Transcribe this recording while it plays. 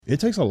It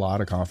takes a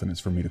lot of confidence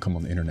for me to come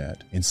on the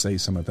internet and say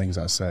some of the things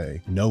I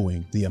say,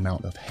 knowing the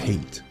amount of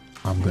hate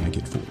I'm going to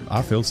get for it.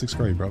 I failed 6th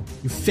grade, bro.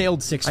 You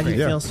failed 6th grade? How do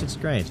you fail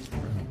 6th grade?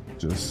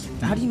 Just...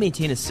 How do you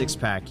maintain a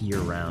six-pack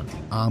year-round?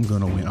 I'm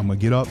going to win. I'm going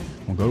to get up.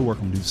 I'm going to go to work.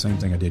 I'm going to do the same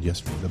thing I did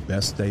yesterday. The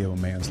best day of a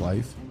man's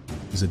life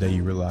is the day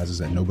he realizes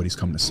that nobody's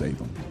coming to save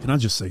him. Can I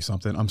just say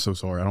something? I'm so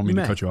sorry. I don't mean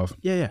to cut you off.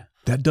 Yeah.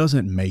 That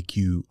doesn't make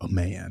you a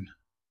man.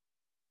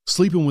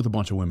 Sleeping with a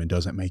bunch of women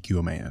doesn't make you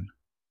a man.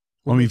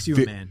 What makes you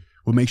a man?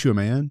 What makes you a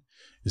man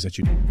is that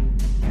you...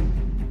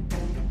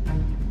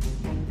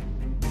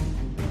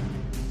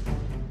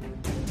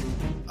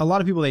 A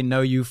lot of people, they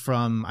know you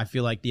from, I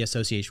feel like, the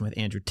association with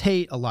Andrew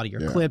Tate. A lot of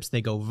your clips,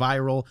 they go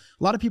viral.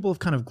 A lot of people have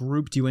kind of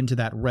grouped you into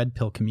that red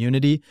pill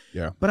community.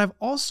 Yeah. But I've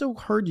also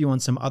heard you on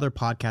some other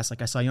podcasts.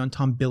 Like I saw you on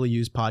Tom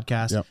Bilyeu's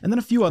podcast, and then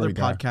a few other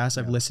podcasts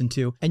I've listened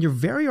to. And you're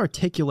very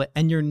articulate,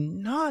 and you're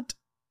not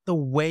the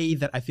way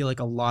that I feel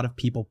like a lot of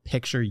people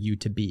picture you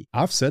to be.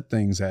 I've said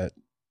things that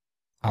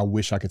I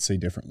wish I could say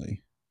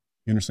differently.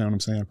 You understand what I'm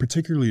saying?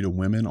 Particularly to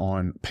women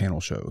on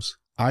panel shows.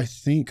 I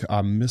think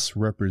I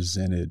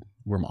misrepresented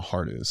where my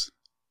heart is.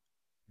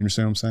 You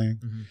understand what I'm saying?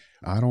 Mm-hmm.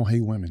 I don't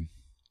hate women.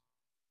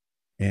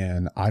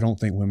 And I don't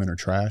think women are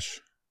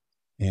trash.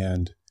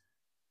 And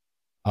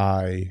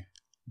I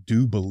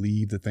do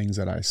believe the things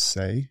that I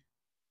say.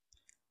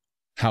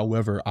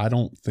 However, I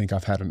don't think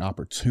I've had an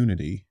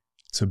opportunity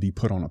to be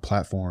put on a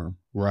platform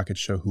where I could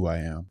show who I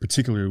am,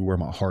 particularly where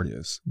my heart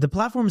is. The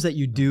platforms that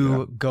you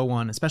do go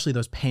on, especially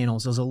those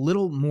panels, is a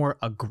little more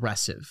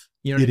aggressive.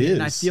 You know what I mean? Is.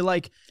 And I feel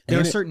like there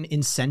are certain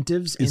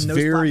incentives in those platforms.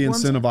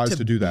 It's very incentivized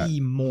to do that.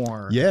 Be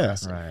more.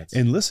 Yes. Right.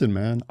 And listen,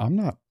 man, I'm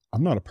not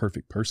a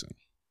perfect person.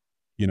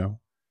 You know,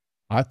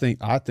 I think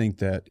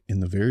that in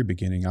the very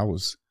beginning, I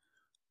was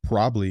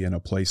probably in a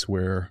place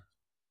where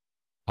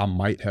I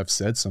might have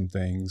said some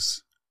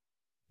things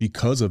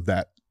because of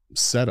that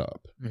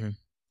setup. Mm-hmm.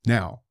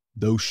 Now,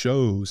 those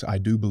shows I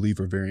do believe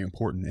are very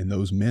important, and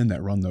those men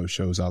that run those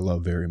shows I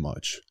love very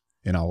much,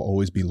 and I'll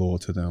always be loyal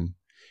to them.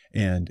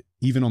 And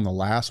even on the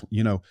last,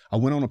 I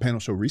went on a panel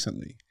show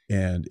recently,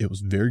 and it was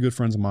very good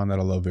friends of mine that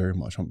I love very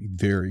much. I'll be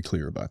very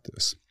clear about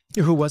this.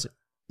 Yeah, who was it?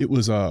 It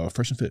was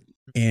Fresh and Fit.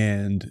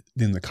 And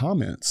then the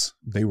comments,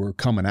 they were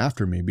coming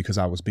after me because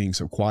I was being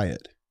so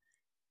quiet.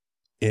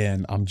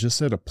 And I'm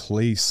just at a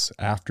place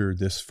after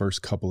this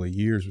first couple of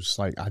years, it's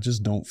like, I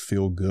just don't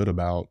feel good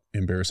about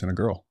embarrassing a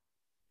girl.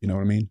 You know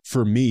what I mean?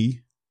 For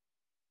me,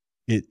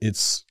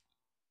 it's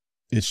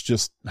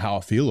just how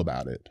I feel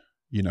about it.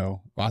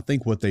 I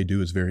think what they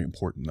do is very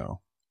important,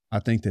 though. I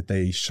think that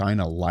they shine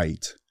a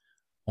light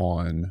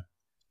on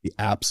the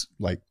apps.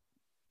 Like,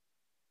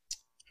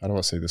 how do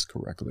I say this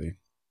correctly?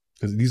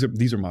 Because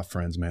these are my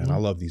friends, man. Mm-hmm. I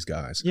love these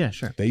guys. Yeah,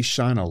 sure. They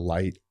shine a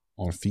light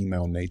on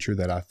female nature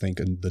that I think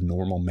the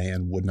normal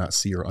man would not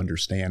see or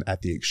understand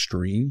at the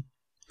extreme.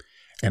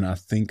 And I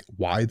think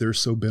why they're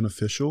so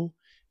beneficial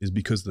is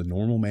because the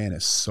normal man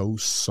is so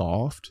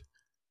soft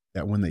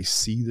that when they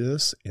see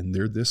this and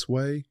they're this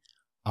way,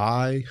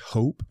 I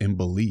hope and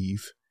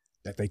believe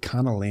that they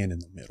kind of land in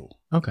the middle.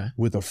 Okay.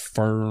 With a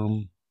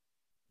firm,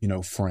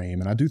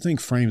 frame. And I do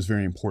think frame is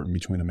very important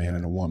between a man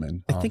and a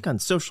woman. I think on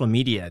social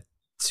media,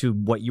 to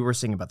what you were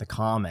saying about the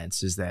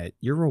comments, is that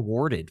you're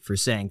rewarded for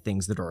saying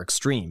things that are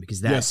extreme, because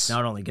that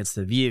not only gets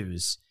the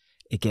views,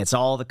 it gets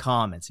all the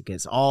comments, it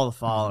gets all the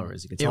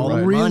followers, it gets all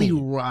the really money.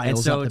 Riles and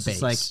so up it's the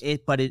just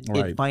base. like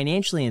it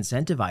financially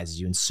incentivizes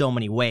you in so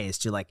many ways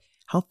to like,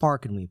 how far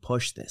can we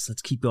push this?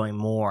 Let's keep going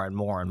more and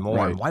more and more.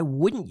 Right. And why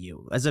wouldn't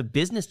you? As a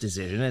business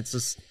decision, it's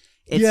just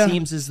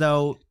seems as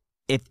though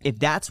if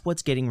that's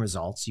what's getting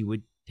results, you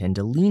would tend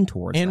to lean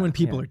towards and that. when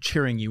people are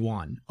cheering you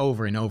on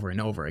over and over and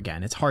over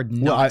again, it's hard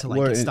not to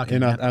get stuck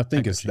in that. I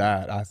think it's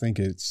that. I think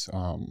it's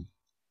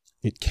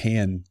it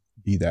can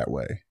be that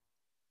way.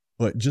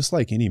 But just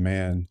like any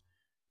man,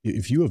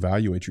 if you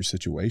evaluate your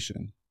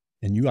situation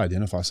and you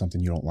identify something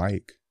you don't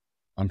like,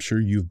 I'm sure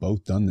you've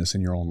both done this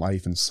in your own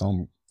life in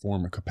some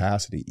form or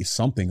capacity. It's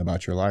something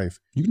about your life.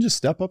 You can just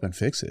step up and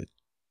fix it,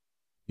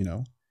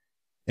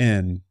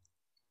 And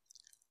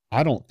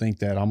I don't think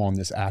that I'm on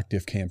this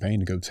active campaign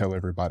to go tell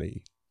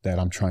everybody that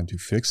I'm trying to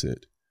fix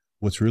it.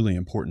 What's really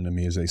important to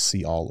me is they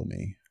see all of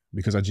me,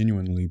 because I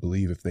genuinely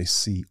believe if they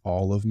see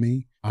all of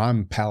me,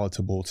 I'm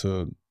palatable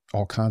to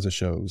all kinds of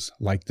shows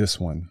like this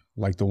one,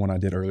 like the one I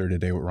did earlier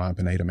today with Ryan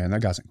Pineda. Man,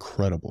 that guy's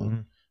incredible.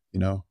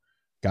 Mm-hmm.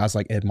 Guys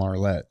like Ed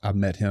Marlette, I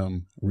met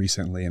him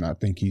recently, and I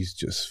think he's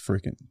just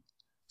freaking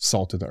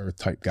salt of the earth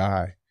type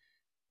guy.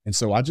 And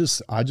so I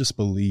just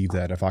believe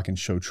that if I can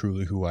show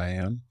truly who I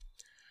am,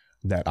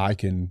 that I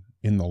can,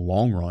 in the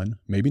long run,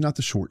 maybe not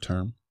the short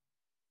term,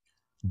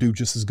 do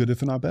just as good,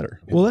 if not better.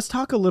 Well, let's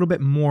talk a little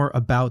bit more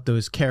about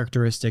those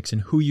characteristics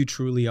and who you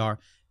truly are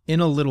in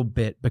a little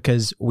bit,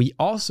 because we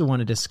also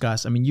want to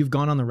discuss, you've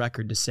gone on the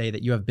record to say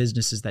that you have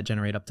businesses that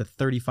generate up to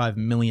 $35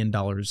 million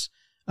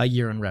a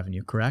year in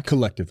revenue, correct?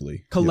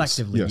 Collectively.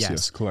 Collectively, yes.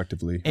 Yes,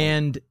 collectively.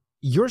 And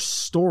your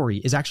story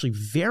is actually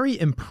very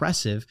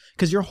impressive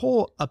because your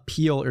whole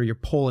appeal or your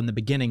pull in the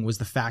beginning was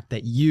the fact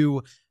that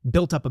you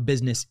built up a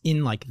business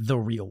in like the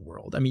real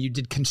world. I mean, you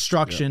did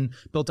construction,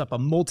 built up a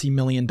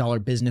multi-million-dollar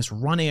business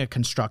running a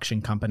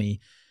construction company.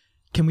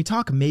 Can we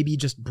talk maybe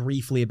just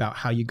briefly about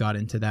how you got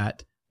into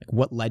that? Like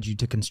what led you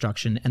to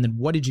construction, and then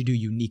what did you do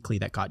uniquely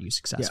that got you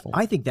successful?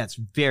 I think that's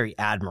very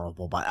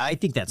admirable, but I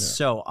think that's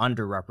so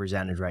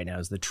underrepresented right now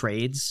is the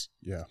trades.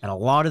 Yeah. And a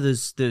lot of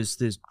those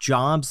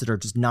jobs that are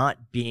just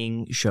not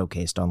being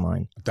showcased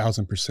online.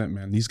 1,000%,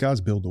 man. These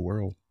guys build the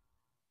world.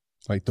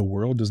 Like the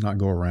world does not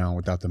go around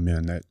without the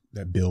men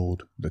that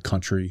build the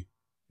country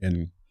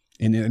and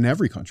in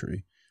every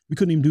country. We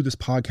couldn't even do this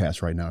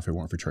podcast right now if it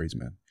weren't for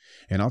tradesmen.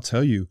 And I'll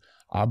tell you,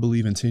 I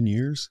believe in 10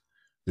 years,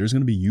 there's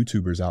going to be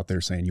YouTubers out there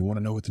saying, you want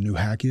to know what the new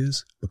hack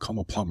is? Become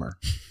a plumber.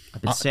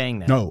 I've been saying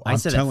that. No, I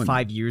said that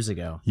 5 years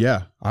ago.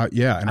 Yeah.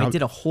 And I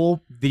did a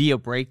whole video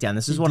breakdown.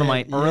 This is one of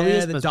my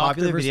earliest, most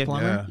popular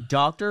videos.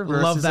 Doctor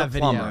versus Love that a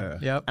plumber.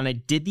 Video. Yep. And I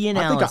did the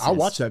analysis. I think I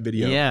watched that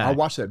video. Yeah. I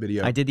watched that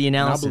video. I did the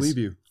analysis. And I believe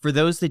you. For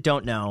those that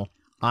don't know,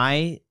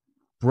 I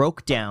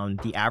broke down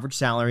the average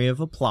salary of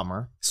a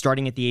plumber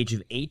starting at the age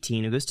of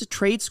 18 who goes to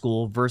trade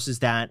school versus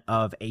that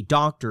of a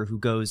doctor who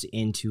goes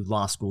into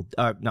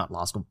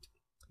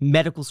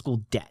medical school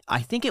debt. I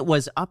think it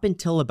was up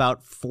until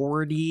about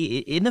 40,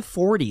 in the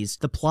 40s,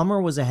 the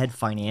plumber was ahead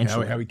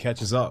financially. How he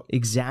catches up.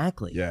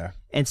 Exactly. Yeah.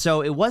 And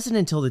so it wasn't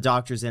until the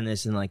doctors in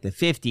this in like the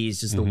 50s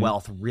does the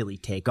wealth really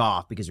take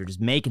off because they're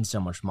just making so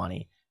much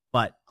money.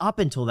 But up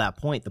until that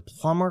point, the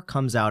plumber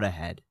comes out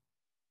ahead.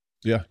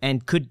 Yeah.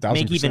 And could 1,000%.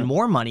 make even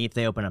more money if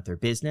they open up their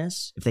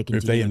business, if they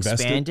continue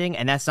expanding.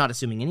 And that's not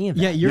assuming any of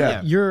that.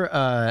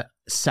 Your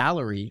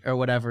salary or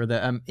whatever,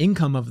 the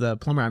income of the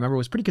plumber, I remember,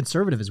 was pretty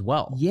conservative as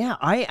well. Yeah.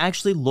 I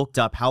actually looked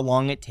up how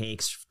long it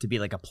takes to be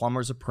like a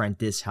plumber's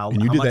apprentice, how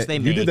much they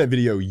make. You did that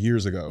video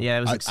years ago. Yeah,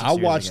 it was like 6 I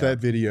years watched ago. that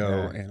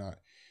video and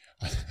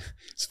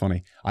it's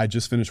funny. I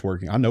just finished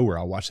working. I know where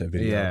I watched that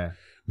video. Yeah.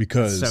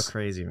 Because it's so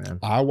crazy, man.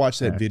 I watched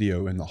that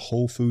video in the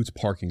Whole Foods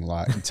parking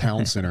lot in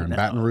Town Center in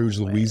Baton Rouge,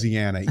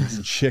 Louisiana,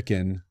 eating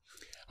chicken.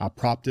 I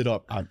propped it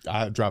up.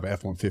 I drive an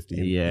F-150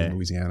 in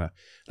Louisiana.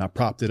 And I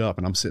propped it up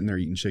and I'm sitting there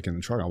eating chicken in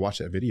the truck. I watched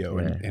that video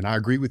and I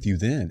agree with you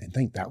then and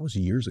think that was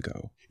years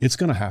ago. It's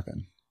going to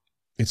happen.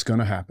 It's going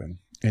to happen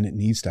and it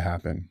needs to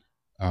happen.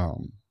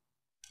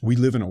 We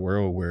live in a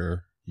world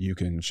where you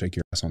can shake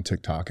your ass on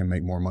TikTok and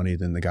make more money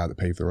than the guy that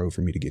paved the road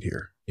for me to get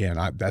here.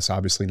 And that's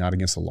obviously not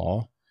against the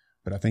law.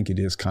 But I think it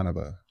is kind of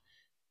a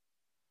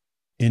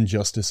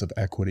injustice of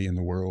equity in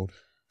the world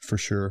for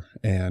sure.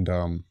 And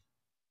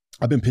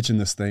I've been pitching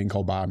this thing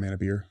called Buy the Man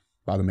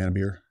a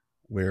Beer,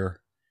 where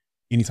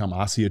anytime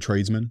I see a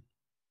tradesman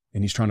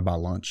and he's trying to buy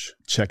lunch,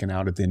 checking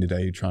out at the end of the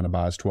day, trying to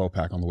buy his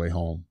 12-pack on the way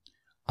home,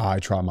 I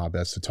try my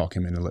best to talk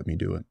him in and let me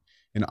do it.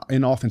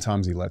 And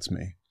oftentimes he lets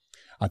me.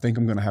 I think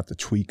I'm going to have to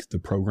tweak the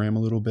program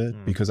a little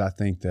bit because I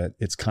think that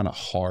it's kind of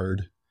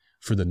hard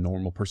for the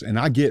normal person. And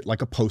I get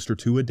like a post or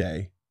two a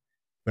day.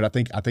 But I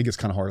think it's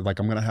kind of hard. Like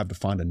I'm going to have to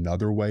find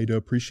another way to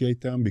appreciate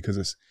them because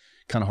it's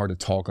kind of hard to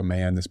talk a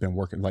man that's been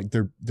working. Like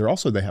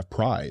they have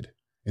pride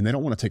and they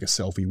don't want to take a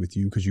selfie with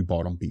you because you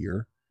bought them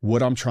beer.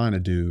 What I'm trying to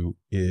do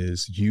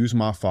is use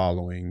my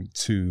following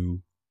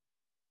to,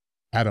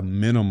 at a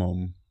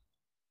minimum,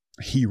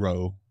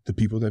 hero the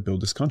people that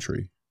build this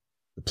country,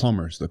 the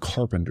plumbers, the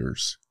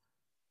carpenters,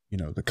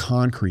 the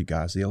concrete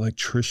guys, the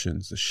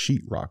electricians, the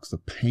sheetrocks, the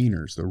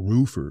painters, the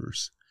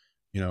roofers,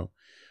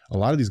 A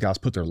lot of these guys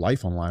put their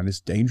life online.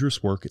 It's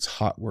dangerous work. It's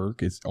hot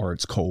work. It's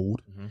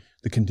cold.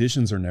 The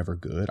conditions are never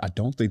good. I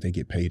don't think they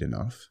get paid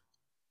enough.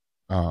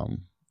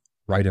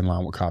 Right in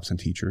line with cops and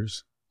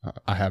teachers.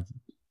 I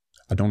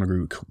don't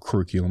agree with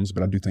curriculums,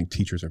 but I do think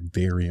teachers are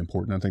very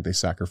important. I think they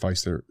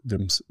sacrifice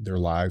their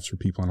lives for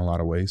people in a lot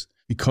of ways.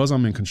 Because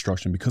I'm in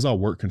construction, because I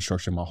worked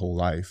construction my whole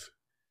life,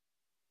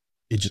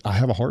 I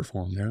have a heart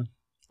for them, man.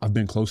 I've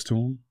been close to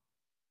them.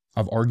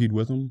 I've argued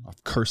with them.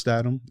 I've cursed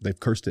at them. They've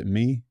cursed at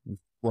me.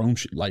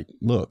 Like,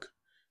 look,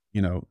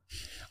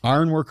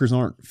 iron workers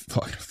aren't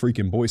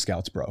freaking Boy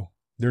Scouts, bro.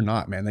 They're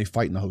not, man. They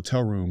fight in the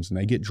hotel rooms and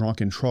they get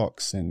drunk in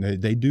trucks and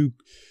they do,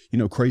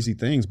 crazy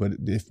things. But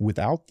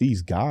without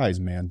these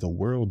guys, man, the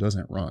world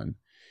doesn't run.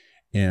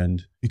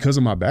 And because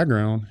of my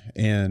background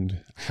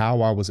and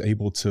how I was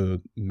able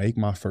to make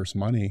my first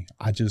money,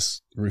 I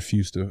just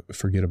refuse to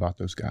forget about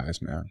those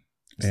guys, man.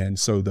 And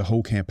so the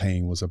whole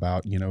campaign was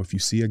about, if you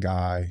see a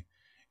guy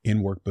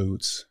in work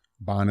boots,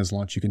 buying his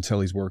lunch, you can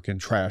tell he's working,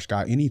 trash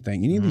guy,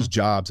 anything, any of these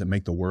jobs that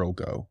make the world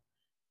go,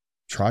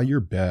 try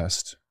your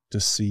best to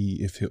see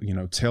if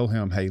he'll, tell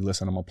him, hey,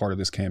 listen, I'm a part of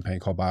this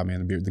campaign called Buy a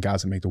Man a Beer. The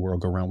guys that make the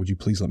world go round, would you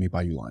please let me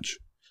buy you lunch?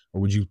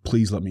 Or would you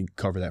please let me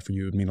cover that for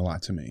you? It would mean a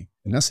lot to me.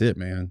 And that's it,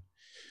 man.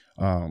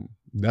 I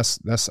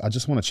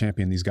just want to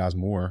champion these guys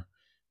more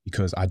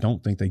because I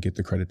don't think they get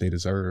the credit they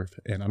deserve.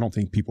 And I don't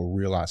think people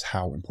realize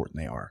how important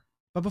they are.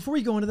 But before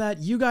we go into that,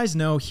 you guys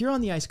know here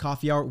on the Iced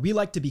Coffee Hour, we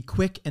like to be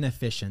quick and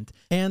efficient.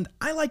 And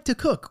I like to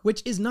cook,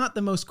 which is not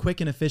the most quick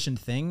and efficient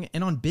thing.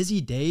 And on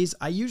busy days,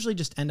 I usually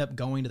just end up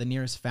going to the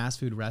nearest fast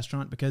food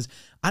restaurant because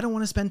I don't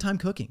want to spend time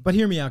cooking. But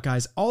hear me out,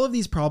 guys. All of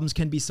these problems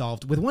can be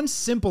solved with one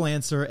simple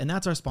answer, and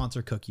that's our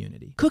sponsor,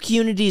 CookUnity.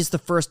 CookUnity is the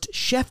first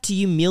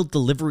chef-to-you meal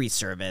delivery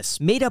service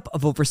made up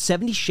of over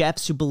 70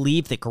 chefs who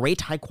believe that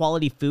great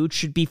high-quality food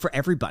should be for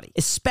everybody,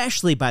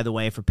 especially, by the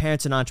way, for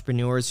parents and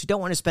entrepreneurs who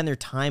don't want to spend their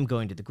time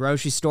going to the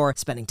grocery store,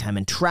 spending time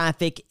in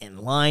traffic, in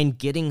line,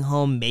 getting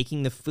home,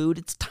 making the food.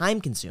 It's time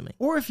consuming.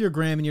 Or if you're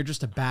Graham and you're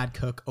just a bad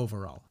cook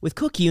overall. With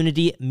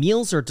CookUnity,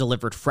 meals are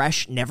delivered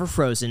fresh, never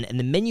frozen, and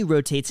the menu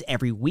rotates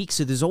every week,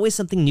 so there's always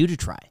something new to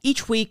try.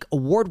 Each week,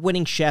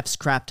 award-winning chefs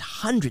craft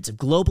hundreds of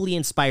globally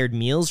inspired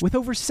meals with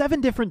over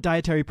 7 different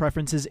dietary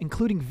preferences,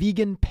 including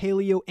vegan,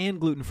 paleo, and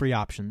gluten-free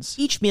options.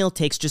 Each meal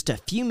takes just a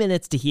few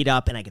minutes to heat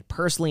up, and I can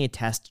personally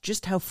attest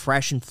just how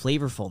fresh and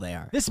flavorful they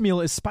are. This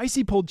meal is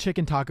spicy pulled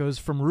chicken tacos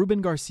from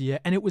Ruben Garcia,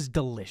 and it was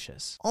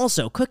delicious.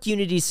 Also,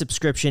 CookUnity's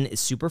subscription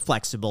is super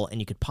flexible, and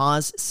you could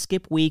pause,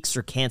 skip weeks,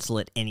 or cancel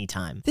it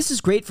anytime. This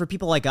is great for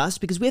people like us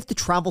because we have to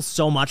travel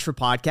so much for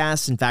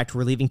podcasts. In fact,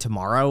 we're leaving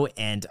tomorrow,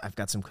 and I've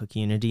got some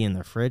CookUnity in the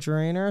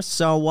refrigerator,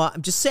 so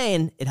I'm just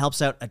saying it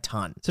helps out a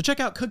ton. So check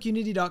out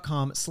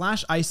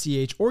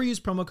cookunity.com/ICH or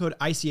use promo code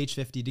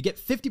ICH50 to get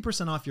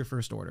 50% off your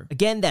first order.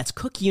 Again, that's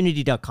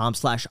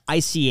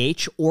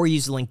cookunity.com/ICH or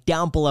use the link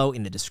down below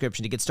in the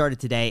description to get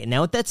started today. And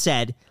now with that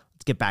said,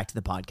 let's get back to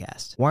the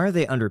podcast. Why are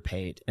they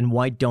underpaid and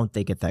why don't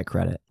they get that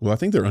credit? Well, I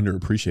think they're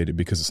underappreciated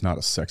because it's not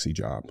a sexy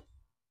job.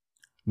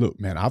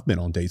 Look, man, I've been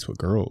on dates with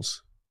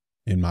girls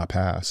in my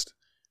past,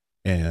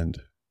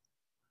 and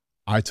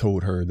I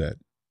told her that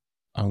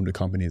I owned a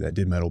company that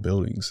did metal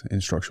buildings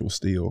and structural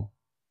steel,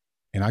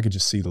 and I could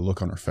just see the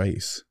look on her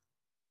face.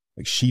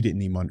 Like, she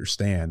didn't even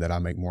understand that I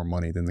make more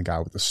money than the guy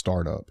with the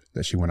startup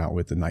that she went out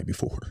with the night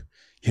before.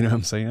 You know what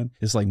I'm saying?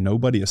 It's like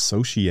nobody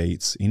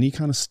associates any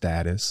kind of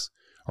status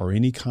or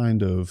any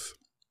kind of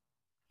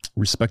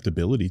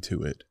respectability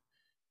to it.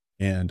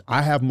 And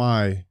I have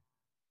my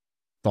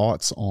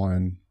thoughts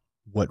on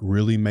what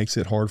really makes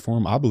it hard for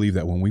them. I believe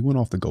that when we went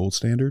off the gold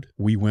standard,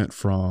 we went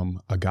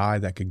from a guy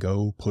that could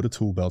go put a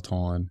tool belt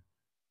on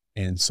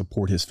and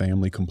support his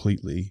family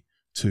completely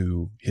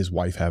to his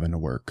wife having to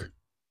work.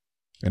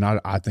 And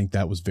I think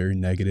that was very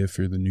negative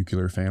for the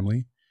nuclear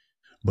family.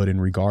 But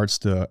in regards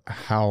to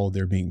how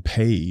they're being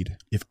paid,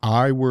 if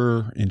I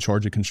were in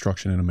charge of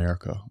construction in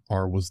America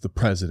or was the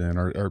president,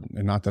 or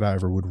not that I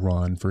ever would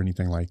run for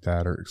anything like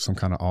that or some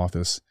kind of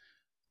office,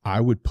 I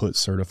would put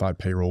certified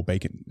payroll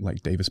Bacon,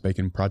 like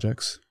Davis-Bacon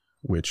projects,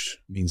 which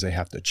means they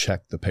have to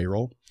check the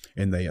payroll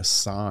and they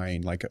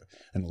assign, like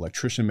an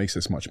electrician makes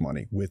this much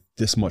money with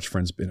this much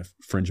fringe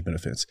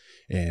benefits,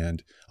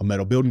 and a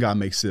metal building guy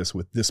makes this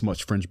with this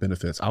much fringe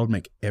benefits. I would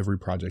make every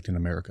project in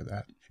America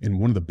that.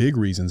 And one of the big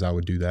reasons I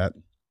would do that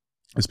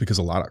is because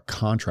a lot of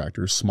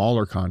contractors,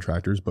 smaller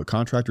contractors, but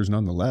contractors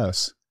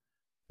nonetheless,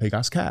 pay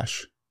guys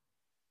cash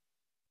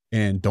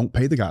and don't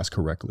pay the guys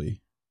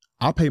correctly.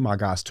 I'll pay my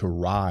guys to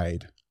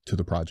ride to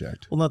the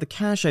project. Well, now the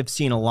cash, I've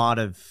seen a lot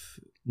of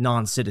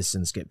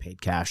non-citizens get paid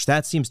cash.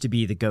 That seems to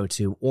be the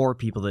go-to, or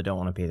people that don't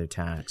want to pay their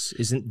tax.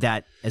 Isn't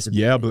that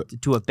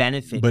to a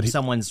benefit if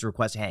someone's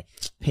requesting, hey,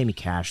 pay me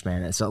cash,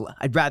 man. So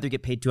I'd rather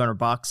get paid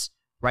 $200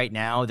 right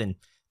now than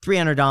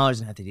 $300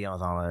 and have to deal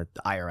with all the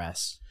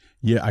IRS.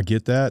 Yeah, I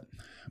get that.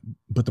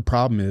 But the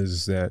problem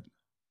is that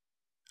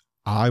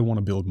I want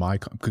to build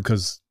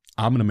because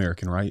I'm an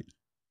American, right?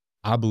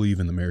 I believe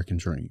in the American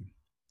dream.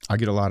 I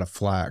get a lot of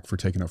flack for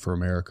taking up for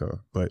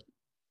America, but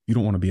you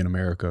don't want to be in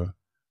America,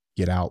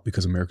 get out,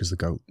 because America's the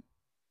GOAT.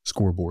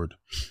 Scoreboard.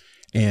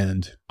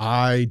 And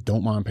I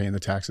don't mind paying the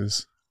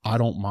taxes. I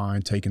don't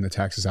mind taking the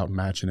taxes out and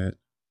matching it.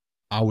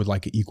 I would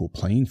like an equal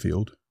playing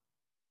field,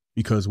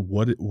 because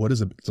what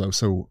is it?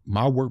 So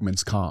my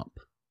workman's comp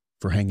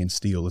for hanging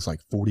steel is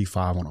like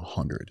 45 on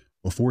 100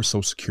 before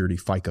Social Security,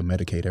 FICA,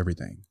 Medicaid,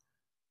 everything.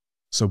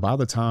 So by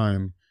the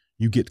time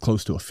you get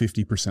close to a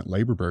 50%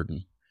 labor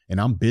burden, and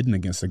I'm bidding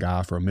against a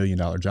guy for $1 million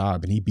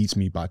job and he beats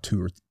me by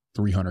 $200,000 or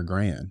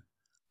 $300,000,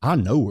 I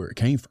know where it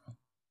came from.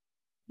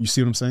 You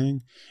see what I'm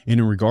saying? And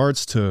in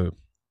regards to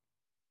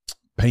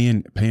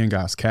paying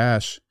guys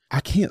cash,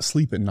 I can't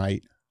sleep at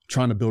night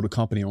trying to build a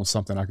company on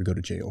something I could go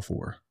to jail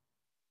for.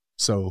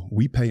 So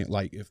we pay it,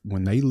 like,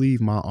 when they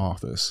leave my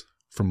office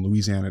from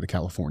Louisiana to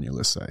California,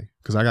 let's say,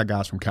 because I got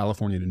guys from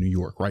California to New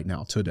York right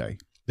now today,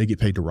 they get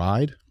paid to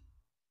ride.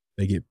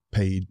 They get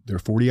paid their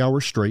 40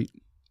 hours straight.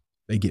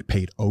 They get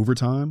paid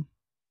overtime,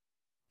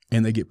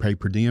 and they get paid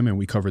per diem, and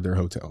we cover their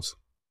hotels.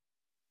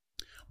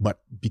 But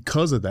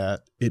because of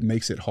that, it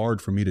makes it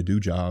hard for me to do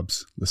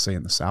jobs, let's say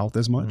in the South,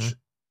 as much,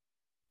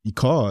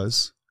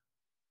 because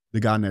the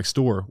guy next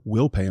door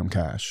will pay him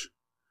cash.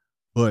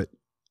 But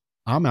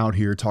I'm out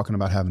here talking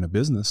about having a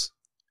business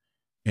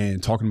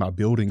and talking about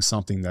building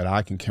something that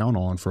I can count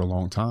on for a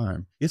long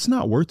time. It's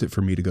not worth it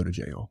for me to go to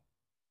jail.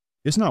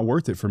 It's not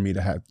worth it for me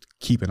to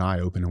keep an eye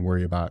open and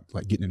worry about,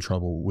 like, getting in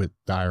trouble with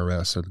the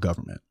IRS or the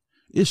government.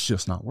 It's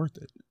just not worth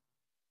it.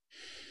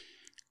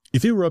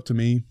 If it were up to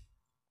me,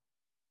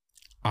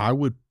 I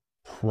would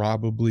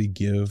probably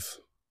give,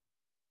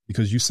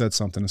 because you said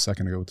something a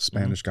second ago with the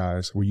Spanish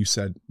guys where you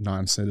said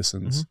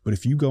non-citizens. But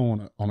if you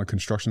go on a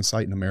construction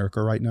site in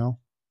America right now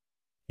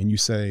and you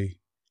say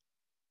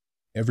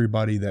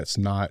everybody that's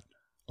not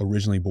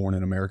originally born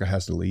in America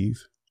has to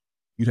leave,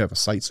 you'd have a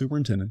site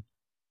superintendent.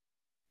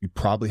 You'd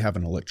probably have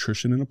an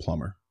electrician and a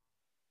plumber.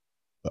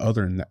 But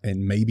other than that,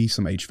 and maybe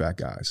some HVAC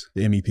guys,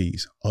 the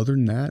MEPs. Other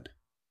than that,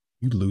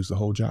 you'd lose the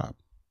whole job.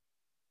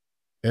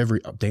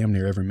 Damn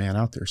near every man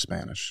out there is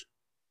Spanish.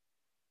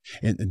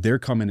 And they're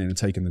coming in and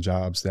taking the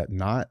jobs that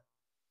not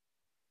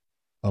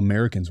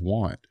Americans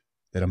want,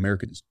 that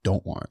Americans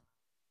don't want.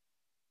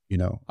 You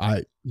know,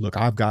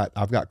 I've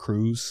got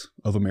crews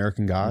of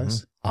American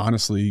guys.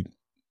 Honestly,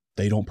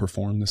 they don't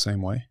perform the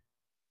same way,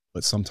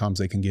 but sometimes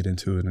they can get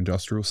into an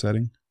industrial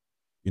setting.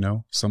 You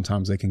know,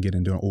 sometimes they can get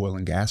into an oil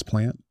and gas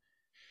plant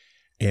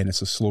and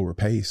it's a slower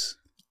pace.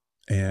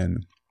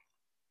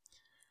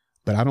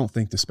 But I don't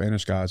think the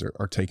Spanish guys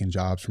are taking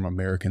jobs from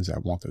Americans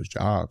that want those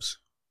jobs.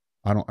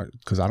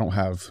 Because I don't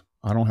have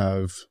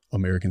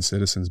American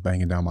citizens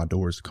banging down my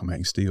doors to come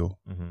hang steel.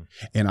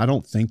 And I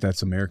don't think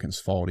that's Americans'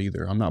 fault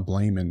either. I'm not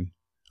blaming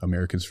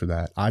Americans for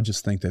that. I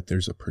just think that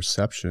there's a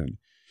perception.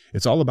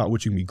 It's all about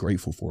what you can be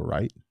grateful for,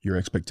 right? Your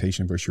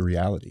expectation versus your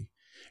reality.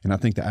 And I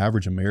think the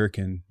average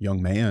American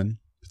young man,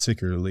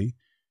 particularly,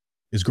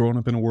 is growing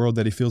up in a world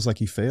that he feels like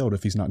he failed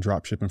if he's not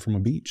drop shipping from a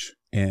beach.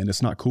 And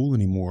it's not cool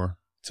anymore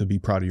to be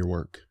proud of your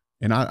work.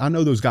 And I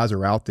know those guys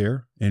are out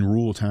there in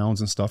rural towns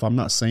and stuff. I'm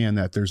not saying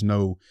that there's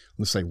no,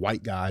 let's say,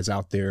 white guys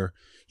out there,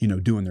 you know,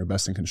 doing their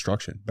best in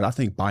construction. But I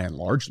think by and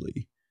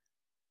largely,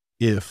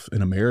 if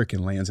an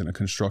American lands in a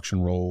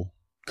construction role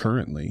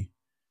currently,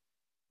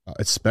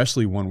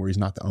 especially one where he's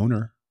not the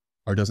owner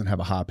or doesn't have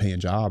a high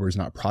paying job or he's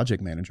not a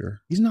project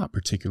manager, he's not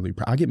particularly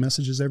proud. I get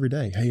messages every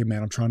day. Hey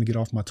man, I'm trying to get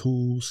off my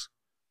tools,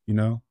 you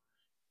know?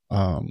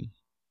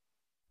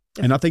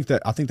 And I think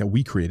that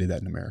we created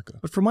that in America.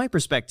 But from my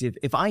perspective,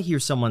 if I hear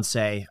someone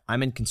say,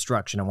 I'm in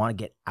construction, I want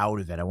to get out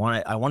of it. I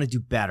want to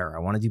do better. I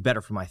want to do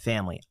better for my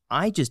family.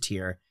 I just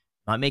hear,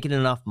 not making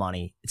enough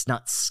money. It's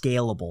not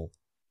scalable.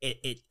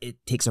 It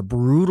takes a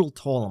brutal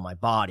toll on my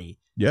body.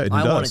 Yeah, it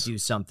does. I want to do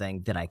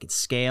something that I could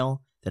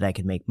scale, that I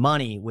could make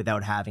money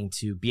without having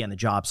to be on the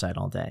job site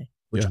all day.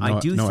 Which I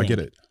get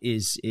it.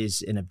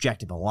 is an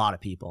objective of a lot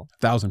of people.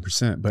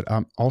 1,000%. But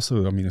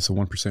also, I mean, it's a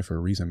 1% for a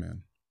reason,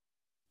 man.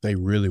 They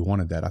really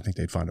wanted that. I think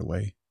they'd find a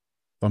way,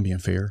 if I'm being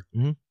fair.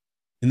 And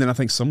then I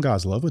think some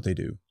guys love what they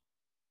do,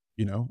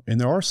 you know,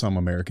 and there are some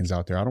Americans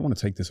out there. I don't want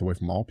to take this away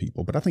from all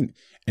people, but I think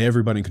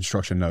everybody in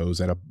construction knows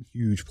that a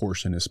huge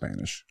portion is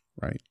Spanish,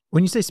 right?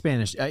 When you say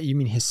Spanish, you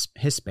mean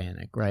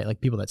Hispanic, right? Like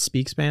people that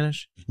speak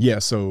Spanish? Yeah.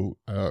 So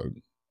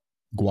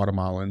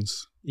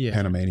Guatemalans,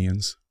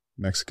 Panamanians,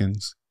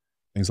 Mexicans,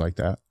 things like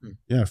that.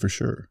 Yeah, for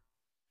sure.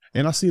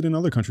 And I see it in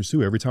other countries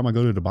too. Every time I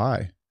go to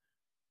Dubai,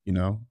 you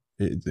know,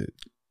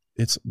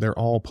 they're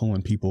all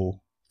pulling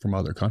people from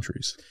other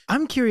countries.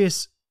 I'm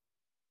curious,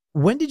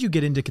 when did you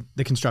get into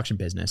the construction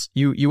business?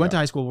 You went to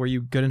high school. Were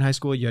you good in high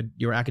school? You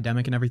were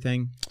academic and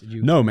everything?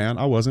 No, man,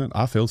 I wasn't.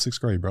 I failed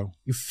 6th grade, bro.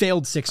 You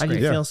failed 6th grade? How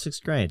did you fail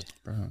 6th grade?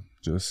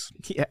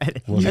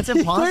 It's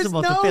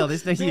impossible to fail.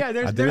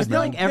 There's no,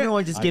 like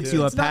everyone just gives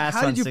you a pass.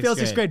 How did you fail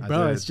 6th grade,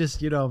 bro? It's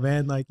just, you know,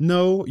 man, like.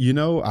 No, you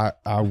know, I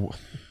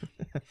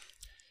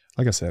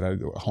like I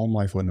said, home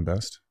life wasn't the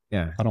best.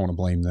 Yeah. I don't want to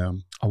blame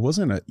them. I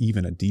wasn't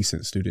even a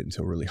decent student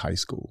until really high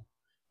school.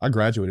 I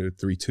graduated at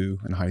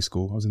 3.2 in high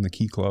school. I was in the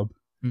Key Club,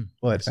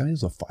 but it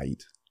was a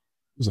fight.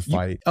 It was a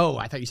fight.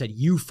 I thought you said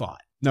you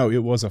fought. No, it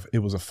was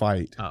a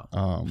fight.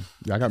 Oh.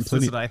 I got in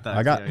plenty.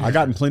 I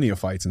got in plenty of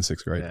fights in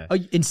 6th grade. Yeah. Oh,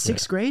 in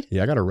 6th grade?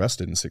 Yeah, I got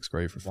arrested in 6th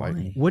grade for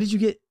fighting. What did you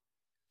get?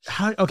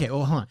 Okay,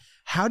 well, hold on.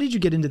 How did you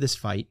get into this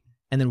fight?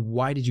 And then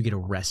why did you get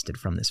arrested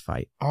from this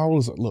fight?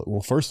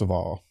 Well, first of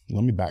all,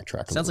 let me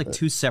backtrack a Sounds like bit.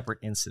 2 separate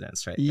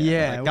incidents right there.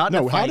 Yeah.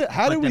 Like,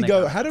 how did we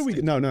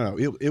go? No.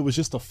 It was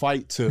just a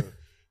fight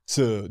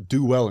to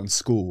do well in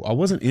school. I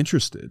wasn't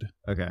interested.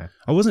 Okay.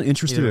 I wasn't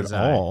interested at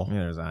all.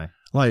 Neither was I.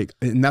 Like,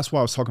 and that's why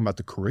I was talking about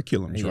the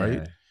curriculums,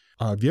 right?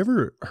 Have you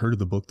ever heard of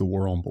the book, The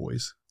War on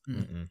Boys?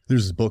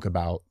 There's this book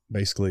about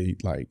basically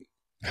like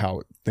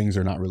how things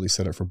are not really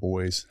set up for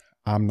boys.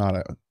 I'm not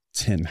a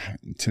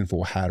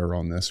tinfoil hatter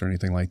on this or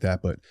anything like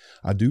that, but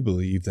I do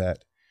believe that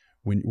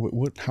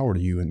how old are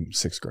you in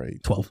 6th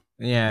grade? 12.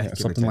 Yeah,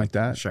 something like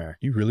that. Sure.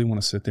 You really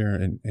want to sit there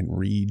and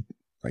read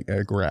like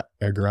Edgar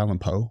Allan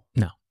Poe?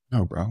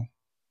 No, bro.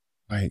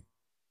 Like,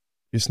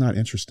 it's not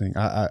interesting.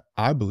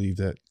 I believe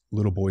that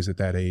little boys at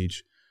that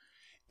age,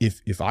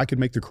 if I could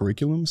make the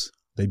curriculums,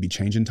 they'd be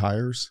changing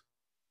tires,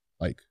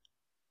 like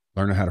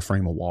learning how to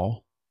frame a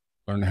wall,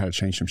 learning how to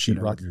change some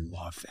sheetrock. I would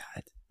love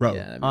that. Bro,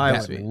 I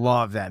would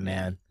love that,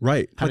 man.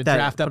 Right. How to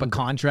draft up a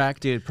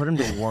contract. Dude, put them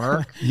to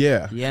work.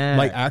 Yeah.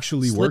 Like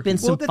actually slip in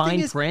some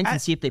fine print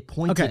and see if they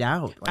point it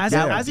out. Like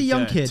as a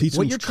young kid,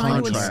 what you're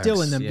trying to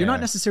instill in them, you're not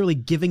necessarily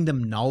giving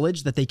them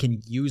knowledge that they can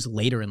use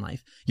later in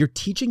life. You're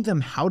teaching them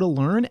how to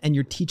learn, and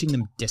you're teaching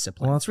them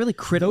discipline. Well, it's really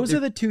critical. Those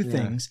are the two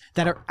things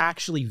that are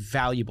actually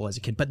valuable as a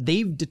kid, but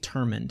they've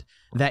determined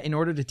that in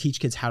order to teach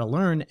kids how to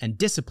learn and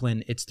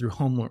discipline, it's through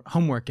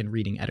homework and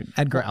reading.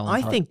 Edgar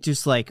Allan Poe. I think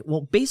just like,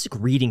 basic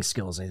reading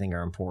skills I think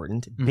are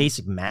important,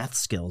 basic math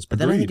skills, but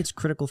then I think it's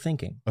critical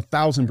thinking.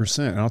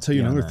 1,000%. And I'll tell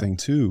you another thing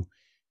too,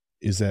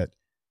 is that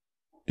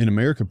in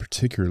America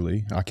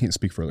particularly, I can't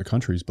speak for other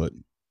countries, but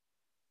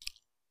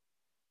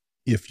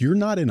if you're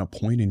not in a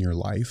point in your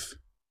life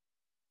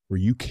where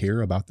you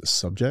care about the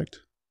subject,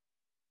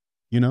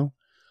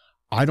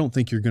 I don't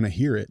think you're going to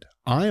hear it.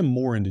 I am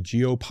more into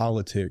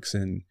geopolitics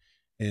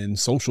and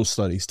social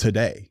studies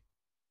today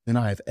than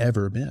I have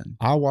ever been.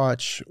 I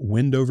watch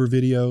Wendover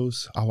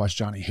videos. I watch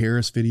Johnny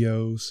Harris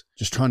videos,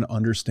 just trying to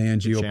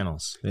understand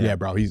channels. Yeah,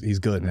 bro, he's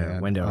good,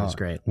 man. Wendover's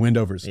great.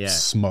 Wendover's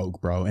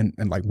smoke, bro. And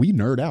like we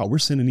nerd out. We're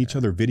sending each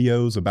other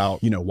videos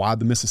about, why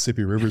the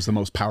Mississippi River is the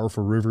most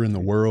powerful river in the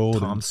world.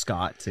 Tom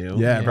Scott too.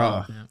 Yeah,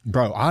 bro. Yeah.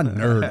 Bro, I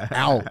nerd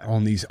out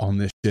on this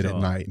shit at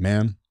night,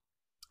 man.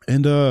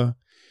 And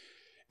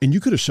you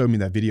could have showed me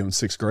that video in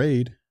 6th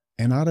grade.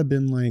 And I'd have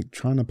been like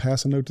trying to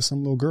pass a note to some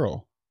little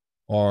girl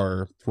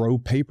or throw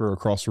paper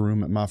across the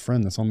room at my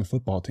friend that's on the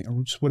football team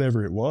or just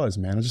whatever it was,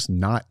 man. I'm just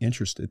not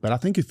interested. But I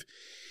think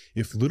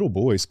if little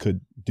boys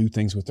could do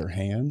things with their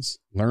hands,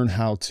 learn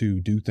how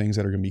to do things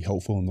that are going to be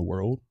helpful in the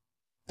world,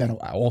 that'll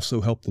also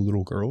help the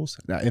little girls.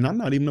 And I'm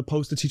not even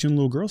opposed to teaching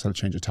little girls how to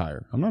change a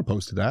tire. I'm not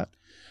opposed to that.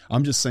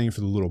 I'm just saying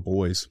for the little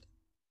boys,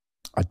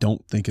 I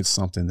don't think it's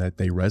something that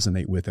they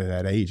resonate with at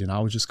that age. And I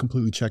was just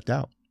completely checked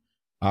out.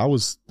 I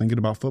was thinking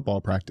about football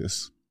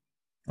practice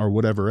or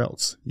whatever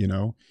else,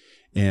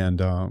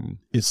 and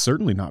it's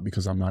certainly not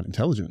because I'm not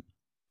intelligent.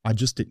 I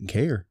just didn't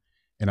care,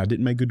 and I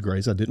didn't make good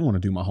grades. I didn't want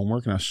to do my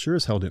homework, and I sure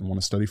as hell didn't want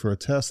to study for a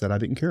test that I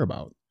didn't care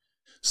about.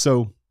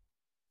 So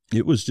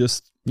it was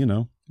just,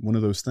 one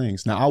of those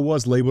things. Now I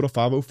was labeled a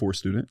 504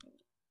 student.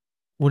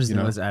 What is that?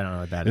 I don't know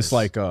what that is. It's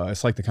like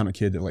the kind of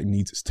kid that like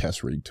needs his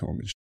test rigged to him.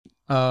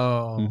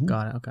 Oh,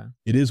 got it. Okay.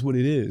 It is what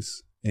it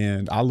is.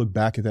 And I look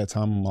back at that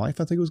time in my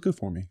life, I think it was good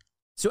for me.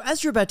 So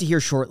as you're about to hear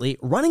shortly,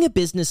 running a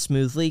business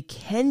smoothly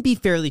can be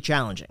fairly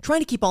challenging.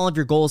 Trying to keep all of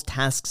your goals,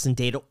 tasks, and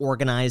data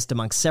organized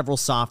among several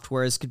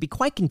softwares could be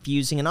quite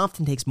confusing and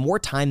often takes more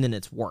time than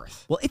it's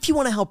worth. Well, if you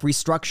want to help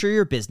restructure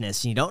your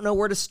business and you don't know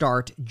where to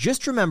start,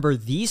 just remember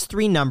these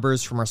 3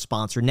 numbers from our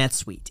sponsor,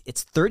 NetSuite.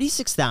 It's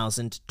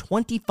 36,000,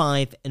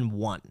 25, and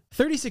 1.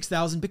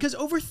 36,000 because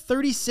over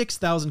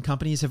 36,000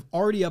 companies have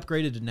already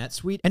upgraded to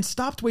NetSuite and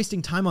stopped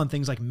wasting time on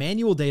things like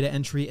manual data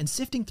entry and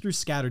sifting through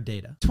scattered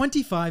data.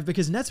 25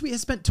 because NetSuite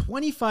has spent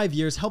 25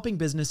 years helping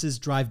businesses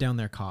drive down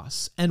their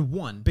costs. And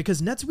 1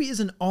 because NetSuite is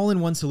an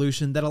all-in-one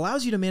solution that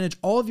allows you to manage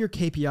all of your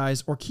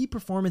KPIs or key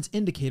performance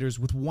indicators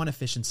with one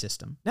efficient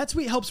system.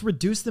 NetSuite helps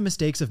reduce the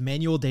mistakes of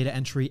manual data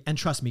entry, and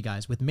trust me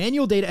guys, with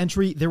manual data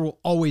entry, there will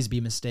always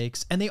be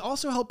mistakes, and they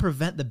also help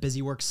prevent the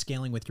busy work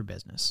scaling with your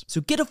business. So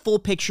get a full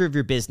picture of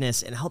your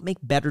business and help make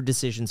better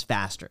decisions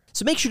faster.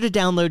 So make sure to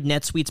download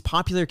NetSuite's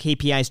popular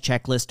KPIs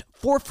checklist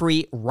for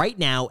free right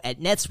now at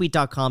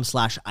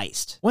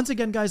netsuite.com/iced. Once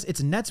again, guys,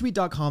 it's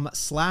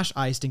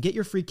netsuite.com/iced and get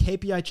your free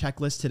KPI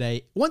checklist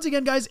today. Once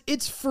again, guys,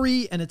 it's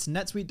free and it's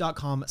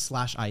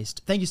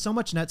netsuite.com/iced. Thank you so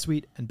much,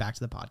 NetSuite, and back to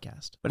the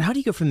podcast. But how do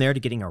you go from there to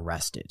getting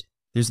arrested?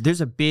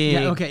 There's a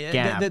big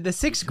gap. The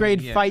 6th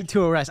grade fight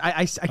to arrest.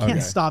 I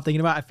can't stop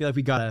thinking about it. I feel like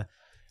we got to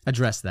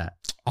address that.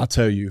 I'll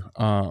tell you,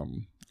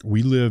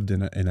 we lived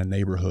in a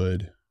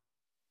neighborhood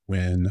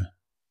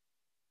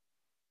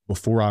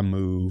before I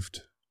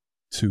moved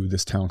to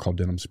this town called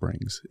Denham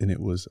Springs. And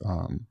it was,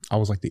 I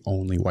was like the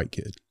only white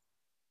kid.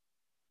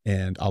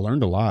 And I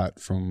learned a lot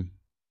from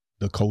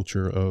the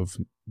culture of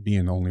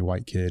being the only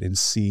white kid and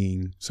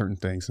seeing certain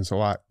things. And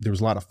so there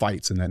was a lot of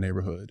fights in that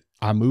neighborhood.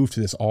 I moved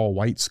to this all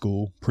white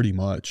school pretty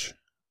much.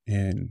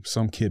 And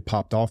some kid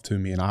popped off to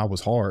me and I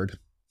was hard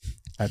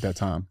at that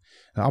time.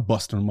 And I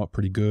busted him up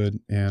pretty good.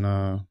 And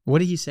what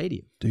did he say to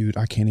you? Dude,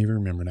 I can't even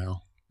remember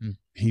now.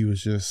 He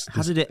was just...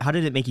 How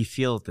did it make you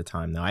feel at the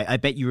time, though? I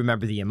bet you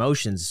remember the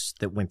emotions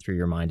that went through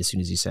your mind as soon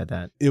as you said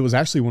that. It was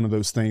actually one of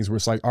those things where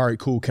it's like, all right,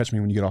 cool, catch me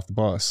when you get off the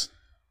bus.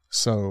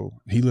 So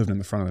he lived in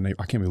the front of the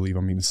neighborhood. I can't believe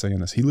I'm even saying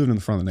this. He lived in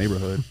the front of the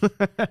neighborhood.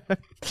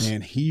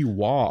 And he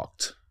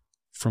walked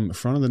from the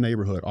front of the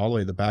neighborhood all the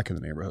way to the back of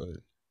the neighborhood.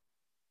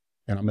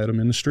 And I met him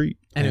in the street.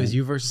 And it was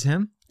you versus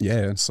him? Yeah,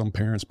 and some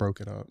parents broke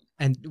it up.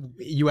 And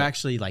you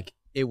actually, like,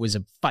 it was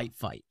a fight.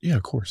 Yeah,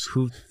 of course.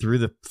 Who threw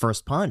the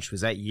first punch?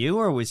 Was that you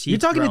or was he? You're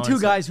talking to two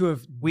guys who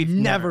we've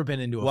never been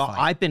into a fight. Well,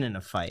 I've been in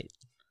a fight.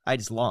 I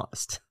just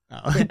lost.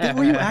 Oh.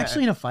 Were you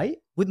actually in a fight?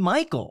 With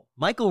Michael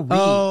Reed.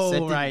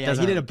 Oh, right. Yeah.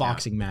 He did a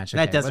boxing match.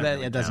 Okay.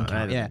 That doesn't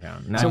count. Yeah.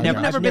 Count. So you've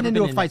never been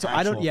into a fight. So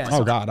I don't. Yeah.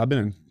 Oh God, I've been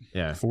in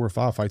Yeah. 4 or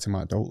 5 fights in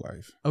my adult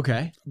life.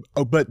 Okay.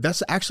 Oh, but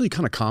that's actually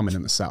kind of common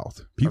in the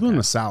South. People in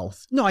the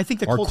South. No, I think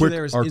the culture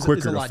there is a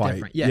lot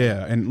different. Yeah.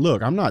 Yeah. And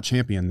look, I'm not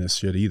championing this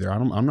shit either.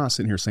 I'm not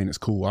sitting here saying it's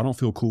cool. I don't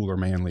feel cool or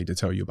manly to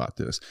tell you about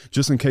this.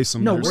 Just in case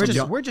some. No, we're just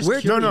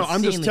curious. No,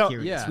 I'm just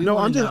telling. Yeah.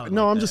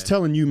 I'm just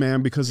telling you,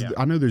 man, because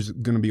I know there's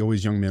going to be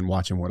always young men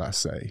watching what I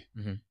say.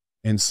 Mm-hmm.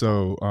 And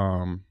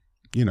so,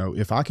 you know,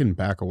 if I can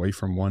back away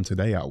from one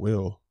today, I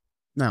will.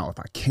 Now, if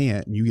I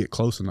can't and you get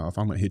close enough,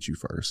 I'm going to hit you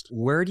first.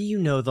 Where do you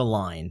know the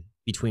line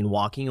between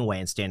walking away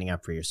and standing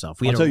up for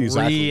yourself? We had a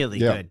really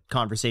good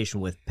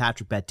conversation with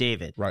Patrick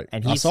Bet-David. Right.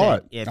 And he I saw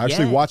said, it. I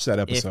actually watched that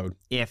episode.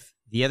 If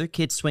the other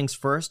kid swings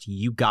first,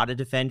 you got to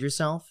defend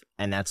yourself,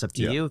 and that's up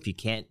to you. If you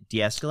can't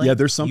de-escalate,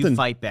 there's something, you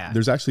fight back.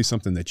 There's actually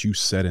something that you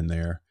said in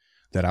there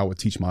that I would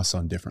teach my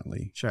son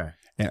differently. Sure.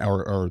 And,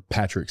 or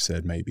Patrick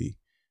said maybe,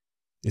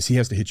 is he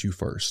has to hit you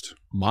first.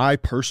 My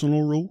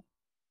personal rule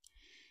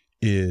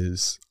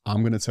is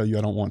I'm going to tell you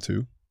I don't want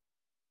to,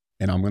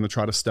 and I'm going to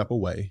try to step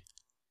away.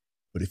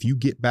 But if you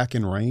get back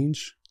in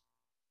range,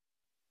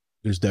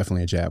 there's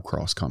definitely a jab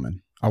cross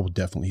coming. I will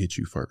definitely hit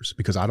you first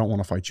because I don't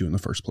want to fight you in the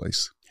first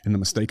place. And the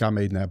mistake I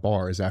made in that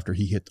bar is after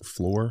he hit the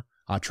floor,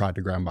 I tried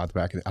to grab him by the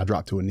back. I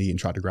dropped to a knee and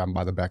tried to grab him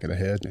by the back of the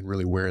head and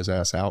really wear his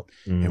ass out.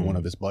 Mm. And one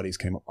of his buddies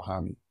came up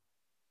behind me,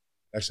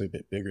 actually a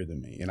bit bigger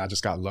than me. And I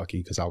just got lucky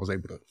because I was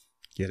able to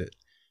get it.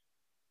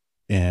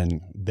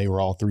 And they were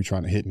all 3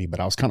 trying to hit me,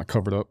 but I was kind of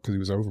covered up because he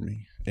was over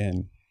me.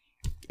 And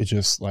it's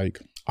just like,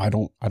 I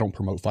don't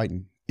promote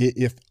fighting.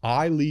 If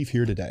I leave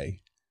here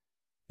today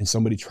and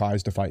somebody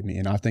tries to fight me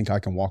and I think I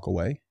can walk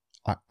away,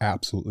 I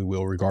absolutely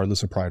will,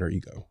 regardless of pride or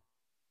ego.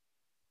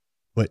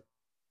 But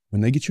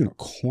when they get you in a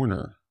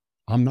corner,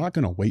 I'm not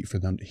going to wait for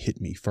them to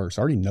hit me first.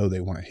 I already know they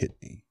want to hit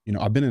me. You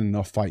know, I've been in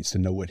enough fights to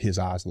know what his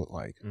eyes look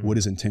like, what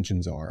his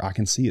intentions are. I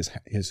can see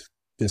his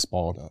fist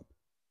balled up,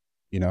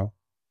 you know?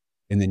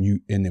 And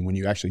then when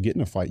you actually get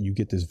in a fight, you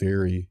get this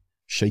very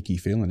shaky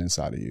feeling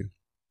inside of you.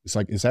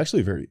 It's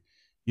actually very,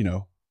 you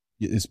know,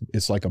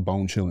 it's like a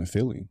bone chilling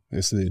feeling.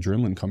 It's the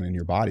adrenaline coming in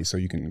your body so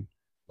you can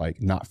like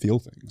not feel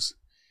things.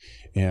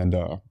 And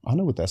I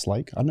know what that's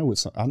like. I know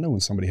when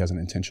somebody has an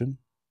intention.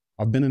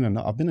 I've been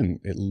in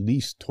at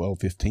least 12,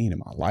 15 in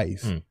my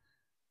life.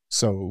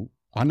 So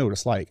I know what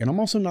it's like. And I'm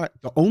also not,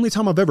 the only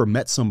time I've ever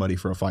met somebody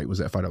for a fight was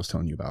that fight I was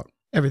telling you about.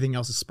 Everything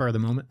else is spur of the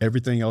moment.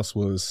 Everything else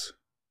was,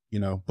 you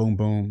know, boom,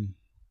 boom.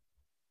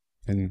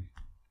 And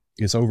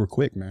it's over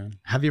quick, man.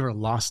 Have you ever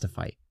lost a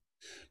fight?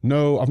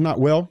 No, I've not.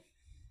 Well,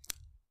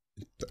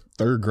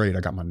 3rd grade,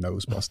 I got my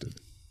nose busted.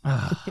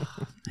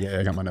 Yeah,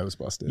 I got my nose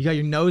busted. You got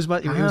your nose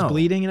busted? It was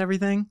bleeding and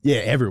everything? Yeah,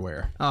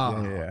 everywhere.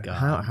 Oh, yeah.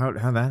 God.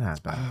 How that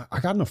happen? I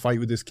got in a fight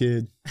with this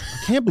kid. I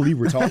can't believe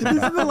we're talking about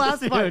This is the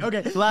last fight.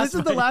 Okay, this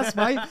is the last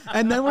fight.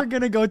 And then we're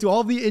going to go to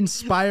all the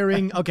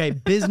inspiring,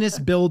 business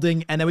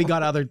building. And then we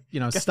got other,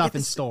 stuff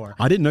in store.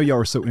 I didn't know y'all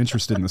were so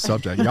interested in the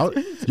subject.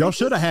 Y'all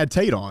should have had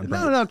Tate on.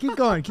 Bro. No, keep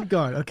going.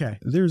 Okay.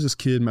 There's this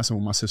kid messing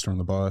with my sister on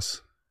the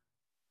bus.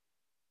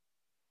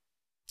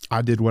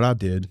 I did what I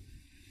did.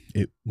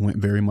 It went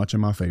very much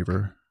in my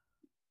favor.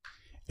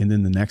 And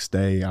then the next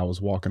day I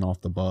was walking off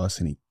the bus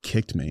and he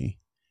kicked me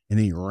and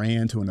then he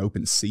ran to an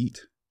open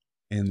seat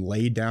and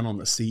laid down on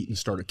the seat and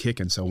started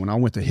kicking. So when I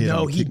went to hit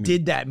him, he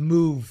did that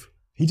move.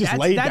 He just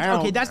laid down.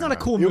 Okay, that's not a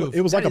cool move.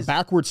 It was like a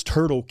backwards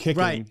turtle kicking.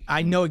 Right.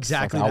 I know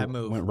exactly that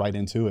move. Went right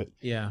into it.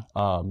 Yeah.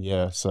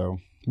 So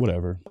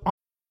whatever.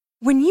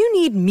 When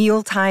you need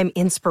mealtime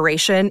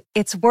inspiration,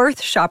 it's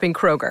worth shopping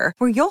Kroger,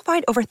 where you'll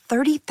find over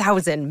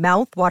 30,000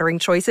 mouth-watering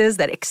choices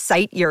that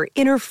excite your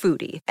inner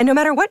foodie. And no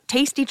matter what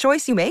tasty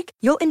choice you make,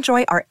 you'll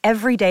enjoy our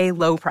everyday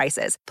low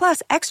prices,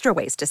 plus extra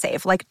ways to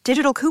save, like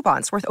digital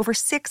coupons worth over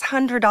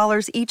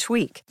 $600 each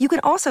week. You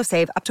can also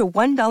save up to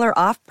 $1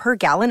 off per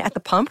gallon at the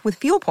pump with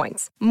fuel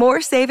points.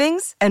 More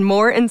savings and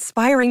more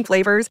inspiring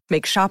flavors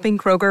make shopping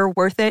Kroger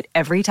worth it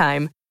every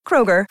time.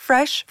 Kroger,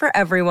 fresh for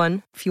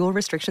everyone. Fuel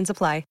restrictions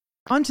apply.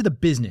 On to the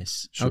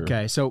business. Sure.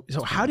 Okay. So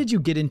how did you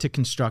get into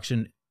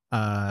construction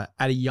at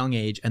a young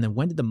age? And then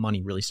when did the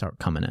money really start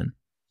coming in?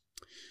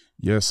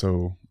 Yeah.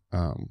 So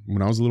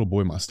when I was a little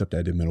boy, my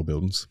stepdad did metal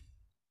buildings.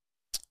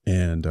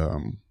 And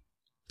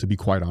to be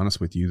quite honest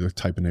with you, the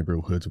type of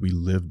neighborhoods we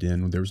lived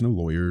in, there was no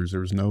lawyers,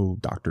 there was no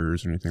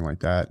doctors or anything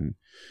like that. And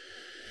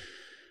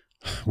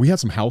we had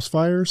some house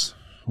fires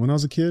when I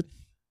was a kid.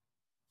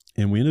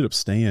 And we ended up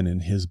staying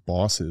in his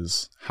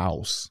boss's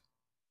house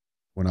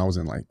when I was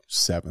in like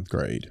 7th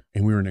grade,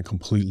 and we were in a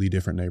completely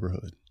different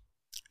neighborhood.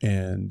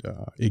 And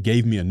it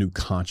gave me a new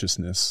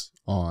consciousness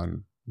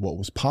on what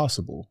was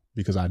possible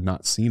because I'd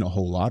not seen a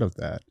whole lot of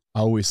that. I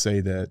always say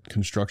that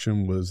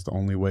construction was the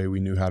only way we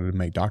knew how to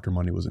make doctor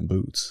money was in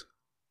boots.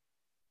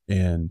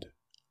 And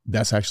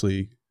that's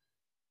actually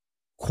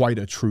quite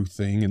a true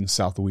thing in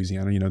South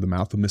Louisiana. You know, the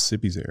mouth of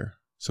Mississippi's there.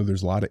 So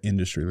there's a lot of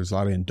industry, there's a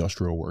lot of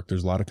industrial work,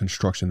 there's a lot of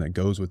construction that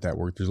goes with that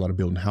work. There's a lot of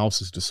building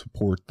houses to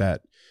support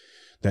that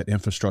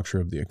infrastructure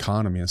of the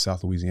economy in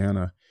South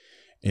Louisiana.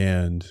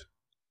 And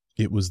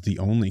it was the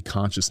only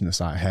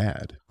consciousness I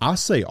had. I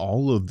say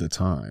all of the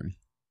time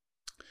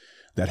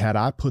that had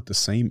I put the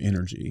same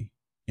energy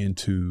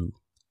into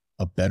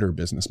a better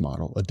business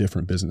model, a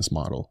different business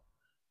model,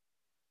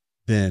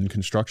 then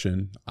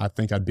construction, I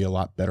think I'd be a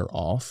lot better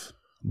off,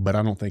 but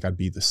I don't think I'd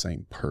be the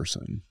same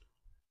person.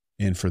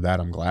 And for that,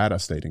 I'm glad I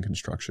stayed in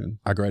construction.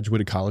 I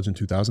graduated college in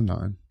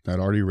 2009. I'd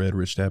already read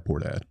Rich Dad, Poor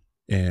Dad.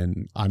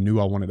 And I knew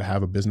I wanted to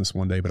have a business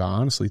one day, but I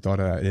honestly thought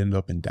I'd end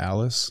up in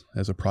Dallas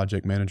as a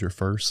project manager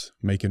first,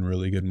 making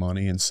really good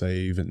money and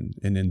save and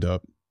end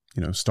up,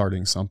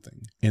 starting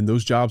something. And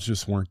those jobs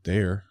just weren't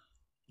there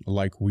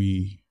like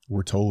we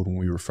were told when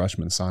we were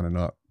freshmen signing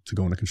up to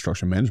go into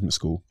construction management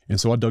school. And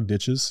so I dug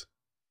ditches.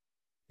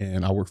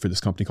 And I worked for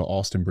this company called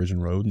Austin Bridge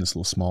and Road in this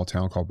little small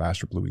town called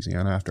Bastrop,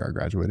 Louisiana after I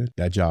graduated.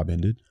 That job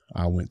ended.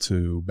 I went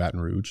to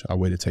Baton Rouge. I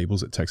waited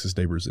tables at Texas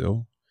de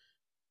Brazil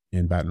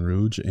in Baton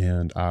Rouge,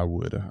 and I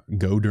would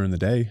go during the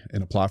day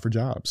and apply for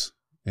jobs.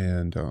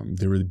 And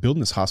they were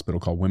building this hospital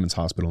called Women's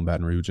Hospital in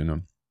Baton Rouge,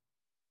 and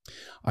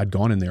I'd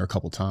gone in there a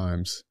couple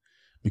times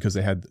because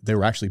they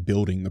were actually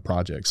building the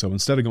project. So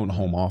instead of going to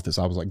home office,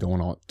 I was like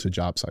going out to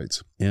job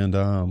sites. And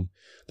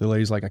the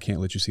lady's like, I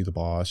can't let you see the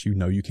boss.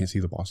 You can't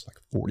see the boss, like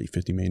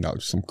 $40-50 million,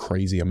 some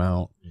crazy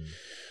amount.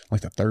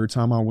 Like the third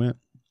time I went,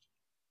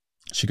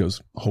 she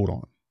goes, hold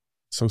on.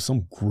 So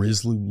some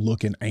grizzly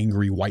looking,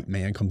 angry white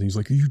man comes in. He's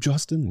like, are you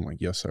Justin? I'm like,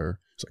 yes, sir.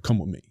 He's like, come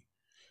with me.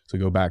 So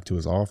I go back to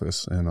his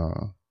office, and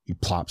he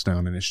plops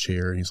down in his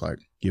chair, and he's like,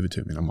 give it to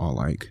me. And I'm all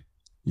like,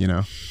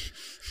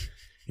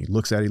 he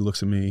looks at it, he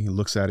looks at me, he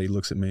looks at it, he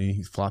looks at me,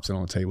 he flops it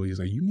on the table. He's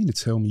like, you mean to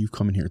tell me you've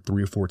come in here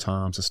 3 or 4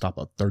 times to stop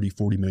a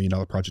 $30-40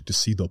 million project to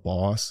see the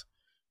boss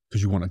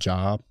because you want a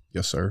job?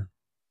 Yes, sir.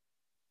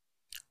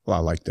 Well, I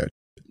like that.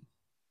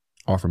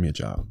 Offer me a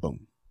job.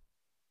 Boom.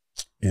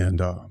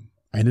 And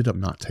I ended up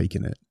not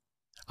taking it.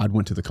 I'd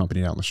went to the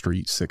company out on the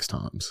street 6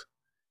 times.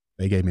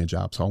 They gave me a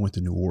job, so I went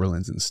to New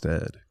Orleans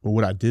instead. But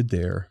what I did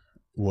there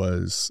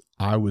was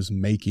I was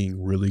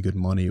making really good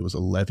money. It was a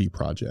levee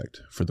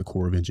project for the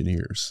Corps of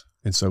Engineers.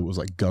 And so it was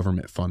like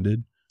government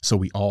funded. So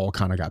we all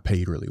kind of got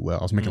paid really well.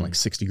 I was making like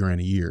 $60,000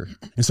 a year.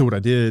 And so what I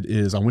did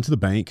is I went to the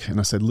bank and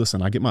I said,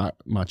 listen, I get my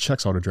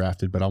checks auto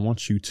drafted, but I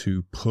want you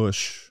to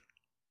push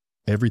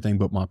everything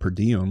but my per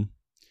diem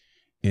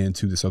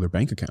into this other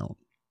bank account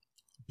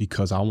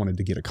because I wanted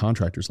to get a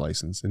contractor's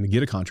license. And to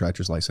get a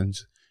contractor's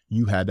license,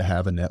 you had to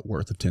have a net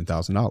worth of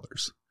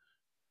 $10,000,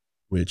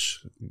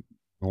 which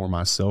nor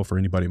myself or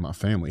anybody in my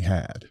family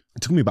had.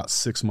 It took me about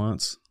 6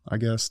 months, I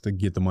guess, to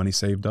get the money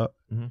saved up.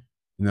 And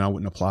then I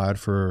went and applied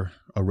for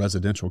a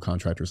residential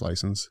contractor's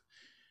license.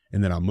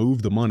 And then I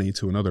moved the money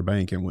to another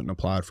bank and went and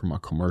applied for my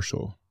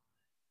commercial.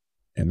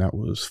 And that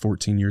was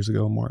 14 years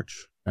ago in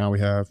March. Now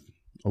we have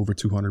over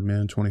 200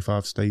 men,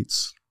 25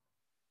 states.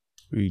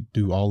 We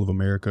do all of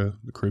America,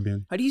 the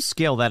Caribbean. How do you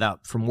scale that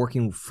up from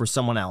working for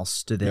someone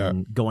else to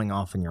then going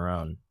off on your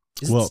own?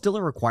 Is it still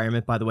a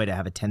requirement, by the way, to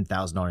have a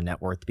 $10,000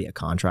 net worth to be a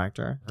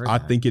contractor? I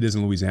think it is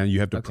in Louisiana. You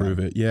have to prove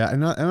it. Yeah,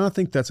 and I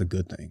think that's a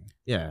good thing.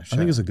 Yeah, sure. I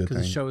think it's a good thing.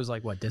 Because it shows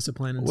like what,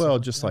 discipline and well,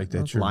 stuff? just like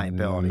that, you're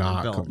liability.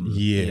 not.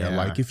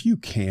 Like if you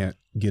can't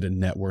get a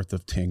net worth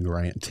of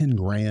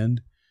 $10,000,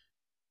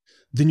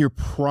 then you're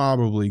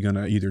probably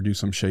gonna either do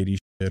some shady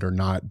shit or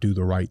not do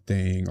the right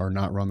thing or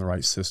not run the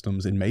right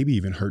systems and maybe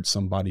even hurt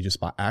somebody just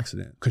by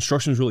accident.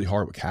 Construction is really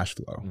hard with cash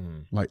flow.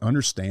 Like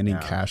understanding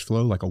cash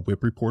flow, like a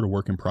WIP report, a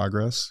work in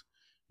progress.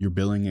 You're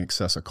billing in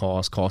excess of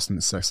cost in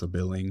excess of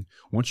billing.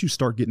 Once you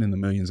start getting in the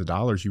millions of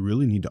dollars, you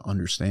really need to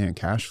understand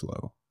cash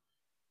flow.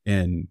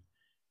 And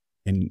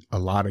a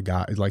lot of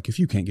guys, like if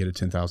you can't get a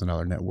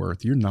 $10,000 net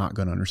worth, you're not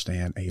going to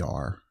understand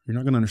AR. You're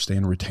not going to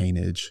understand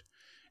retainage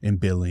and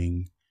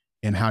billing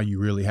and how you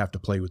really have to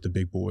play with the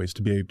big boys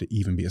to be able to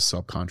even be a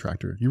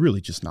subcontractor. You're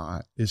really just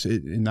not.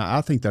 And I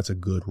think that's a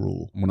good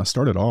rule. When I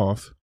started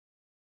off,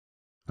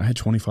 I had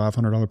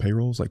 $2,500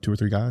 payrolls, like 2 or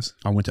 3 guys.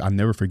 I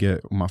never forget,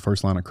 my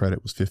first line of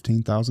credit was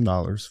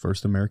 $15,000,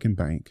 First American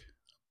Bank.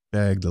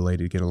 Begged the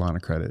lady to get a line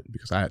of credit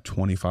because I had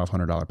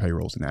 $2,500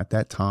 payrolls. And at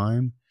that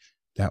time,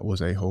 that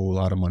was a whole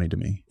lot of money to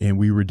me. And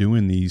we were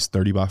doing these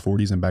 30 by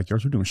 40s in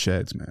backyards. We're doing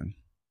sheds, man.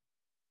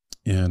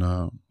 And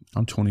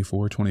I'm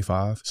 24,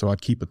 25. So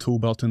I'd keep a tool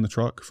belt in the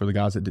truck for the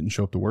guys that didn't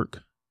show up to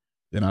work.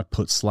 Then I'd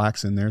put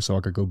slacks in there so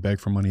I could go beg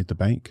for money at the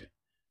bank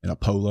and a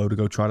polo to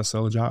go try to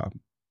sell a job.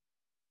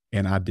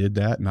 And I did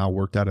that, and I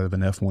worked out of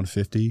an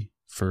F-150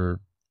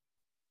 for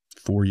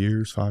 4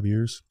 years, 5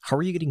 years. How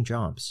were you getting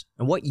jobs?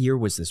 And what year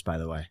was this, by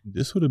the way?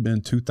 This would have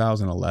been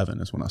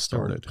 2011 is when I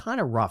started. Kind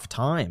of rough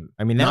time.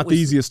 I mean, not the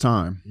easiest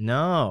time.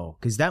 No,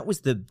 because that was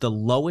the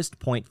lowest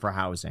point for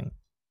housing.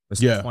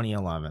 Was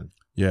 2011.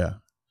 Yeah.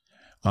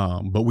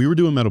 But we were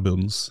doing metal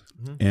buildings,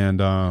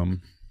 and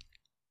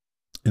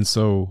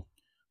so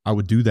I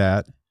would do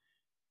that.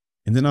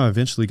 And then I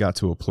eventually got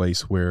to a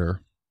place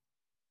where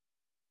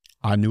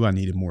I knew I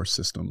needed more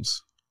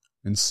systems.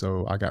 And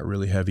so I got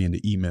really heavy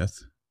into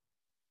E-Myth.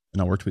 And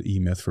I worked with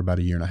E-Myth for about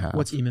 1.5 years.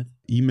 What's E-Myth?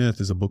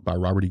 E-Myth is a book by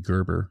Robert E.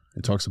 Gerber.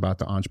 It talks about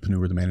the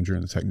entrepreneur, the manager,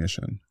 and the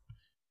technician.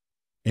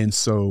 And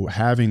so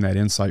having that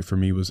insight for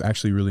me was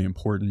actually really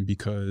important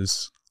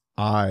because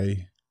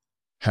I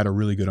had a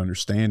really good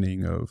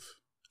understanding of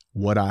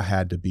what I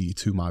had to be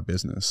to my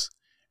business.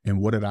 And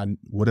what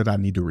did I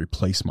need to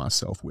replace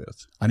myself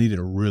with? I needed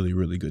a really,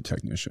 really good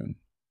technician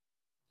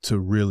to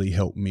really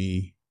help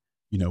me,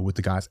 with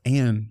the guys,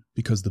 and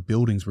because the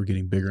buildings were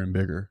getting bigger and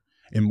bigger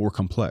and more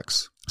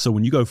complex. So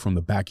when you go from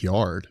the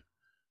backyard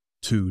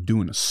to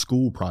doing a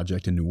school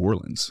project in New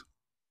Orleans,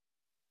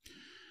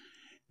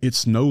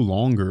 it's no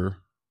longer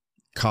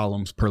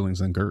columns,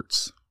 purlins, and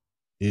girts.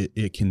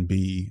 It can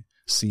be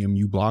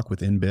CMU block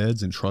with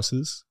embeds and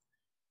trusses.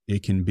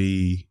 It can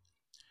be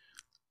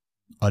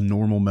a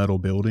normal metal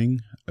building,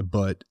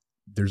 but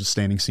there's a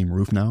standing seam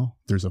roof now.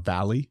 There's a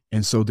valley.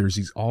 And so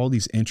there's all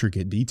these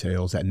intricate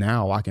details that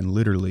now I can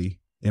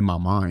literally, in my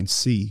mind,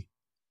 see.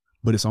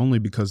 But it's only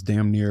because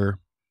damn near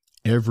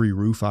every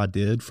roof I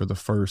did for the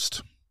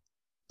first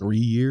 3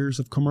 years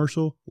of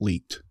commercial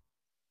leaked.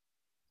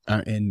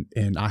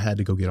 And I had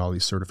to go get all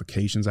these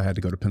certifications. I had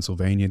to go to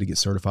Pennsylvania to get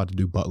certified to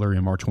do Butler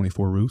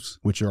MR24 roofs,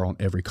 which are on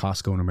every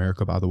Costco in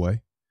America, by the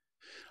way.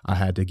 I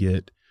had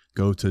to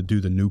go to do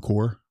the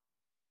Nucor,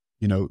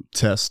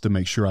 test to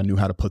make sure I knew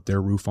how to put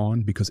their roof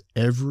on, because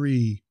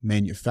every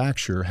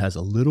manufacturer has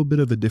a little bit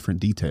of a different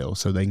detail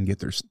so they can get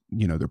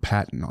their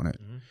patent on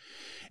it. Mm-hmm.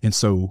 And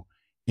so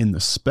in the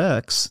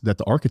specs that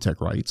the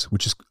architect writes,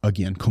 which is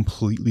again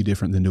completely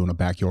different than doing a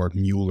backyard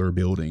Mueller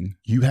building,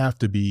 you have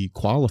to be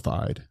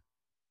qualified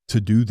to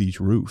do these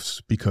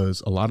roofs,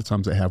 because a lot of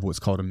times they have what's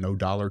called a $no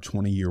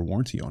 20-year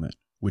warranty on it,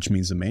 which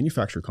means the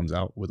manufacturer comes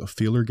out with a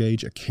feeler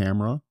gauge, a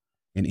camera,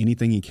 and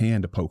anything he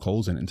can to poke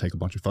holes in it and take a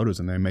bunch of photos,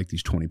 and they make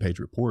these 20-page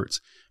reports,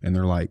 and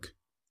they're like,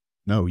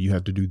 no, you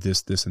have to do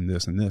this, this, and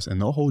this, and this,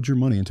 and they'll hold your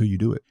money until you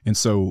do it. And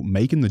so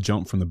making the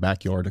jump from the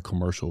backyard to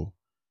commercial,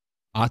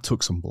 I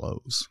took some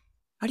blows.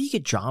 How do you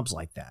get jobs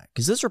like that?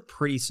 Because those are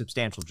pretty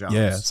substantial jobs.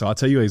 Yeah, so I'll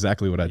tell you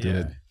exactly what I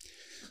did.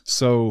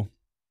 So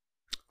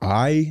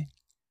I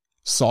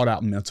sought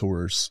out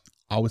mentors,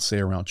 I would say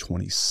around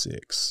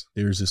 26.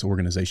 There's this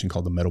organization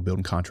called the Metal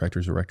Building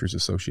Contractors Erectors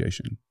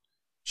Association.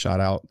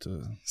 Shout out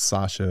to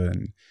Sasha.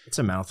 And it's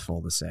a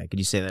mouthful to say. Could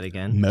you say that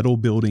again? Metal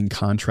Building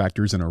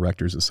Contractors and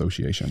Erectors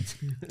Association.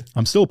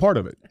 I'm still a part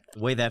of it.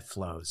 The way that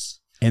flows.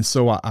 And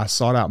so I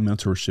sought out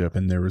mentorship,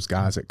 and there was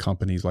guys at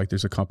companies, like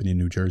there's a company in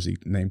New Jersey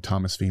named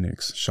Thomas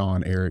Phoenix,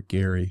 Sean, Eric,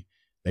 Gary.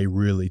 They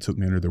really took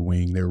me under their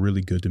wing. They were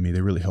really good to me.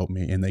 They really helped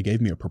me. And they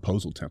gave me a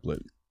proposal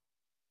template.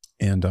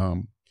 And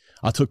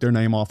I took their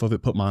name off of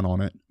it, put mine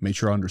on it, made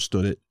sure I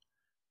understood it.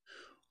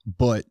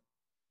 But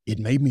it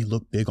made me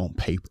look big on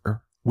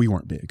paper. We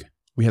weren't big.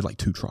 We had like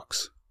 2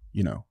 trucks,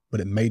 but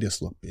it made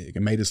us look big.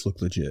 It made us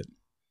look legit.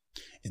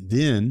 And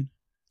then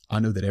I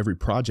know that every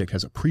project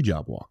has a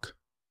pre-job walk.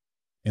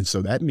 And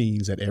so that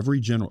means that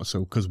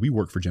because we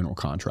work for general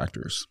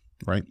contractors,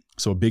 right?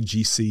 So a big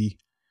GC,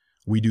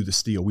 we do the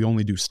steel. We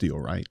only do steel,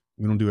 right?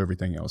 We don't do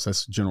everything else.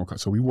 That's general.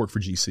 So we work for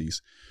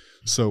GCs.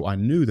 So I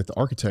knew that the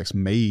architects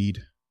made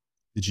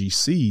the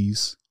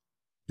GCs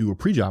do a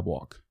pre-job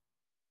walk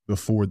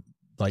before,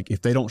 like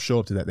if they don't show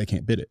up to that, they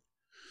can't bid it.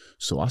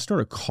 So I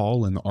started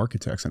calling the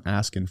architects and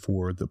asking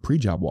for the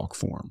pre-job walk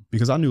form,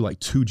 because I knew like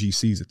 2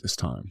 GCs at this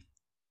time.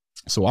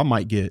 So I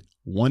might get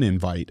 1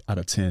 invite out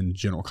of 10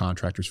 general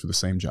contractors for the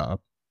same job,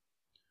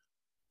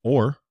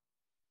 or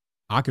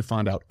I could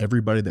find out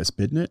everybody that's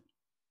bidding it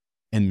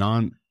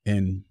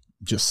and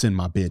just send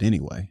my bid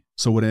anyway.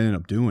 So what I ended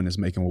up doing is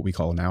making what we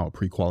call now a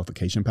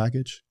pre-qualification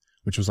package,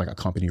 which was like a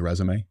company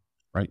resume,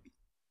 right?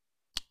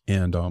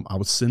 And I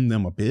would send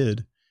them a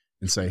bid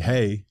and say,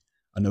 hey,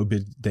 I know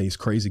bid day's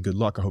crazy. Good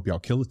luck. I hope y'all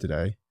kill it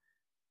today.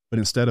 But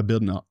instead of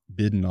bidding a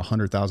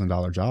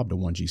 $100,000 job to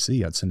 1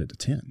 GC, I'd send it to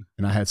 10.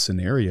 And I had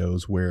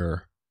scenarios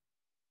where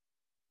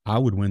I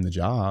would win the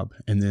job,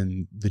 and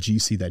then the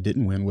GC that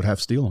didn't win would have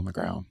steel on the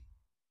ground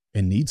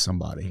and need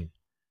somebody. Mm.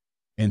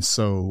 And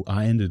so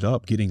I ended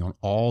up getting on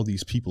all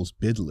these people's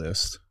bid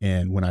list.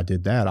 And when I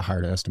did that, I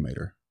hired an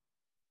estimator.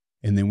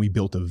 And then we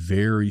built a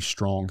very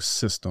strong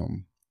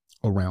system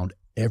around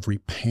every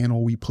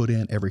panel we put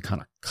in, every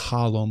kind of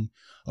column,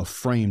 a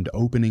framed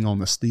opening on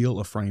the steel,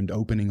 a framed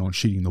opening on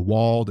sheeting the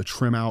wall, the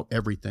trim out,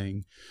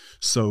 everything.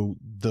 So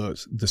the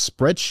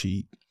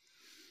spreadsheet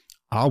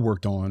I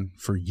worked on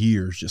for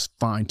years, just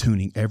fine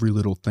tuning every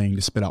little thing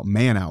to spit out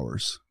man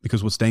hours,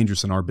 because what's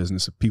dangerous in our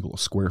business, if people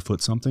square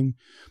foot something,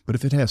 but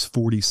if it has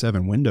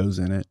 47 windows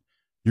in it,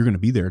 you're going to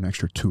be there an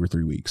extra 2 or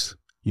 3 weeks,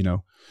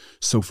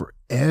 So for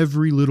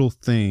every little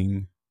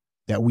thing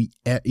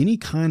that any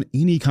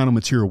kind of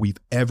material we've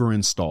ever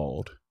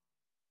installed,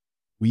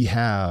 we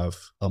have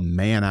a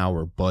man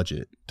hour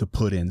budget to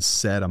put in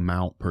set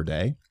amount per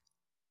day.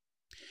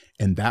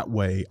 And that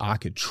way I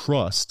could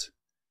trust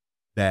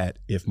that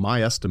if my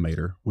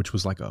estimator, which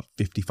was like a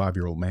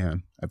 55-year-old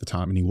man at the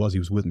time, and he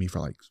was with me for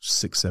like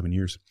 6-7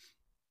 years,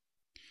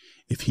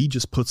 if he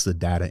just puts the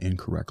data in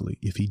correctly,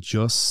 if he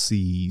just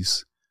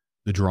sees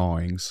the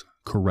drawings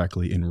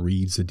correctly and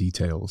reads the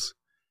details,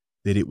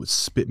 that it would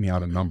spit me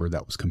out a number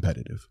that was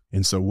competitive.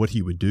 And so what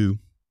he would do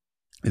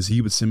is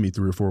he would send me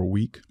 3 or 4 a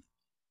week.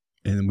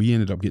 And we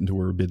ended up getting to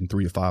where we were bidding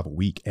 3 to 5 a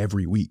week,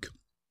 every week.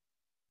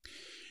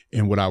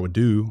 And what I would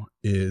do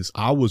is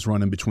I was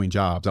running between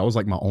jobs. I was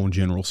like my own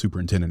general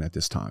superintendent at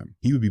this time.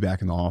 He would be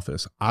back in the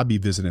office. I'd be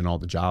visiting all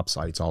the job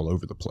sites all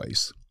over the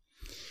place.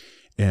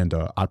 And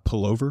I'd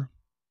pull over,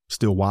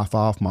 steal Wi-Fi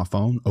off my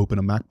phone, open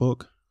a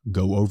MacBook,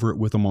 go over it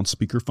with them on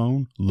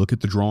speakerphone, look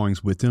at the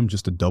drawings with them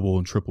just to double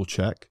and triple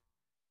check.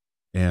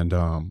 And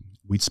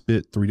we'd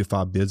spit 3 to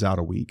 5 bids out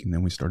a week. And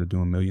then we started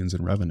doing millions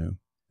in revenue.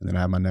 And then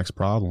I had my next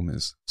problem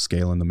is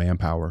scaling the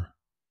manpower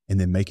and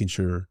then making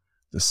sure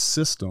the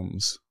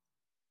systems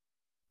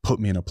put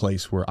me in a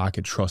place where I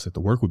could trust that the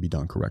work would be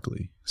done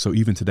correctly. So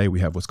even today we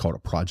have what's called a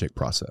project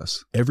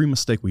process. Every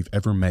mistake we've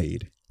ever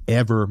made,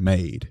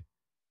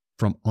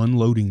 from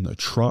unloading the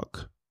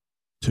truck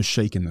to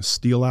shaking the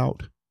steel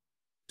out,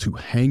 to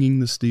hanging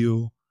the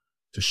steel,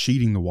 to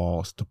sheeting the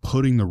walls, to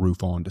putting the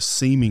roof on, to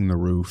seaming the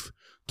roof,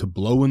 to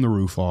blowing the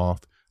roof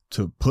off,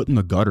 to putting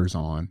the gutters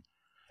on,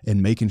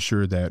 and making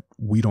sure that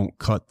we don't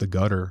cut the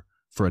gutter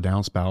for a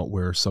downspout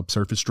where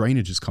subsurface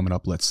drainage is coming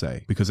up, let's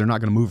say, because they're not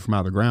going to move it from out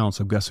of the ground.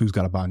 So guess who's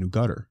got to buy a new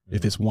gutter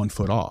if it's 1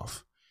 foot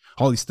off?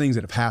 All these things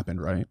that have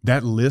happened, right?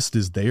 That list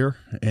is there,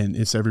 and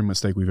it's every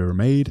mistake we've ever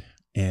made.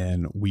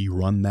 And we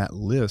run that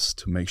list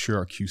to make sure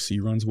our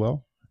QC runs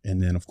well.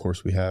 And then, of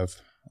course, we have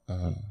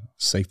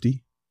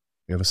safety.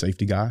 We have a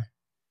safety guy,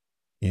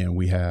 and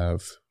we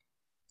have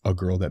a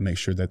girl that makes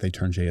sure that they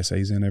turn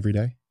JSAs in every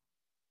day.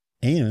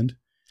 And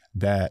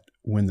that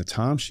when the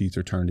timesheets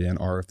are turned in,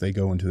 or if they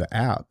go into the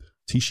app,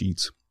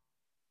 T-sheets,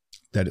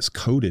 that it's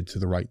coded to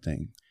the right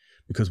thing.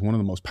 Because one of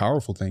the most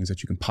powerful things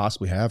that you can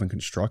possibly have in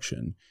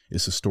construction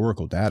is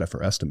historical data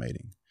for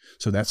estimating.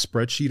 So that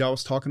spreadsheet I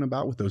was talking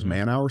about with those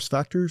man hours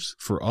factors,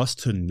 for us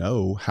to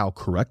know how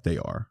correct they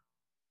are,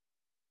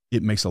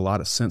 it makes a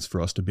lot of sense for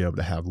us to be able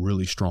to have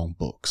really strong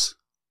books.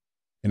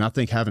 And I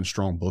think having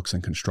strong books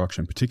in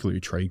construction,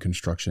 particularly trade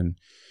construction,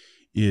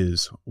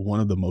 is one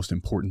of the most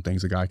important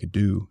things a guy could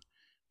do.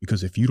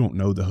 Because if you don't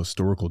know the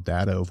historical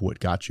data of what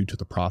got you to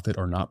the profit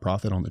or not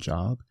profit on the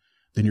job,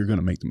 then you're going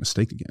to make the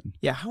mistake again.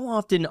 Yeah. How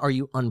often are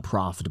you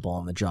unprofitable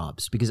on the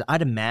jobs? Because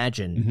I'd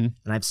imagine,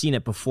 and I've seen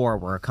it before,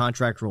 where a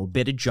contractor will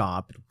bid a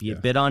job, it'll be a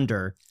bit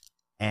under,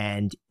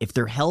 and if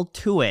they're held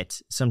to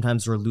it,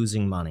 sometimes they're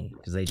losing money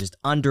because they just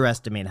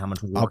underestimate how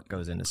much work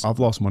goes into something. I've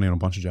lost money on a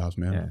bunch of jobs,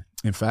 man. Yeah.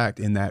 In fact,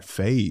 in that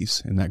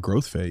phase, in that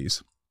growth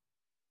phase,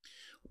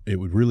 it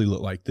would really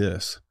look like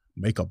this.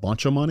 Make a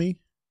bunch of money,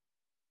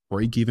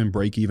 break even,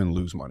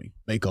 lose money.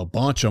 Make a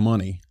bunch of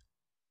money,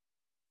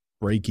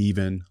 break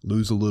even,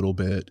 lose a little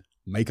bit,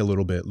 make a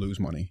little bit, lose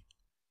money.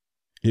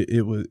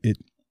 It was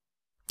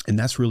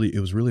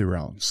really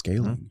around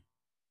scaling.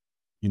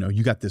 You know,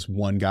 you got this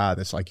one guy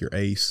that's like your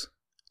ace,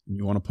 and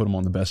you want to put him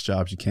on the best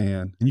jobs you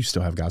can, and you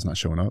still have guys not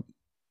showing up.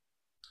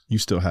 You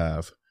still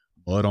have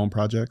mud on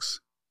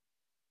projects.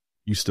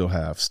 You still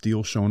have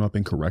steel showing up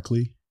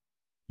incorrectly.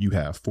 You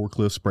have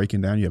forklifts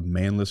breaking down. You have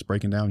man lifts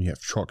breaking down. You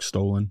have trucks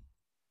stolen.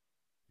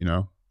 You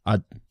know,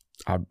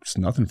 it's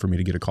nothing for me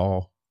to get a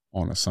call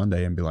on a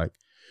Sunday and be like,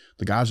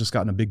 the guy's just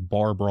gotten a big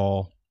bar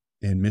brawl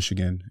in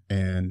Michigan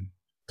and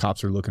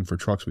cops are looking for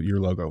trucks with your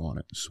logo on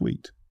it.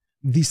 Sweet.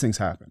 These things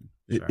happen.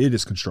 Sure. It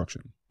is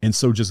construction. And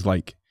so just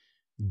like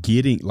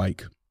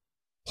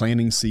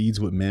planting seeds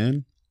with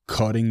men,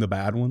 cutting the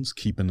bad ones,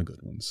 keeping the good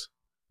ones.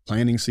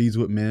 Planting seeds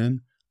with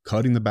men,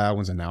 cutting the bad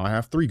ones, and now I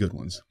have 3 good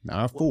ones. Now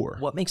I have 4.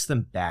 What makes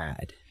them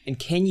bad? And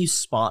can you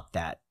spot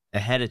that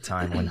ahead of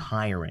time when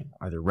hiring?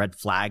 Are there red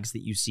flags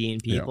that you see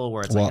in people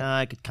where it's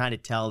I could kind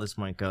of tell this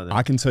might go there?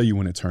 I can tell you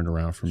when it turned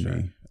around for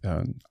me.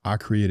 I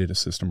created a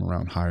system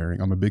around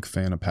hiring. I'm a big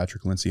fan of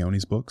Patrick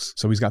Lencioni's books.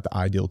 So he's got The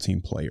Ideal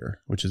Team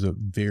Player, which is a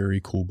very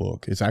cool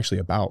book. It's actually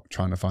about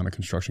trying to find a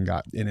construction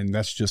guy. And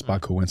that's just by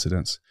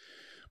coincidence.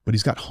 But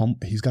he's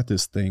got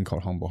this thing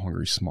called Humble,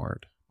 Hungry,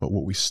 Smart. But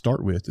what we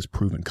start with is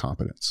proven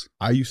competence.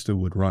 I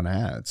would run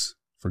ads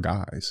for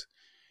guys,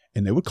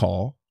 and they would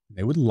call,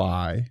 they would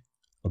lie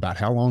about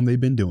how long they've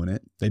been doing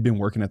it. They've been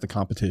working at the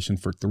competition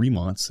for 3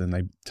 months, and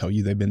they tell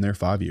you they've been there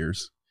 5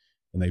 years,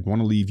 and they'd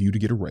want to leave you to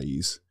get a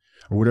raise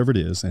or whatever it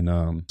is. And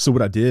so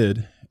what I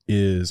did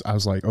is I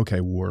was like,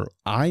 okay, well,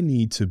 I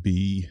need to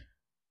be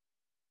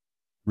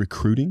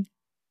recruiting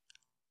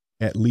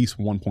at least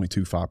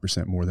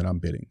 1.25% more than I'm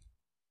bidding.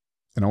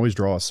 And I always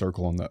draw a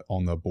circle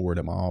on the board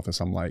at my office.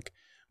 I'm like,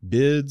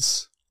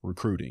 bids,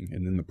 recruiting,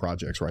 and then the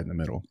projects right in the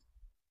middle.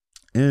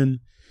 And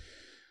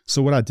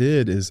so what I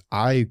did is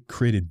I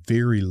created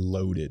very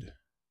loaded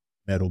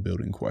metal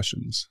building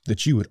questions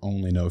that you would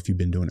only know if you've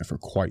been doing it for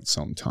quite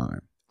some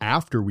time.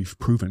 After we've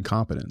proven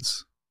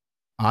competence,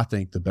 I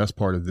think the best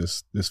part of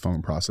this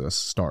phone process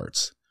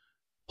starts.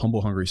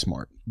 Humble, hungry,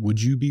 smart.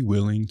 Would you be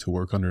willing to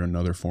work under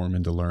another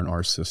foreman to learn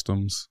our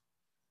systems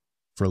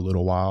for a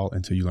little while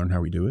until you learn how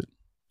we do it?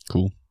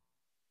 Cool.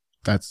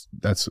 That's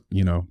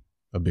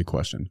a big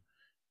question.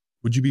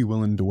 Would you be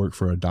willing to work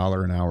for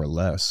 $1 an hour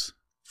less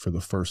for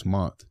the first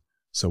month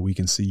so we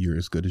can see you're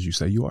as good as you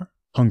say you are?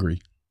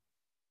 Hungry.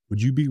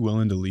 Would you be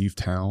willing to leave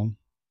town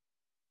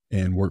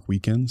and work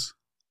weekends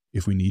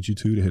if we need you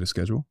to hit a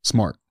schedule?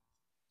 Smart.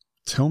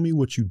 Tell me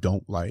what you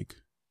don't like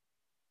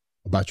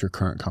about your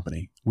current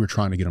company. We're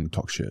trying to get them to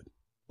talk shit.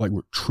 Like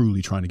we're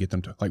truly trying to get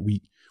them to, like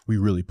we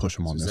really push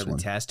them on this one.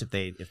 Test if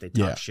they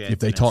talk shit. If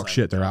they talk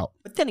shit, they're out.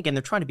 But then again,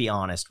 they're trying to be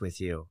honest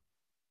with you.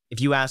 If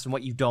you ask them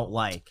what you don't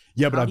like,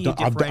 yeah, but I've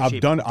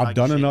done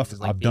enough.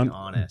 I've done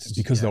honest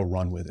because they'll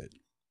run with it.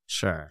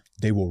 Sure,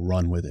 they will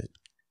run with it.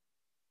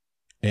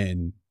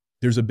 And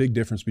there's a big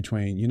difference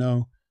between, you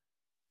know,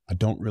 I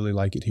don't really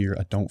like it here.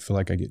 I don't feel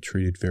like I get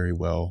treated very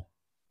well.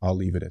 I'll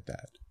leave it at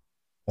that.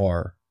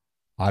 Or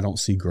I don't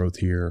see growth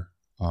here.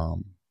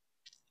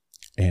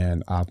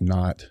 And I've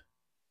not,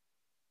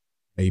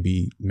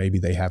 maybe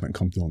they haven't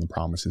come through on the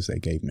promises they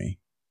gave me.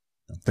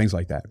 Things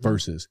like that.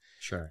 Versus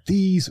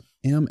these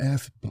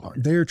MF,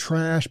 they're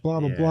trash, blah,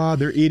 blah, blah.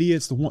 They're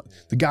idiots.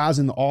 The guys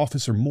in the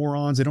office are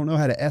morons. They don't know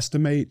how to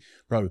estimate.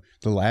 Bro,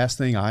 the last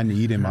thing I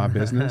need in my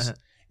business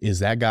is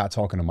that guy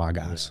talking to my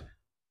guys.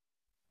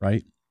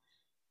 Right?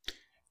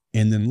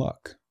 And then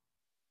luck.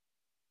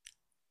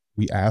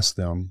 We ask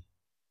them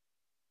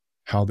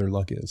how their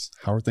luck is.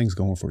 How are things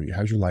going for you?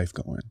 How's your life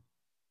going?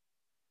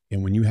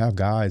 And when you have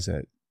guys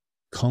that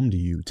come to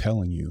you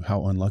telling you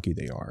how unlucky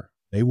they are,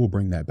 they will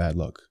bring that bad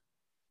luck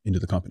into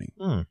the company.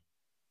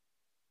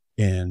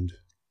 And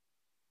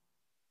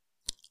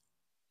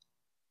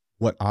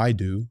what I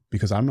do,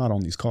 because I'm not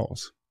on these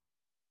calls,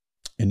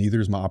 and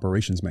neither is my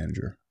operations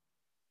manager.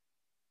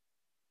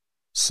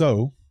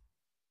 So,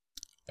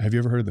 have you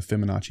ever heard of the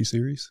Fibonacci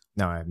series?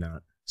 No, I have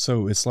not.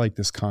 So it's like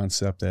this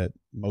concept that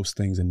most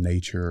things in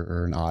nature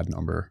are an odd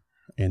number,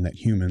 and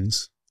that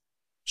humans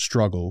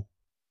struggle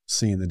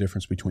seeing the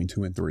difference between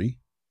 2 and 3.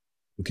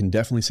 We can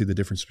definitely see the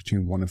difference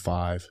between 1 and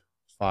 5,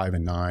 5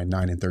 and 9,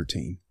 9 and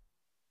 13.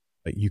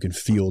 Like you can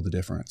feel the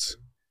difference.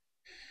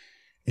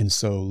 And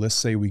so let's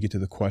say we get to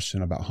the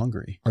question about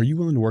hungry. Are you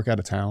willing to work out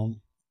of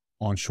town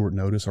on short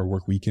notice or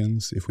work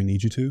weekends if we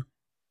need you to?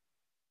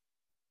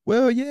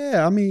 Well,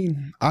 yeah, I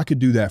mean, I could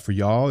do that for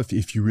y'all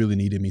if you really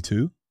needed me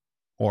to.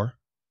 Or,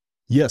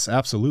 yes,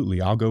 absolutely.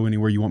 I'll go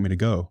anywhere you want me to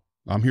go.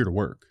 I'm here to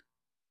work.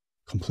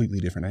 Completely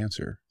different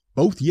answer.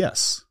 Both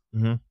yes.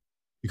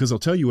 Because they'll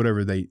tell you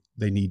whatever they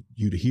need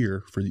you to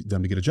hear for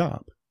them to get a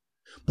job.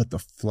 But the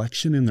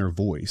flexion in their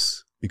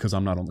voice, because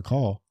I'm not on the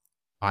call,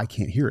 I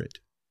can't hear it.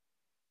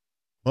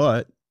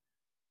 But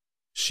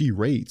she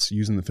rates,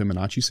 using the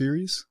Fibonacci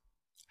series,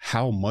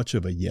 how much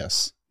of a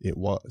yes it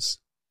was.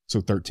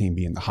 So 13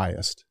 being the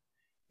highest.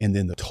 And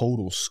then the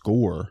total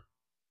score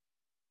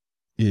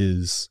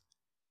is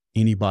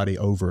anybody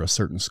over a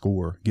certain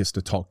score gets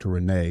to talk to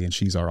Renee, and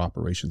she's our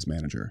operations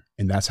manager.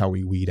 And that's how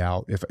we weed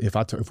out.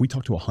 If we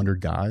talk to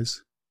 100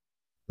 guys,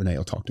 Renee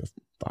will talk to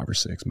 5 or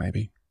 6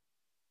 maybe.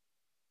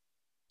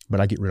 But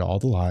I get rid of all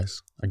the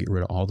lies. I get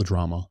rid of all the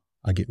drama.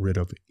 I get rid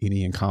of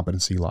any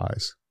incompetency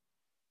lies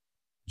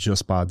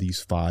just by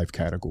these 5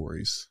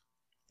 categories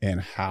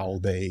and how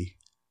they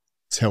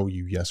tell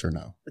you yes or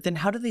no. But then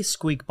how do they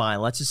squeak by?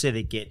 Let's just say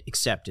they get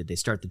accepted. They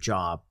start the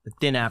job. But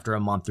then after a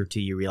month or 2,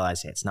 you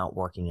realize, hey, it's not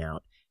working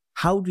out.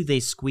 How do they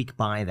squeak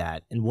by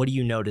that? And what do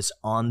you notice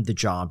on the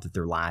job that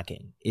they're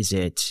lacking? Is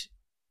it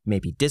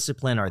maybe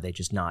discipline? Are they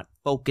just not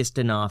focused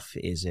enough?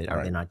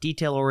 Are they not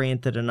detail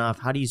oriented enough?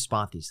 How do you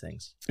spot these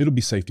things? It'll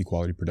be safety,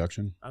 quality,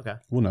 production. Okay.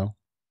 We'll know.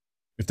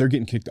 If they're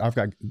getting kicked, if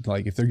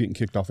they're getting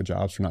kicked off of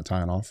jobs for not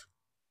tying off,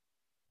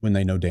 when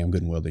they know damn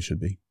good and well they should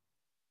be.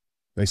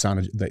 They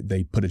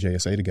put a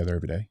JSA together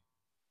every day.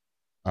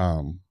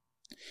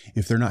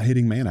 If they're not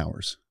hitting man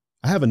hours.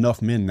 I have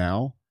enough men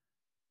now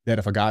that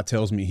if a guy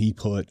tells me he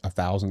put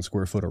 1,000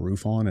 square foot of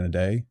roof on in a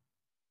day,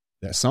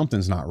 that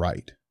something's not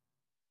right.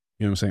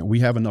 You know what I'm saying? We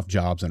have enough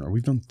jobs in it.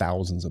 We've done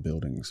thousands of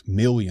buildings,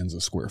 millions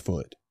of square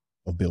foot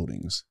of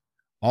buildings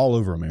all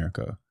over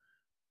America.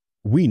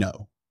 We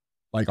know,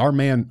 like our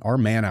man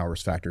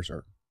hours factors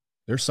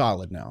they're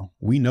solid now.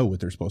 We know what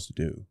they're supposed to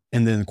do.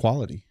 And then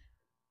quality.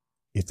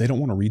 If they don't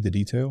want to read the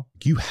detail,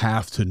 you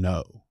have to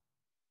know,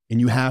 and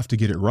you have to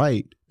get it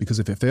right, because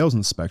if it fails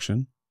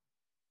inspection,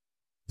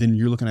 then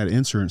you're looking at an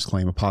insurance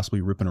claim of possibly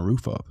ripping a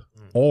roof up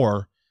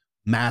or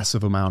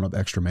massive amount of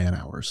extra man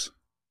hours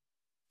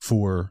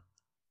for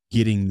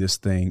getting this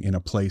thing in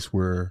a place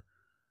where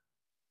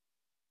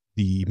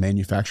the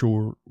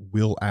manufacturer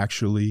will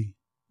actually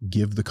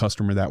give the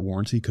customer that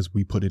warranty because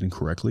we put it in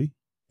correctly.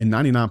 And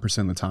 99%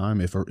 of the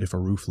time, if a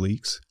roof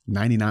leaks,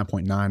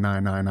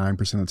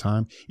 99.9999% of the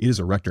time, it is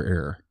erector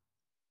error.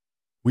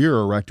 We are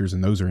erectors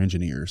and those are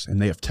engineers,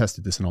 and they have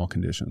tested this in all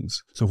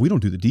conditions. So if we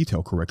don't do the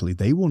detail correctly,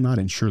 they will not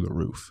insure the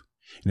roof.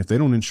 And if they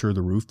don't insure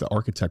the roof, the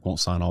architect won't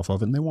sign off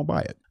of it and they won't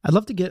buy it. I'd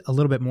love to get a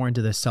little bit more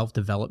into the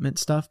self-development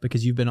stuff,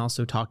 because you've been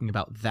also talking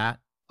about that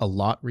a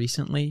lot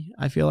recently.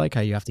 I feel like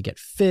how you have to get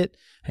fit,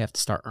 how you have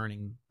to start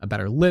earning a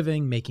better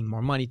living, making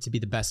more money to be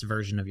the best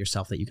version of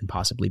yourself that you can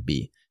possibly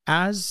be.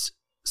 As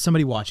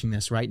somebody watching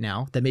this right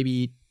now that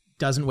maybe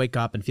doesn't wake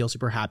up and feel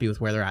super happy with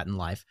where they're at in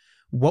life,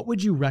 what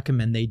would you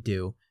recommend they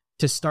do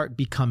to start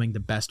becoming the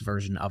best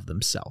version of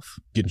themselves?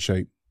 Get in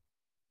shape.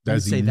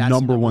 That's the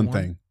number one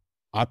thing.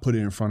 I put it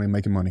in front of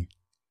making money.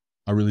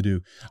 I really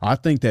do. I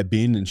think that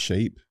being in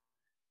shape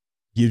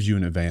gives you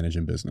an advantage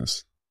in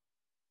business.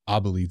 I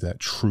believe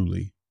that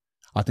truly.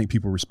 I think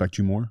people respect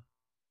you more.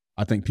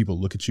 I think people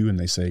look at you and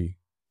they say,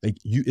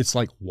 It's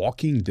like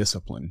walking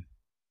discipline,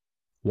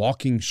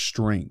 walking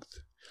strength.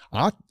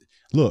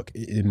 Look,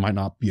 it might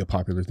not be a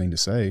popular thing to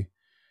say,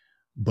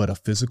 but a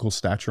physical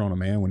stature on a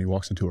man when he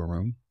walks into a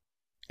room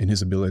and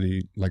his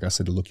ability, like I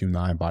said, to look you in the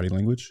eye and body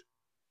language,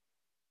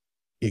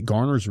 it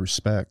garners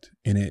respect,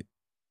 and it,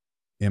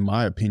 in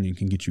my opinion,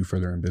 can get you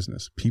further in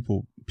business.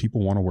 People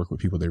want to work with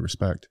people they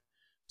respect.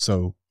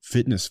 So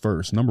fitness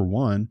first. Number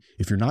one,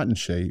 if you're not in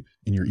shape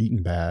and you're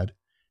eating bad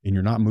and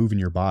you're not moving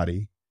your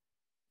body,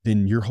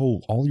 then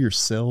all your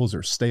cells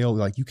are stale.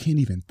 Like, you can't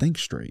even think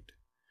straight.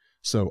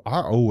 So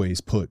I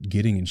always put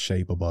getting in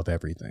shape above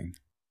everything.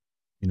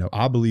 You know,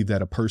 I believe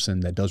that a person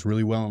that does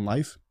really well in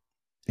life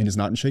and is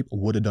not in shape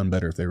would have done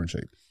better if they were in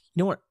shape.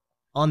 You know what?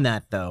 On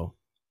that though,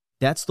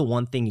 that's the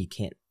one thing you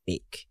can't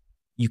fake.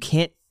 You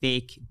can't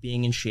fake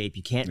being in shape.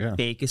 You can't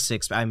fake a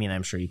six-pack. I mean,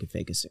 I'm sure you could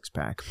fake a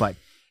six-pack, but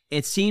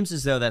it seems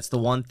as though that's the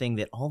one thing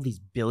that all these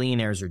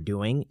billionaires are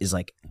doing is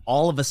like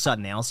all of a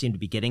sudden they all seem to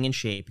be getting in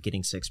shape,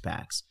 getting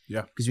six-packs.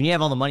 Yeah. Because when you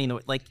have all the money,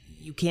 like,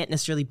 you can't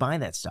necessarily buy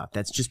that stuff.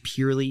 That's just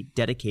purely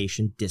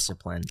dedication,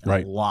 discipline,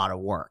 and a lot of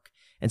work.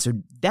 And so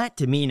that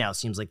to me now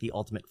seems like the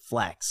ultimate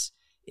flex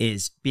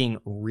is being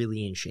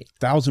really in shape.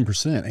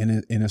 1,000%.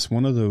 And it's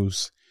one of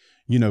those,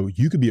 you know,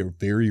 you could be a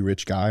very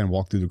rich guy and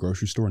walk through the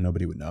grocery store and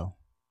nobody would know.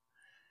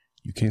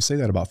 You can't say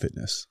that about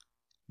fitness.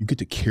 You get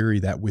to carry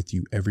that with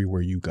you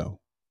everywhere you go.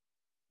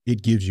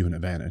 It gives you an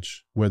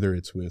advantage, whether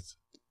it's with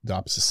the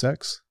opposite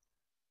sex,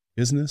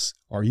 business,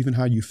 or even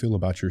how you feel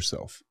about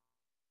yourself.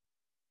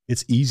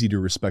 It's easy to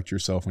respect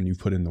yourself when you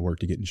put in the work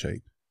to get in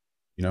shape,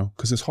 you know,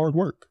 because it's hard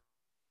work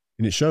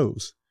and it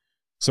shows.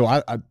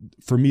 So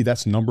for me,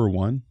 that's number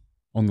one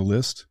on the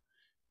list.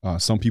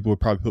 Some people would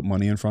probably put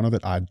money in front of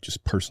it. I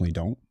just personally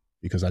don't,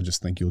 because I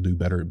just think you'll do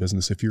better at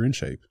business if you're in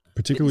shape.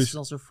 Particularly, it's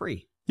also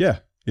free. Yeah,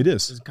 it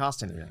is. It doesn't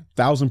cost anything.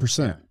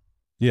 1,000%.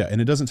 Yeah, and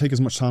it doesn't take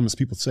as much time as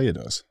people say it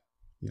does.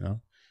 You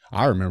know,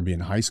 I remember being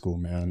in high school,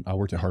 man. I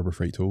worked at Harbor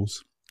Freight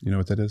Tools. You know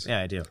what that is?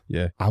 Yeah, I do.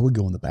 Yeah. I would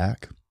go in the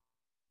back,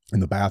 in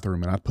the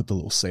bathroom, and I'd put the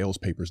little sales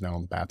papers down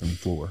on the bathroom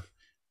floor,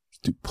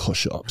 do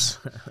push-ups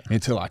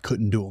until I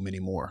couldn't do them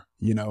anymore,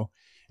 you know?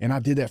 And I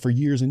did that for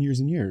years and years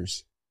and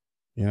years,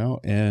 you know?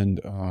 And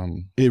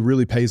it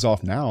really pays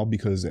off now,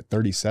 because at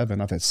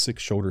 37, I've had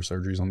 6 shoulder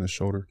surgeries on this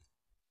shoulder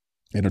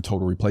and a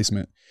total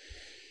replacement.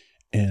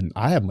 And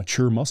I have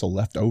mature muscle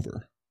left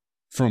over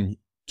from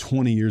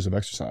 20 years of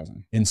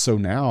exercising. And so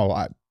now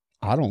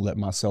I don't let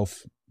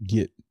myself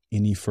get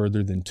any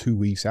further than 2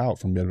 weeks out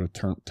from being able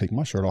to take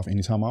my shirt off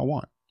anytime I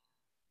want.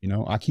 You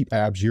know, I keep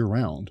abs year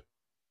round,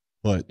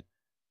 but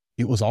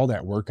it was all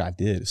that work I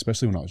did,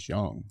 especially when I was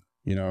young.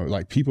 You know,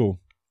 like people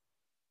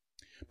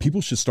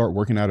should start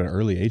working out at an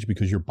early age,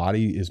 because your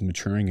body is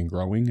maturing and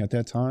growing at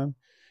that time.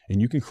 And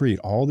you can create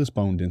all this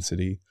bone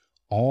density,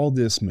 all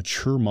this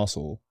mature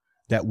muscle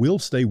that will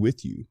stay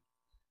with you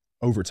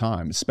over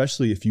time,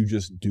 especially if you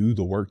just do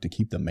the work to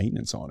keep the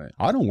maintenance on it.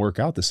 I don't work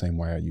out the same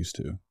way I used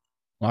to.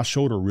 My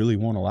shoulder really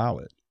won't allow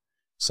it.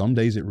 Some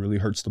days it really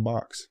hurts to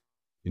box,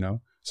 you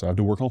know? So I have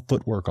to work on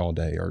footwork all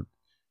day, or,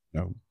 you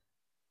know,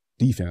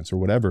 defense or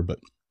whatever. But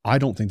I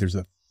don't think there's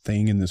a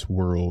thing in this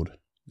world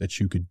that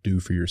you could do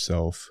for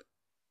yourself.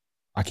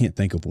 I can't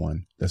think of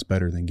one that's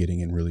better than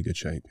getting in really good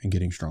shape and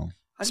getting strong.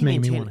 It's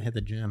making me want to hit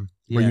the gym.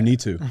 Well, you need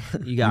to.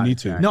 You need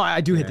to. No, I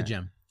do hit the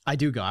gym. I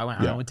do go. I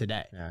went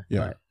today.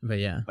 Yeah. But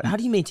yeah. But how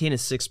do you maintain a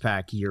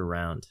six-pack year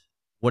round?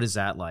 What is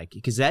that like?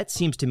 Because that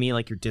seems to me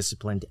like you're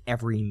disciplined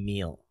every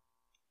meal.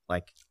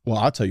 Like, well,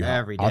 I'll tell you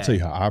every day. I'll tell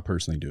you how I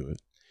personally do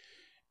it.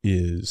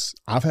 Is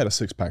I've had a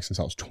six-pack since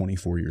I was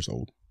 24 years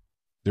old.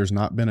 There's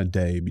not been a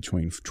day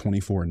between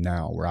 24 and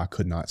now where I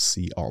could not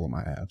see all of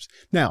my abs.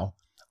 Now,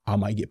 I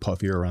might get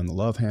puffier around the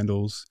love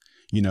handles.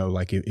 You know,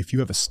 like if you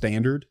have a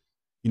standard,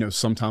 you know,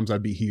 sometimes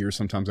I'd be here,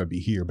 sometimes I'd be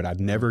here, but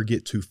I'd never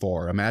get too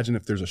far. Imagine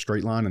if there's a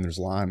straight line and there's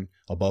a line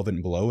above it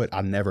and below it.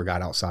 I never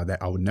got outside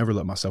that. I would never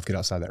let myself get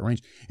outside that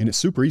range. And it's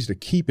super easy to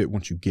keep it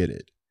once you get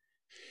it.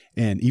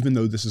 And even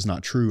though this is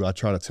not true, I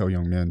try to tell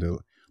young men to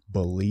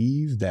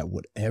believe that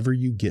whatever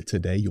you get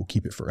today, you'll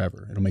keep it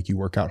forever. It'll make you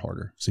work out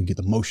harder so you get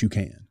the most you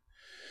can.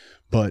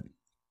 But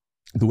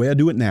the way I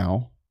do it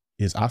now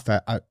is I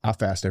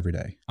fast every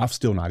day. I've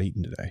still not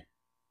eaten today.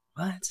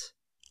 What?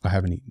 I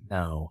haven't eaten.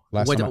 No.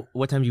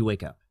 What time do you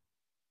wake up?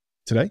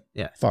 Today?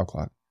 Yeah. 5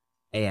 o'clock.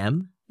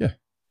 a.m.? Yeah.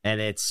 And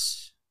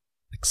it's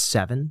like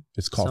 7?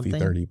 It's coffee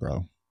 30,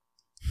 bro.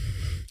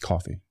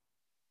 Coffee.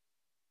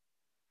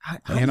 How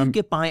do you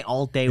get by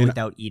all day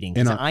without eating?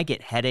 Because I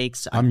get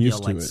headaches. I feel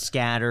like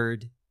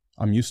scattered.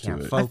 I'm used to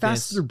it. I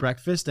fasted through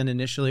breakfast, and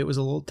initially it was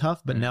a little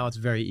tough, but now it's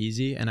very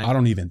easy. And I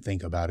don't even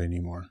think about it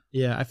anymore.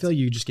 Yeah, I feel like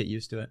you just get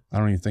used to it. I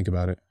don't even think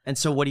about it. And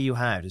so what do you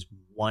have? Just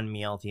one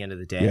meal at the end of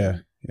the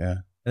day? Yeah.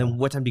 And then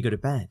what time do you go to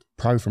bed?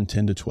 Probably from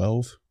 10 to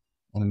 12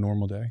 on a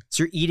normal day.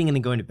 So you're eating and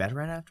then going to bed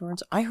right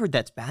afterwards? I heard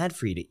that's bad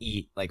for you to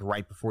eat like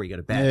right before you go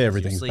to bed. Yeah,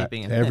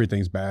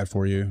 everything's bad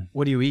for you.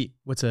 What do you eat?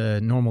 What's a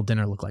normal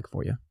dinner look like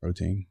for you?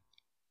 Protein,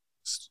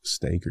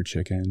 steak or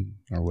chicken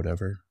or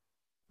whatever.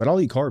 But I'll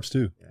eat carbs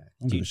too.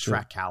 Yeah. Do you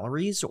track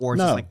calories or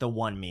no. just like the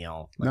one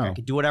meal? Like no. I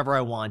could do whatever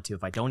I want to.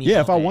 If I don't eat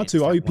if I want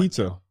to, I'll eat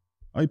pizza. Meal.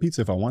 I'll eat pizza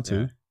if I want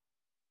to.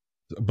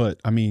 But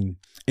I mean,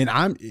 and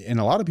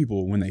a lot of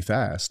people when they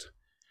fast,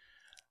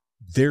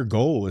 their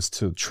goal is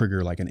to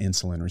trigger like an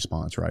insulin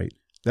response, right?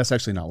 That's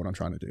actually not what I'm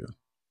trying to do,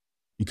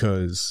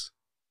 because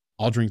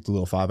I'll drink the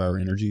little 5-hour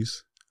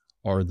energies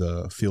or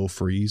the Feel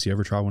Freeze. You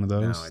ever try one of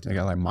those? No, they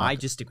got like maca. I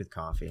just stick with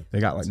coffee. They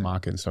got like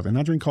maca and stuff, and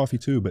I drink coffee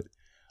too. But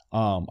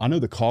I know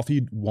the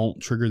coffee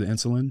won't trigger the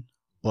insulin,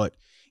 but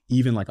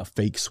even like a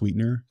fake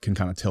sweetener can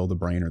kind of tell the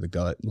brain or the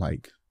gut,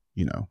 like,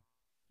 you know,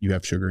 you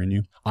have sugar in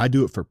you. I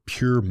do it for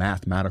pure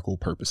mathematical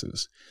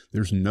purposes.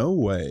 There's no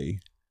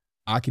way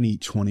I can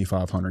eat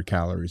 2,500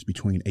 calories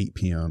between 8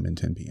 p.m. and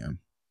 10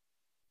 p.m.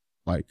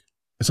 Like,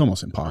 it's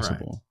almost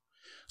impossible. Right.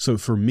 So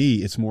for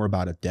me, it's more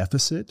about a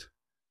deficit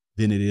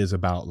than it is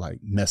about like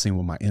messing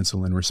with my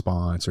insulin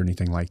response or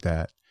anything like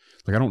that.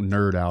 Like, I don't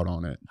nerd out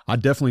on it. I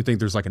definitely think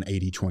there's like an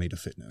 80-20 to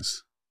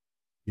fitness.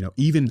 You know,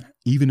 even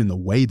in the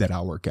way that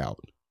I work out,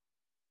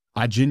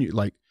 I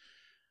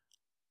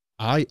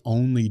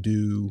only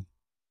do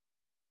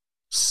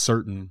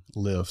certain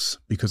lifts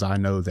because I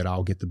know that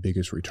I'll get the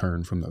biggest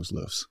return from those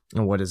lifts.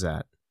 And what is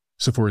that?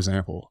 So for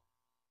example,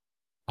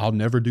 I'll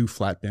never do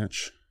flat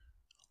bench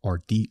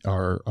or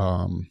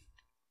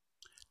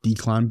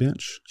decline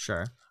bench.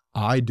 Sure.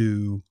 I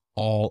do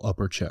all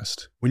upper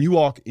chest. When you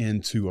walk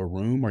into a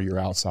room or you're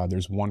outside,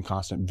 there's one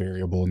constant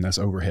variable, and that's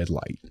overhead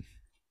light.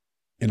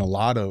 And a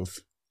lot of,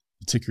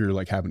 particularly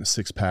like having a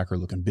six-pack or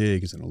looking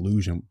big, is an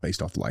illusion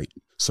based off light.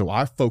 So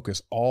I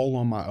focus all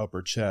on my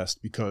upper chest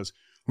because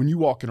when you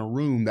walk in a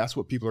room, that's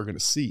what people are going to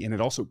see. And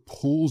it also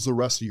pulls the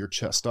rest of your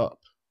chest up.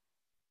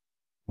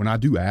 When I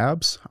do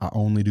abs, I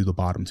only do the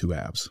bottom 2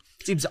 abs.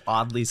 Seems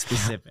oddly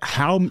specific.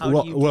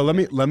 Well, let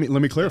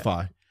me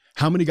clarify. Yeah.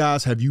 How many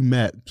guys have you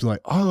met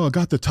like, oh, I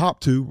got the top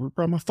 2?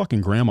 Bro, my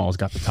fucking grandma's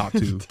got the top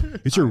 2.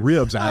 It's your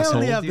ribs, asshole. I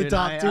only have the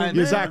top 2.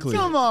 Exactly.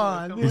 Come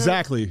on.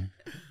 Exactly.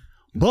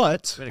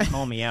 But better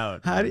call me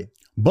out.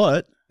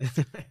 But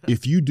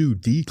if you do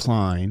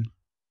decline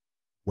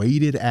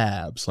weighted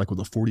abs, like with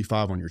a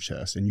 45 on your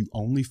chest, and you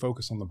only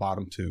focus on the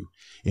bottom 2,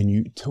 and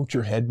you tilt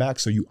your head back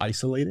so you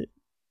isolate it,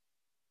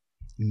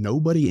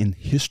 nobody in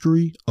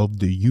history of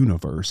the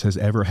universe has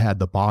ever had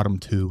the bottom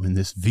 2 in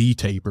this V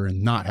taper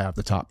and not have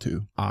the top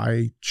 2.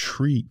 I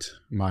treat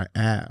my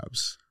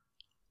abs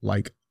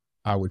like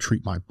I would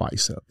treat my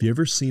bicep. You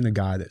ever seen a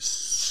guy that's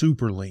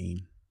super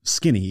lean,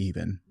 skinny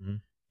even, and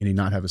he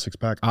not have a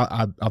six-pack?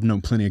 I've known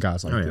plenty of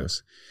guys like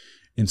this.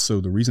 And so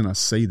the reason I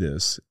say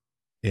this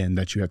and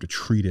that you have to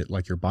treat it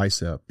like your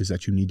bicep is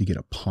that you need to get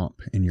a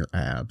pump in your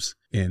abs.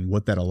 And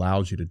what that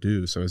allows you to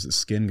do, so as the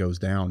skin goes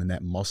down and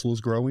that muscle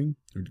is growing,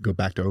 go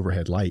back to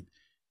overhead light,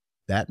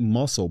 that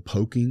muscle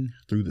poking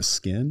through the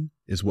skin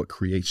is what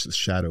creates the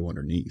shadow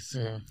underneath.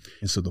 Yeah.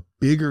 And so the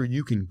bigger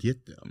you can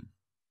get them,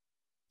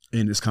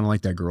 and it's kind of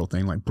like that girl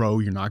thing, like, bro,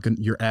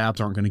 your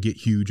abs aren't going to get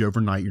huge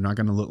overnight. You're not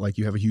going to look like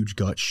you have a huge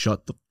gut.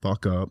 Shut the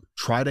fuck up.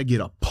 Try to get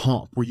a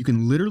pump where you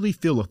can literally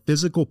feel a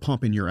physical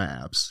pump in your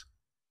abs,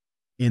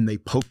 and they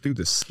poke through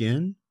the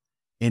skin.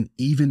 And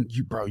even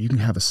you can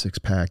have a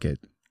six-pack at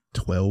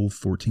 12,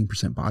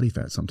 14% body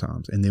fat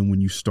sometimes. And then when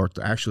you start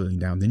to actually lay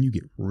down, then you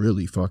get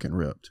really fucking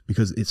ripped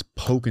because it's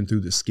poking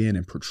through the skin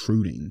and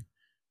protruding.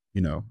 You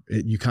know,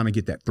 you kind of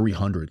get that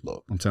 300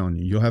 look. I'm telling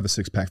you, you'll have a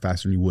six-pack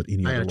faster than you would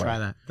any other way. I gotta try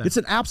that. It's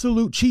an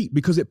absolute cheat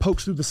because it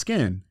pokes through the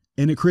skin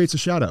and it creates a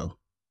shadow.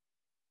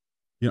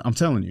 You know, I'm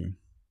telling you.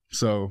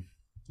 So,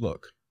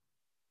 look.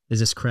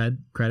 Is this credit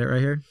right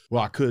here?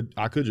 Well, I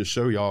could just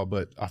show y'all,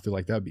 but I feel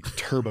like that'd be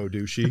turbo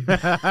douchey.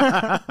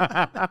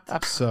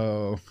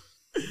 So,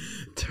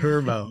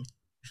 turbo.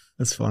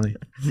 That's funny.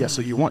 Yeah.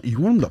 So you want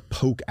them to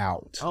poke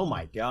out. Oh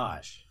my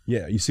gosh.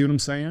 Yeah. You see what I'm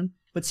saying?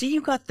 But see,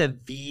 you got the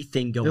V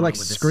thing going. They're like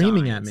with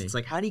screaming the at me. It's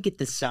like, how do you get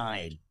the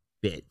side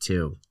bit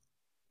too?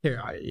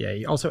 Here,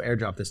 you also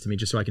airdrop this to me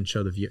just so I can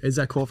show the view. Is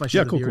that cool if I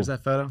show the viewers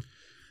that photo?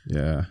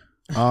 Yeah.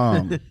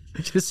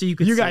 Just so you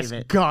can. You guys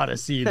gotta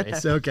see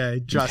this.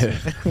 Okay, trust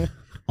me.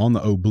 On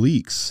the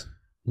obliques,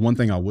 one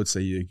thing I would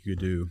say you could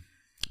do,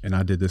 and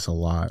I did this a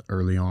lot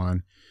early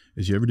on,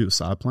 is you ever do a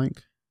side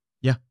plank?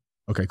 Yeah.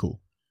 Okay,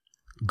 cool.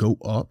 Go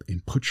up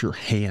and put your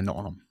hand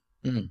on them.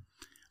 Mm.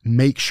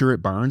 Make sure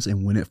it burns,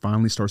 and when it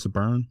finally starts to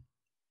burn,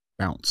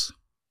 bounce.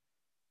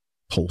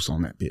 Pulse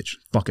on that bitch.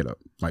 Fuck it up.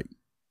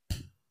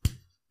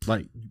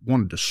 Like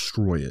want to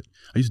destroy it.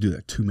 I used to do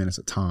that 2 minutes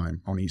at a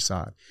time on each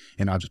side,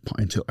 and I just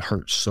until it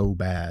hurts so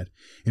bad.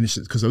 And it's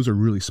just because those are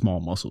really small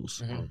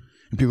muscles. Mm-hmm.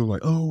 And people are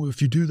like, "Oh,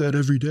 if you do that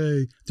every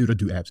day, dude, I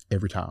do abs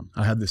every time."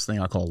 I have this thing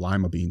I call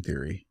lima bean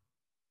theory,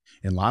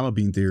 and lima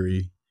bean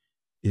theory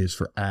is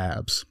for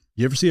abs.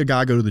 You ever see a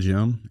guy go to the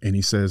gym and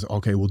he says,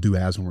 "Okay, we'll do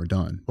abs when we're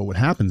done." But what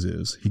happens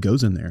is he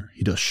goes in there,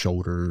 he does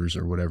shoulders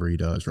or whatever he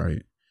does,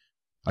 right?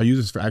 I use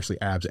this for actually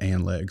abs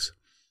and legs.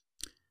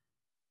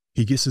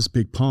 He gets this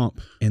big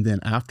pump, and then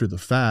after the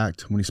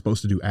fact, when he's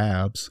supposed to do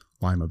abs,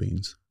 lima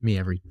beans. Me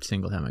every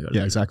single time I go to the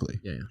gym. Exactly.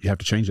 Yeah. You have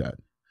to change that.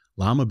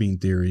 Lima bean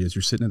theory is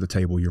you're sitting at the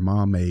table, your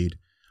mom made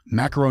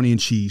macaroni and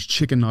cheese,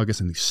 chicken nuggets,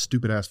 and these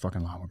stupid ass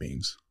fucking lima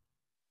beans.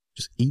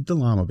 Just eat the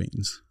lima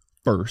beans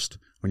first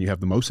when you have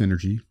the most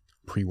energy,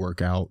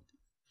 pre-workout,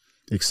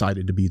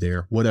 excited to be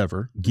there,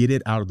 whatever. Get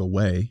it out of the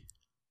way.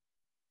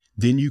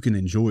 Then you can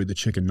enjoy the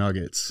chicken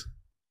nuggets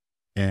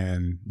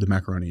and the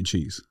macaroni and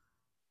cheese.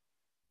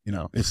 You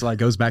know, it's like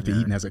goes back to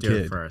eating as a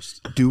kid.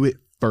 Do it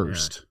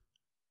first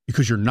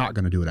because you're not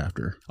going to do it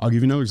after. I'll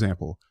give you another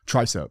example.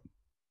 Tricep.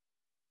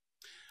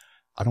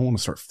 I don't want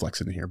to start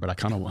flexing in here, but I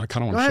kind of want to.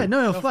 Go ahead.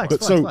 No, flex.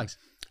 Flex.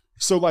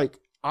 So like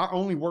I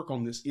only work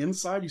on this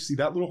inside. You see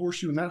that little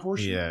horseshoe and that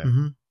horseshoe? Yeah.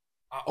 Mm-hmm.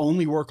 I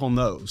only work on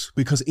those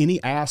because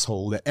any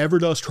asshole that ever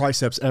does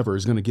triceps ever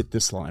is going to get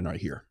this line right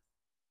here.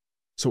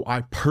 So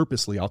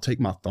I'll take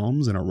my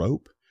thumbs and a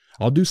rope.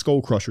 I'll do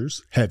skull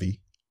crushers,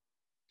 heavy,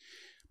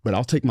 but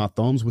I'll take my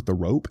thumbs with the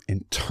rope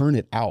and turn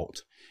it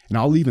out. And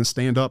I'll even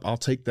stand up. I'll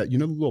take that, you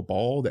know, the little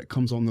ball that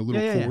comes on the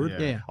little cord?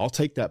 Yeah. I'll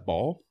take that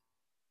ball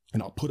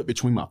and I'll put it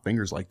between my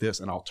fingers like this,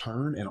 and I'll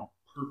turn and I'll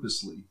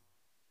purposely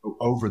go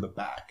over the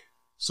back.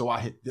 So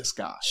I hit this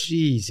guy.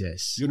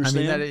 Jesus. You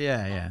understand? I mean,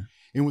 yeah.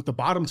 And with the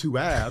bottom two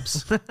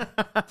abs. So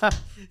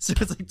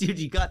it's like, dude,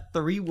 you got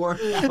 3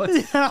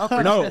 workouts.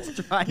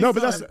 No,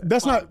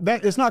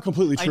 but it's not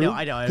completely true.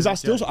 I know.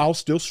 Because I'll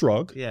still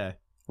shrug. Yeah.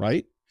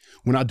 Right?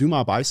 When I do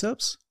my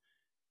biceps,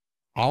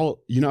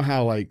 you know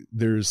how like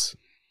there's,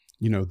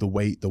 you know, the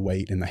weight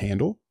and the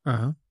handle.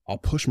 Uh-huh. I'll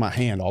push my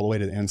hand all the way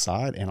to the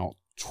inside and I'll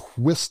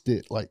twist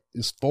it like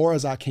as far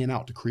as I can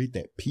out to create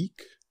that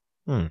peak.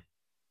 You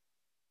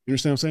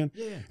understand what I'm saying?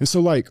 Yeah. And so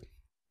like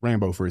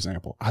Rambo, for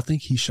example, I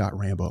think he shot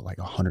Rambo at like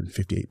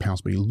 158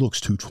 pounds, but he looks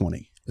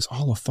 220. It's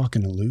all a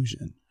fucking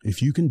illusion.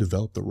 If you can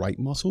develop the right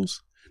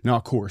muscles. Now,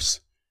 of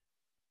course,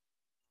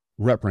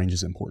 rep range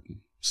is important.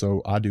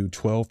 So I do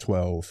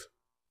 12-12,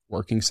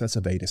 working sets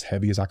of 8 as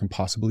heavy as I can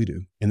possibly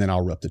do. And then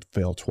I'll rep the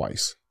fail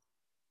twice.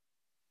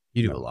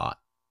 You do a lot.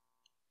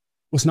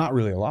 Well, it's not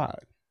really a lot.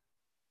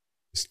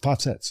 It's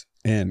 5 sets.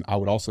 And I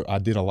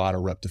did a lot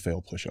of rep to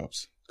fail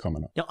push-ups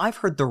coming up. Now, I've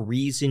heard the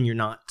reason you're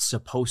not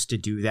supposed to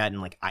do that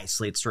and like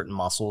isolate certain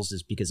muscles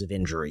is because of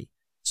injury.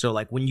 So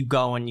like when you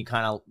go and you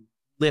kind of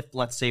lift,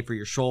 let's say for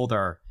your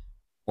shoulder,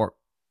 or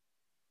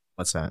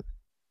what's that?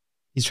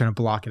 He's trying to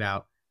block it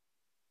out.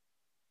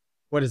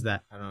 What is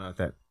that? I don't know what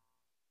that.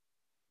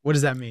 What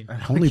does that mean?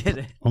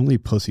 Only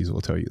pussies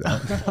will tell you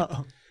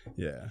that.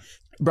 Yeah.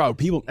 Bro,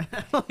 people.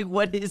 Like,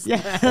 what is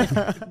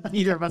that?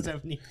 Neither of us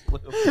have any clue.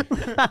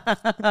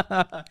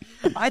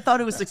 I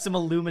thought it was like some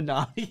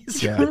Illuminati.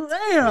 Yeah.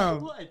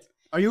 Damn. What?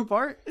 Are you a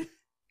part? Huh?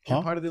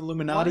 You're part of the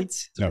Illuminati?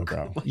 What? No,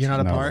 bro. You're not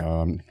a part?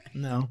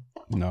 No.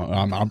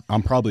 No.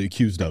 I'm probably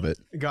accused of it.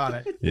 Got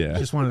it. Yeah.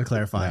 Just wanted to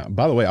clarify. Yeah.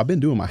 By the way, I've been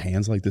doing my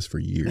hands like this for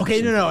years.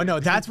 Okay, no.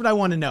 That's what I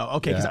want to know.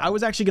 Okay, because I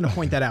was actually going to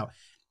point that out.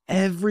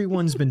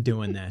 Everyone's been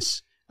doing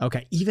this.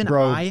 Okay, even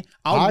Bro,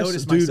 I'll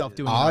notice myself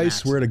doing it. I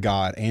swear to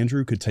God,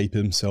 Andrew could tape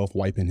himself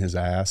wiping his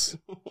ass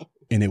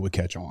and it would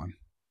catch on.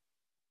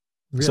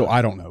 Really? So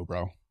I don't know,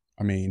 bro.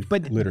 I mean,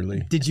 but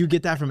literally. Did you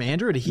get that from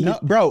Andrew or did he? No,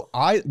 bro,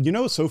 you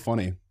know, it's so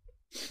funny.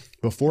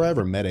 Before I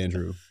ever met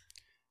Andrew,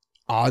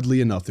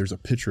 oddly enough, there's a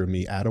picture of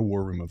me at a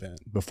War Room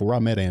event before I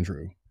met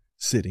Andrew,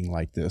 sitting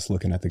like this,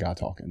 looking at the guy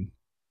talking.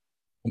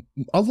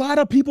 A lot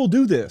of people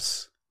do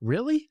this.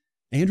 Really?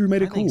 Andrew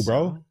made it cool,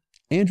 bro.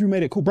 Andrew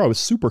made it cool. Bro, it's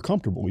super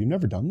comfortable. You've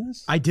never done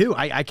this? I do.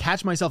 I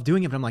catch myself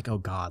doing it, but I'm like, oh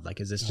God, like,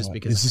 is this just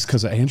because? Is this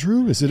because of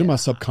Andrew? Is it in my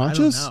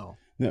subconscious? I don't know.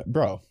 Yeah,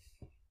 bro,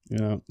 you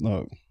know,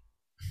 look,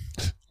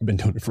 I've been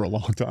doing it for a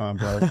long time,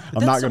 bro.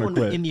 I'm not going to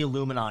quit. In the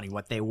Illuminati,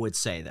 what they would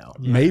say, though.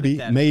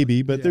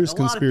 Maybe, but there's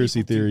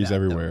conspiracy theories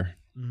everywhere.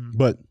 Mm-hmm.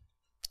 But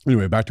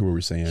anyway, back to what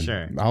we're saying.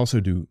 Sure.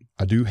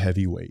 I do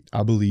heavy weight.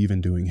 I believe in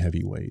doing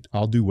heavy weight.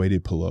 I'll do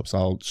weighted pull-ups.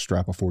 I'll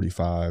strap a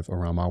 45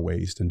 around my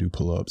waist and do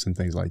pull-ups and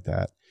things like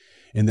that.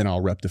 And then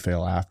I'll rep to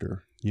fail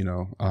after, you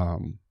know.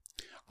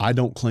 I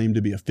don't claim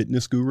to be a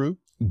fitness guru,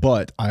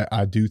 but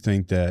I do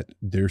think that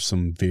there's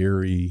some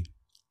very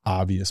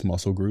obvious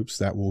muscle groups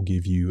that will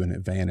give you an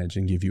advantage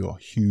and give you a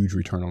huge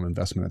return on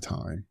investment of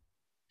time.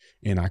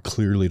 And I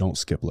clearly don't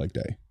skip leg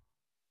day.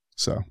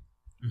 So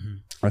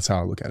that's how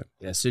I look at it.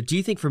 Yeah. So do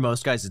you think for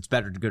most guys, it's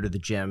better to go to the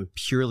gym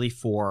purely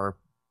for,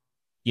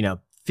 you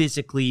know,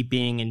 physically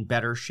being in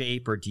better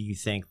shape, or do you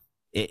think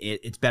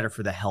it's better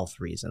for the health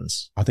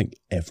reasons? I think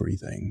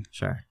everything.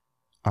 Sure.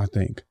 I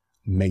think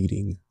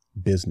mating,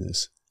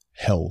 business,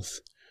 health,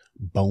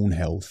 bone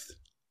health,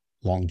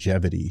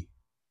 longevity,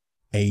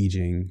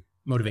 aging,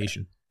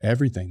 motivation,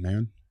 everything,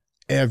 man.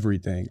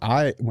 Everything.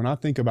 When I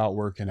think about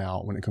working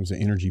out, when it comes to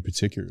energy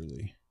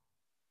particularly,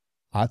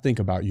 I think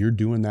about you're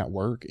doing that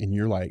work and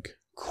you're like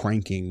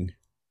cranking,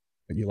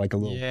 you're like a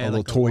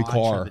little toy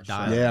car.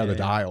 The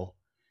dial.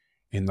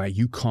 And like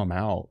you come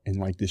out in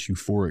like this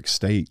euphoric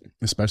state,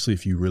 especially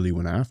if you really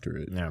went after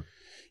it. Yeah.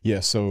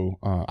 Yeah. So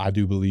I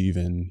do believe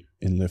in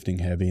lifting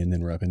heavy and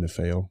then repping to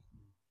fail.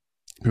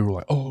 People are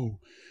like, oh,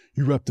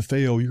 you rep to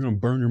fail, you're going to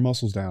burn your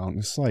muscles down.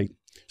 It's like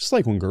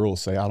when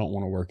girls say, I don't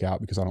want to work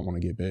out because I don't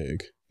want to get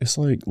big. It's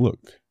like,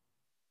 look,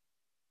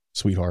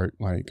 sweetheart,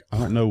 like, I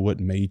don't know what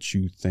made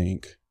you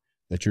think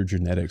that your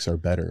genetics are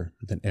better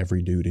than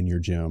every dude in your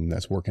gym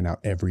that's working out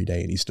every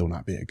day and he's still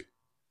not big.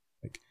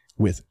 Like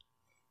with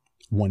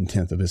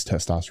 1/10 of his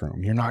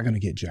testosterone, you're not going to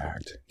get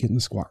jacked. Get in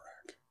the squat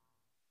rack.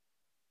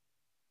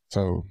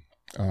 So,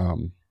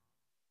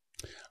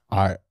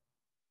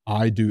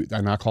 I do,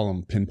 and I call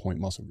them pinpoint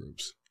muscle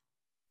groups.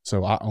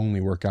 So I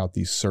only work out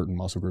these certain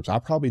muscle groups. I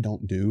probably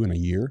don't do in a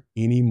year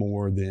any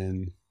more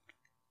than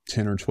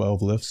 10 or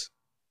 12 lifts.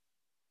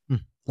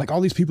 Like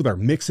all these people that are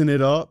mixing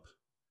it up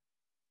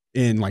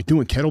and like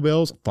doing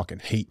kettlebells, I fucking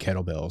hate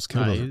kettlebells.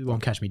 You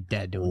won't catch me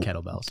dead doing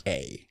kettlebells.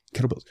 Hey,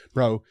 kettlebells.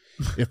 Bro,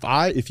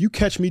 if you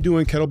catch me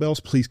doing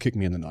kettlebells, please kick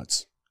me in the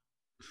nuts.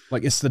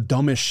 Like, it's the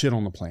dumbest shit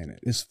on the planet.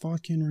 It's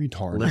fucking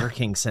retarded. Liver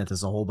King sent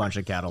us a whole bunch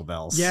of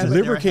kettlebells. Yeah,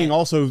 Liver King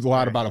also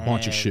lied about a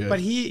bunch of shit. But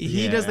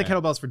he does the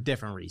kettlebells for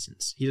different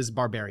reasons. He does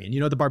barbarian. You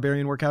know what the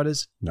barbarian workout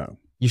is? No.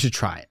 You should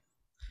try it.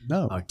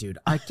 No. Oh, dude,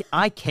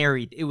 I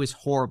carried. It was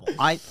horrible.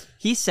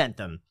 He sent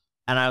them,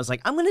 and I was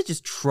like, I'm gonna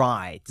just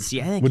try to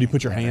see. Would you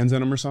put your hands in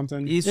them or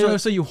something?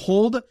 So you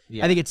hold.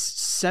 I think it's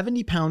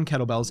 70-pound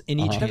kettlebells in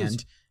each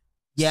hand.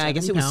 Yeah, I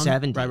guess it was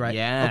 70. Right.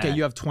 Yeah. Okay,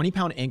 you have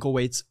 20-pound ankle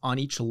weights on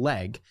each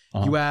leg.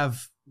 You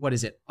have, what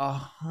is it,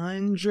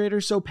 100 or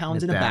so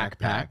pounds in a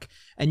backpack.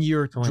 And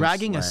you're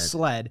dragging a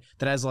sled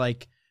that has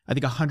like, I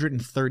think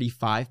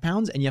 135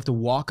 pounds, and you have to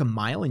walk a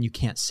mile and you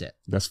can't sit.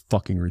 That's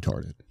fucking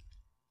retarded.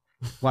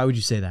 Why would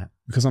you say that?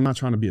 Because I'm not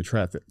trying to be a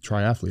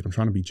triathlete. I'm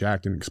trying to be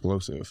jacked and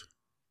explosive.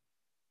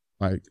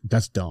 Like,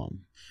 that's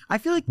dumb. I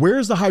feel like...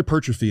 Where's the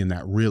hypertrophy in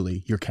that,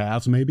 really? Your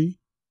calves, maybe?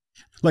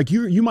 Like,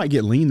 you might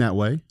get lean that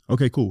way.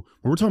 Okay, cool.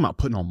 But we're talking about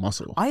putting on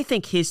muscle. I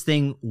think his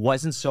thing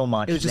wasn't so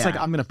much. It was just like,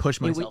 I'm going to push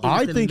myself.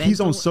 I think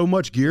he's on so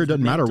much gear, it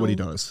doesn't matter what he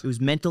does. It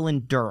was mental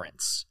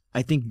endurance.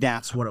 I think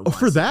that's what it was.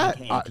 For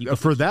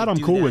that, I'm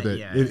cool with it.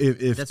 Yeah.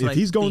 If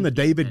he's going the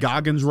David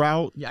Goggins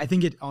route, yeah, I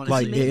think it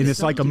honestly, like, and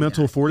it's like a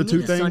mental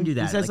fortitude thing.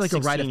 He says like a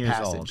rite of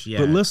passage. Yeah.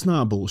 But let's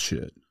not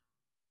bullshit.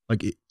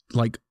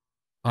 Like,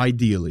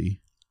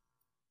 ideally,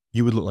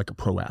 you would look like a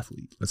pro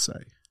athlete. Let's say.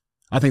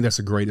 I think that's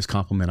the greatest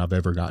compliment I've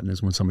ever gotten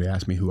is when somebody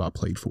asked me who I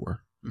played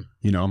for.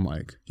 You know, I'm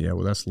like, yeah,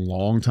 well, that's a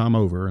long time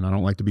over, and I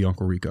don't like to be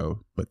Uncle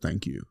Rico, but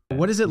thank you.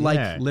 What is it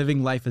like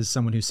living life as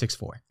someone who's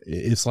 6'4"?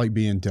 It's like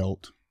being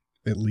dealt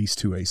at least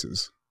 2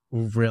 aces.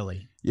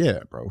 Really? Yeah,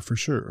 bro, for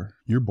sure.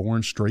 You're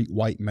born straight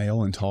white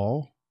male and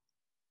tall.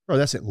 Bro,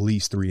 that's at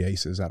least 3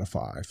 aces out of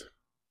 5.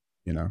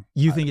 You know?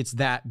 You think it's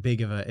that big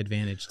of an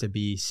advantage to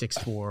be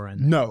 6'4"?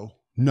 And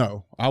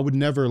No. I would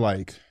never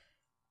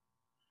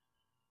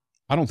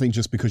I don't think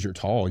just because you're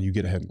tall, you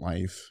get ahead in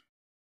life.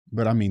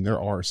 But I mean, there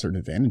are certain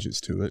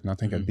advantages to it. And I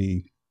think I'd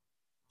be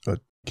a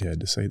kid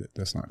to say that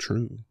that's not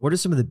true. What are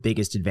some of the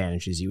biggest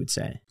advantages you would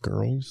say?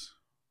 Girls.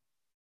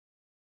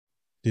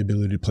 The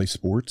ability to play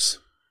sports.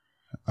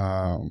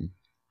 A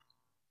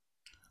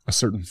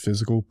certain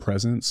physical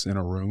presence in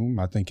a room.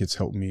 I think it's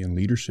helped me in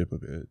leadership a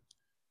bit.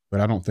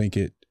 But I don't think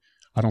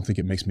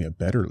it makes me a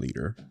better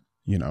leader.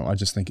 You know, I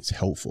just think it's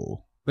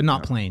helpful. But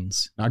not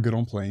planes. Not good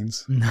on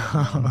planes.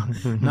 No,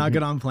 not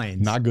good on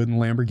planes. Not good in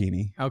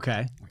Lamborghini.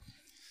 Okay.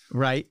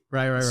 Right.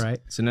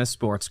 So no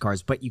sports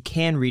cars, but you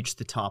can reach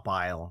the top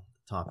aisle,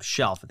 top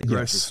shelf at the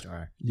grocery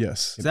store.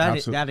 Yes. So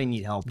that I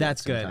need help.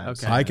 That's good.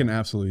 Sometimes. Okay. I can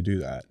absolutely do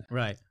that.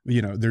 Right.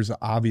 You know, there's an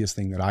obvious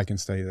thing that I can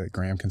say that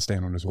Graham can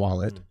stand on his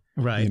wallet.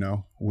 Right. You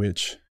know,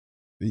 which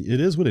it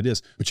is what it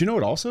is. But you know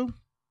what also?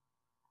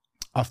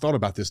 I've thought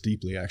about this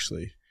deeply,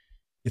 actually.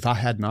 If I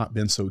had not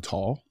been so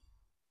tall,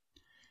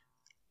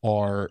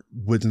 or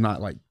was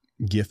not like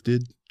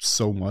gifted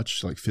so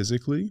much like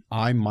physically,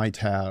 I might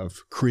have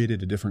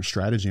created a different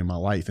strategy in my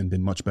life and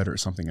been much better at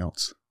something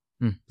else.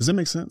 Does that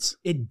make sense?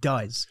 It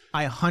does.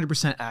 I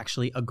 100%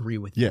 actually agree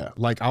with you. Yeah.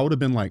 Like I would have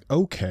been like,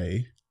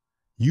 okay,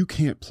 you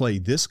can't play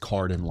this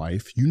card in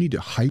life. You need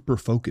to hyper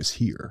focus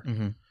here.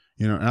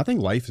 You know, and I think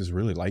life is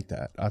really like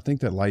that. I think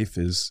that life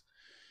is,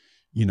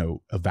 you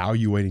know,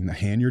 evaluating the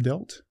hand you're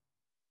dealt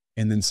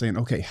and then saying,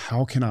 okay,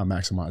 how can I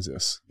maximize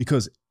this?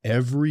 Because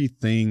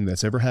everything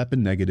that's ever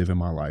happened negative in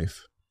my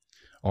life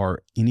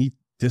or any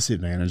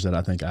disadvantage that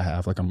I think I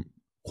have, like I'm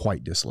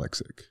quite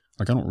dyslexic.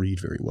 Like I don't read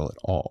very well at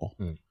all.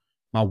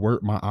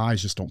 My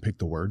eyes just don't pick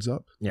the words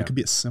up. It could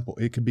be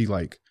it could be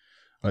like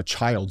a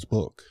child's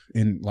book.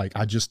 And like,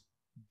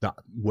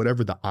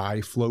 whatever the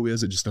eye flow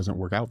is, it just doesn't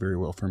work out very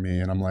well for me.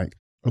 And I'm like,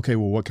 okay,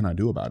 well, what can I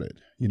do about it?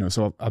 You know,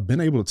 so I've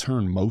been able to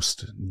turn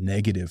most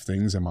negative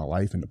things in my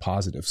life into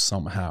positive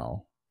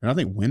somehow. And I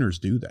think winners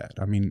do that.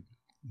 I mean,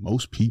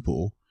 most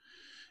people,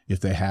 if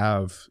they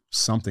have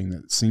something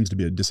that seems to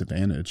be a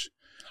disadvantage,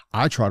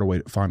 I try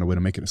to find a way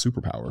to make it a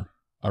superpower.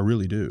 I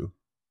really do.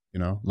 You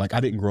know, like I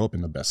didn't grow up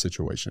in the best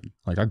situation.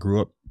 Like I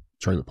grew up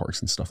trailer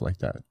parks and stuff like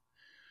that.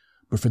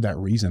 But for that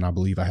reason, I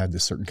believe I had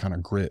this certain kind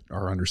of grit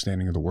or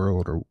understanding of the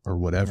world or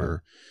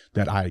whatever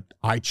that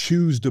I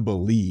choose to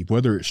believe,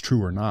 whether it's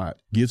true or not,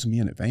 gives me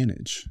an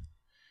advantage.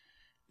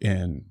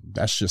 And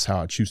that's just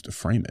how I choose to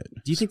frame it.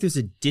 Do you think there's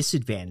a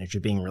disadvantage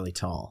of being really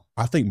tall?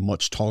 I think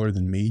much taller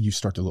than me, you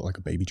start to look like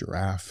a baby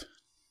giraffe.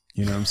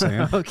 You know what I'm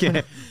saying?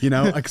 Okay. You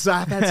know, because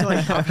that's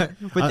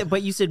like,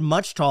 but you said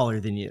much taller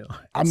than you.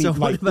 I mean, so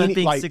like, what about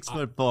being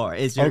 6'4"?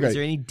 Is there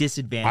any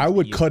disadvantage? I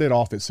would cut it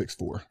off at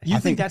 6'4". You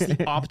think that's the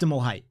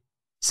optimal height?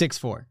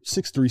 6'4",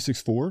 6'3",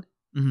 6'4".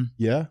 Mm-hmm.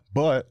 Yeah,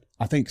 but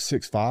I think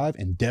 6'5"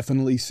 and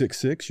definitely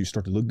 6'6", you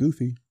start to look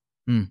goofy.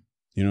 Mm.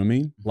 You know what I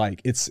mean?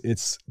 Like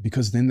it's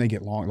because then they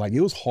get long. Like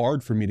it was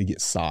hard for me to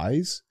get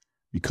size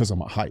because of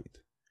my height.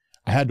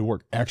 I had to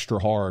work extra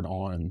hard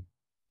on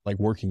like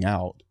working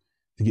out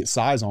to get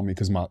size on me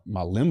because my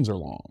limbs are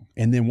long.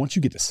 And then once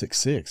you get to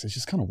 6'6", it's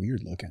just kind of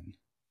weird looking.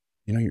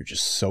 You know, you're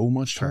just so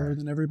much taller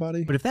than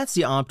everybody. But if that's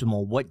the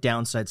optimal, what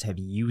downsides have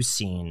you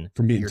seen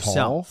from being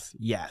yourself? Tall?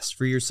 Yes,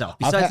 for yourself.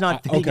 Besides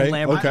not fitting in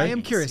Lamborghinis. Okay. I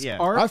am curious. Yeah.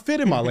 I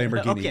fit in my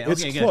Lamborghini.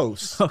 It's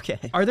close. Okay.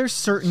 Are there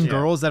certain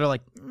girls that are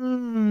like,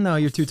 no,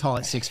 you're too tall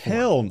at 6'4"?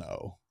 Hell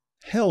no.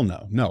 Hell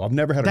no. No, I've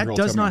never had a girl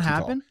that does tell me not I'm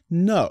too happen? tall.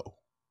 No.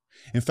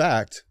 In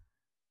fact,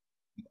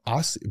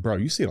 bro,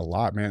 you see it a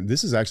lot, man.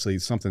 This is actually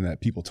something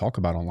that people talk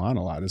about online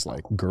a lot. Is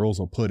like girls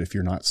will put, if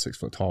you're not 6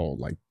 foot tall,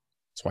 like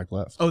swipe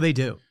left. Oh, they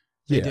do.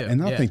 They do.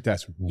 And I think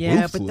that's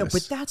ruthless.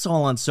 But that's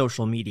all on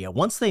social media.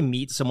 Once they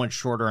meet someone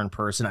shorter in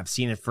person, I've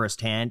seen it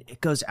firsthand,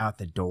 it goes out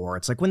the door.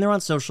 It's like when they're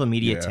on social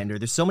media, Tinder,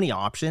 there's so many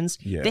options.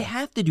 Yeah. They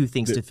have to do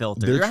things to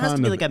filter. There has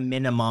to be like a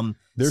minimum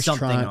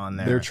something on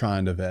there. They're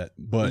trying to vet.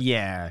 But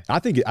yeah, I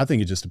think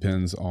it just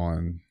depends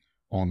on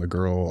the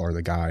girl or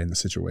the guy in the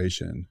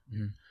situation.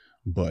 Mm-hmm.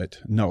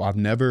 But no, I've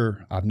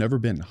never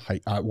been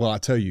well, I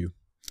tell you,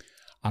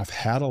 I've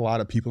had a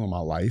lot of people in my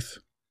life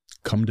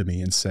come to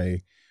me and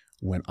say,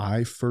 when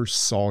I first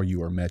saw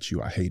you or met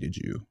you, I hated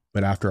you.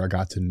 But after I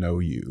got to know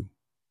you,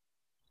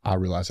 I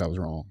realized I was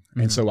wrong. Mm-hmm.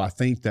 And so I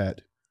think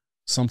that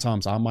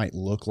sometimes I might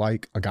look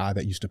like a guy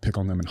that used to pick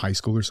on them in high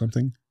school or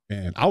something.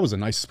 And I was the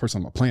nicest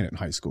person on the planet in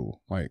high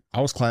school. Like I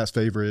was class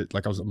favorite.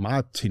 Like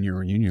my 10-year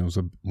reunion was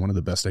one of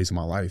the best days of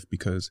my life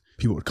because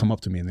people would come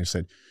up to me and they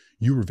said,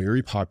 you were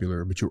very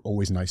popular, but you were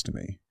always nice to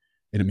me.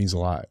 And it means a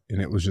lot.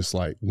 And it was just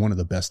like one of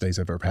the best days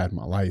I've ever had in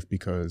my life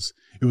because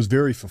it was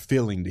very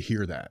fulfilling to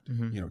hear that,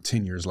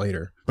 10 years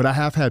later. But I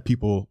have had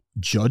people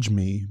judge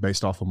me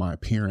based off of my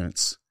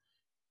appearance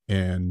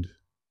and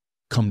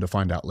come to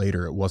find out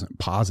later it wasn't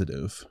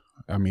positive.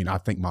 I mean, I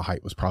think my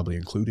height was probably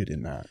included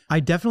in that. I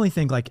definitely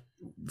think like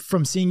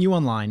from seeing you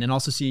online and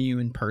also seeing you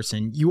in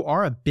person, you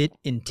are a bit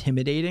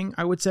intimidating,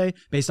 I would say,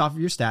 based off of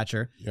your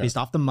stature, based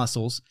off the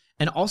muscles,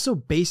 and also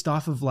based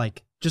off of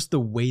like just the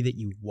way that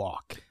you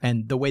walk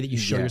and the way that you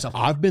show yourself.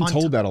 I've been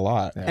told that a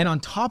lot. And on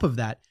top of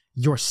that,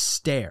 your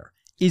stare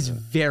is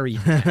very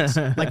intense.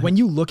 Like when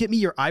you look at me,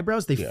 your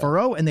eyebrows, they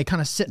furrow and they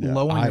kind of sit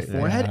low on your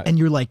forehead and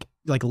you're like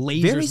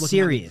lasers. Very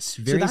serious.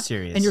 Very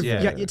serious. And you're,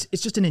 it's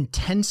just an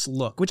intense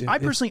look, which I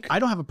personally, I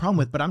don't have a problem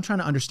with, but I'm trying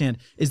to understand,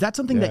 is that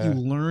something that you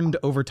learned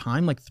over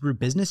time, like through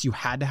business, you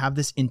had to have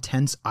this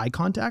intense eye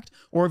contact,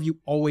 or have you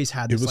always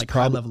had this like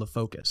high level of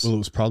focus? Well, it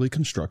was probably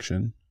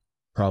construction,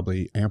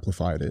 probably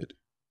amplified it.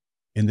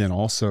 And then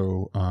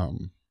also,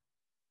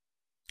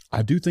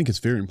 I do think it's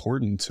very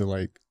important to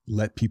like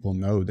let people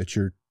know that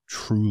you're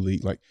truly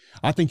like,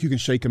 I think you can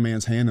shake a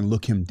man's hand and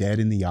look him dead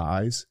in the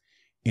eyes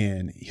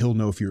and he'll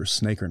know if you're a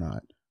snake or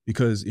not.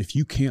 Because if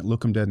you can't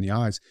look him dead in the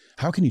eyes,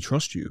 how can he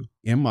trust you?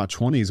 In my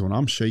 20s, when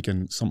I'm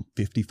shaking some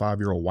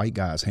 55-year-old white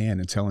guy's hand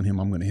and telling him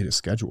I'm going to hit his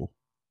schedule,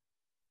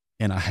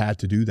 and I had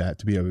to do that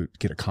to be able to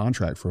get a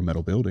contract for a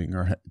metal building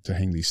or to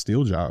hang these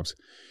steel jobs.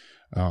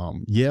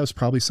 It's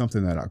probably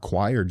something that I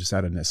acquired just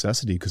out of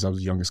necessity because I was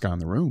the youngest guy in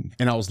the room.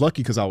 And I was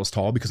lucky because I was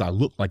tall because I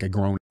looked like a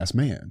grown ass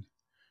man,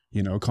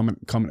 coming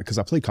because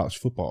I played college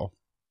football.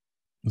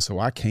 And so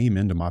I came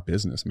into my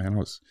business, man. I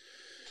was,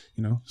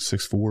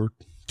 6'4",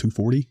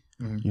 240,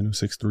 6'3",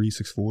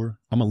 6'4".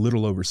 I'm a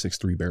little over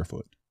 6'3"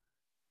 barefoot,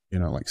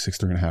 like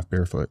 6'3" and a half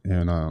barefoot.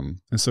 And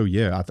so,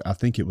 I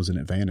think it was an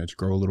advantage,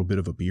 grow a little bit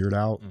of a beard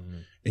out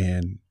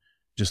and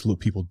just look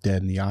people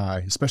dead in the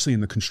eye, especially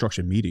in the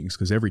construction meetings,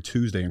 because every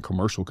Tuesday in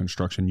commercial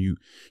construction, you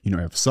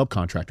have a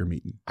subcontractor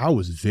meeting. I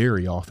was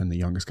very often the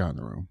youngest guy in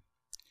the room.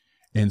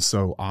 And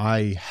so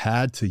I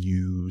had to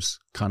use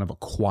kind of a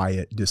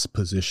quiet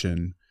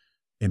disposition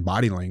and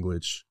body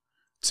language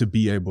to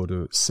be able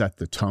to set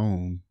the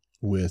tone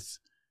with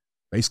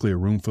basically a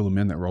room full of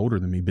men that were older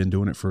than me, been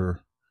doing it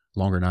for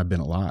longer than I've been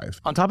alive.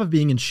 On top of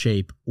being in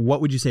shape,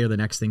 what would you say are the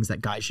next things that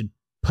guys should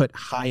put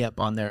high up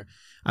on their,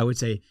 I would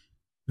say,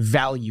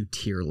 value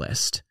tier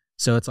list?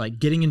 So it's like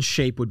getting in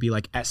shape would be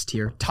like S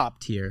tier, top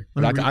tier.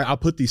 I'll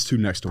put these two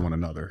next to one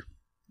another,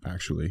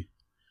 actually,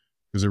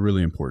 because they're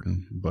really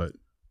important. But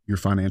your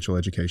financial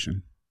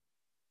education,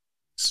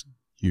 it's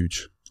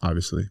huge,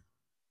 obviously.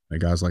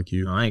 Like guys like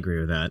you. No, I agree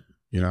with that.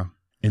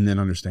 And then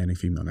understanding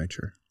female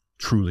nature,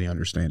 truly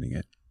understanding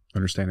it,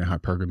 understanding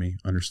hypergamy,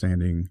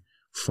 understanding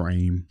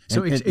frame.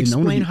 So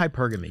explain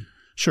hypergamy.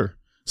 Sure.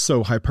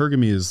 So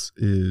hypergamy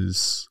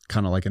is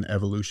kind of like an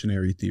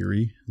evolutionary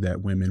theory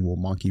that women will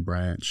monkey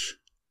branch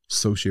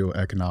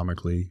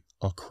socioeconomically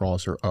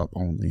across or up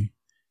only.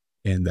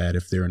 And that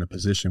if they're in a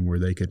position where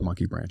they could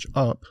monkey branch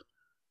up,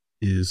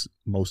 is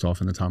most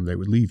often the time they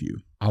would leave you.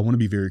 I want to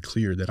be very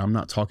clear that I'm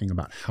not talking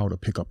about how to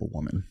pick up a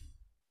woman.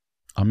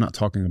 I'm not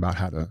talking about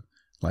how to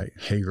like,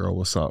 hey girl,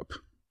 what's up?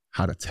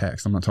 How to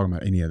text. I'm not talking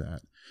about any of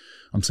that.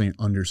 I'm saying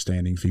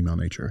understanding female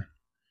nature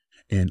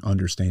and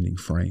understanding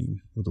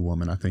frame with a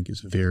woman, I think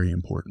is very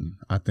important.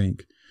 I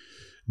think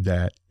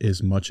that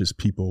as much as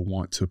people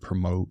want to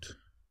promote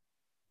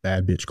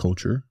bad bitch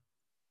culture,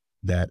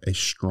 that a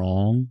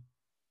strong,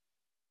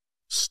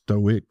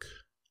 stoic,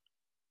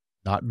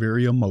 not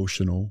very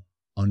emotional,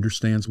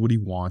 understands what he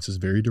wants, is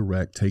very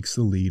direct, takes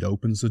the lead,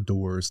 opens the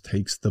doors,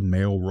 takes the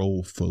male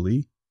role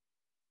fully,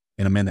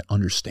 and a man that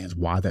understands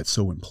why that's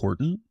so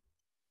important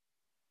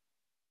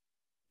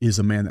is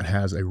a man that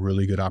has a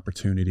really good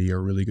opportunity or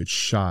a really good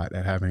shot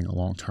at having a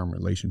long-term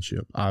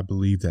relationship. I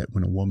believe that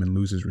when a woman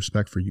loses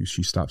respect for you,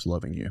 she stops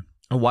loving you.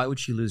 And why would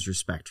she lose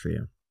respect for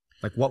you?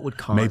 Like, what would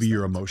cause Maybe that?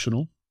 You're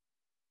emotional.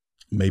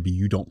 Maybe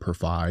you don't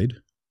provide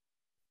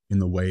in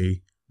the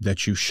way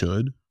that you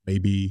should.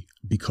 Maybe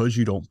because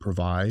you don't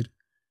provide,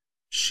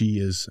 she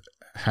is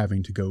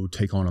having to go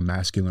take on a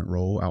masculine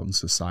role out in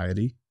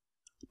society,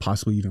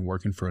 possibly even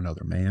working for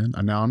another man.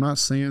 Now, I'm not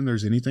saying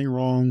there's anything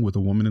wrong with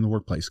a woman in the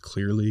workplace.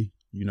 Clearly,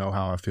 you know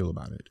how I feel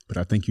about it. But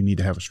I think you need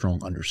to have a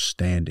strong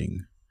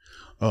understanding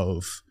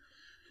of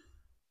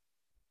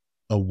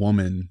a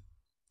woman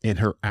in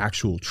her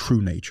actual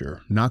true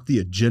nature, not the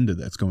agenda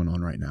that's going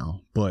on right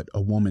now, but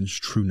a woman's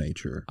true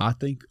nature. I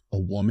think a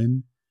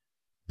woman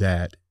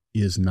that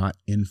is not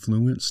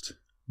influenced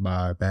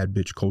by bad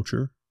bitch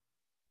culture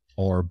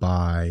or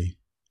by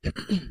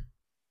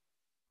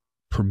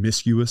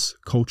promiscuous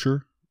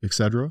culture,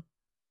 etc.,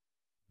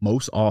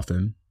 most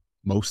often,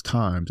 most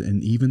times,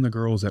 and even the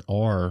girls that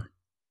are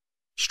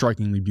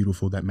strikingly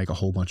beautiful that make a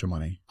whole bunch of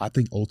money, I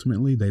think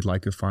ultimately they'd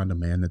like to find a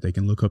man that they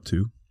can look up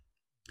to,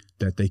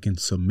 that they can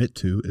submit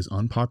to, as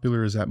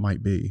unpopular as that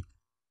might be,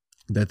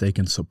 that they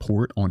can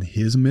support on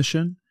his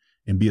mission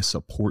and be a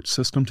support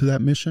system to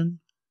that mission.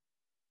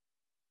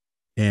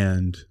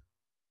 And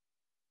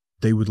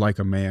they would like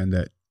a man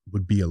that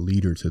would be a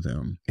leader to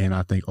them. And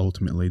I think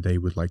ultimately they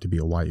would like to be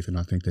a wife, and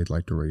I think they'd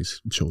like to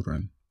raise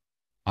children.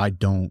 I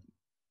don't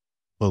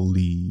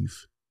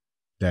believe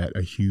that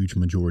a huge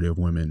majority of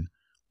women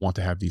want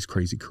to have these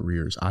crazy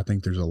careers. I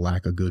think there's a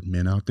lack of good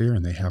men out there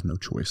and they have no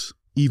choice.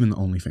 Even the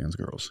OnlyFans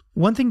girls.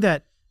 One thing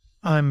that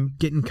I'm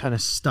getting kind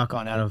of stuck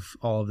on out of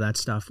all of that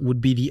stuff would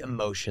be the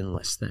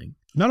emotionless thing.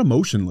 Not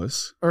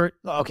emotionless. Or,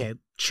 okay,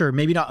 sure,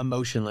 maybe not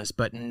emotionless,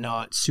 but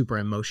not super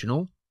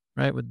emotional,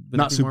 right? Would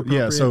not super,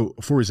 yeah. So,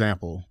 for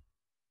example,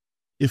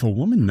 if a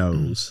woman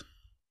knows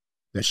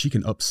that she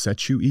can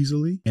upset you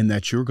easily and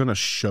that you're going to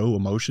show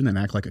emotion and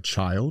act like a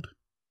child,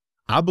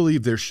 I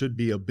believe there should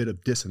be a bit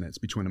of dissonance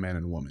between a man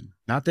and a woman.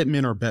 Not that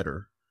men are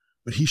better,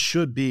 but she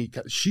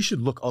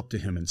should look up to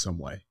him in some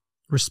way.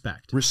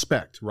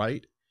 Respect,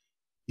 right?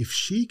 If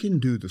she can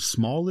do the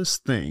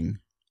smallest thing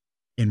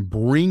and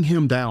bring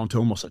him down to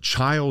almost a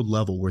child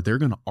level where they're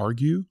going to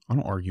argue, I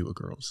don't argue with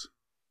girls,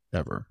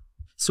 ever.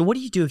 So what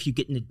do you do if you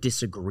get in a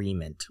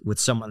disagreement with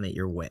someone that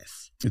you're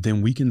with?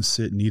 Then we can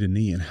sit knee to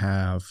knee and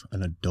have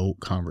an adult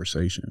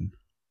conversation.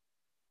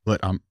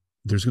 But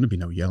there's going to be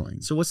no yelling.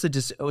 So what's the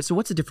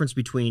difference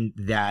between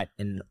that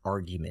and an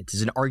argument?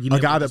 Is an argument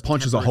a guy that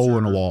punches a hole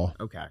in a wall?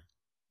 Okay.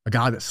 A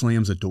guy that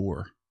slams a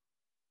door.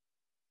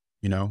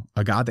 You know,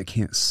 a guy that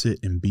can't sit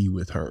and be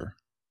with her.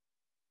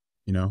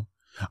 You know,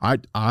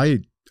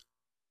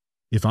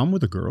 if I'm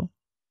with a girl,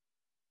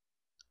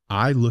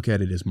 I look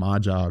at it as my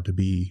job to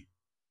be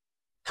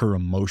her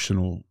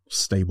emotional,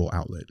 stable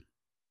outlet.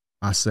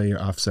 I've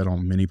said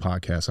on many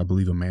podcasts, I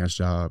believe a man's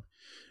job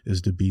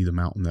is to be the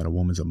mountain that a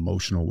woman's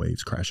emotional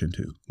waves crash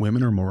into.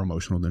 Women are more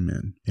emotional than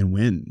men. And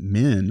when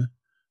men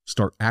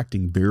start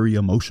acting very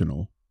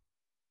emotional,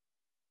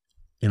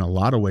 in a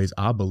lot of ways,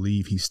 I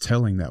believe he's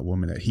telling that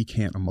woman that he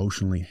can't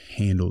emotionally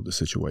handle the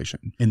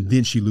situation. And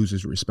then she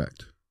loses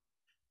respect.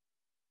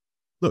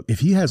 Look,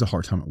 if he has a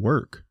hard time at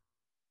work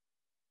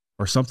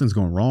or something's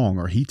going wrong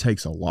or he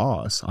takes a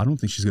loss, I don't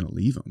think she's going to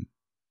leave him.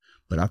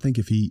 But I think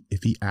if he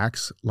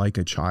acts like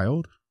a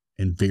child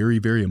and very,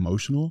 very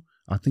emotional,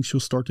 I think she'll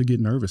start to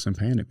get nervous and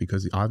panic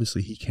because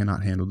obviously he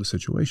cannot handle the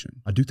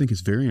situation. I do think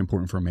it's very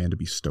important for a man to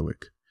be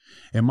stoic.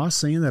 Am I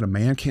saying that a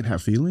man can't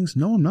have feelings?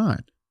 No, I'm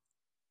not.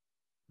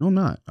 No, I'm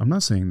not. I'm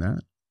not saying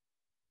that.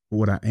 But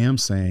what I am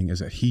saying is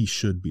that he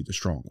should be the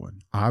strong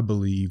one. I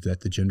believe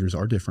that the genders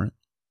are different.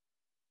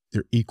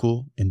 They're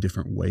equal in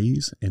different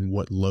ways, and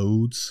what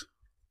loads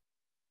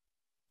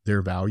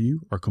their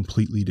value are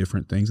completely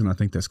different things. And I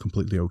think that's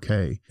completely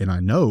okay. And I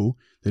know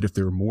that if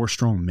there are more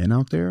strong men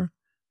out there,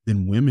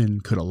 then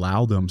women could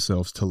allow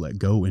themselves to let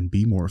go and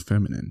be more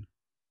feminine.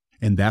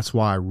 And that's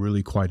why I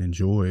really quite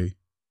enjoy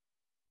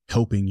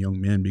helping young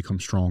men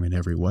become strong in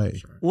every way.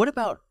 Sure. What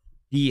about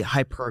the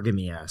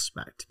hypergamy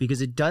aspect?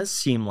 Because it does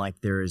seem like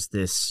there is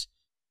this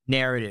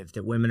narrative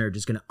that women are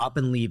just going to up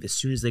and leave as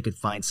soon as they could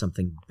find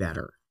something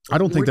better. I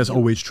don't think that's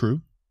always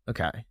true.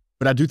 Okay.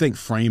 But I do think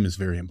frame is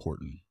very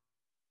important.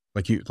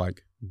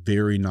 Like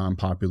very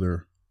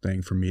non-popular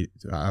thing for me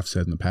I've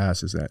said in the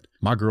past is that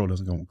my girl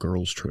doesn't go on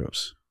girls'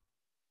 trips.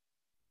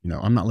 You know,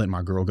 I'm not letting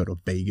my girl go to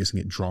Vegas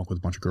and get drunk with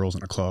a bunch of girls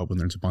in a club when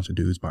there's a bunch of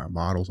dudes buying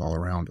bottles all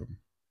around them.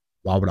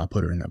 Why would I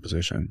put her in that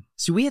position?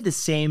 So we had the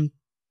same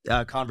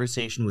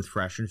conversation with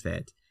Fresh and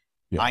Fit.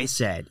 Yep. I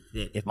said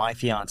that if my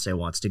fiance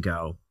wants to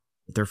go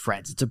with their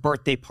friends, it's a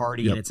birthday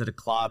party and it's at a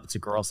club, it's a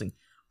girls thing,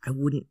 I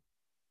wouldn't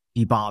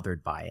be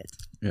bothered by it.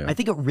 Yeah. I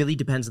think it really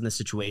depends on the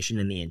situation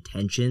and the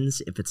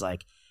intentions. If it's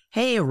like,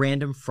 hey, a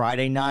random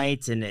Friday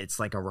night and it's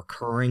like a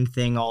recurring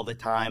thing all the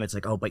time. It's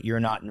like, oh, but you're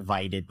not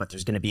invited, but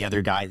there's going to be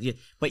other guys,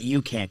 but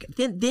you can't.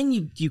 Then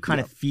you kind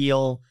of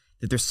feel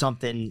that there's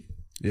something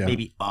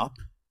maybe up.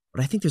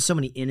 But I think there's so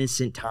many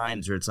innocent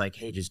times where it's like,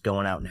 hey, just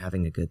going out and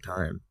having a good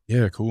time.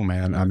 Yeah, cool,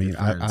 man. I mean,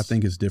 I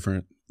think it's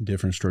different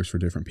strokes for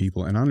different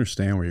people. And I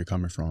understand where you're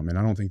coming from. And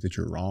I don't think that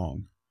you're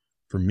wrong.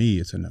 For me,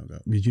 it's a no-go.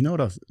 Did you know what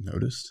I've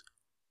noticed?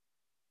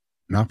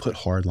 When I put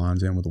hard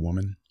lines in with a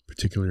woman,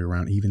 particularly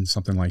around even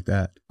something like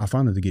that, I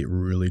find that they get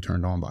really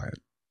turned on by it.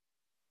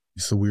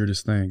 It's the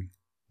weirdest thing,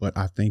 but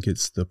I think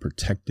it's the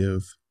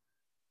protective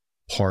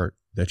part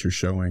that you're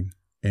showing.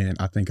 And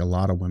I think a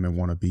lot of women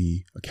want to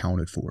be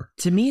accounted for.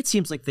 To me, it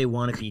seems like they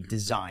want to be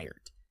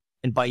desired.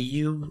 And by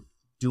you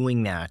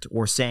doing that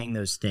or saying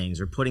those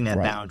things or putting that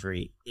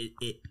boundary,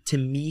 it to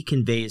me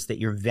conveys that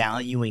you're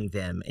valuing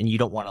them and you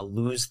don't want to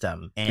lose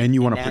them. And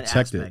you want to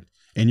protect it.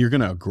 And you're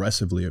going to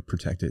aggressively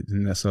protect it.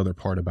 And that's the other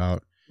part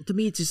about to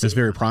me, it's just it's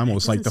very primal.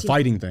 It's like the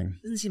fighting thing.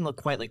 It doesn't seem like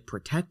quite like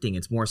protecting.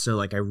 It's more so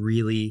like I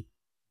really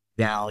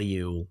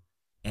value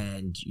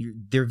and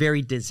they're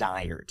very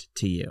desired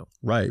to you.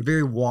 Right. They're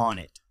very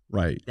wanted.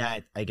 Right.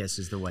 That, I guess,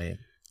 is the way.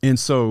 And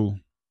so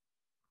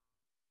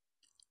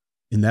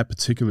in that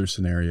particular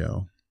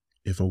scenario,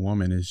 if a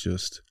woman is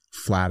just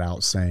flat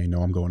out saying,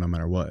 no, I'm going no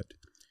matter what,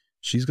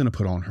 she's going to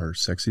put on her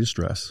sexiest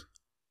dress.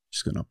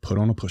 She's going to put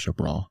on a push-up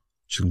bra.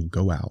 She's going to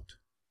go out.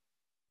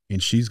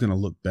 And she's going to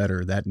look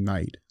better that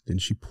night than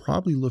she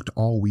probably looked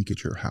all week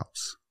at your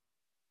house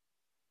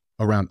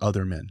around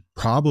other men.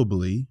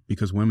 Probably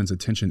because women's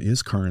attention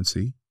is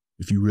currency.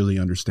 If you really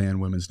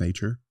understand women's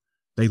nature,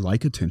 they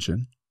like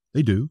attention.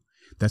 They do.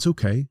 That's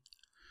okay.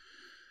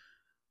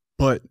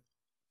 But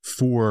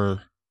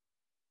for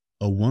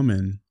a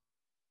woman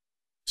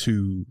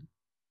to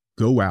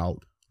go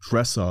out,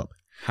 dress up,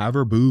 have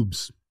her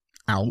boobs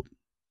out,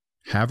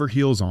 have her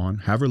heels on,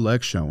 have her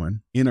legs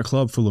showing in a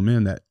club full of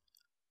men that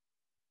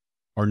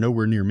are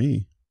nowhere near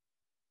me,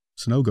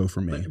 it's a no-go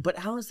for me. But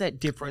how is that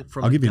different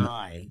from a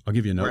guy I'll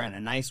give you a note. Wearing a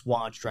nice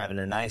watch, driving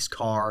a nice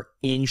car,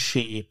 in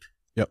shape,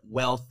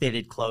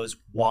 well-fitted clothes,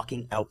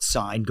 walking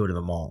outside, go to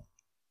the mall?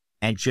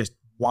 And just,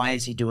 why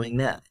is he doing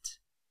that?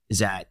 Is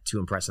that to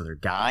impress other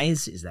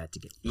guys? Is that to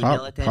get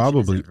female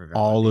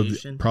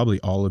attention? Probably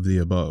all of the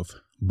above.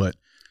 But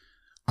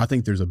I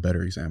think there's a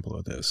better example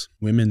of this.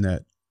 Women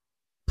that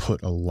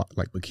put a lot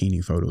like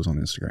bikini photos on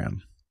Instagram.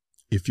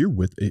 If you're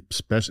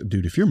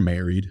if you're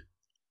married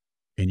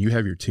and you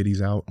have your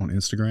titties out on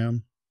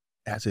Instagram,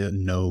 that's a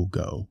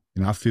no-go.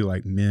 And I feel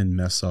like men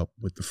mess up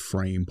with the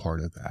frame part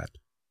of that.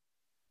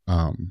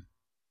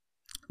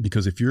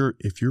 Because if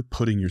you're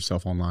putting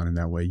yourself online in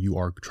that way, you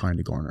are trying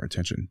to garner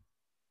attention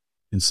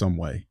in some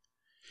way.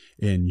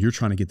 And you're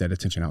trying to get that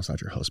attention outside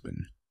your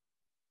husband.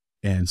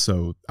 And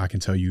so I can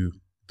tell you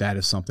that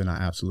is something I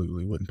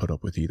absolutely wouldn't put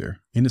up with either.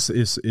 And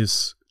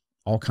it's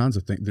all kinds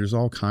of things. There's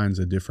all kinds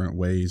of different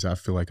ways I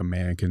feel like a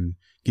man can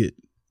get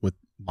what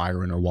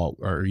Byron or Walt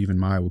or even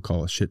Maya would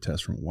call a shit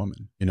test from a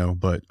woman, you know,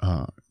 but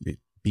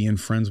being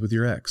friends with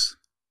your ex,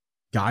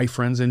 guy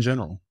friends in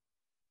general.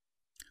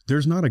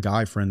 There's not a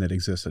guy friend that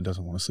exists that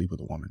doesn't want to sleep with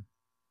a woman.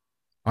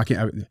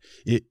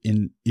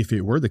 If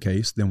it were the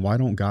case, then why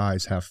don't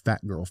guys have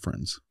fat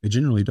girlfriends? They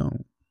generally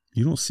don't.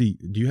 You don't see,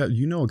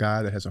 you know a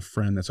guy that has a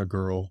friend that's a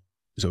girl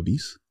is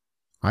obese?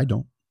 I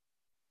don't.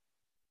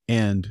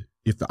 And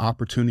if the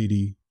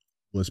opportunity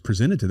was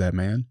presented to that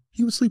man,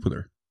 he would sleep with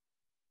her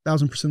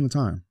 1,000% of the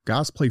time.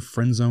 Guys play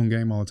friend zone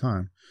game all the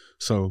time.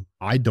 So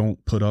I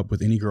don't put up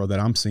with any girl that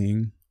I'm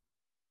seeing.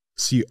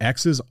 See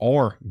exes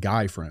or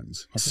guy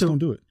friends. I just don't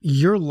do it.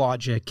 Your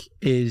logic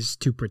is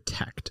to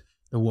protect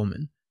the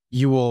woman.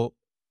 You will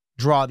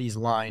draw these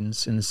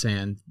lines in the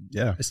sand,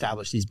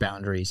 establish these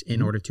boundaries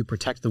in order to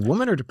protect the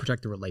woman or to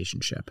protect the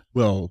relationship.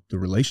 Well, the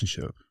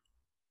relationship,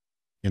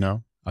 you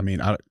know, I mean,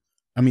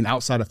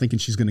 outside of thinking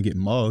she's going to get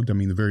mugged, I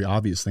mean, the very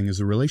obvious thing is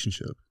the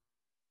relationship.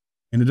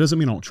 And it doesn't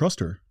mean I don't trust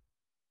her.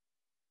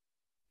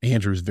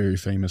 Andrew's very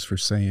famous for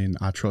saying,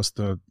 I trust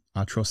the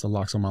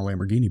locks on my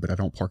Lamborghini, but I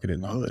don't park it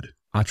in the hood.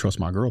 I trust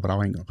my girl, but I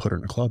ain't going to put her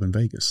in a club in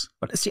Vegas.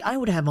 But see, I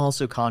would have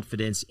also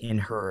confidence in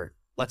her,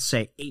 let's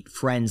say 8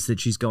 friends that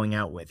she's going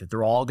out with. If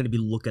they're all going to be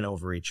looking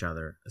over each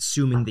other,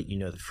 assuming that you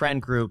know the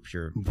friend group,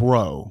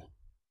 Bro,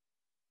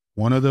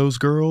 one of those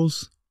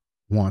girls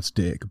wants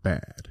dick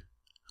bad.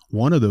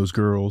 One of those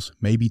girls,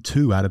 maybe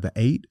 2 out of the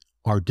 8,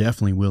 are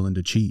definitely willing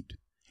to cheat.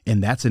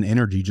 And that's an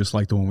energy just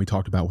like the one we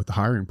talked about with the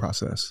hiring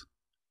process.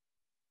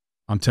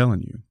 I'm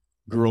telling you,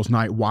 girls'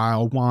 night,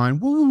 wild wine,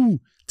 woo,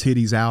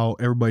 titties out,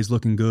 everybody's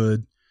looking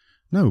good.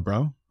 No,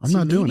 bro, I'm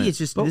not doing it. It's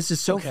just, this is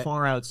so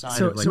far outside.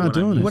 So, of like I'm not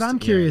doing it. What I'm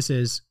curious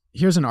is,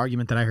 here's an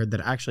argument that I heard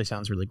that actually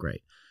sounds really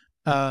great.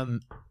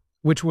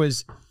 which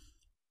was,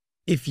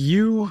 if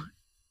you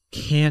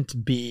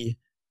can't be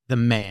the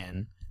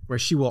man where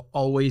she will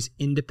always,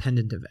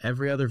 independent of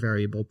every other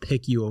variable,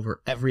 pick you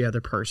over every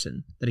other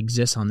person that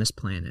exists on this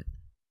planet,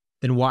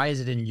 then why is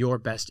it in your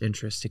best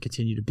interest to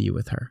continue to be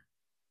with her?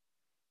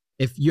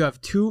 If you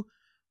have two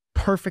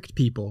perfect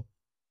people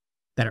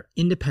that are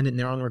independent in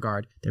their own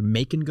regard, they're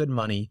making good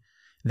money,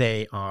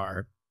 they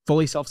are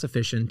fully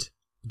self-sufficient,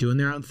 doing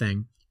their own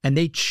thing, and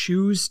they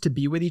choose to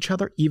be with each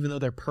other even though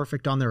they're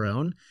perfect on their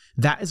own,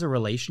 that is a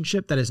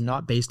relationship that is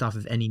not based off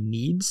of any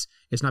needs.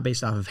 It's not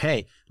based off of,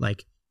 hey,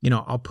 like, you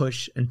know, I'll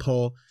push and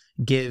pull,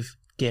 give,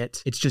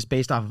 get. It's just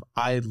based off of,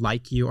 I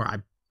like you,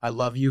 or I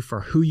love you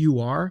for who you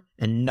are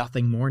and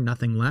nothing more,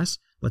 nothing less.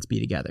 Let's be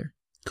together.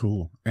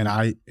 Cool. And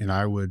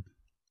I would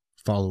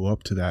follow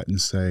up to that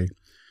and say,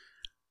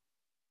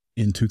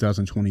 in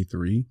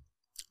 2023,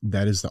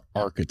 that is the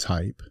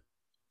archetype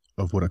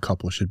of what a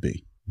couple should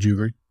be. Do you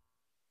agree?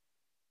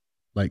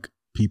 Like,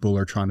 people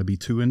are trying to be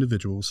two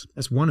individuals.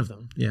 That's one of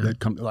them. Yeah.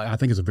 I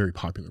think it's a very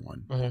popular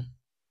one. Mm-hmm.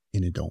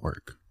 And it don't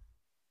work.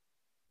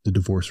 The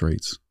divorce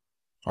rates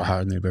are higher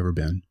than they've ever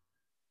been.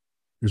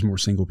 There's more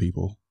single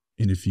people.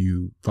 And if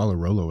you follow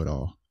Rolo at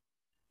all,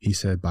 he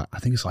said I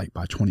think it's like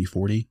by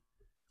 2040,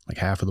 like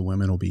half of the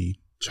women will be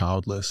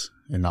childless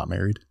and not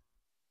married.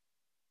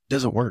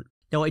 Doesn't work.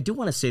 Now, I do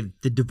want to say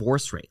the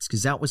divorce rates,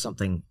 because that was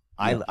something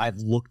I've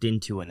looked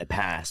into in the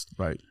past.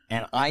 Right.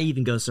 And I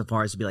even go so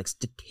far as to be like,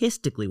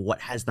 statistically,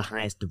 what has the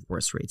highest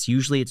divorce rates?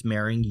 Usually it's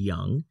marrying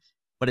young,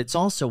 but it's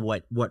also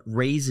what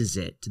raises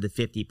it to the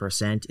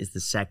 50% is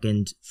the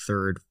second,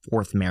 third,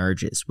 fourth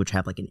marriages, which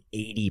have like an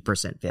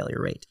 80%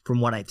 failure rate. From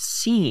what I've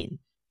seen,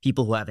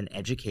 people who have an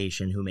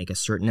education, who make a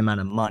certain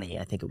amount of money,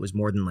 I think it was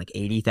more than like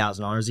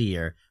 $80,000 a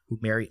year, who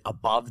marry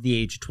above the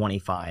age of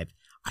 25,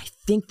 I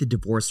think the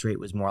divorce rate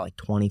was more like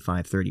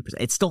 25, 30%.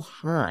 It's still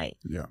high,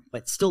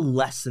 but still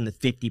less than the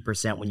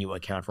 50% when you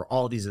account for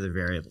all these other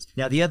variables.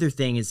 Now, the other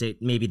thing is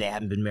that maybe they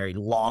haven't been married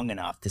long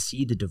enough to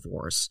see the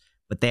divorce,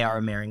 but they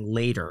are marrying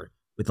later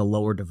with a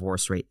lower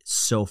divorce rate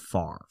so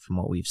far from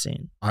what we've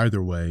seen.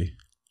 Either way,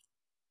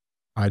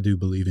 I do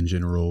believe in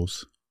gender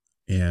roles,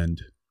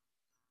 and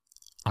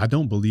I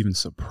don't believe in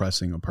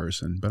suppressing a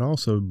person, but I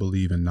also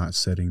believe in not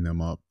setting them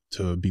up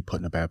to be put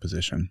in a bad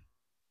position.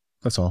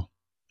 That's all.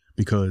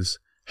 Because,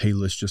 hey,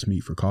 let's just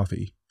meet for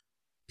coffee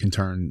can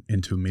turn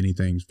into many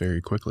things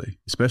very quickly,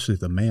 especially if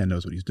the man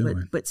knows what he's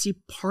doing. But see,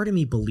 part of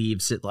me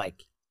believes that,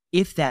 like,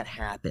 if that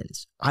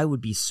happens, I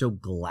would be so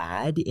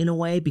glad in a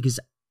way, because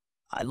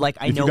I know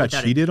if you got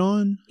cheated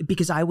on?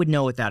 Because I would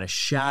know without a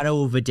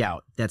shadow of a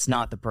doubt that's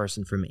not the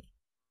person for me.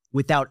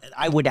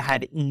 I would have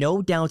had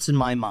no doubts in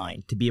my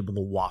mind to be able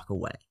to walk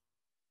away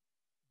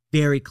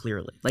very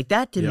clearly. Like,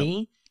 that to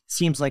me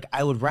seems like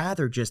I would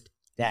rather just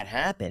that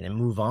happen and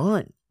move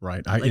on.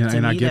 Right. I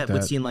get that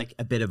would seem like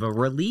a bit of a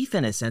relief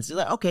in a sense. It's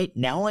like, okay,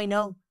 now I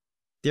know.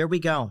 There we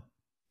go.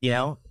 You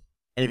know?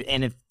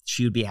 And if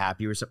she would be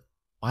happy or so,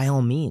 by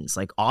all means,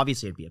 like,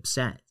 obviously I'd be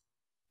upset.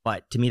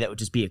 But to me, that would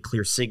just be a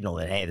clear signal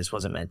that, hey, this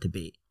wasn't meant to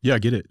be. Yeah, I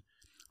get it.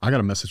 I got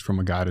a message from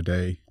a guy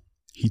today.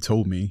 He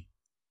told me,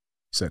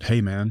 he said,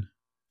 hey, man,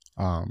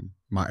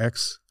 my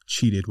ex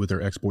cheated with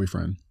her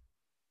ex-boyfriend.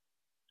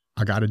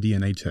 I got a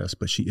DNA test,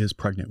 but she is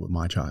pregnant with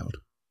my child.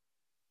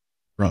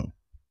 Bro,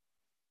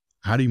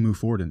 how do you move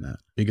forward in that?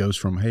 It goes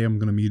from, hey, I'm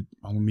gonna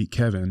meet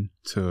Kevin,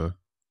 to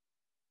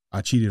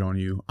I cheated on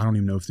you. I don't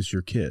even know if this is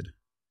your kid.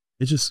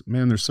 It's just,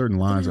 man, there's certain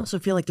lines. I also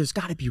feel like there's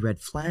got to be red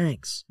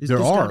flags.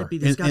 There are,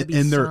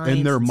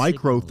 and they're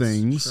micro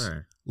things,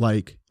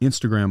 like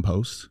Instagram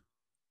posts,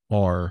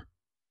 or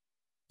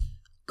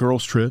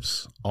girls'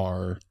 trips,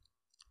 or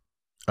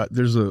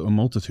there's a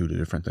multitude of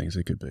different things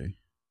it could be.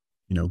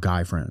 You know,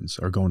 guy friends,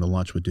 or going to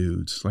lunch with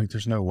dudes. Like,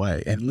 there's no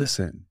way. And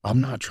listen,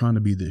 I'm not trying to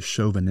be this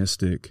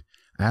chauvinistic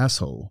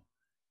asshole.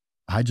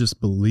 I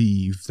just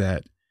believe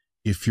that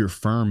if you're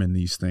firm in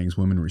these things,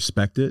 women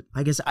respect it.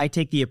 I guess I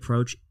take the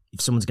approach,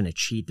 if someone's going to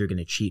cheat, they're going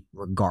to cheat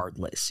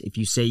regardless. If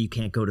you say you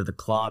can't go to the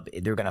club,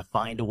 they're going to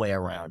find a way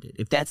around it.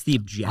 If that's the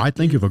objective, I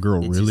think if a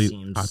girl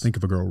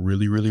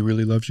really, really,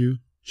 really loves you,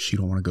 she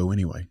don't want to go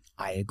anyway.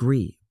 I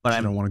agree, but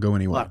I don't want to go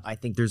anyway. But I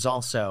think there's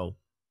also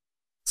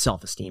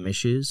self-esteem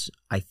issues.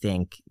 I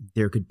think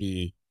there could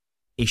be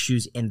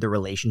issues in the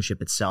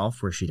relationship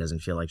itself where she doesn't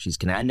feel like she's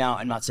connected. Now,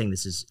 I'm not saying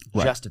this is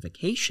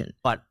justification,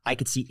 but I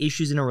could see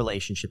issues in a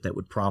relationship that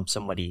would prompt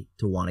somebody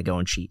to want to go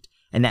and cheat.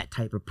 And that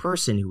type of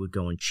person who would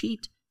go and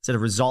cheat, instead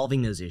of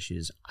resolving those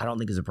issues, I don't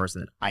think is a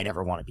person that I'd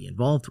ever want to be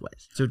involved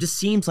with. So it just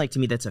seems like to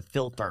me that's a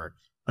filter.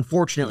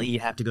 Unfortunately, you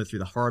have to go through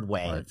the hard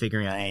way of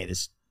figuring out, hey,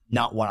 this is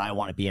not what I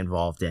want to be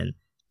involved in.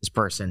 This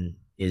person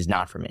is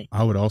not for me.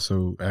 I would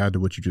also add to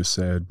what you just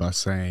said by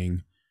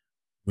saying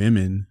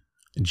women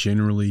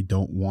generally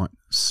don't want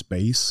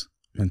space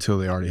until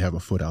they already have a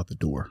foot out the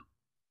door.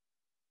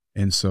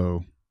 And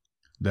so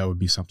that would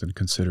be something to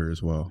consider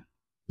as well.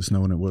 Just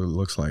knowing what it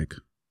looks like,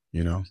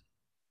 you know?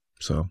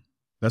 So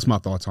that's my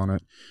thoughts on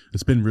it.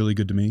 It's been really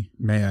good to me.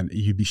 Man,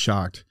 you'd be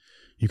shocked.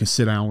 You can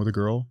sit down with a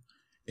girl,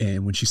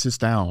 and when she sits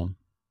down,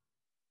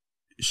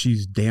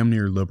 she's damn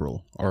near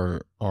liberal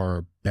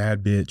or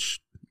bad bitch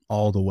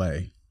all the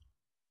way.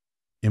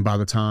 And by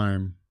the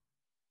time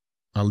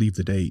I leave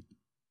the date,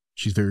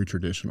 she's very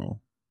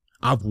traditional.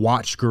 I've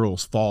watched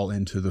girls fall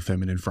into the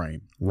feminine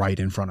frame right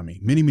in front of me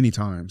many, many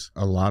times.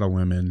 A lot of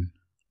women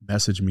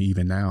message me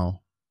even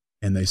now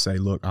and they say,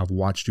 look, I've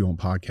watched you on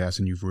podcasts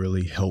and you've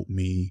really helped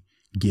me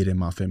get in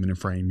my feminine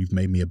frame. You've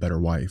made me a better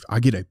wife.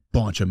 I get a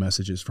bunch of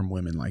messages from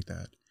women like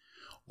that,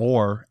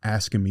 or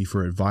asking me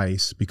for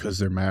advice because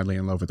they're madly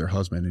in love with their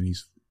husband and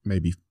he's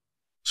maybe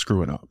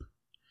screwing up.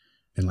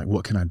 And like,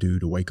 what can I do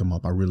to wake him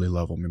up? I really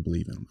love him and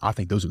believe in him. I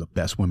think those are the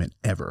best women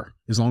ever,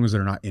 as long as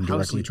they're not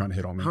indirectly trying to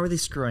hit on me. How are they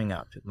screwing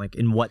up? Like,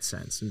 in what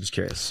sense? I'm just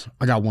curious.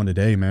 I got one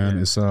today, man.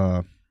 Yeah. It's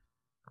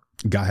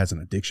guy has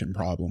an addiction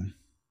problem,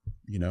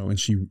 you know, and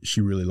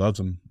she really loves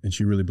him and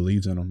she really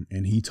believes in him.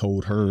 And he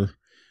told her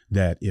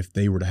that if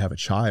they were to have a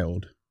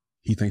child,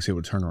 he thinks it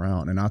would turn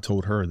around. And I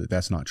told her that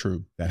that's not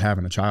true, that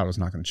having a child is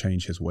not going to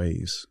change his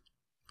ways.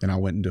 And I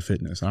went into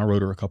fitness and I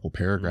wrote her a couple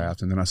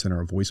paragraphs and then I sent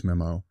her a voice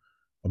memo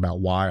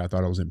about why I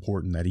thought it was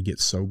important that he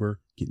gets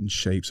sober, get in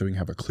shape so he can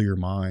have a clear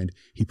mind.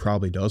 He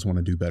probably does want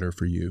to do better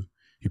for you.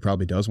 He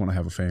probably does want to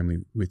have a family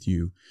with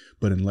you.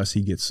 But unless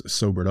he gets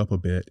sobered up a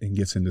bit and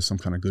gets into some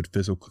kind of good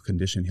physical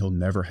condition, he'll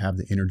never have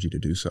the energy to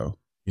do so,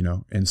 you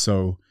know? And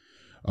so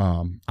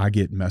I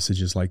get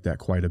messages like that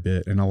quite a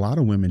bit. And a lot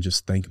of women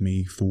just thank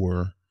me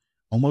for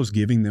almost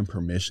giving them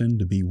permission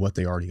to be what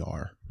they already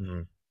are,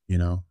 you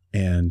know?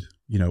 And,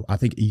 you know, I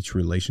think each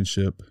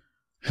relationship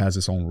has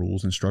its own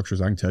rules and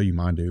structures. I can tell you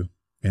mine do.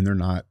 And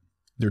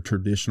they're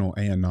traditional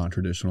and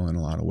non-traditional in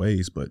a lot of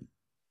ways, but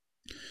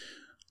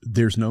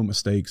there's no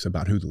mistakes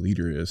about who the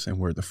leader is and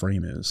where the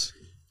frame is.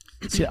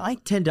 See, I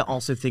tend to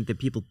also think that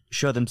people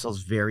show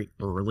themselves very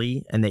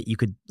early and that you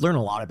could learn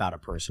a lot about a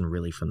person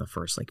really from the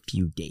first like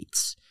few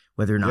dates,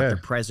 whether or not they're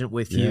present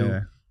with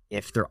you,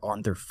 if they're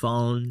on their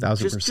phone,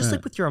 just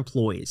like with your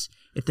employees,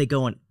 if they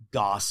go and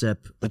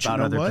gossip about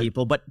other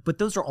people, but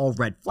those are all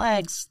red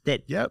flags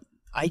that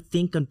I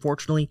think,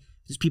 unfortunately,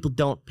 just people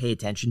don't pay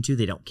attention to.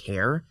 They don't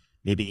care.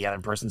 Maybe the other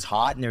person's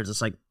hot and they're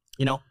just like,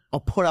 you know, I'll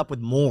put up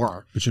with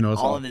more, but you know,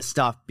 all of this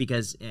stuff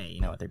because, hey,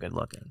 you know what, they're good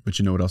looking. But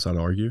you know what else I'd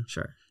argue?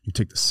 Sure. You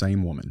take the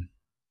same woman,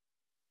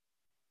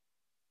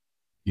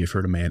 you give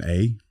her to man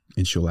A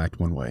and she'll act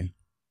one way.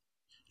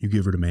 You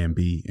give her to man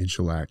B and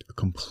she'll act a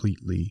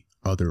completely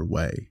other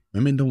way.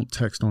 Women don't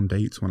text on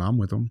dates when I'm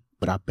with them,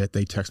 but I bet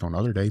they text on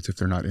other dates if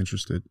they're not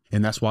interested.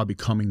 And that's why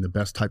becoming the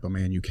best type of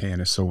man you can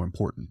is so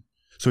important.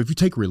 So if you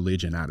take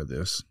religion out of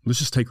this, let's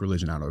just take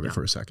religion out of it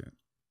for a second.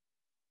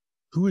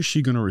 Who is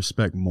she going to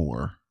respect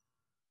more?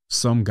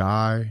 Some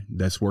guy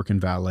that's working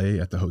valet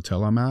at the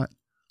hotel I'm at,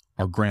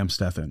 or Graham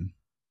Stephan?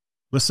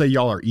 Let's say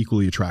y'all are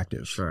equally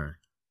attractive. Sure.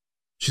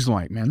 She's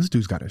like, man, this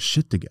dude's got his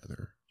shit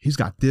together. He's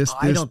got this.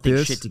 I don't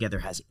think shit together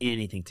has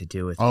anything to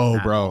do with it. Oh,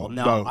 bro.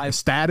 No.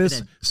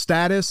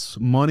 Status,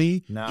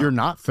 money. No. You're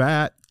not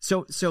fat.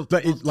 So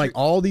but like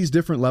all these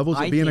different levels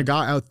of being a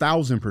guy,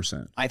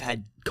 1,000%. I've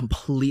had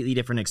completely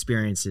different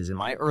experiences in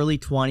my early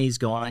 20s,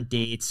 going on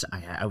dates.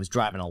 I was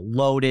driving a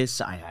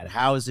Lotus. I had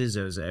houses.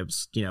 I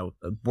was you know,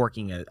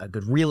 working a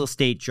good real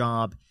estate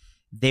job.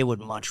 They would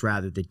much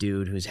rather the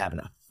dude who's having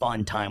a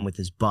fun time with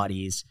his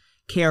buddies,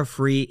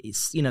 carefree,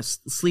 you know,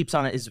 sleeps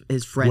on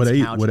his friend's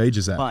couch. What age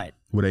is that?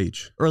 What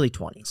age? Early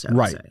 20s, I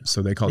would say.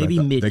 So they call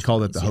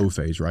that the hoe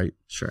phase, right?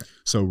 Sure.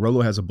 So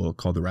Rollo has a book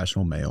called The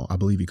Rational Male. I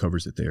believe he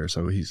covers it there.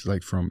 So he's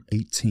like from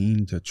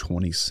 18 to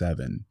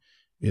 27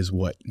 is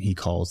what he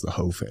calls the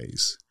hoe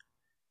phase.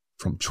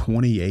 From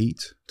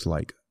 28 to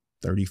like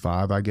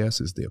 35, I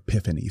guess, is the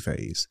epiphany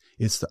phase.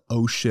 It's the,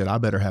 oh shit, I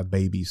better have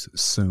babies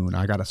soon.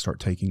 I got to start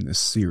taking this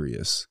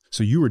serious.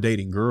 So you were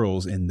dating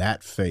girls in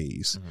that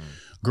phase.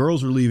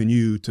 Girls were leaving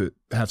you to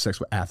have sex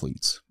with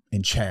athletes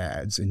and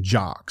chads and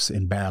jocks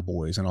and bad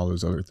boys and all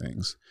those other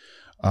things.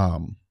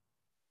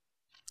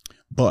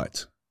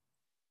 But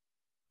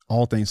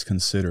all things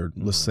considered,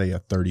 let's say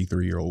a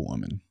 33-year-old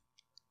woman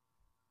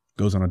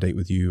goes on a date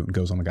with you and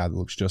goes on a guy that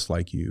looks just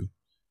like you,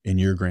 and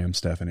you're Graham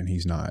Stephan and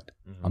he's not.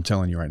 I'm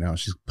telling you right now,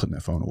 she's putting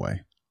that phone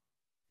away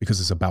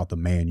because it's about the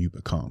man you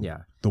become.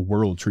 Yeah. The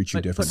world treats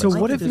you differently. So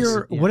what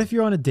if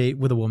you're on a date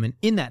with a woman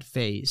in that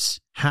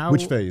phase?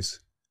 Which phase?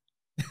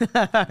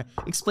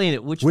 Explain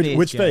it. Which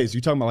phase?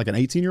 You talking about like an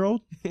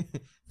 18-year-old?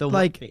 The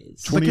like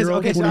phase?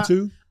 20-year-old,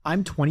 22? So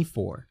I'm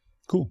 24.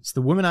 Cool. So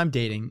the women I'm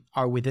dating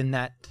are within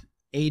that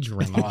age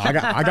range. Oh, I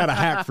got a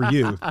hack for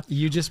you.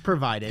 You just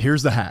provided.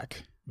 Here's the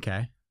hack.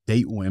 Okay.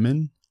 Date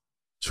women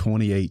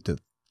 28 to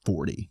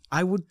 40.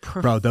 I would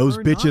prefer. Bro, those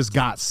bitches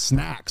got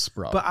snacks,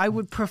 bro. But I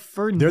would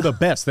prefer. They're the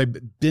best. They've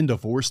been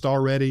divorced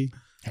already.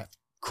 Have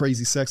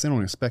crazy sex. They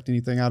don't expect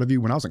anything out of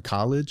you. When I was in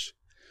college.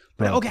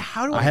 Bro, okay,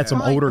 how do I had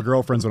some older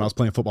girlfriends when I was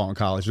playing football in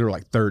college. They were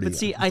like 30. But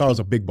see, I thought I was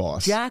a big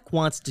boss. Jack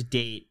wants to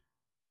date.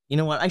 You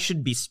know what? I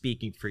should be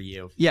speaking for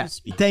you. Yeah.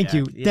 Thank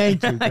you.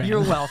 Thank you.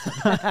 You're welcome.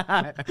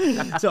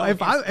 So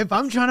if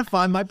I'm trying to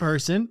find my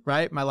person,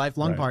 right, my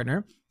lifelong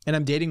partner, and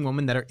I'm dating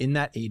women that are in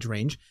that age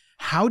range,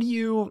 how do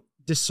you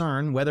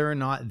discern whether or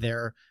not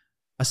they're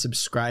a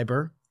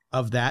subscriber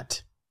of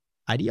that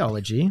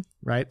ideology,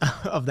 right,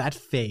 of that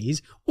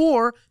phase,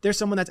 or there's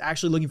someone that's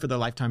actually looking for their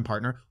lifetime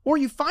partner, or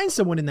you find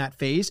someone in that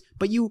phase,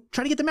 but you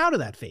try to get them out of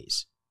that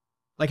phase.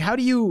 Like, how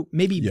do you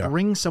maybe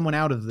bring someone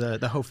out of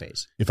the hoe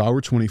phase? If I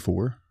were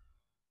 24,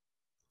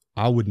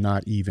 I would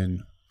not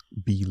even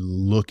be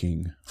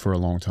looking for a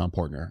long-time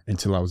partner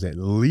until I was at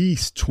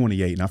least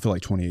 28. And I feel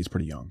like 28 is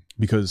pretty young,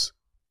 because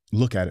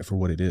look at it for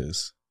what it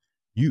is.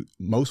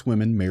 Most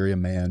women marry a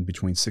man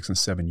between 6 and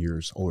 7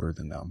 years older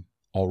than them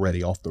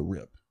already off the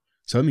rip.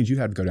 So that means you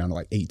have to go down to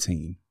like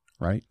 18,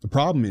 right? The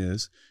problem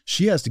is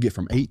she has to get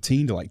from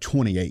 18 to like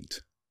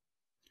 28.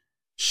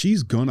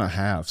 She's gonna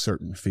have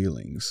certain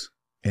feelings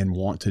and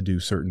want to do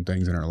certain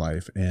things in her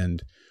life,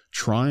 and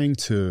trying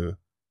to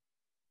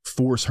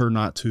force her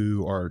not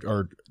to,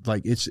 or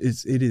like it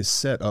is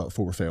set up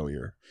for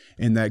failure.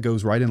 And that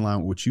goes right in line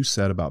with what you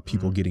said about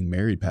people getting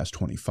married past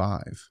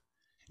 25.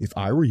 If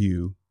I were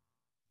you,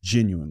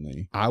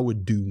 genuinely, I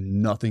would do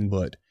nothing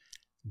but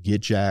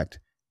get jacked,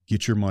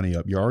 get your money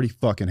up. You're already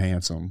fucking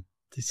handsome.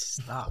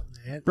 Stop,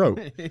 man. Bro,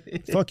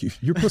 fuck you.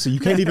 You're pussy. You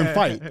can't even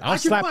fight. I'll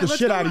slap the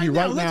shit out of you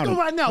right now. Let's go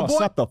right now, boy. I'll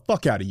slap the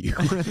fuck out of you.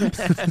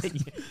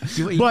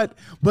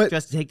 but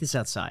just take this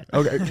outside.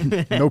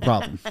 Okay, no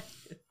problem.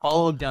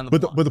 Follow him down the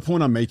block. But the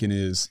point I'm making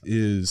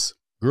is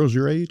girls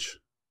your age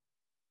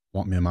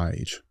want men my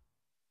age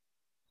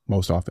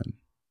most often.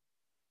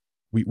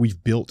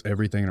 We've built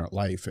everything in our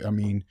life. I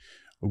mean,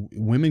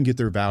 women get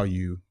their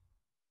value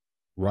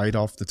right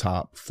off the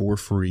top for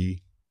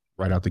free,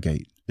 right out the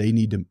gate. They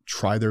need to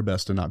try their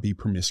best to not be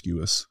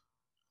promiscuous.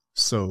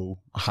 So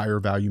higher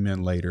value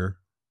men later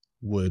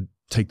would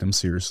take them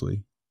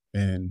seriously.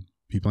 And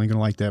people ain't going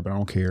to like that, but I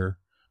don't care.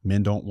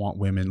 Men don't want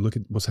women. Look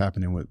at what's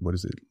happening with, what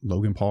is it,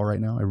 Logan Paul right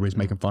now? Everybody's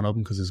making fun of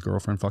him because his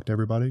girlfriend fucked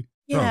everybody.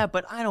 Yeah,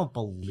 but I don't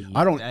believe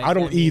I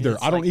don't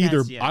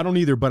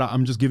either, but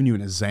I'm just giving you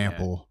an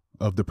example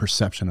of the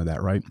perception of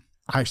that, right?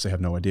 I actually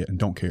have no idea and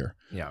don't care.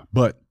 Yeah.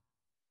 But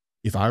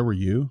if I were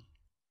you,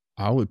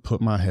 I would put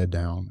my head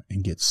down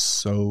and get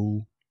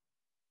so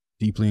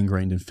deeply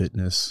ingrained in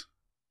fitness.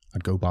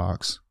 I'd go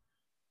box,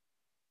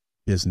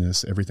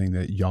 business, everything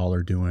that y'all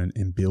are doing,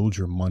 and build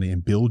your money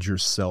and build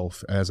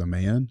yourself as a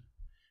man.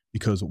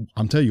 Because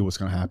I'm telling you what's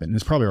going to happen. And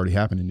it's probably already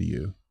happening to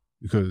you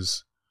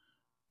because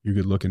you're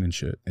good looking and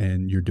shit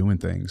and you're doing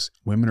things.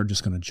 Women are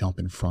just going to jump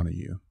in front of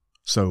you.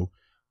 So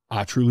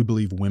I truly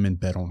believe women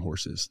bet on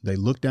horses. They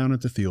look down at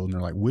the field and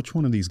they're like, which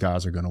one of these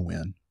guys are going to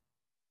win?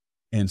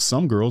 And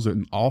some girls,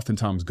 and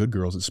oftentimes good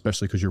girls,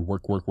 especially because you're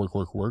work,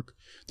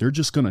 they're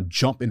just going to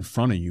jump in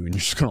front of you and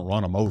you're just going to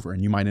run them over.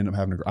 And you might end up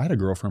having I had a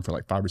girlfriend for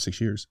like 5 or 6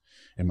 years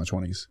in my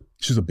 20s.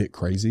 She was a bit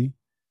crazy.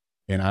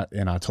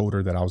 And I told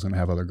her that I was going to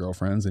have other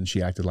girlfriends, and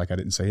she acted like I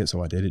didn't say it.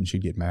 So I did it, and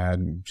she'd get mad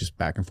and just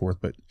back and forth.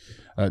 But,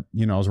 I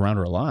was around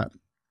her a lot.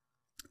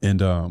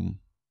 And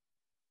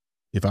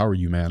if I were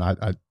you, man,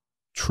 I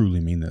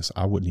truly mean this.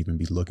 I wouldn't even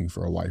be looking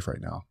for a wife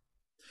right now.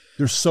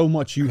 There's so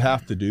much you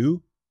have to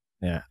do.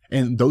 Yeah.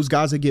 And those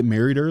guys that get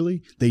married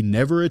early, they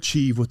never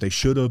achieve what they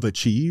should have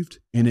achieved.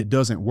 And it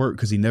doesn't work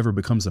because he never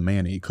becomes a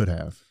man he could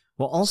have.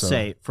 Well, I'll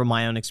say from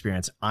my own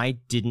experience, I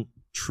didn't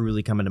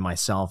truly come into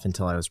myself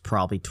until I was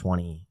probably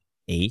 28.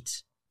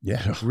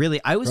 Yeah. Really,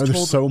 I was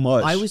told so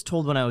much. I was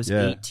told when I was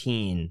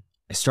 18,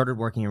 I started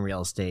working in real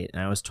estate,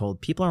 and I was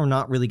told people are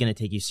not really going to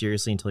take you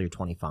seriously until you're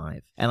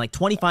 25. And like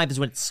 25 is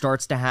when it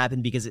starts to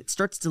happen because it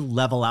starts to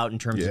level out in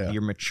terms of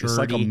your maturity. It's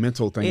like a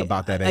mental thing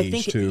about that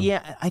age too.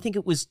 Yeah, I think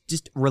it was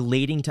just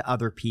relating to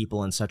other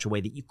people in such a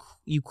way that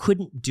you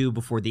couldn't do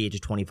before the age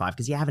of 25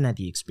 because you haven't had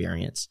the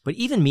experience. But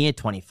even me at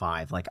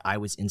 25, like I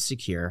was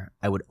insecure.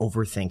 I would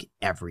overthink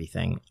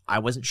everything. I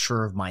wasn't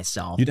sure of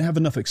myself. You didn't have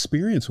enough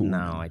experience with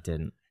women. No, I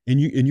didn't.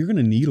 And you're going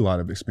to need a lot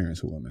of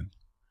experience with women.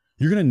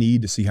 You're going to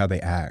need to see how they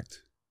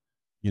act.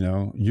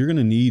 You're going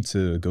to need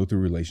to go through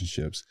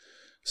relationships,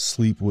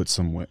 sleep with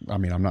someone. I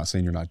mean, I'm not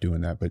saying you're not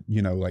doing that, but,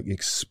 like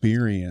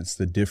experience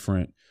the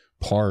different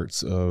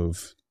parts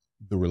of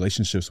the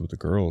relationships with the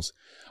girls.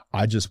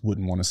 I just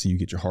wouldn't want to see you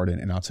get your heart in.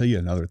 And I'll tell you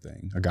another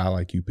thing, a guy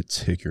like you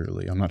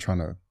particularly, I'm not trying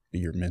to be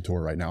your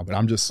mentor right now, but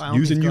I'm just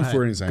using you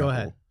for an example. Go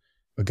ahead.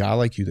 A guy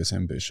like you that's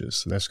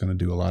ambitious, that's going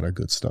to do a lot of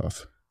good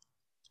stuff.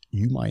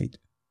 You might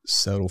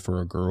settle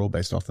for a girl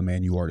based off the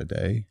man you are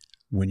today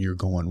when you're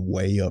going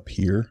way up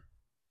here.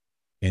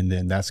 And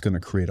then that's going to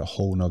create a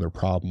whole nother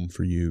problem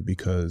for you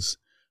because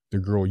the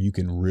girl you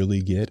can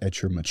really get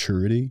at your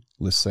maturity,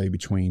 let's say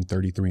between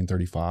 33 and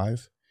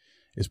 35,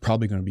 is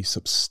probably going to be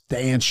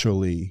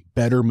substantially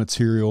better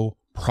material,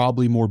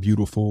 probably more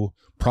beautiful,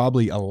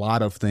 probably a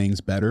lot of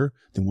things better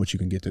than what you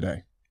can get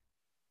today.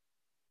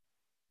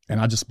 And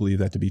I just believe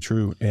that to be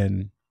true.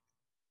 And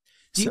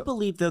do you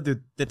believe though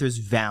that there's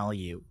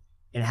value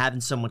in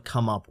having someone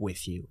come up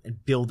with you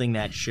and building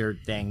that shared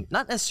thing,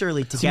 not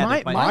necessarily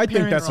together. I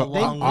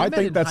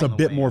think that's a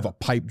bit more of a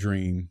pipe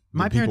dream.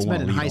 My parents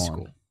met in high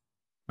school.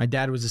 My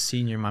dad was a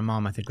senior. My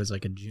mom, I think, was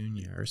like a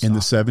junior or something. In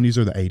the 70s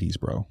or the 80s,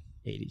 bro?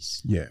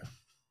 80s. Yeah.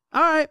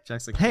 All right.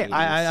 Like hey,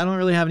 I don't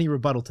really have any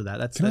rebuttal to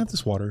that. Can I have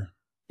this water?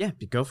 Yeah,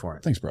 go for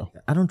it. Thanks, bro.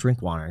 I don't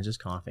drink water. It's just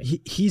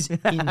coffee. He's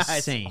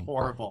insane. It's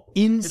horrible.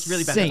 Insane. It's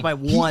really bad. That's my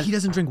one. He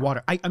doesn't drink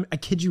water. I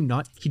kid you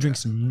not. He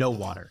drinks no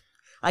water.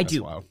 I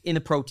do in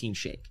a protein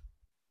shake.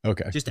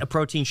 Okay. Just a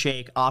protein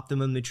shake,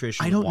 optimum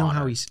nutrition. I don't know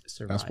how he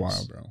survives. That's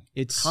wild, bro.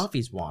 It's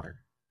coffee's water.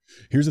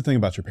 Here's the thing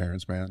about your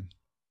parents, man.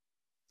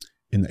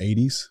 In the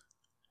 80s,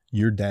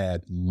 your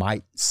dad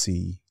might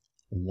see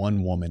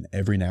one woman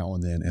every now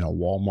and then in a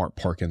Walmart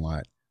parking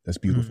lot that's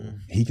beautiful.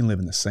 He can live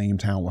in the same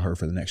town with her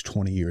for the next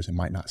 20 years and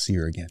might not see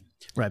her again.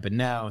 Right, but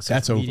now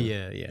that's over.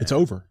 Media, yeah. It's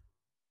over.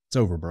 It's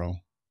over, bro.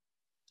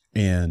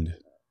 And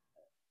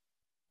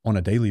on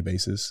a daily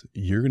basis,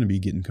 you're going to be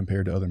getting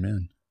compared to other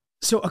men.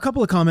 So a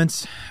couple of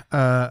comments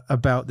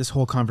about this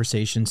whole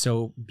conversation.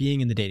 So being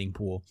in the dating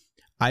pool,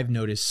 I've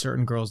noticed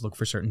certain girls look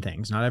for certain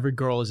things. Not every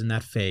girl is in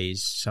that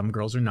phase. Some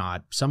girls are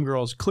not. Some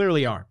girls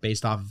clearly are,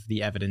 based off of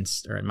the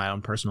evidence or in my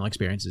own personal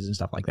experiences and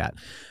stuff like that.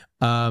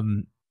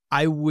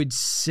 I would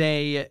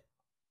say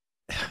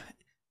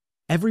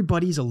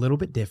everybody's a little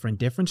bit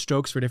different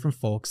strokes for different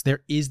folks.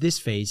 There is this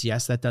phase.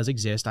 Yes, that does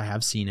exist. I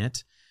have seen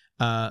it.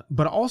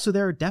 But also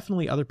there are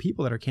definitely other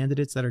people that are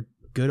candidates that are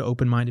good,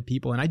 open-minded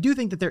people. And I do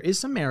think that there is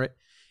some merit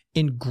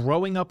in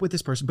growing up with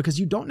this person, because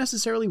you don't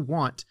necessarily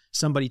want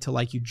somebody to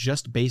like you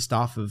just based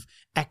off of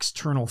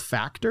external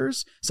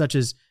factors, such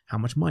as how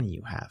much money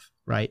you have,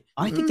 right?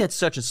 I think that's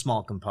such a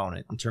small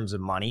component in terms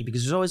of money,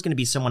 because there's always going to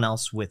be someone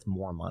else with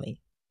more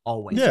money.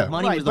 Always. Yeah. Like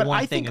money was the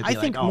one thing. I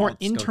think more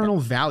internal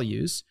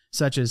values,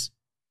 such as,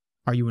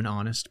 are you an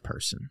honest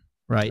person,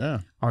 right?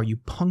 Yeah. Are you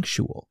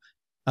punctual?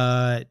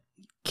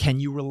 Can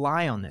you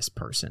rely on this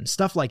person?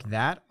 Stuff like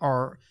that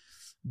are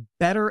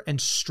better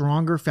and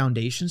stronger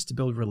foundations to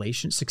build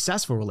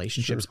successful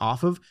relationships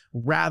off of,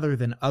 rather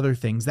than other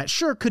things that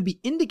sure could be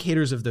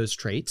indicators of those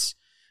traits,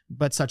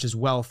 but such as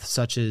wealth,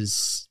 such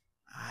as,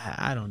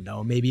 I don't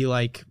know, maybe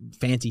like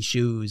fancy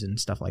shoes and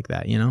stuff like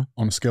that, you know?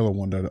 On a scale of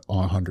 1 to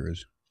 100,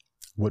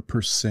 what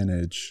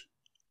percentage,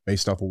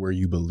 based off of where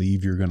you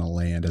believe you're going to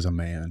land as a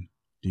man,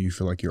 do you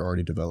feel like you're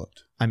already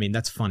developed? I mean,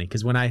 that's funny,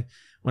 because when I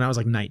was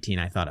like 19,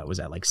 I thought I was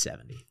at like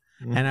 70.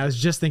 And I was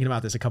just thinking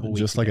about this a couple weeks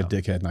ago. Just like a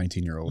dickhead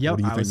 19-year-old. Yep, what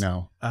do you think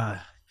now?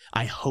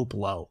 I hope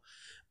low.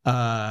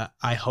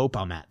 I hope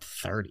I'm at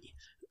 30,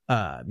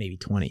 maybe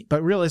 20.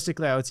 But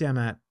realistically, I would say I'm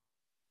at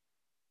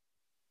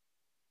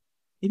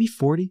maybe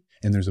 40.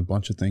 And there's a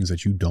bunch of things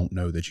that you don't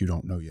know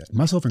yet,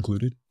 myself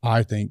included.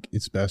 I think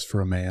it's best for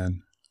a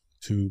man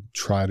to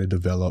try to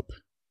develop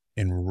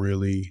and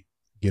really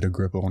get a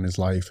grip on his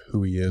life,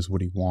 who he is,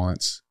 what he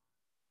wants.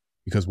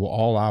 Because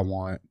all I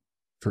want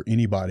for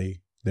anybody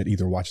that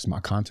either watches my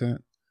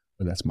content,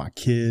 or that's my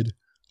kid,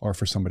 or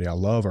for somebody I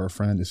love or a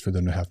friend, is for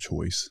them to have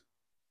choice.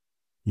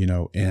 You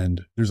know,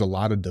 and there's a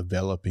lot of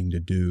developing to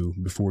do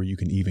before you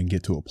can even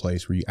get to a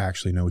place where you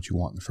actually know what you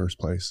want in the first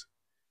place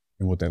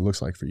and what that looks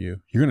like for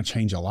you. You're going to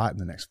change a lot in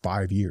the next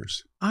 5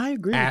 years. I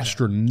agree.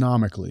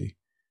 Astronomically.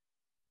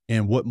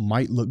 And what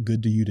might look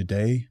good to you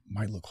today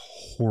might look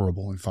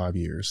horrible in 5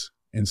 years.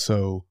 And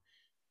so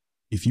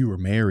if you were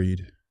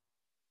married,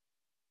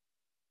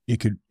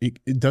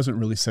 it doesn't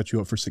really set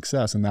you up for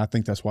success. And I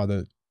think that's why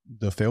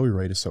the failure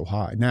rate is so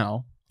high.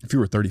 Now, if you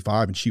were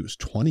 35 and she was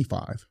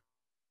 25,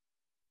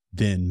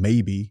 then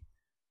maybe,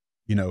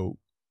 you know,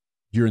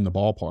 you're in the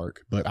ballpark,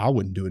 but I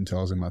wouldn't do it until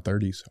I was in my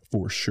 30s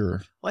for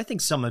sure. Well, I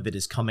think some of it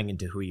is coming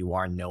into who you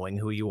are, knowing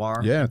who you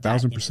are. Yeah, 1,000%.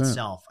 That in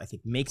itself, I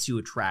think, makes you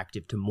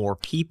attractive to more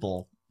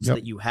people, so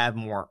that you have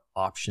more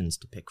options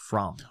to pick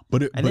from.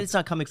 Then it's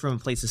not coming from a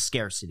place of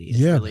scarcity. It's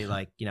really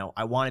like, you know,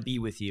 I want to be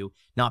with you,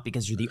 not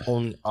because you're the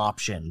only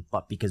option,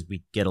 but because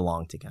we get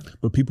along together.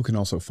 But people can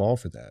also fall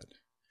for that.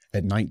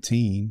 At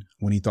 19,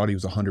 when he thought he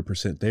was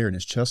 100% there and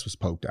his chest was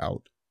poked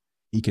out,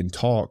 he can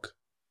talk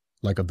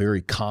like a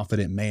very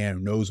confident man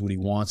who knows what he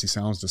wants. He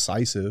sounds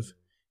decisive.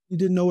 He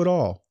didn't know it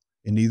all,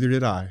 and neither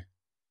did I.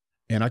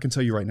 And I can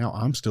tell you right now,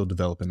 I'm still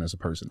developing as a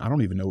person. I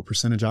don't even know what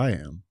percentage I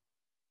am.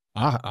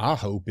 I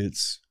hope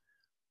it's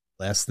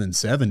less than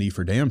 70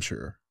 for damn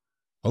sure.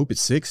 I hope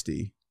it's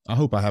 60. I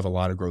hope I have a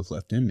lot of growth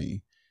left in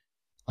me.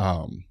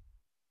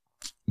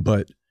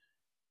 But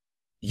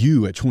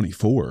you at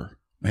 24,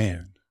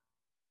 man,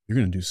 you're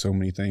going to do so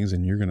many things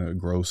and you're going to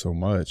grow so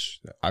much.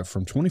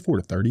 From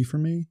 24 to 30 for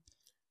me,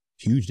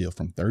 huge deal.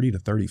 From 30 to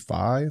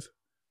 35,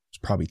 it's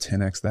probably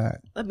 10x that.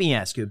 Let me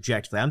ask you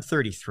objectively. I'm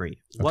 33.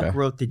 What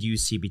growth did you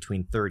see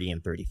between 30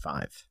 and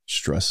 35?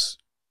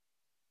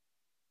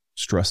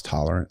 Stress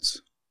tolerance.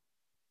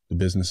 The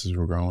businesses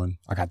were growing.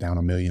 I got down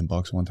 $1 million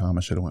one time.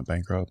 I should have went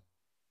bankrupt.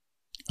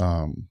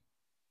 I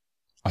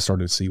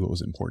started to see what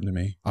was important to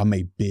me. I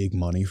made big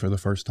money for the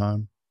first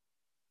time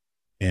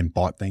and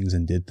bought things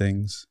and did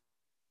things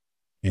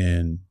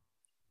and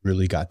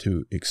really got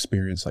to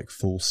experience like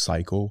full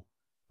cycle.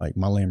 Like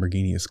my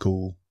Lamborghini is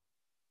cool.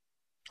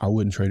 I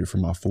wouldn't trade it for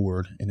my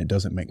Ford, and it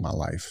doesn't make my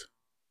life.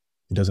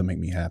 It doesn't make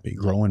me happy.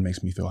 Growing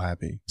makes me feel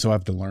happy. So I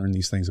have to learn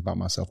these things about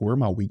myself. Where are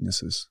my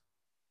weaknesses?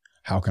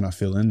 How can I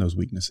fill in those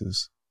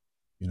weaknesses?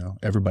 You know,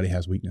 everybody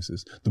has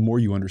weaknesses. The more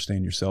you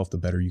understand yourself, the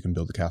better you can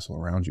build the castle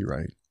around you,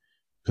 right?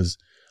 Because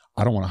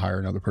I don't want to hire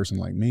another person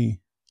like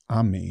me.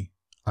 I'm me.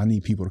 I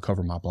need people to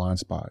cover my blind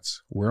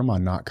spots. Where am I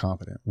not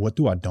competent? What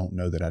do I don't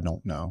know that I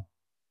don't know?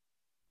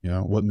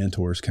 What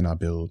mentors can I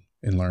build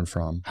and learn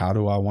from? How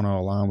do I want to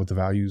align with the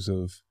values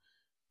of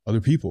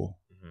other people?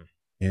 Mm-hmm.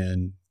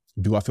 And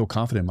do I feel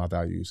confident in my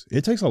values?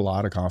 It takes a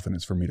lot of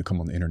confidence for me to come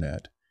on the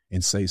internet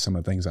and say some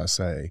of the things I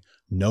say,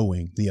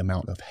 knowing the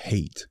amount of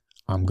hate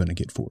I'm going to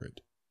get for it.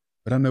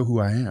 But I know who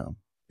I am,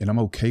 and I'm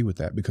okay with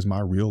that because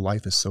my real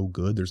life is so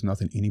good. There's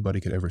nothing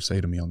anybody could ever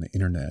say to me on the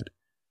internet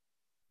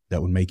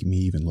that would make me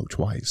even look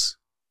twice.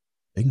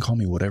 They can call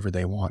me whatever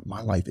they want.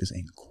 My life is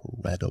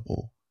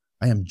incredible.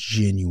 I am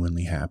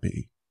genuinely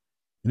happy.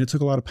 And it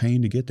took a lot of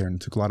pain to get there, and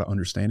it took a lot of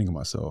understanding of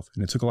myself.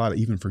 And it took a lot of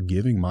even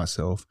forgiving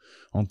myself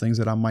on things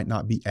that I might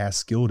not be as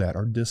skilled at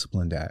or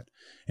disciplined at.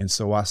 And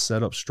so I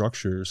set up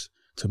structures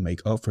to make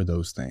up for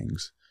those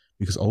things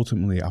because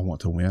ultimately I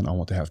want to win. I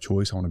want to have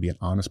choice. I want to be an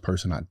honest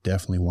person. I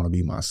definitely want to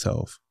be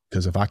myself,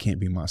 because if I can't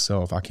be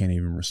myself, I can't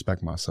even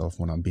respect myself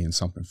when I'm being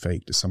something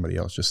fake to somebody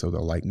else just so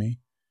they'll like me.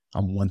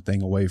 I'm one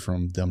thing away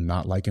from them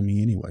not liking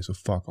me anyway, so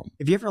fuck them.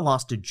 Have you ever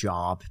lost a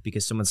job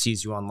because someone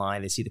sees you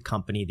online, they see the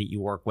company that you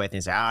work with,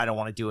 and they say, I don't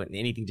want to do it,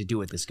 anything to do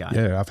with this guy?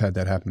 Yeah, I've had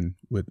that happen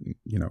with,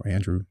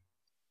 Andrew.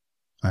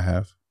 I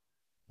have.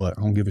 But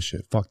I don't give a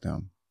shit. Fuck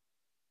them.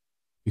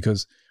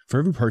 Because for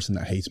every person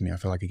that hates me, I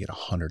feel like I get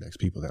 100x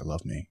people that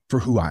love me for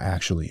who I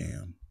actually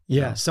am.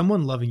 Yeah,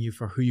 someone loving you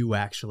for who you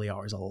actually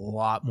are is a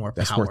lot more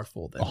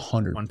powerful than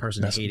 100. One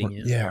person hating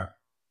you. Yeah.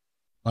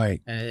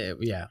 Like,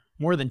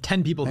 more than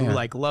 10 people who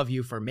love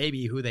you for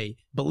maybe who they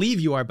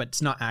believe you are, but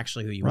it's not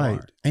actually who you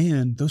are.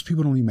 And those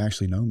people don't even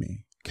actually know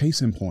me.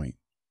 Case in point,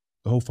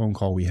 the whole phone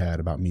call we had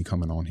about me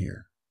coming on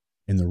here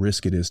and the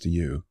risk it is to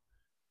you.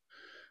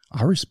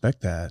 I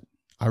respect that.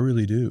 I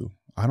really do.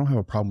 I don't have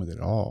a problem with it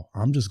at all.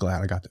 I'm just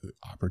glad I got the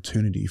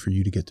opportunity for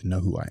you to get to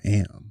know who I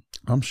am.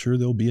 I'm sure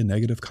there'll be a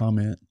negative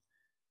comment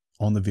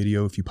on the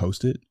video if you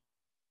post it.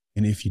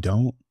 And if you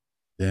don't,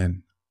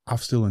 then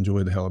I've still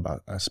enjoyed the hell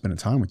about spending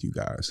time with you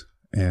guys.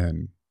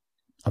 And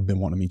I've been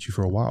wanting to meet you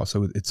for a while.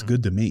 So it's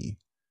good to me.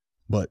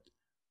 But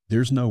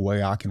there's no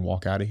way I can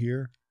walk out of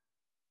here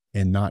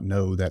and not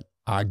know that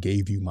I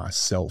gave you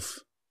myself.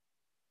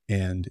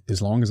 And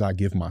as long as I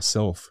give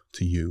myself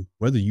to you,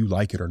 whether you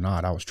like it or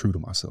not, I was true to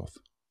myself.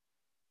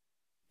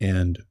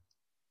 And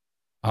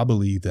I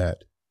believe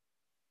that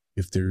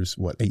if there's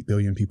 8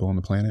 billion people on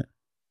the planet,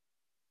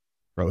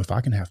 bro, if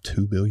I can have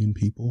 2 billion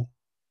people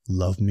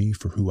love me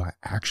for who I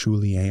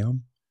actually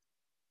am,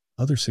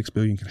 other 6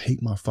 billion can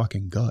hate my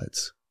fucking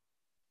guts,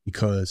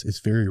 because it's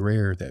very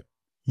rare that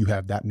you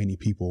have that many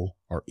people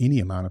or any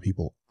amount of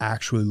people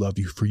actually love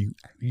you for you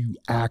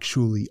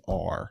actually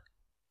are.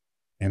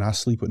 And I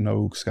sleep with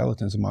no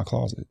skeletons in my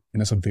closet.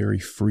 And that's a very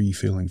free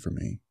feeling for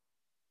me.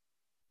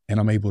 And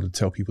I'm able to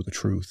tell people the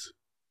truth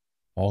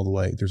all the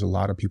way. There's a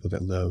lot of people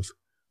that live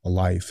a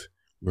life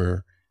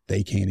where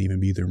they can't even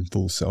be their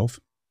full self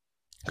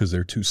because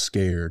they're too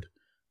scared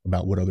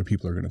about what other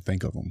people are going to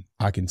think of them.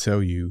 I can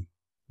tell you,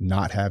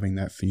 not having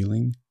that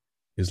feeling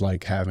is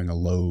like having a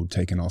load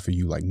taken off of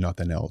you like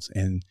nothing else.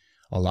 And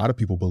a lot of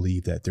people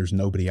believe that there's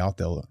nobody out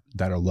there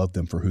that'll love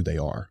them for who they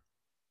are,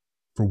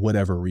 for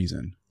whatever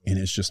reason. And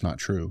it's just not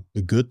true.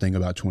 The good thing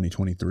about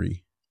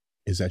 2023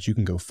 is that you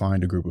can go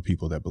find a group of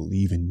people that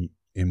believe in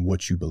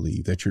what you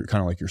believe, that you're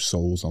kind of like your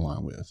soul's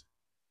aligned with.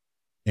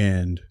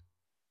 And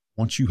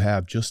once you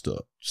have just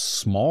a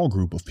small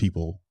group of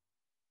people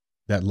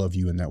that love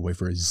you in that way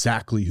for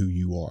exactly who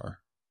you are,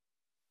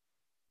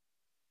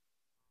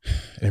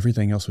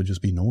 everything else would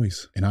just be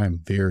noise. And I am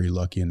very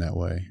lucky in that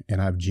way.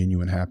 And I have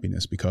genuine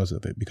happiness because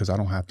of it, because I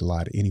don't have to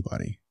lie to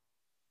anybody.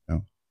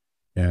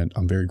 And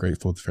I'm very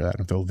grateful for that.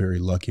 I feel very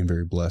lucky and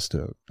very blessed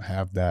to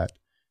have that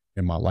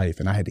in my life.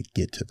 And I had to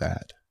get to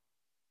that.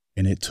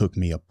 And it took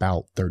me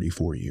about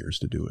 34 years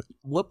to do it.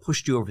 What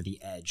pushed you over the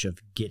edge of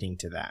getting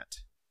to that?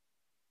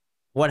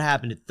 What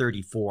happened at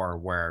 34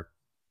 where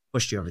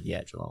pushed you over the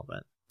edge a little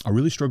bit? I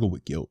really struggled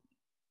with guilt.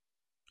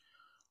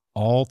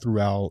 All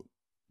throughout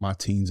my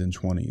teens and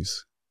 20s,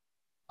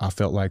 I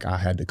felt like I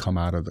had to come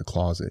out of the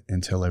closet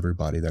and tell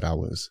everybody that I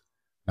was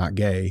not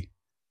gay,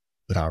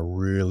 but I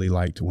really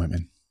liked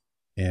women.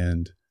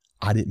 And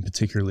I didn't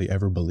particularly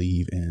ever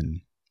believe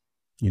in,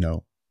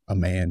 a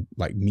man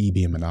like me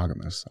being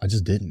monogamous. I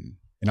just didn't.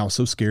 And I was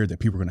so scared that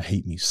people were going to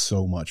hate me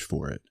so much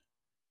for it.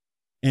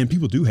 And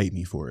people do hate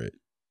me for it.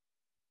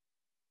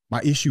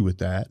 My issue with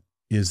that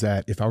is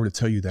that if I were to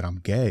tell you that I'm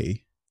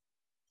gay,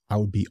 I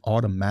would be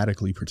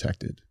automatically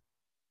protected.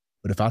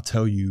 But if I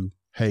tell you,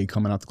 hey,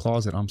 coming out the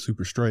closet, I'm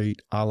super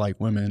straight, I like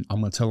women,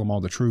 I'm going to tell them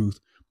all the truth,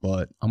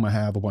 but I'm going to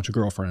have a bunch of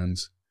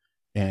girlfriends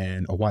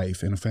and a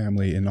wife and a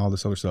family and all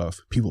this other stuff,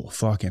 people will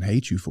fucking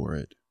hate you for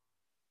it.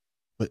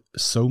 But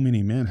so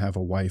many men have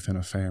a wife and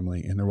a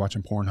family and they're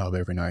watching Pornhub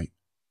every night,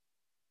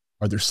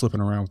 or they're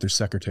slipping around with their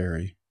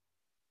secretary.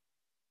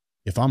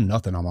 If I'm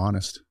nothing, I'm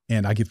honest.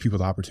 And I give people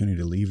the opportunity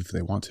to leave if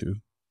they want to.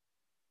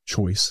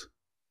 Choice.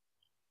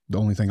 The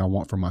only thing I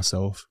want for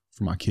myself,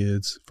 for my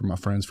kids, for my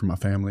friends, for my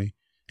family,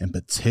 and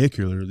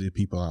particularly the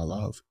people I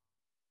love.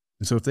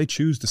 And so if they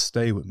choose to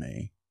stay with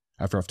me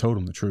after I've told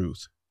them the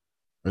truth,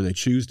 or they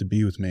choose to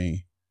be with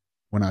me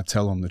when I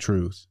tell them the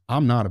truth,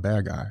 I'm not a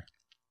bad guy.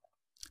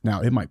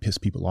 Now, it might piss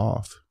people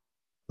off,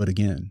 but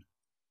again,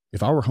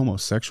 if I were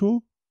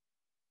homosexual,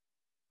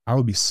 I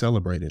would be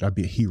celebrated. I'd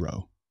be a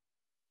hero.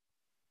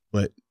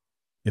 But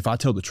if I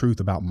tell the truth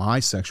about my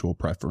sexual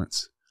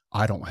preference,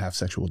 I don't have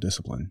sexual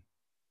discipline.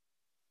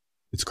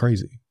 It's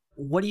crazy.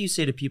 What do you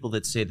say to people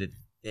that say that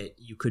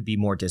you could be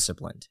more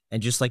disciplined?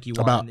 And just like you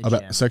are in the gym.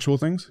 About sexual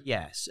things?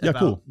 Yes. Yeah, about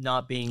cool.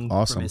 Not being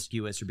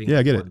promiscuous or being a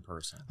important I get it.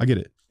 person. I get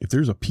it. If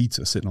there's a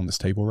pizza sitting on this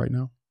table right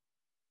now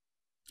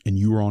and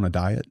you were on a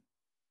diet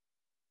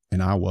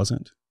and I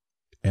wasn't,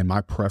 and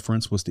my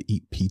preference was to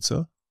eat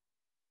pizza,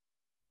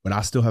 but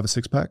I still have a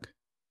six-pack,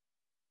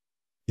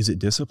 is it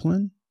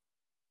discipline?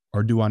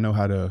 Or do I know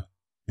how to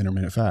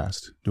intermittent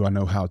fast? Do I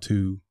know how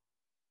to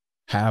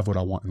have what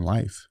I want in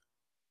life?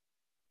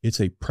 It's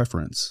a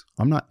preference.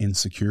 I'm not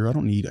insecure. I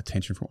don't need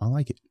attention from, I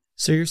like it.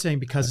 So you're saying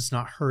because it's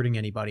not hurting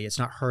anybody, it's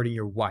not hurting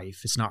your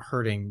wife, it's not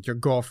hurting your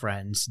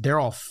girlfriends, they're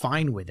all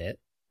fine with it,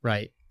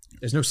 right?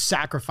 There's no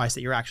sacrifice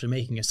that you're actually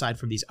making aside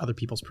from these other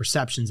people's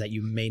perceptions that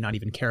you may not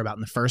even care about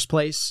in the first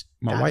place.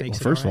 My wife,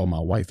 first of all, my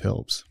wife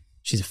helps.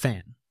 She's a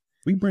fan.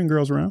 We bring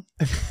girls around.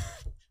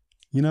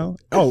 You know?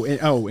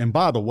 And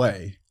by the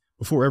way,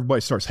 before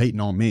everybody starts hating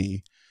on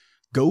me,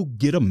 go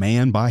get a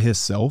man by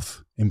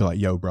himself and be like,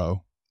 yo,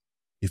 bro,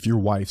 if your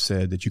wife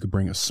said that you could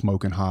bring a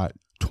smoking hot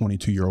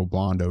 22-year-old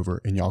blonde over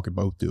and y'all could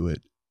both do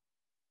it,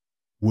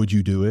 would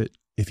you do it?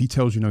 If he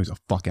tells you no, he's a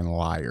fucking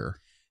liar.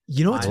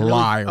 You know what's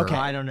liar. Okay,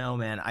 I don't know,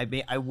 man.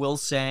 I will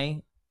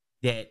say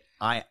that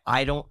I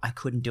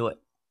couldn't do it.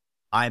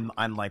 I'm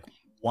like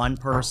one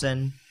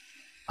person.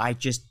 I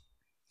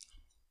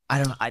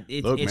don't know.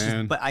 Look, it's man.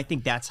 Just, but I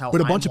think that's how.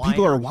 But a bunch of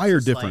people are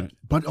wired different.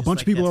 But a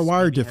bunch of people are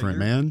wired different,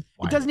 man.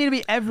 It doesn't need to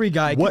be every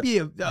guy. It could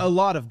be a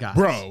lot of guys.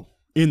 Bro,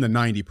 in the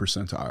 90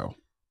 percentile,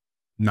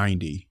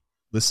 90.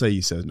 Let's say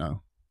he says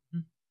no.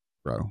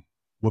 Bro,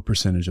 what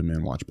percentage of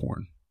men watch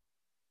porn?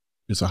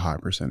 It's a high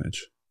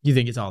percentage. You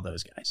think it's all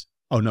those guys?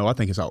 Oh, no, I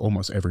think it's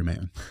almost every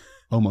man.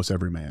 Almost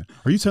every man.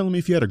 Are you telling me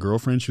if you had a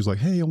girlfriend, she was like,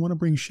 hey, I want to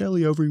bring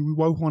Shelly over. We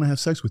want to have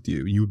sex with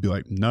you. You would be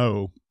like,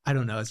 no. I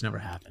don't know. It's never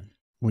happened.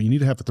 Well, you need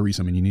to have a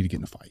threesome and you need to get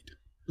in a fight.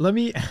 Let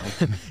me,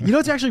 you know,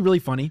 it's actually really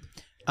funny.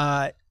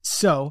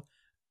 So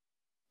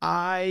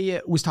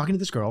I was talking to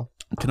this girl.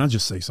 Can I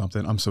just say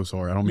something? I'm so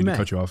sorry. I don't mean to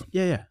cut you off.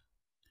 Yeah.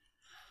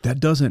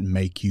 That doesn't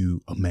make you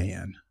a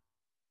man.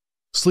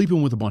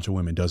 Sleeping with a bunch of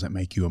women doesn't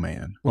make you a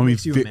man. What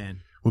makes you a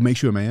man? What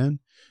makes you a man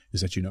is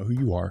that you know who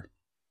you are.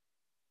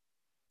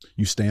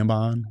 You stand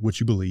by what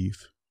you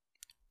believe.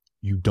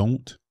 You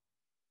don't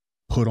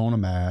put on a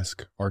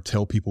mask or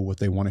tell people what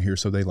they want to hear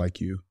so they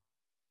like you.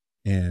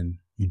 And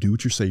you do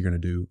what you say you're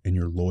going to do, and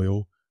you're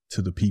loyal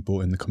to the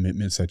people and the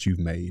commitments that you've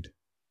made.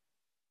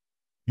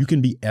 You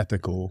can be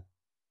ethical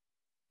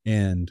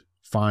and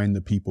find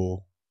the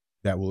people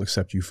that will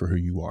accept you for who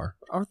you are.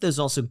 Aren't those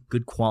also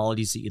good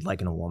qualities that you'd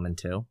like in a woman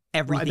too?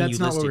 Everything that's you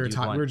not listed, what we were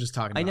talking. We were just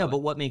talking about. I know,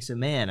 but what makes a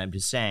man? I'm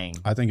just saying.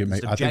 I think it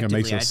makes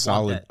a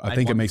solid. I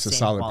think it makes a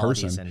solid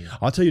person.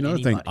 I'll tell you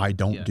another thing I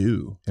don't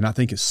do, and I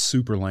think it's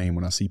super lame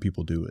when I see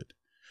people do it.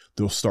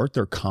 They'll start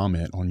their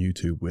comment on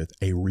YouTube with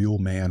 "a real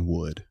man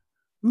would."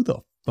 Who the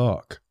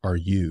fuck are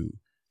you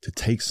to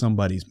take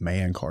somebody's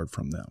man card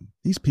from them?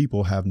 These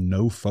people have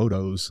no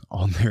photos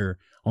on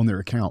their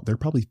account. They're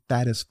probably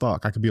fat as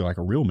fuck. I could be like,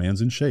 a real man's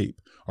in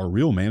shape. Or a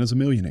real man is a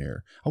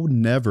millionaire. I would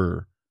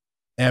never,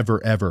 ever,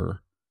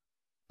 ever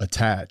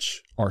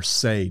attach or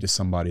say to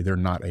somebody they're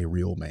not a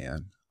real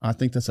man. I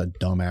think that's a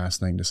dumbass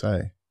thing to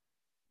say,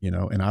 you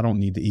know, and I don't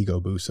need the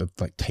ego boost of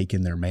like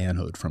taking their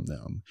manhood from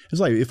them.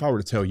 It's like if I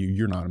were to tell you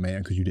you're not a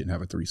man because you didn't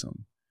have a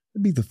threesome.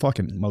 It'd be the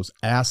fucking most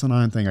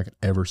asinine thing I could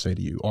ever say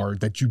to you, or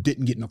that you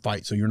didn't get in a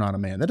fight, so you're not a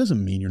man. That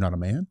doesn't mean you're not a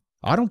man.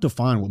 I don't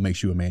define what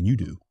makes you a man. You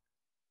do.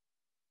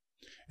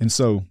 And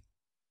so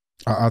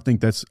I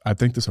think that's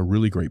a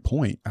really great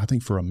point. I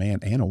think for a man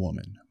and a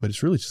woman, but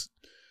it's really just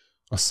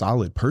a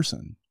solid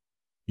person,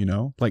 you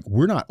know, like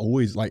we're not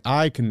always like,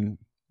 I can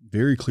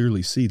very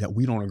clearly see that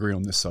we don't agree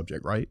on this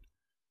subject. Right.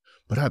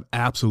 But I've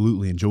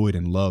absolutely enjoyed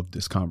and loved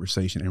this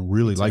conversation and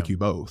really like you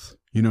both.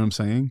 You know what I'm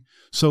saying?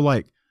 So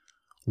like,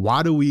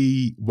 why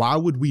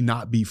would we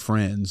not be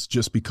friends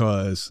just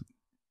because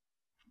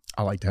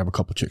I like to have a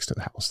couple chicks to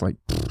the house? Like,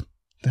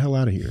 the hell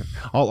out of here.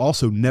 I'll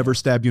also never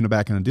stab you in the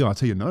back in a deal. I'll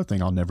tell you another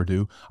thing I'll never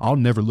do. I'll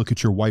never look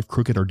at your wife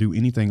crooked or do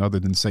anything other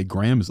than say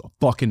Graham is a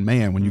fucking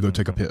man when you go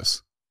take a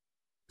piss.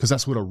 Because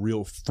that's what a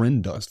real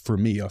friend does for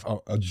me,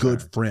 a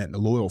good friend, a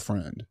loyal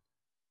friend.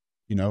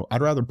 You know,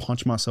 I'd rather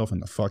punch myself in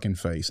the fucking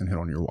face and hit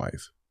on your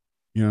wife.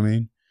 You know what I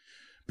mean?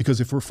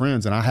 Because if we're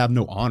friends and I have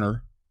no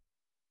honor,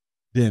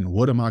 then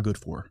what am I good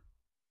for?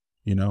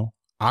 You know,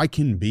 I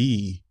can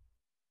be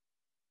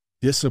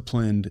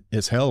disciplined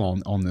as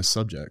hell on this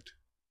subject,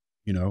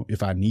 you know,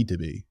 if I need to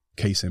be.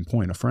 Case in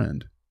point, a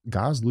friend.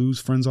 Guys lose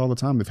friends all the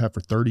time. They've had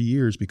for 30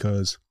 years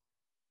because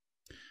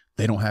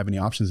they don't have any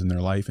options in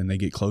their life, and they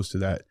get close to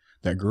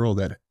that girl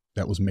that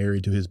was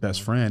married to his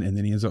best friend, and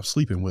then he ends up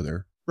sleeping with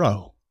her.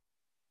 Bro,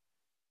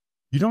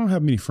 you don't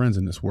have many friends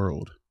in this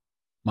world.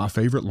 My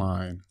favorite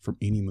line from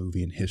any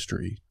movie in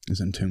history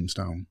is in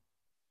Tombstone.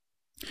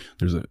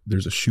 There's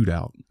a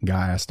shootout.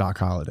 Guy asked Doc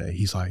Holliday.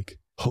 He's like,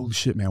 holy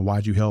shit, man,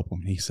 why'd you help him?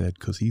 And he said,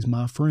 because he's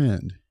my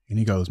friend. And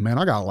he goes, man,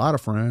 I got a lot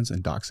of friends.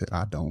 And Doc said,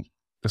 I don't.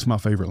 That's my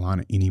favorite line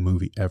in any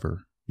movie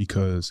ever,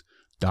 because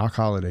Doc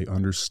Holliday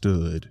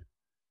understood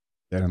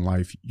that in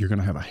life, you're going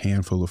to have a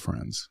handful of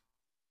friends.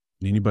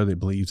 And anybody that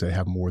believes they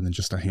have more than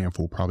just a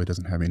handful probably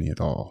doesn't have any at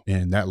all.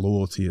 And that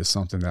loyalty is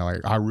something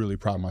that I really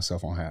pride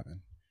myself on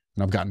having.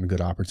 And I've gotten a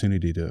good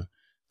opportunity to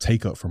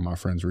take up from my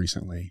friends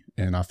recently.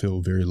 And I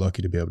feel very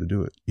lucky to be able to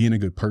do it. Being a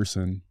good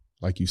person,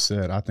 like you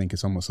said, I think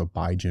it's almost a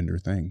bi-gender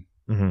thing.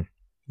 Mm-hmm.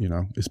 You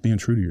know, it's being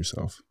true to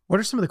yourself. What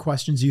are some of the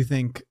questions you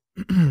think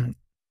the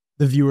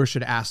viewer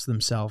should ask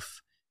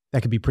themselves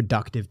that could be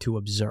productive to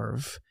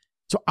observe?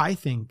 So I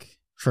think,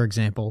 for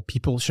example,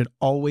 people should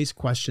always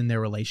question their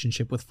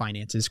relationship with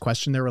finances,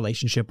 question their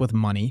relationship with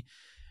money,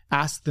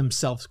 ask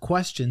themselves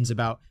questions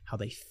about how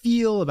they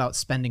feel about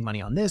spending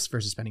money on this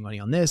versus spending money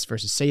on this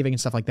versus saving and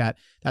stuff like that.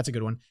 That's a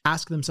good one.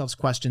 Ask themselves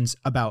questions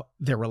about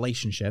their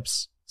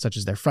relationships, such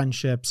as their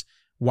friendships.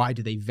 Why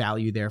do they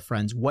value their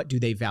friends? What do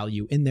they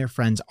value in their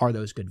friends? Are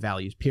those good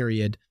values,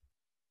 period?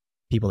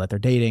 People that they're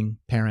dating,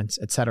 parents,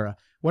 etc.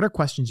 What are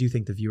questions you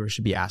think the viewer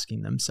should be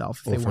asking themselves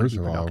if they want to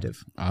be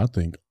productive? I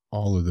think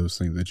all of those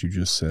things that you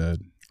just said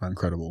are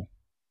incredible.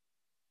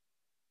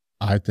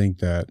 I think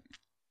that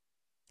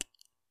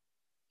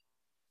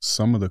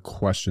some of the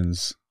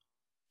questions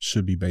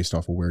should be based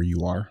off of where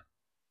you are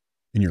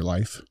in your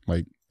life.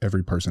 Like,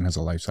 every person has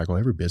a life cycle.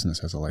 Every business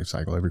has a life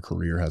cycle. Every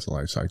career has a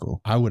life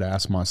cycle. I would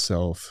ask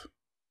myself,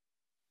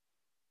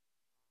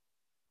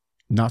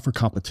 not for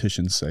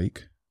competition's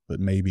sake, but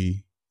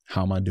maybe,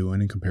 how am I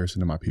doing in comparison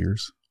to my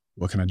peers?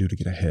 What can I do to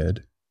get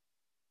ahead?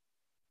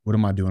 What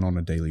am I doing on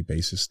a daily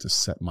basis to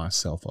set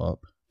myself up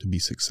to be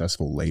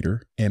successful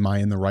later? Am I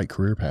in the right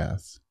career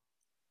path?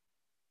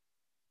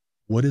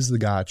 What is the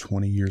guy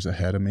 20 years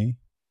ahead of me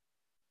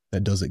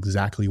that does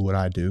exactly what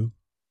I do?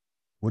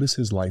 What is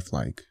his life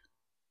like?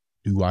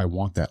 Do I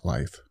want that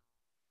life?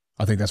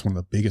 I think that's one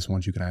of the biggest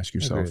ones you can ask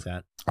yourself. I agree with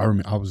that. I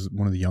remember I was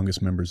one of the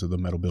youngest members of the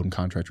Metal Building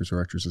Contractors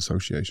Directors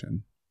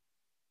Association.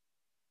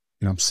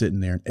 And I'm sitting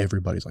there and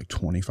everybody's like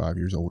 25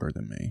 years older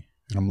than me.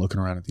 And I'm looking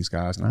around at these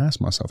guys and I asked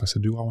myself, I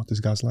said, do I want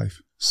this guy's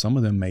life? Some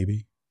of them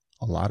maybe.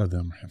 A lot of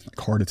them have like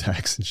heart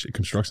attacks and shit.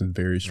 Construction is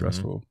very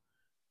stressful. Mm-hmm.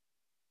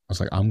 I was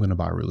like, I'm going to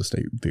buy real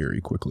estate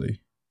very quickly.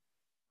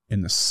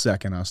 And the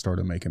second I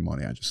started making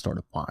money, I just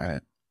started buying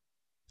it.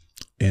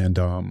 And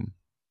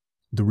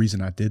the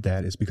reason I did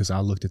that is because I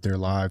looked at their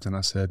lives and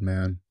I said,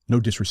 man, no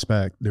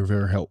disrespect, they're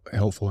very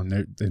helpful and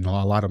a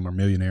lot of them are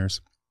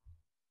millionaires.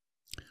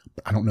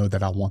 But I don't know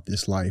that I want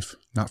this life,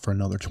 not for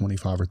another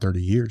 25 or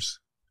 30 years.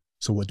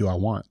 So what do I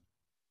want?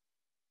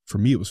 For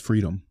me, it was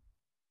freedom.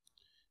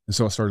 And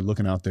so I started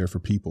looking out there for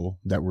people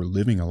that were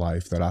living a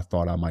life that I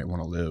thought I might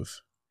want to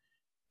live.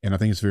 And I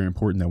think it's very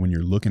important that when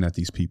you're looking at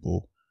these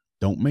people,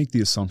 don't make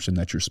the assumption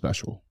that you're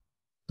special.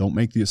 Don't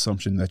make the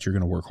assumption that you're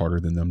going to work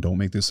harder than them. Don't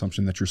make the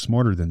assumption that you're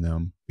smarter than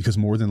them, because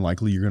more than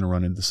likely you're going to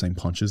run into the same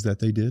punches that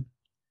they did.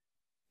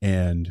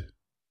 And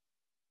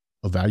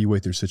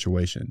evaluate their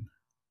situation.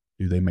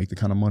 Do they make the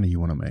kind of money you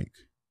want to make?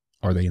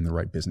 Are they in the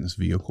right business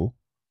vehicle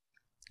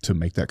to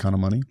make that kind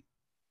of money?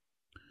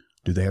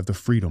 Do they have the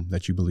freedom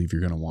that you believe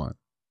you're going to want?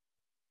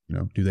 You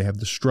know, do they have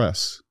the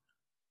stress?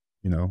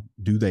 You know,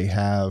 do they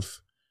have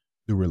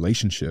the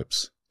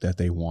relationships that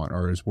they want,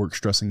 or is work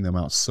stressing them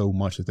out so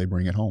much that they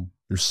bring it home?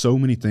 There's so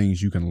many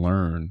things you can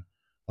learn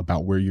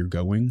about where you're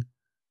going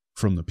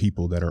from the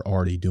people that are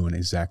already doing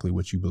exactly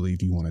what you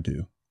believe you want to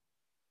do.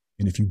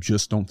 And if you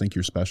just don't think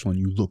you're special and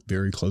you look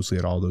very closely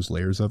at all those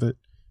layers of it,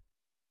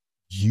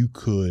 you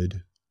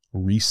could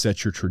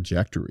reset your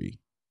trajectory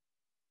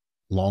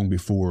long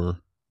before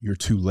you're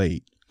too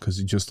late. Because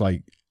just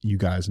like you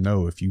guys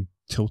know, if you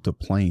tilt a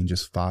plane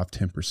just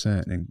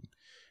 5-10%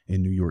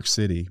 in New York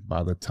City,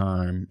 by the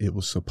time it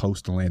was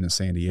supposed to land in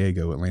San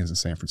Diego, it lands in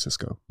San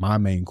Francisco. My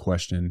main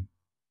question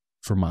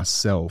for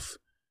myself,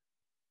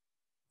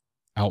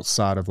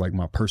 outside of like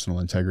my personal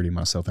integrity,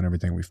 myself and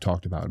everything we've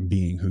talked about and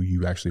being who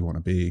you actually want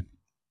to be,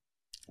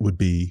 would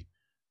be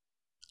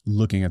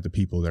looking at the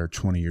people that are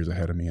 20 years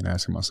ahead of me and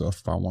asking myself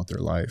if I want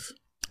their life.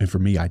 And for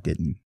me, I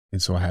didn't.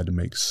 And so I had to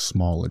make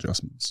small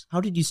adjustments.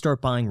 How did you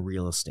start buying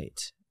real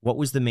estate? What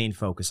was the main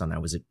focus on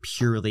that? Was it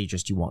purely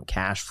just you want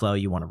cash flow,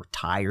 you want to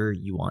retire,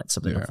 you want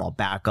something to fall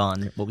back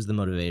on? What was the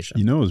motivation?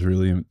 You know what's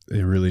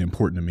really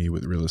important to me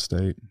with real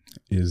estate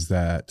is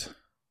that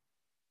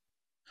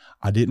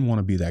I didn't want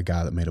to be that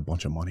guy that made a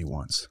bunch of money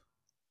once.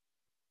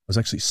 I was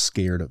actually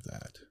scared of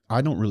that.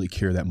 I don't really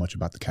care that much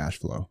about the cash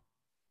flow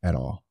at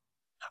all.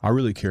 I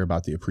really care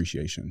about the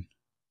appreciation,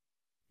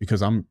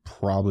 because I'm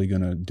probably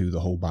going to do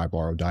the whole buy,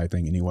 borrow, die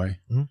thing anyway.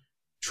 Mm-hmm.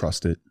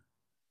 Trust it.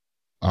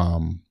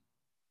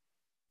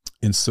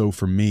 And so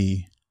for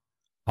me,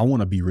 I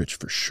want to be rich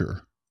for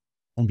sure.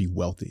 I want to be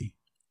wealthy.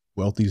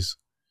 Wealthy's,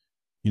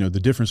 the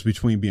difference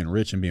between being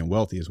rich and being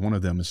wealthy is one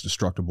of them is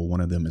destructible,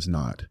 one of them is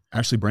not.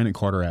 Actually, Brandon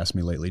Carter asked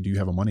me lately, do you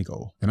have a money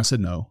goal? And I said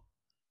no.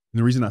 And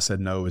the reason I said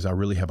no is I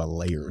really have a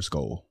layers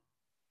goal.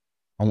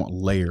 I want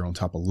layer on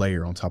top of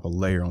layer on top of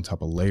layer on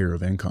top of layer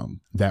of income.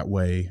 That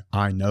way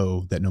I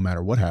know that no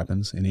matter what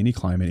happens in any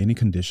climate, any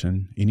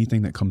condition,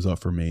 anything that comes up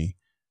for me,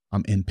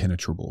 I'm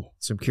impenetrable.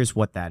 So I'm curious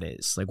what that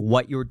is, like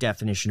what your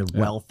definition of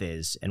wealth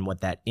is and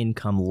what that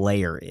income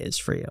layer is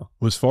for you.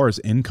 Well, as far as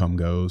income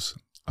goes,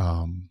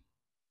 I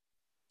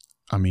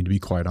mean, to be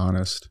quite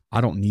honest,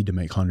 I don't need to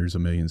make hundreds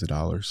of millions of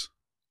dollars.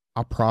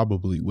 I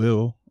probably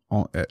will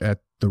at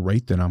the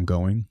rate that I'm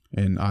going.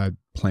 And I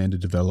plan to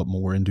develop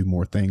more and do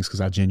more things because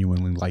I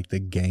genuinely like the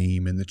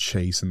game and the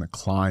chase and the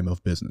climb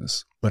of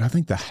business. But I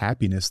think the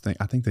happiness thing,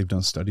 I think they've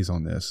done studies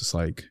on this. It's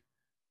like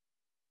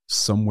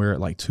somewhere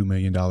at like $2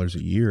 million a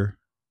year,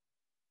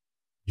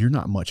 you're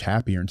not much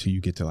happier until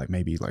you get to like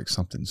maybe like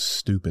something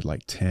stupid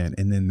like 10.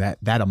 And then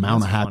that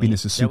amount of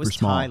happiness is super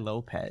small. That was Ty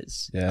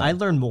Lopez. Yeah. I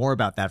learned more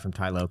about that from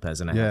Ty Lopez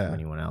than I have from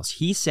anyone else.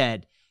 He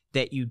said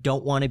that you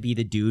don't want to be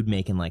the dude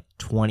making like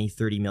 $20,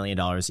 $30 million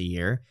a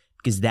year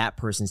because that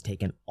person's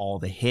taking all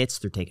the hits,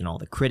 they're taking all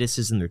the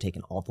criticism, they're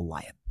taking all the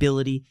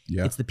liability.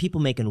 Yeah. It's the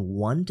people making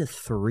 1 to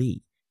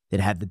 3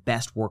 that have the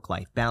best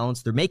work-life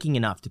balance. They're making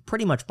enough to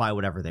pretty much buy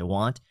whatever they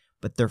want,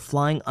 but they're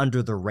flying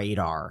under the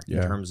radar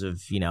in terms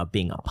of,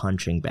 being a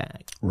punching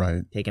bag.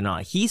 Right. Taking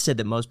on. He said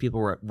that most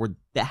people were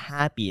the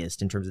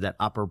happiest in terms of that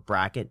upper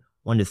bracket,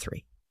 1 to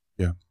 3.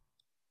 Yeah.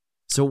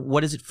 So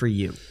what is it for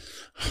you?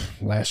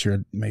 Last year I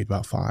made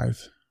about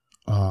 5.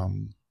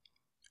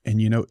 And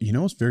you know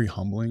what's very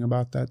humbling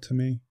about that to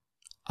me?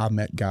 I've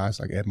met guys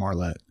like Ed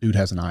Marlette. Dude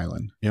has an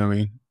island. You know what I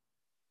mean?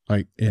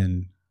 Like,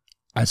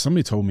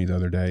 somebody told me the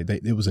other day,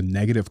 it was a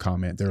negative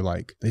comment.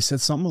 They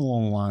said something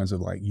along the lines of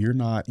like, you're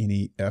not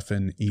any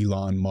effing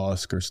Elon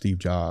Musk or Steve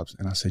Jobs.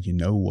 And I said, you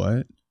know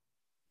what?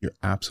 You're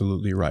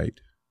absolutely right.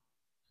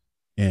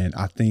 And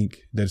I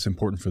think that it's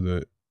important for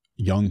the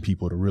young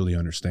people to really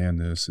understand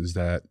this, is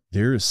that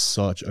there is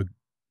such a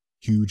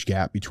huge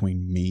gap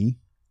between me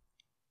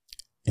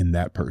and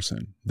that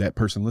person. That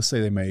person, let's say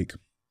they make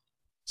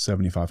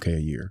 $75K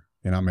a year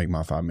and I make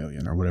my 5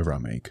 million or whatever I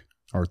make,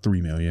 or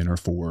 3 million or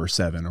 4 or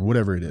 7 or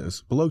whatever it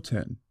is, below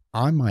 10.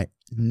 I might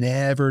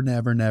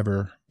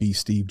never be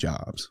Steve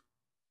Jobs.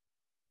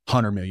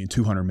 100 million,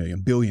 200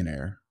 million,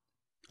 billionaire,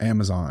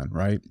 Amazon,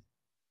 right?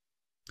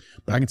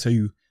 But I can tell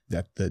you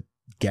that the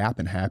gap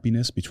in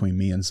happiness between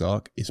me and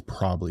Zuck is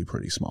probably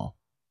pretty small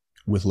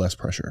with less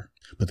pressure.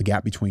 But the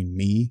gap between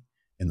me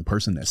and the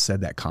person that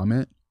said that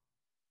comment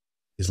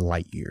is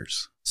light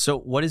years. So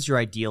what is your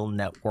ideal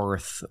net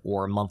worth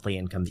or monthly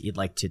income that you'd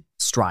like to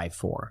strive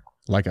for?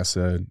 Like I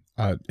said,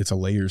 it's a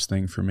layers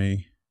thing for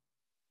me.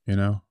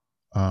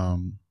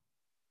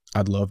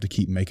 I'd love to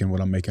keep making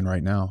what I'm making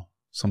right now.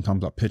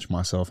 Sometimes I pitch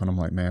myself and I'm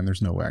like, man,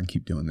 there's no way I can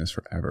keep doing this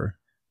forever.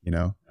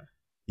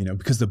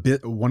 Because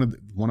one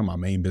of my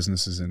main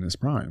businesses in this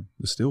prime,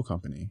 the steel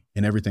company,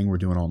 and everything we're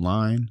doing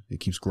online,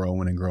 it keeps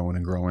growing and growing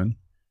and growing.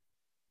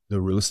 The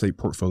real estate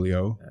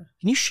portfolio.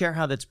 Can you share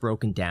how that's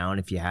broken down?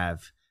 If you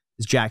have,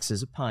 as Jack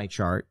says, a pie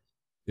chart.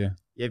 Yeah.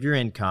 You have your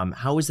income.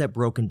 How is that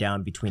broken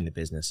down between the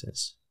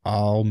businesses?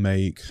 I'll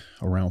make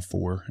around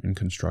 4 in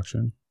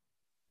construction,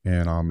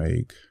 and I'll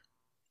make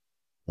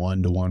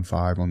 1 to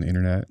 1.5 on the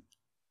internet.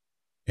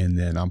 And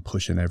then I'm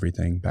pushing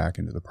everything back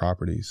into the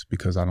properties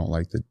because I don't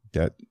like the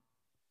debt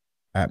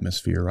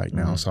atmosphere right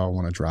now. So I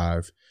want to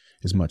drive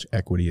as much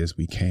equity as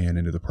we can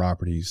into the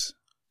properties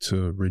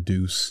to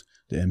reduce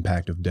the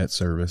impact of debt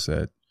service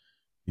at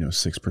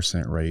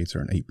 6% rates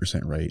or an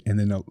 8% rate. And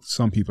then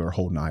some people are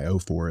holding IO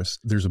for us.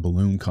 There's a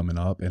balloon coming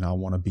up and I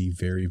want to be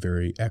very,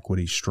 very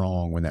equity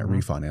strong when that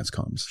refinance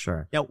comes.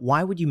 Sure. Now,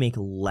 why would you make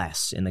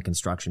less in the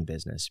construction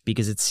business?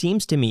 Because it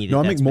seems to me that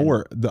I make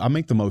more. I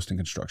make the most in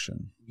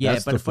construction. Yeah,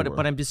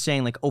 but I'm just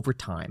saying, like, over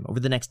time,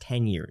 over the next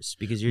 10 years,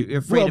 because you're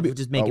afraid of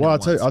just making it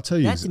once. I'll tell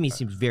you. That to me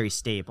seems very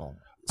stable.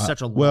 Such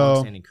a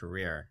long-standing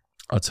career.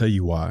 I'll tell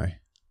you why.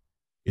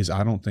 Is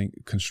I don't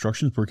think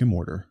construction is brick and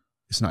mortar.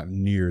 It's not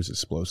near as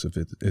explosive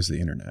as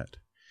the internet.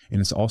 And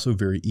it's also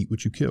very eat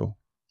what you kill.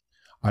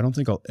 I don't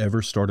think I'll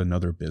ever start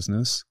another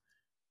business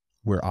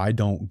where I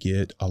don't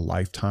get a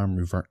lifetime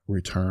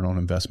return on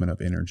investment of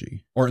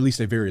energy, or at least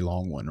a very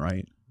long one,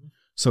 right?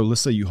 So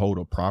let's say you hold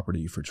a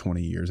property for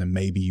 20 years and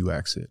maybe you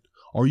exit,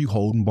 or you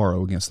hold and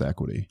borrow against the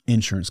equity.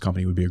 Insurance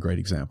company would be a great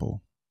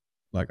example.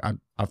 Like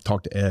I've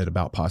talked to Ed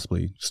about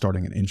possibly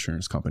starting an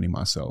insurance company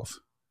myself,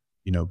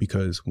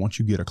 because once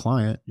you get a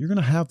client, you're going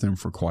to have them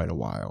for quite a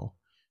while.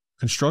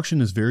 Construction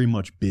is very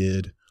much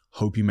bid,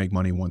 hope you make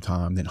money one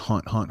time, then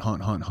hunt.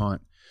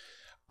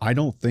 I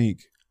don't think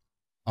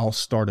I'll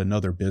start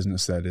another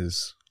business that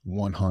is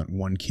one hunt,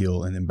 one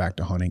kill, and then back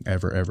to hunting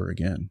ever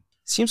again.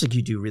 Seems like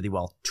you do really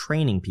well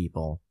training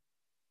people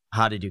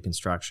how to do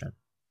construction,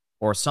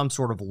 or some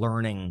sort of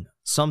learning,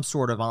 some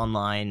sort of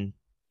online,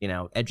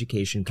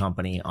 education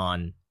company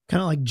on.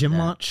 Kind of like Gym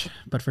Launch,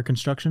 but for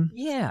construction?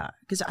 Yeah,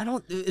 because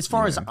as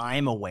far as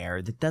I'm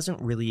aware, that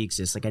doesn't really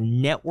exist. Like a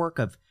network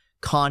of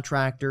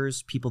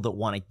contractors, people that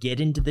want to get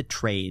into the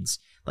trades.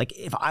 Like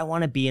if I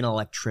want to be an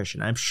electrician,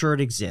 I'm sure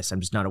it exists. I'm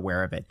just not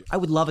aware of it. I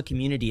would love a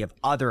community of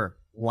other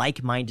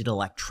like-minded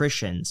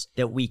electricians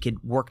that we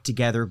could work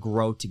together,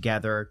 grow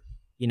together.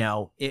 You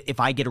know, if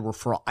I get a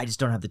referral, I just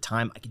don't have the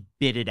time. I could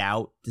bid it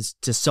out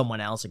to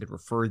someone else. I could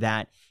refer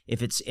that.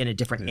 If it's in a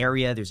different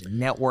area, there's a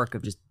network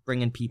of just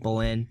bringing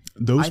people in.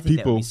 Those I think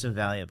people that would be so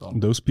valuable.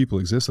 Those people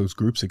exist. Those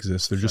groups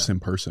exist. They're just in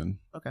person.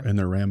 Okay. And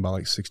they're ran by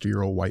like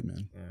 60-year-old white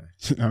men.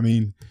 Yeah. I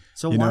mean,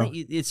 so why don't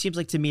you, it seems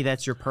like to me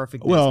that's your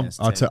perfect well,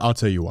 business. I'll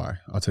tell you why.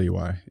 I'll tell you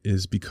why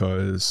is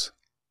because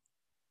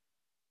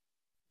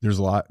there's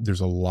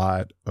a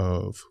lot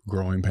of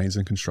growing pains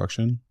in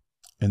construction.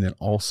 And then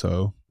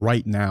also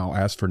right now,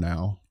 as for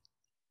now,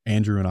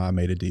 Andrew and I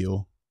made a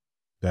deal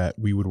that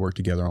we would work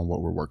together on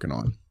what we're working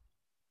on.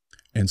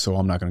 And so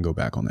I'm not going to go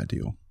back on that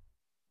deal.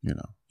 You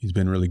know, he's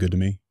been really good to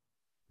me.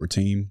 We're a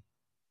team.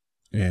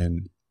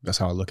 And that's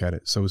how I look at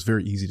it. So it's a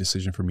very easy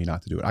decision for me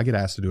not to do it. I get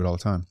asked to do it all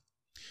the time.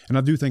 And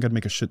I do think I'd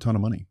make a shit ton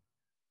of money.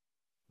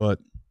 But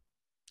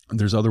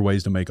there's other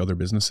ways to make other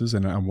businesses.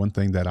 And one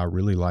thing that I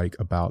really like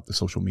about the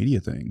social media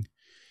thing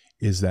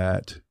is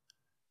that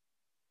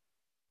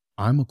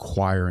I'm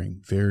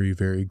acquiring very,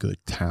 very good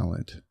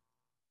talent.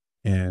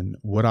 And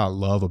what I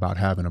love about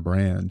having a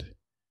brand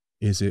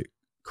is it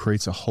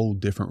creates a whole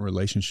different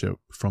relationship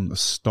from the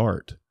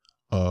start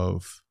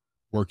of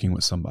working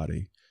with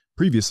somebody.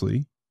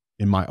 Previously,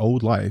 in my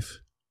old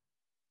life,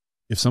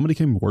 if somebody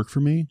came to work for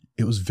me,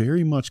 it was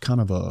very much kind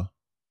of I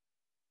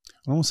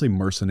don't want to say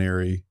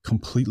mercenary,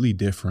 completely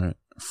different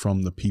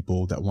from the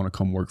people that want to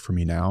come work for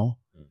me now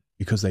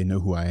because they know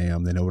who I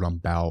am. They know what I'm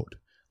about.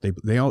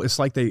 It's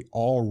like they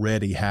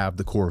already have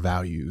the core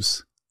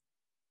values.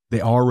 They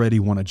already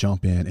want to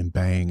jump in and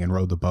bang and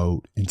row the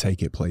boat and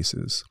take it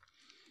places.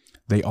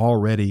 They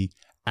already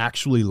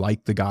actually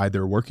like the guy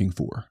they're working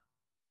for,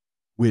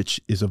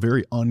 which is a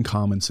very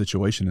uncommon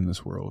situation in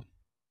this world.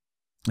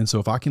 And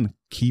so if I can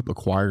keep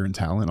acquiring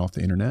talent off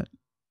the internet,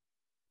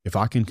 if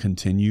I can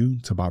continue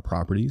to buy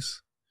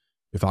properties,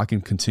 if I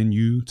can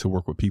continue to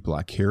work with people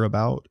I care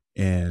about,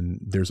 and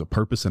there's a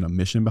purpose and a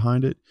mission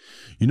behind it,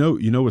 you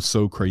know what's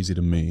so crazy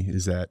to me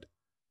is that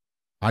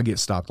I get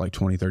stopped like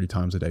 20, 30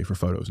 times a day for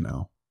photos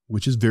now,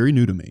 which is very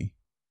new to me.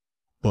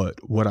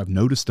 But what I've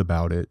noticed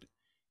about it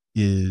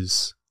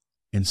is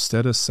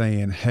instead of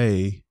saying,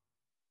 hey,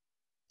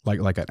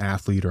 like an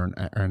athlete or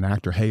an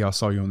actor, hey, I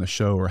saw you on the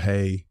show, or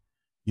hey,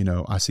 you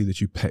know, I see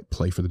that you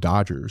play for the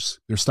Dodgers.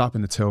 They're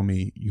stopping to tell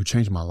me, you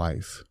changed my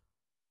life.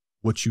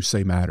 What you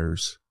say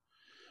matters.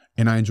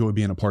 And I enjoy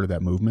being a part of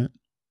that movement.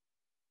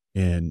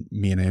 And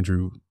me and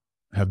Andrew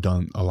have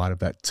done a lot of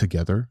that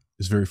together.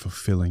 It's very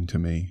fulfilling to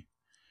me.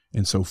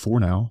 And so for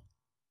now,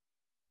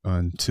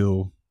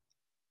 until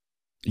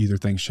either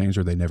things change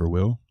or they never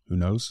will, who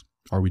knows,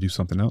 or we do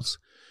something else,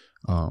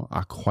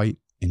 I quite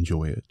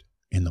enjoy it.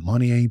 And the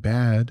money ain't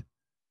bad.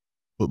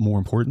 But more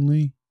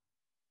importantly,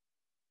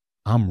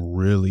 I'm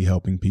really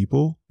helping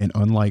people. And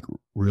unlike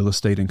real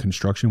estate and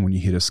construction, when you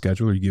hit a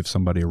schedule or you give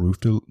somebody a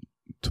roof to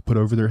put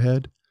over their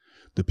head,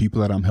 the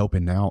people that I'm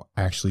helping now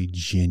actually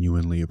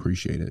genuinely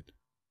appreciate it.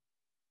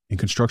 In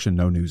construction,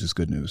 no news is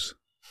good news.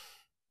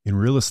 In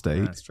real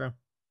estate, that's true.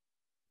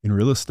 In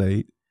real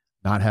estate,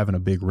 not having a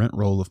big rent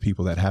roll of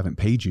people that haven't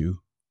paid you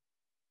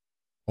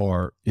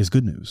is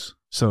good news.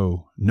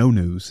 So no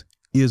news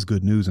is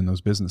good news in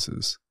those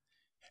businesses.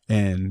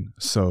 And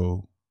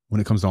so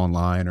when it comes to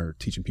online or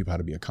teaching people how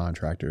to be a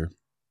contractor,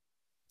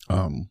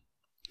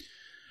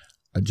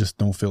 I just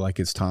don't feel like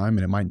it's time,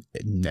 and it might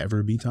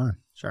never be time.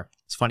 Sure.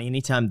 It's funny.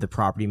 Anytime the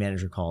property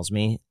manager calls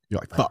me, you're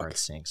like, my fuck. heart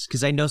sinks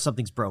because I know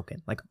something's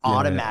broken, like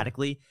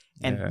automatically.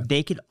 And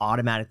they could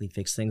automatically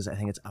fix things. I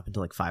think it's up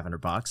until like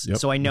 $500. Yep.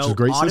 So I know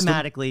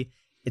automatically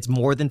it's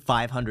more than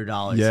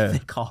 $500 if they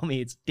call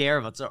me. It's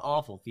terrible. It's an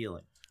awful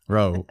feeling.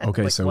 Bro,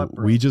 okay, Like, so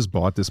we just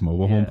bought this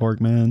mobile home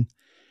park, man.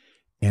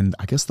 And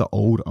I guess the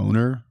old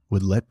owner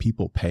would let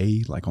people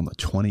pay like on the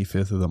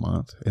 25th of the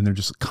month, and they're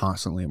just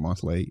constantly a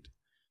month late.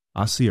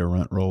 I see a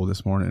rent roll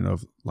this morning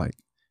of like,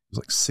 it was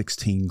like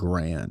 16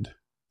 grand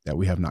that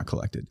we have not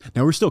collected.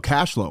 Now we're still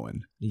cash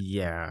flowing.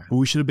 Yeah. But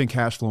we should have been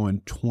cash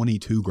flowing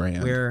 22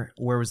 grand.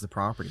 Where was the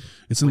property?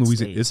 It's in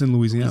Louisiana. It's in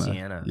Louisiana.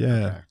 Louisiana. Yeah.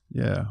 Okay.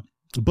 Yeah.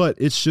 But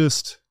it's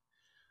just,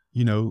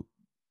 you know,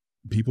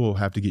 people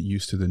have to get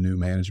used to the new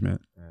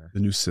management, the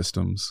new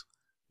systems.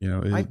 You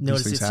know, I've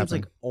noticed it seems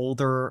like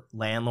older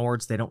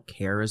landlords, they don't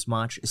care as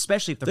much,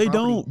 especially if they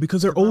don't,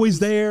 because they're always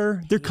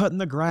there. They're cutting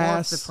the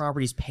grass. Or if the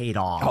property's paid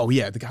off. Oh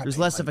yeah, there's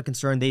less of a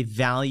concern. They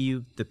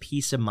value the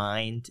peace of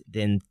mind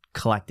than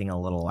collecting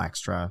a little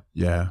extra.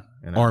 Yeah,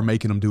 you know? Or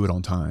making them do it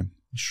on time.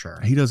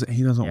 Sure. He doesn't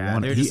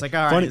want it. They're just like,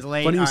 all right, it's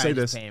late. Funny you all say right,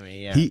 this. pay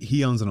me. Yeah.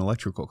 He owns an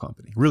electrical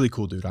company. Really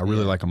cool dude. I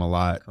really like him a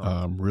lot.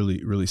 Cool.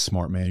 Really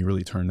smart man. He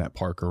really turned that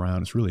park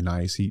around. It's really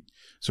nice. It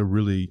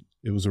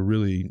was a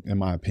really, in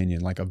my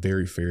opinion, like a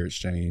very fair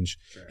exchange.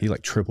 Sure. He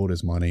like tripled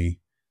his money,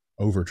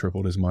 over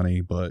tripled his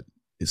money, but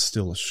it's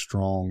still a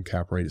strong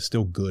cap rate. It's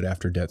still good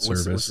after debt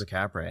service. What's the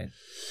cap rate?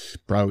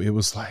 Bro, it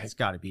was like, it's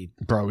got to be,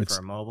 for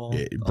a mobile.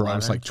 Bro,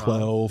 it's like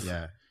 12.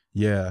 Yeah.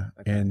 Yeah.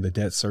 Okay. And the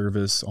debt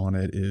service on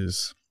it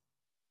is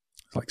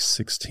like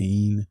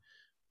 16.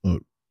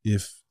 But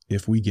if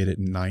if we get it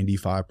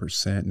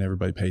 95% and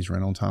everybody pays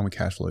rent on time, we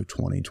cash flow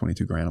 20,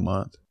 22 grand a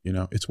month. You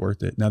know, it's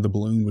worth it. Now the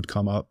balloon would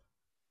come up,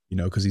 you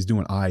know, because he's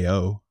doing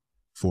IO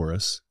for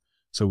us.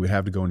 So we'd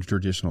have to go into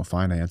traditional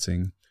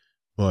financing.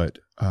 But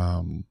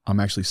I'm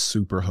actually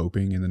super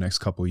hoping in the next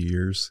couple of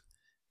years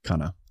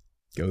kind of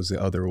goes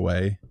the other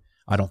way.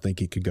 I don't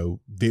think it could go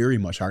very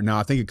much higher. Now,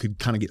 I think it could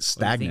kind of get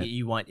stagnant.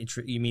 You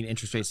mean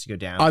interest rates to go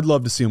down? I'd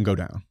love to see them go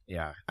down.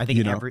 Yeah. I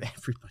think everybody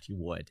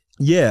would.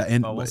 Yeah.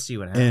 But we'll see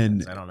what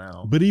happens. I don't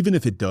know. But even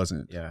if it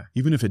doesn't, yeah.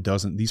 Even if it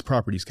doesn't, these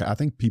properties, I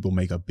think people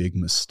make a big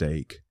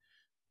mistake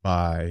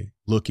by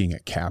looking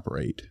at cap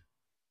rate.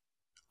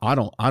 I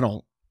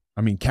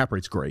mean, cap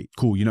rate's great.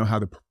 Cool. You know how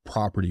the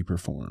property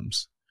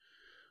performs.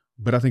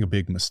 But I think a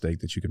big mistake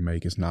that you can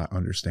make is not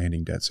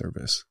understanding debt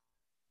service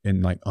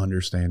and like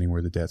understanding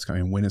where the debt's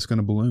coming and when it's going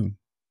to balloon.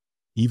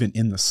 Even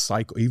in the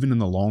cycle, even in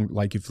the long,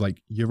 like if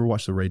like you ever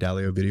watch the Ray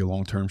Dalio video,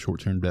 long-term,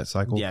 short-term debt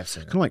cycle? Yeah, I've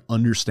seen it. Kind of like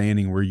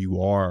understanding where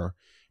you are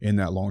in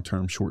that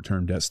long-term,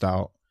 short-term debt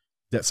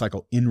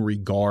cycle in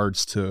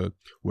regards to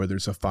whether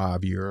it's a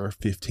 5-year or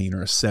 15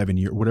 or a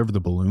 7-year, whatever the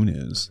balloon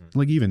is. Mm-hmm.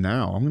 Like even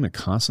now, I'm going to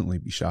constantly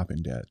be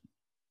shopping debt.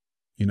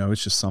 You know,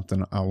 it's just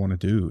something I want to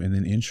do. And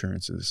then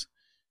insurances.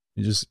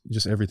 And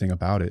just everything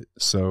about it.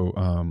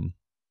 So,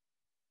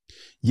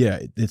 yeah,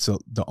 it's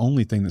the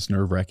only thing that's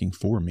nerve-wracking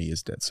for me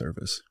is debt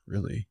service,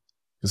 really.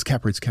 Because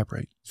cap rate's cap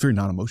rate. It's very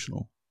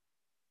non-emotional,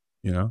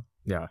 you know?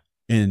 Yeah.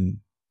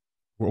 And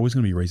we're always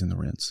going to be raising the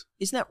rents.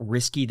 Isn't that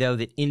risky, though,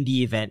 that in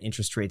the event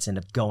interest rates end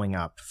up going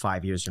up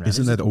 5 years from now?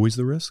 Isn't that always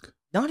the risk?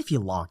 Not if you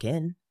lock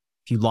in.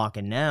 If you lock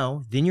in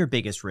now, then your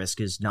biggest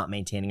risk is not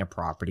maintaining a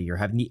property or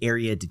having the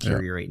area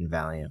deteriorate in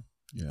value.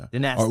 Yeah.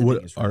 Then that's the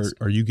biggest risk.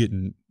 Are you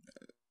getting...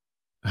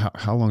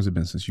 How long has it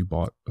been since you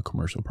bought a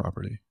commercial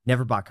property?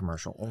 Never bought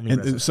commercial. Only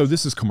and so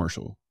this is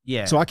commercial.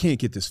 Yeah. So I can't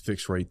get this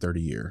fixed rate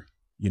 30-year,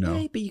 you know?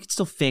 Yeah, but you can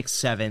still fix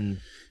 7-10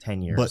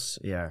 years. But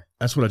yeah.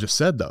 That's what I just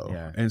said, though.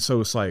 Yeah. And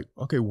so it's like,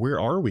 okay, where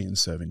are we in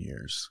 7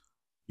 years?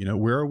 You know,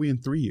 where are we in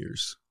 3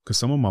 years? Because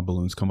some of my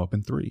balloons come up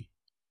in 3.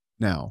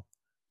 Now,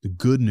 the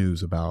good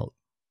news about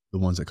the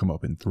ones that come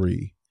up in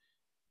 3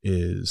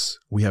 is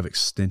we have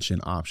extension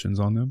options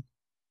on them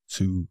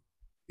to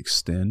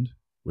extend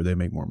where they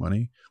make more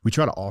money. We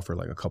try to offer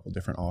like a couple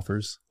different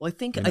offers. Well, I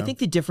think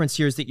the difference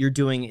here is that you're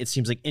doing, it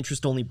seems like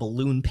interest-only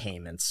balloon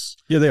payments.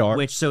 Yeah, they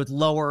are. So it's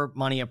lower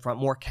money up front,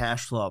 more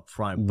cash flow up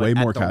front. Way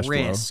more cash flow. At the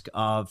cash risk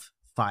of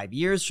 5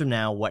 years from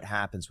now, what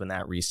happens when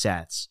that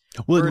resets?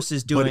 Well,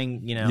 versus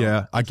doing,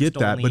 yeah, I get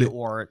that, but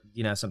or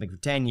something for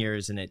 10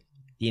 years, and the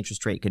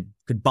interest rate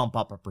could bump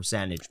up a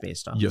percentage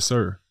based on. Yes,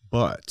 sir.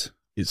 But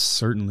it's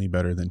certainly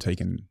better than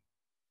taking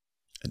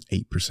an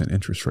 8%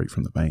 interest rate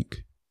from the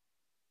bank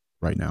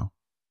right now.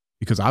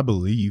 Because I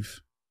believe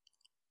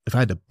if I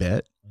had to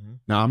bet,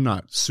 now I'm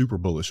not super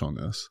bullish on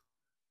this,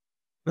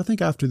 but I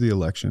think after the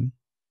election,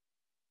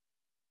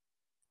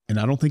 and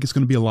I don't think it's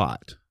going to be a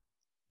lot,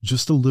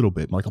 just a little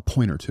bit, like a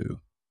point or two.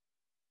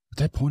 But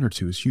that point or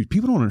two is huge.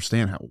 People don't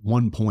understand how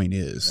 1 point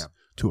is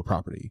to a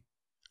property.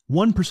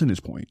 1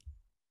 percentage point.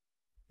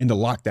 And to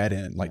lock that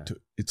in, like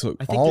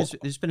I think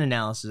there's been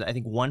analysis. I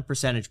think 1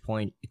 percentage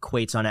point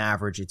equates on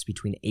average, it's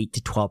between 8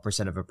 to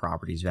 12% of a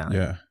property's value.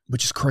 Yeah,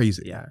 which is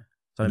crazy. Yeah.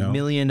 So $1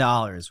 million,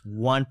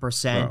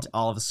 1%,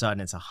 all of a sudden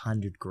it's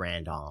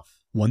 $100,000 off.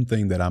 One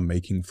thing that I'm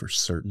making for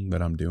certain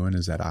that I'm doing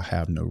is that I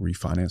have no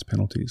refinance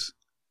penalties.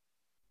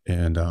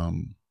 And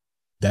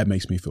that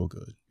makes me feel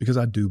good because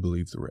I do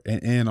believe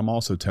and I'm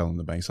also telling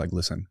the banks, like,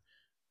 listen,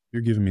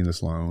 you're giving me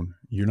this loan.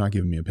 You're not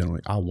giving me a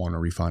penalty. I want to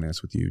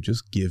refinance with you.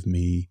 Just give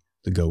me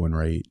the going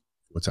rate,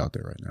 what's out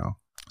there right now.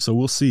 So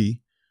we'll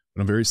see.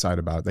 But I'm very excited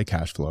about it. They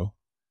cash flow.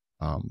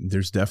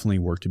 There's definitely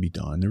work to be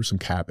done. There was some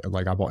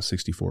like I bought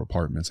 64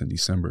 apartments in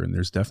December, and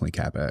there's definitely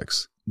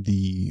CapEx.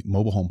 The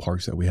mobile home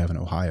parks that we have in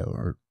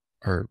Ohio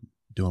are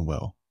doing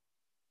well,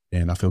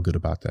 and I feel good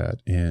about that.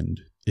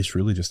 And it's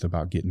really just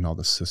about getting all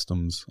the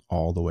systems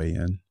all the way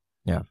in.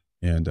 Yeah.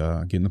 And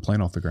getting the plane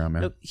off the ground,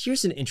 man. Now,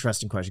 here's an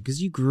interesting question,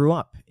 because you grew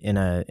up in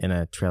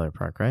a trailer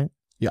park, right?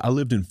 Yeah, I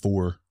lived in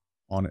 4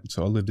 on it,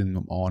 so I lived in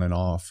them on and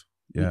off.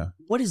 Yeah.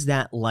 What is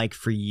that like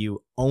for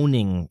you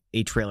owning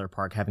a trailer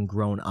park, having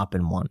grown up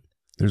in one?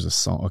 There's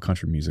a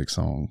country music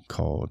song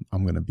called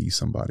 "I'm Gonna Be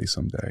Somebody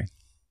Someday."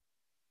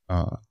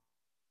 One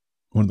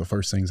of the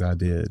first things I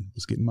did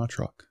was get in my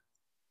truck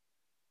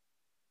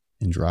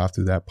and drive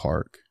through that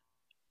park,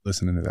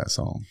 listening to that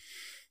song.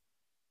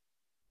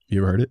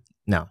 You ever heard it?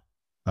 No.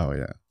 Oh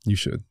yeah, you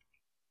should.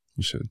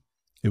 You should.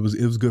 It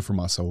was good for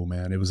my soul,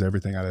 man. It was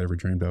everything I'd ever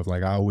dreamed of.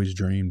 Like I always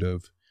dreamed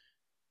of,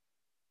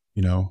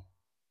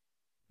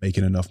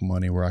 making enough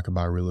money where I could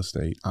buy real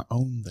estate. I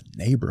own the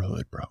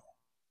neighborhood, bro.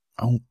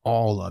 I own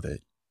all of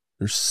it.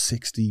 There's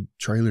 60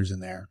 trailers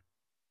in there.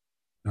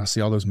 And I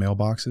see all those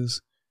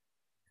mailboxes.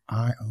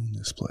 I own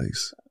this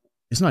place.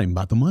 It's not even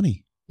about the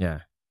money. Yeah.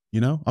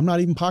 I'm not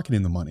even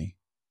pocketing the money.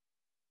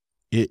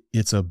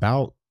 It's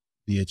about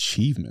the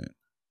achievement,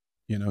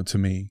 to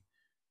me.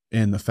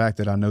 And the fact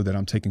that I know that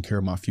I'm taking care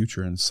of my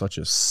future in such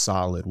a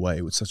solid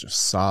way with such a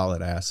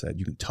solid asset.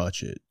 You can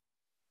touch it.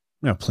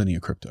 I have plenty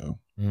of crypto.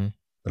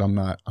 Mm-hmm. but I'm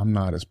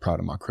not as proud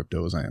of my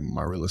crypto as I am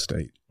my real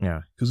estate.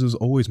 Yeah. Because it was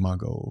always my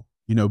goal.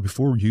 You know,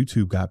 before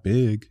YouTube got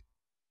big,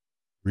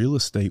 real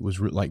estate was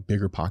like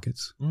bigger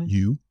pockets. Mm-hmm.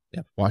 You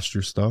watched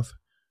your stuff.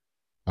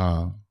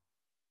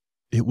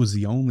 It was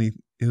the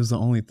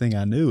only thing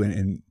I knew.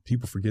 And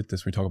people forget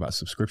this when we talk about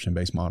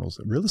subscription-based models.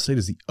 Real estate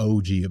is the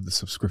OG of the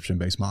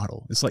subscription-based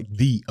model. It's like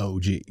the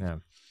OG. Yeah.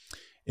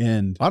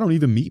 And I don't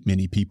even meet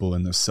many people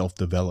in the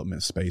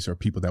self-development space or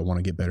people that want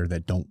to get better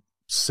that don't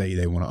say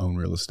they want to own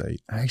real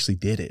estate. I actually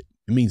did it.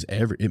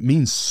 It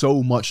means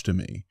so much to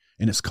me,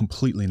 and it's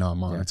completely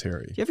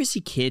non-monetary. Do you ever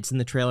see kids in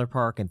the trailer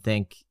park and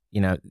think, you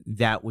know,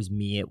 that was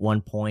me at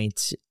one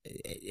point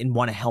and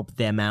want to help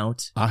them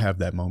out? I have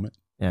that moment.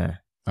 Yeah.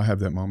 I have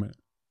that moment.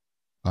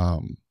 I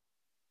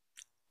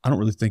don't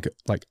really think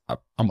like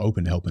I'm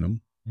open to helping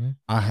them. Mm-hmm.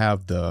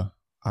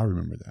 I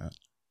remember that,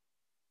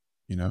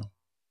 you know,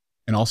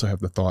 and also have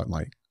the thought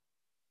like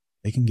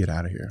they can get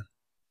out of here,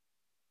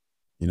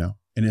 you know,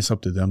 and it's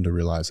up to them to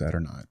realize that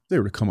or not. If they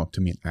were to come up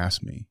to me and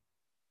ask me,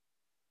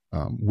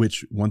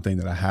 which one thing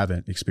that I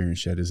haven't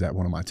experienced yet is that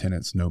one of my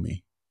tenants know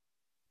me,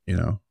 you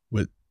know,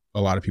 with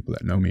a lot of people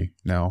that know me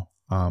now.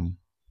 I'm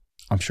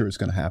sure it's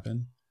going to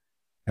happen,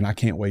 and I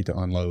can't wait to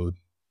unload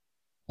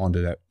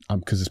onto that,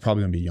 because it's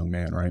probably going to be a young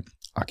man, right?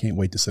 I can't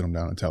wait to sit them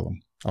down and tell them.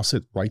 I'll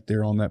sit right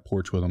there on that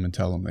porch with them and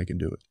tell them they can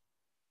do it,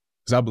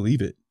 because I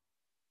believe it.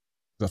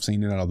 I've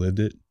seen it, I lived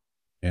it,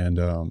 and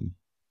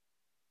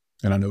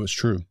I know it's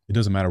true. It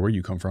doesn't matter where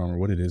you come from or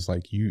what it is.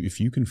 Like if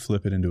you can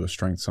flip it into a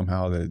strength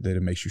somehow that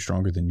it makes you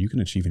stronger, then you can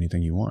achieve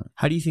anything you want.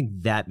 How do you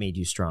think that made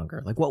you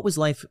stronger? Like, what was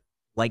life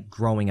like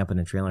growing up in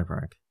a trailer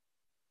park?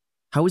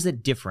 How is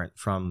that different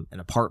from an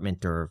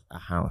apartment or a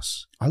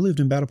house? I lived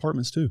in bad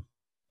apartments too.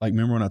 Like,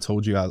 remember when I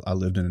told you I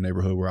lived in a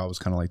neighborhood where I was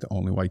kind of like the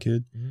only white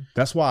kid? Mm-hmm.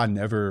 That's why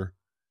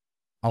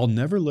I'll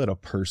never let a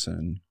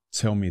person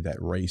tell me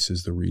that race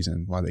is the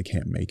reason why they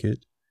can't make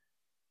it.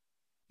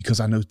 Because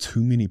I know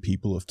too many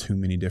people of too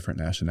many different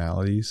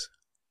nationalities.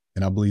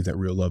 And I believe that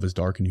real love is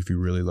dark. And if you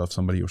really love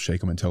somebody, you'll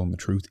shake them and tell them the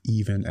truth,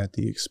 even at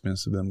the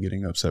expense of them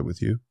getting upset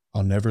with you.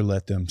 I'll never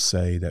let them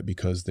say that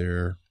because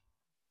they're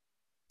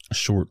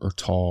short or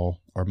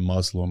tall or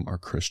Muslim or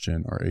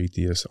Christian or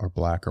atheist or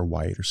black or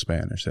white or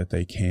Spanish that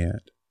they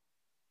can't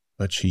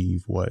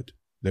achieve what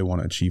they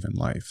want to achieve in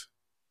life.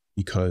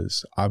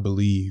 Because I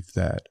believe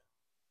that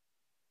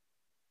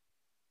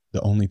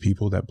the only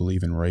people that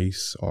believe in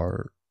race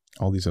or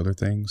all these other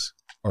things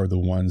are the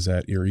ones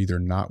that are either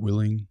not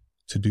willing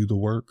to do the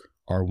work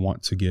or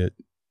want to get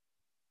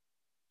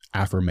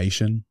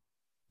affirmation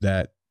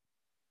that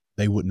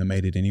they wouldn't have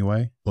made it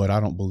anyway. But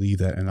I don't believe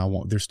that. And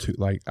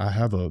I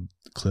have a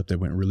clip that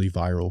went really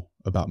viral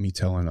about me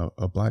telling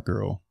a black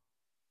girl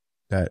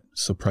that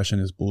suppression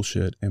is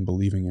bullshit and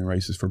believing in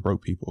race is for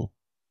broke people.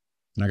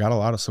 And I got a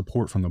lot of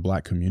support from the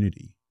black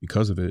community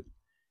because of it.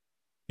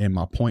 And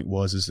my point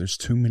is there's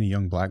too many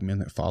young black men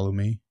that follow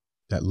me,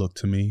 that look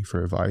to me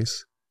for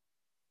advice.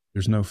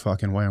 There's no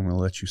fucking way I'm going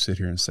to let you sit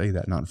here and say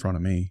that, not in front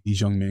of me.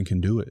 These young men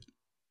can do it.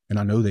 And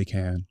I know they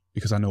can,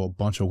 because I know a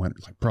bunch of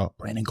winners. Like, bro,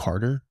 Brandon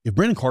Carter. If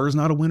Brandon Carter's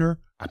not a winner,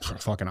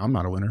 I'm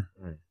not a winner.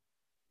 Right.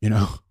 You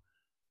know?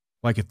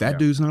 Like, if that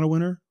dude's not a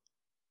winner,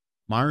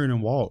 Myron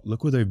and Walt,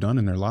 look what they've done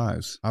in their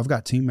lives. I've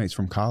got teammates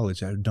from college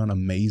that have done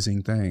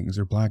amazing things.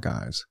 They're black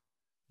guys.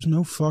 There's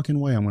no fucking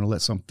way I'm going to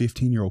let some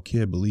 15-year-old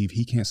kid believe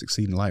he can't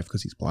succeed in life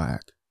because he's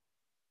black.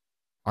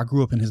 I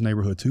grew up in his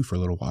neighborhood too for a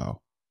little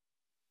while.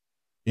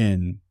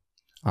 And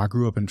I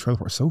grew up in a trailer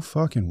park. So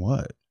fucking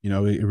what? You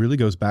know, it really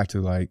goes back to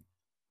like,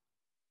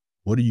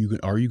 are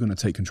you going to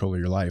take control of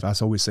your life? I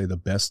always say the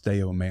best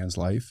day of a man's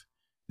life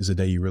is the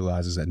day he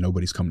realizes that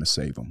nobody's coming to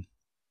save him.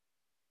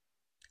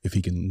 If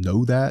he can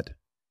know that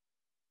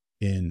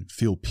and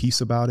feel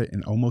peace about it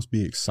and almost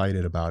be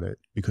excited about it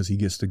because he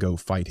gets to go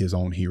fight his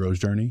own hero's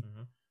journey,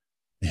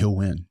 he'll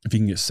win. If he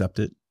can accept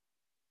it,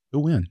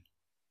 he'll win.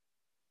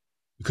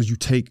 Because you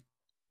take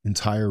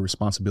entire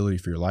responsibility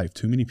for your life.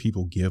 Too many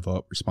people give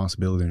up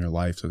responsibility in their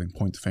life so they can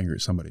point the finger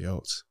at somebody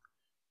else.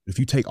 If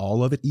you take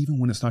all of it, even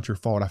when it's not your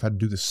fault, I've had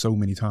to do this so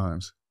many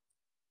times,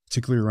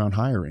 particularly around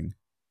hiring.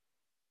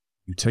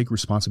 You take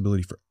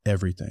responsibility for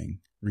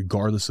everything,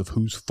 regardless of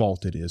whose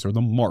fault it is, or the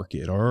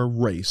market, or a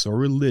race, or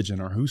religion,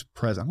 or who's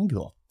president. I don't give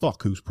a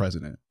fuck who's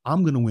president.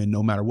 I'm going to win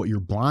no matter what. Your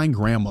blind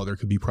grandmother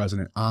could be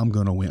president. I'm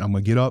going to win. I'm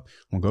going to get up.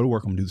 I'm going to go to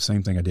work. I'm going to do the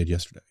same thing I did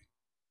yesterday.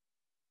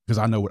 Because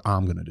I know what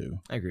I'm going to do.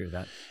 I agree with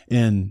that.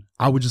 And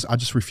I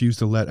just refuse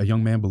to let a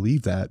young man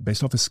believe that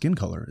based off his skin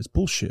color. It's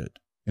bullshit.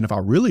 And if I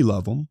really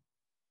love him,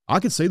 I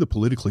could say the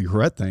politically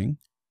correct thing.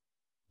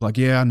 Like,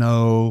 yeah, I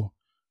know,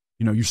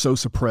 you know, you're so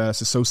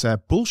suppressed. It's so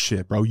sad.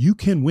 Bullshit, bro. You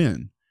can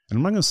win. And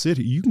I'm not going to sit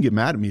here. You can get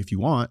mad at me if you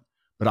want,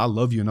 but I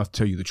love you enough to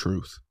tell you the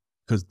truth,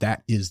 because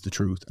that is the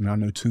truth. And I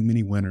know too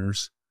many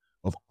winners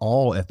of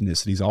all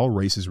ethnicities, all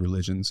races,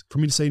 religions, for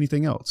me to say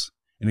anything else.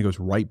 And it goes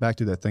right back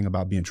to that thing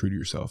about being true to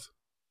yourself.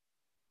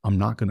 I'm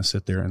not going to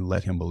sit there and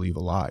let him believe a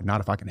lie.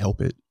 Not if I can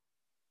help it,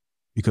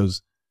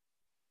 because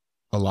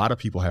a lot of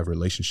people have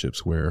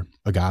relationships where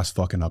a guy's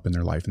fucking up in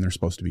their life and they're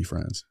supposed to be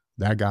friends.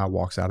 That guy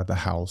walks out of the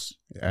house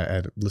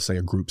at let's say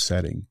a group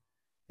setting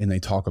and they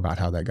talk about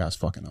how that guy's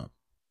fucking up.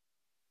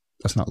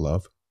 That's not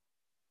love.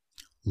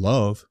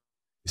 Love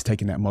is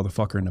taking that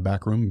motherfucker in the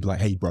back room and be like,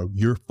 hey, bro,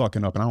 you're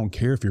fucking up and I don't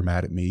care if you're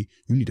mad at me.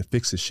 You need to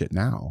fix this shit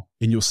now.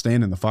 And you'll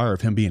stand in the fire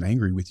of him being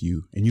angry with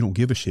you and you don't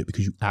give a shit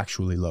because you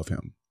actually love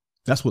him.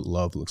 That's what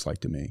love looks like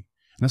to me.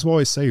 And that's why I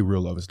always say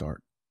real love is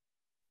dark.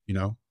 You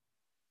know?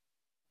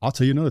 I'll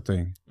tell you another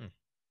thing.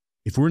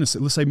 If we're in a,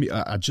 let's say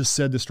I just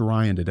said this to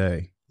Ryan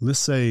today. Let's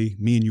say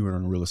me and you are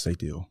in a real estate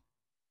deal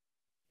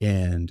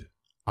and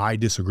I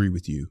disagree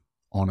with you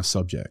on a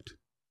subject.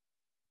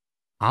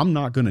 I'm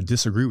not going to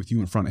disagree with you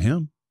in front of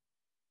him.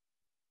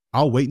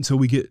 I'll wait until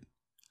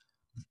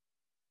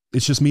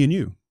it's just me and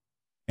you.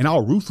 And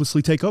I'll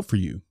ruthlessly take up for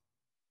you.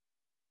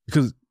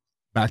 Because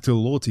back to the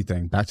loyalty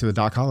thing, back to the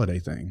Doc Holliday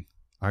thing.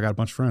 I got a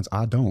bunch of friends.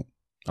 I don't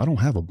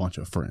have a bunch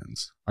of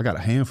friends. I got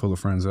a handful of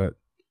friends that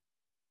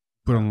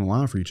put on the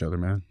line for each other,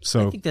 man.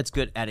 So I think that's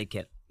good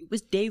etiquette.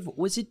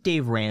 Was it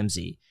Dave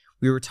Ramsey?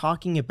 We were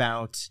talking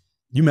about.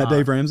 You met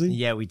Dave Ramsey?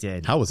 Yeah, we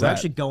did. How was We're that?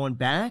 actually going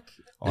back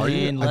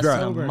in less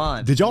than a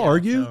month. Did y'all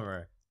argue?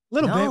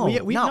 Little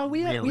bit. We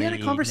really. had a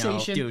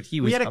conversation. No, dude, he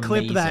was we had a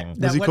clip amazing.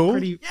 that Was he went cool?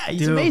 pretty. Yeah, he's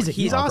Dude, amazing.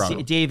 He's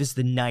awesome. Dave is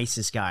the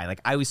nicest guy.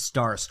 Like I was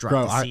starstruck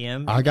to see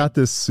him. I got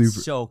this super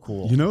so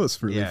cool. You know,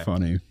 it's really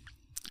funny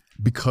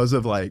because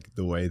of like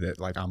the way that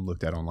like I'm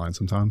looked at online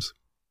sometimes.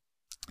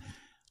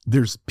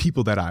 There's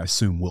people that I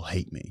assume will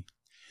hate me.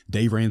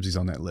 Dave Ramsey's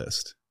on that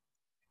list.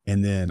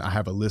 And then I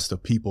have a list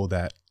of people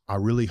that I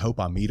really hope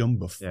I meet them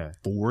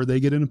before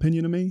they get an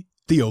opinion of me.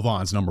 Theo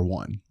Vaughn's number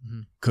one.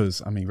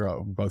 Because, I mean,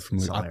 bro, we're both from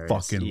I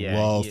fucking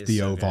love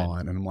Theo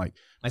Vaughn. And I'm like,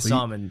 I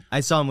saw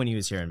him when he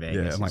was here in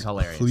Vegas. Yeah, I'm like,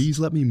 hilarious. Please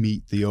let me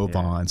meet Theo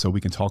Vaughn so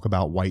we can talk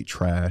about white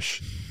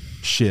trash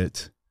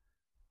shit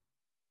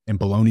and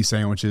bologna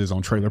sandwiches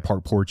on trailer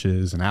park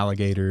porches and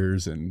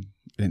alligators and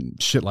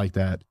shit like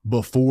that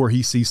before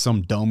he sees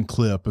some dumb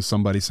clip of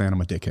somebody saying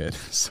I'm a dickhead.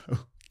 So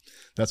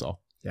that's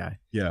all.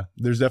 Yeah.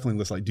 There's definitely a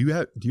list. Like, do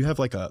you have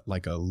like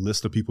a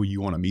list of people you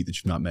want to meet that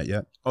you've not met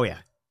yet? Oh yeah,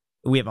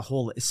 we have a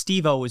whole.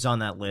 Steve-O is on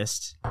that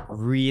list.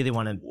 Really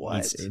want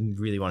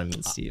to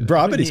meet Steve. Bro,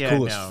 I bet he's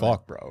cool as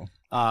fuck, bro.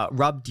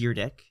 Rob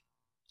Dyrdek.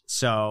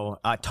 So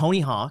Tony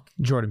Hawk,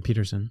 Jordan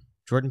Peterson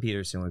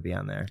would be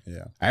on there.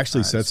 Yeah, I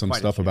actually said some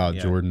stuff about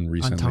Jordan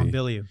recently. On Tom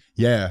Bilyeu.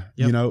 Yeah,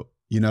 yep.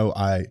 you know,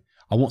 I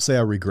won't say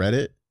I regret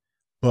it,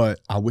 but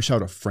I wish I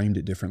would have framed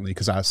it differently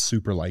because I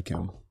super like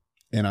him.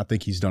 And I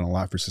think he's done a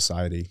lot for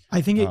society.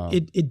 I think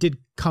it did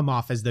come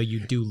off as though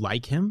you do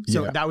like him.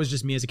 So that was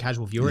just me as a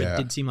casual viewer. Yeah. It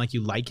did seem like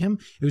you like him.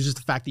 It was just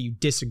the fact that you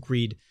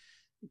disagreed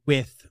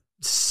with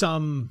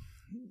some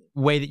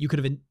way that you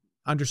could have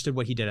understood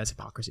what he did as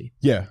hypocrisy.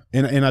 Yeah.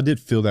 And I did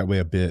feel that way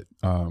a bit.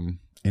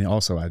 And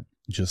also I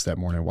just that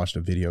morning I watched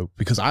a video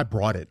because I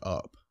brought it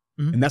up.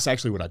 Mm-hmm. And that's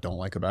actually what I don't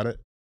like about it.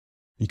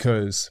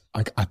 Because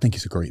I think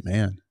he's a great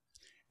man.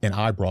 And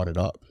I brought it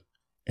up.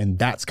 And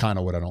that's kind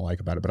of what I don't like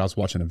about it. But I was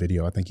watching a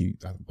video. I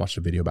watched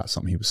a video about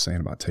something he was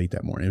saying about Tate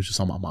that morning. It was just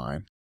on my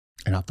mind.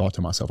 And I thought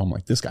to myself, I'm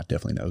like, this guy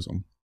definitely knows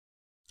him.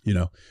 You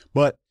know?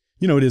 But,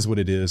 you know, it is what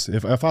it is.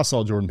 If I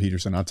saw Jordan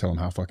Peterson, I'd tell him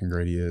how fucking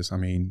great he is. I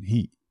mean,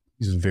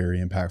 he's a very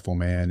impactful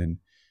man.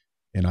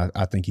 And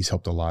I think he's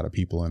helped a lot of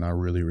people. And I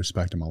really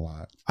respect him a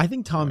lot. I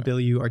think Tom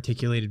Bilyeu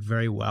articulated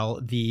very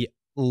well the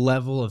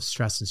level of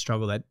stress and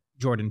struggle that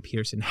Jordan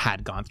Peterson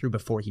had gone through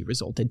before he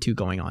resulted to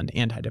going on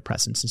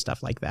antidepressants and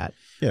stuff like that,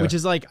 which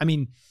is like, I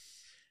mean,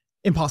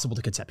 impossible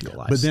to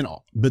conceptualize.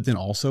 But then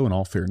also, in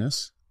all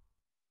fairness,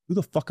 who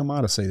the fuck am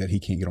I to say that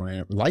he can't get on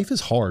antidepressants? Life is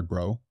hard,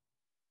 bro.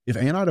 If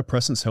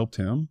antidepressants helped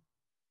him,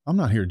 I'm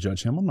not here to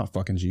judge him. I'm not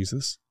fucking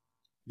Jesus.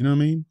 You know what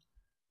I mean?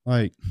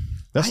 Like,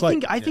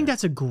 I think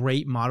that's a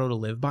great motto to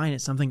live by, and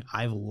it's something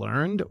I've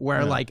learned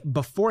where like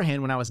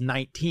beforehand when I was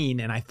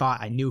 19 and I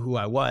thought I knew who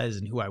I was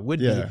and who I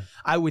would be,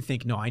 I would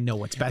think, no, I know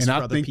what's best for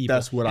other people.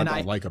 That's what I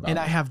don't like about it. And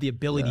I have the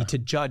ability to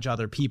judge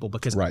other people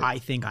because I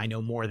think I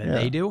know more than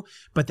they do.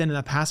 But then in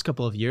the past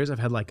couple of years, I've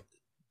had like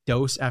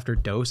dose after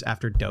dose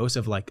after dose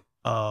of like,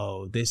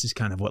 oh, this is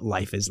kind of what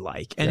life is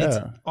like. And it's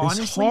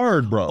honestly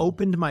hard, bro.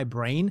 Opened my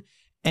brain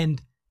and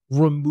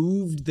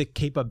removed the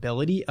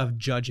capability of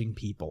judging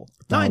people.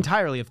 Not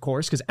entirely, of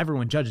course, because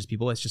everyone judges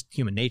people. It's just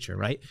human nature,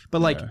 right?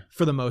 But like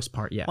for the most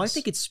part, yes. Well, I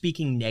think it's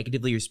speaking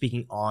negatively or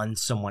speaking on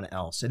someone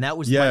else. And that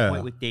was my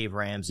point with Dave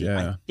Ramsey.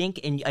 I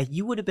think, and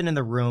you would have been in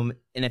the room,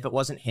 and if it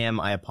wasn't him,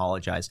 I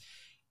apologize.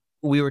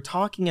 We were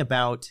talking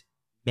about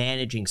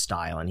managing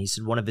style, and he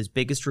said one of his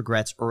biggest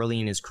regrets early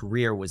in his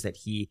career was that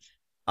he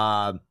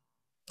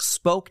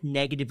spoke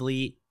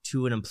negatively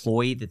to an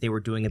employee that they were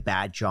doing a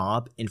bad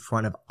job in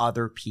front of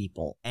other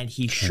people. And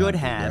he should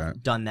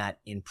have done that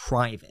in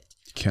private.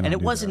 And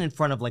it wasn't in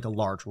front of like a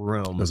large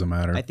room. Doesn't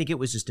matter. I think it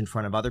was just in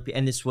front of other people.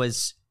 And this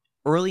was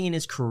early in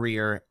his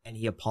career, and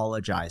he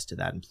apologized to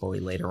that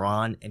employee later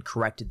on and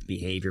corrected the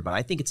behavior. But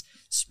I think it's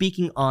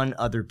speaking on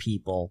other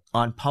people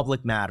on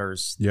public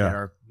matters that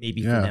are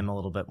maybe for them a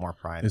little bit more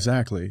private.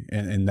 Exactly.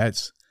 And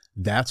that's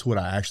That's what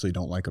I actually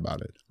don't like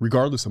about it,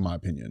 regardless of my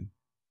opinion,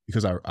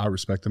 because I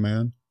respect the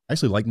man. I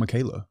actually like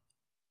Michaela.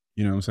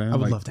 You know what I'm saying? I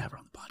would love to have her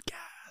on the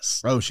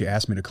podcast. Oh, she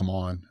asked me to come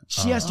on.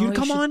 She asked you to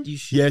come on?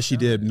 Yeah, she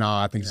did. No,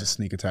 I think it's a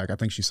sneak attack. I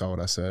think she saw what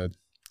I said.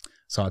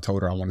 So I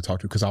told her I want to talk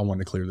to her because I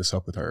wanted to clear this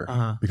up with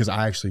her because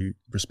I actually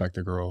respect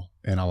the girl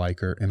and I like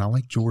her and I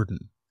like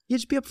Jordan. Yeah,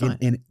 just be upfront.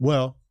 And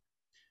well,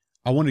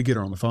 I wanted to get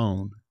her on the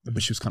phone,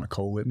 but she was kind of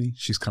cold with me.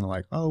 She's kind of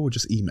like, oh, we'll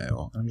just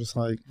email. I'm just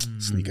like,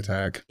 sneak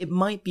attack. It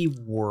might be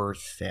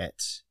worth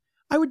it.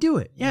 I would do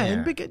it. Yeah,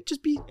 and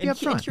just be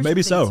upfront.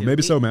 Maybe so.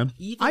 Maybe so, man.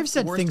 I've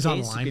said things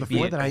online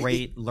before that a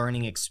great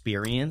learning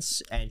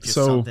experience and just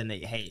something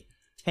that, hey,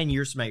 10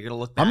 years from now, you're going to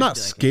look back. I'm not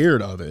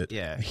scared of it.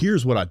 Yeah.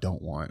 Here's what I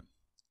don't want.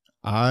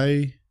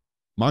 My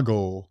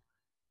goal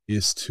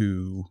is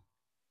to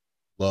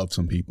love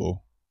some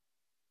people.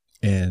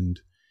 And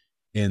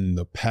in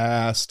the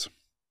past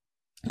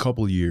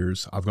couple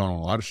years, I've gone on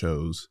a lot of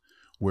shows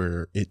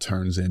where it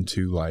turns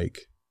into like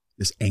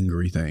this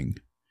angry thing.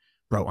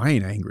 Bro, I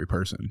ain't an angry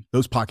person.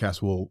 Those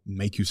podcasts will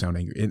make you sound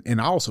angry. And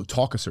I also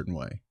talk a certain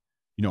way.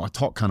 You know, I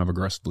talk kind of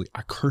aggressively.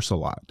 I curse a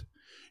lot,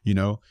 you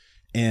know,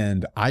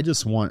 and I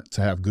just want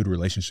to have good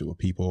relationship with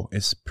people.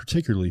 It's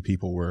particularly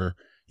people where,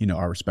 you know,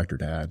 I respect her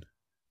dad.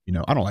 You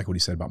know, I don't like what he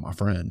said about my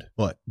friend,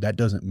 but that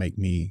doesn't make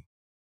me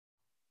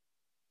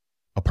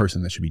a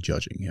person that should be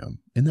judging him.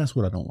 And that's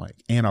what I don't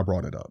like. And I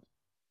brought it up.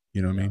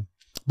 You know what I mean?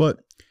 But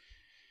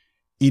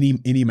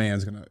any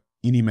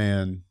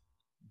man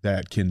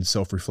that can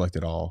self-reflect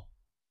at all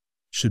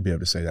should be able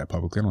to say that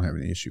publicly. I don't have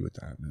any issue with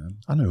that, man.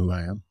 I know who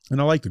I am. And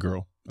I like the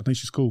girl. I think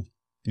she's cool.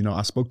 You know,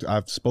 I've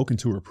spoken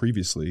to her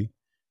previously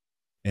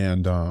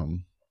and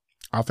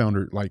I found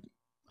her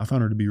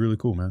to be really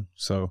cool, man.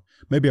 So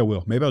maybe I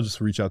will. Maybe I'll just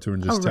reach out to her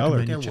and just tell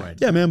her.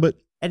 Yeah, man.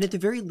 And at the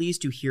very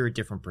least, you hear a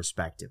different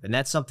perspective. And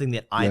that's something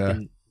that I've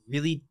been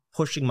really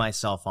pushing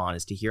myself on,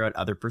 is to hear out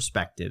other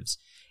perspectives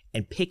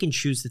and pick and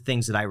choose the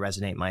things that I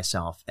resonate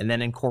myself and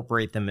then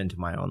incorporate them into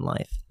my own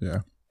life.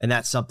 Yeah. And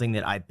that's something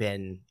that I've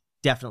been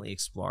definitely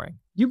exploring.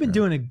 You've been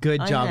doing a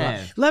good job.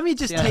 Let me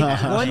just take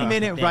 1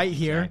 minute right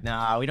here.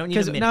 No, we don't need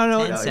a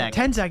minute.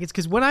 10 seconds.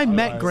 Because when I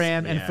met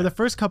Graham, and for the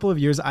first couple of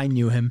years I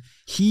knew him,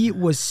 he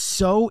was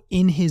so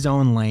in his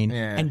own lane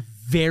and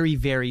very,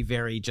 very,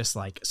 very just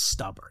like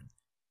stubborn.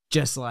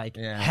 Just like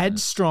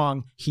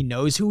headstrong. He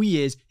knows who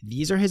he is.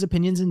 These are his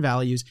opinions and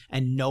values,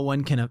 and no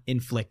one can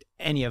inflict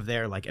any of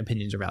their like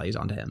opinions or values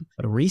onto him.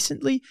 But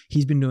recently,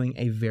 he's been doing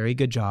a very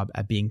good job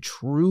at being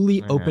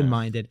truly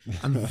open-minded.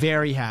 I'm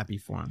very happy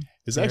for him.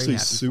 It's actually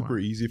super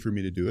easy for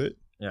me to do it.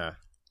 Yeah.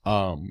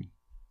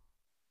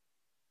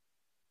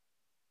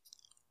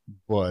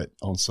 But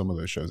on some of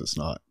those shows, it's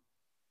not.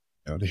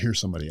 You know, to hear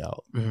somebody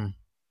out. Mm-hmm.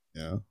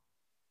 Yeah.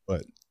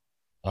 But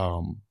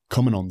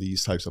coming on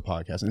these types of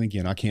podcasts, and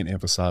again, I can't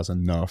emphasize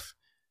enough,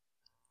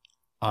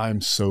 I'm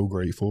so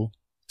grateful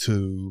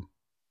to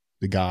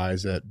the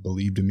guys that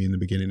believed in me in the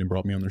beginning and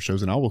brought me on their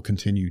shows, and I will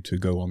continue to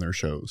go on their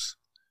shows.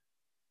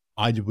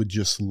 I would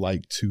just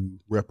like to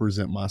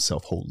represent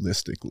myself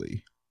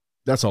holistically.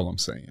 That's all I'm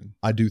saying.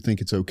 I do think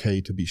it's okay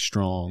to be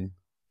strong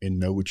and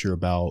know what you're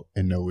about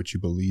and know what you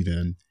believe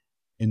in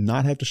and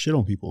not have to shit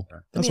on people.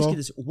 Let me ask you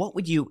this. What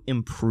would you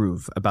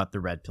improve about the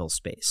red pill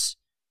space?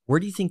 Where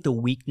do you think the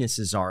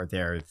weaknesses are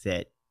there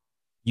that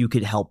you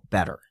could help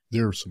better?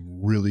 There are some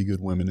really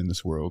good women in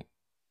this world.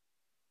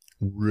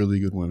 Really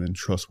good women,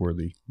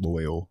 trustworthy,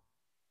 loyal,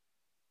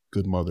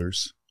 good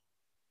mothers,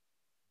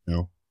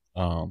 you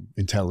know,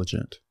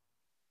 intelligent,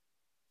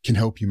 can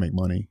help you make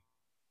money.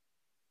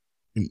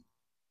 And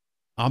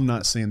I'm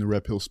not saying the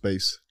red pill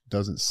space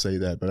doesn't say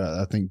that, but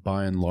I think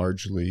by and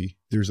largely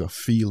there's a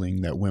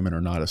feeling that women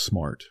are not as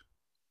smart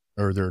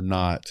or they're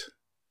not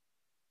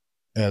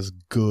as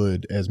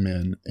good as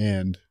men.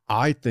 And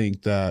I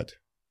think that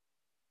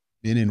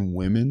men and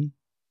women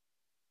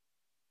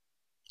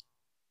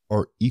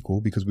are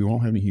equal because we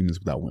won't have any humans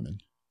without women,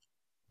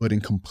 but in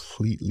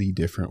completely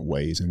different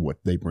ways in what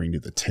they bring to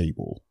the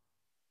table.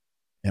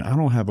 And I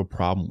don't have a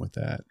problem with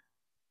that.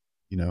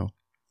 You know,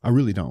 I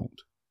really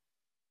don't.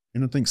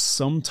 And I think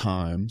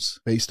sometimes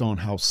based on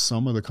how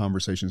some of the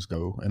conversations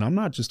go, and I'm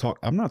not talking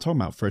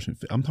about fresh and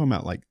fit, I'm talking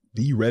about like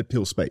the red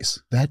pill space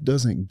that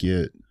doesn't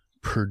get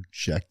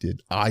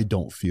projected. I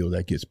don't feel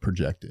that gets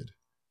projected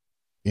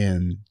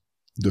in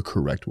the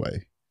correct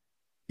way.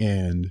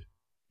 And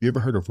you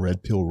ever heard of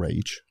red pill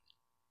rage?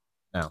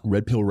 No.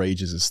 Red pill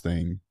rage is this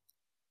thing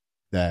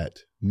that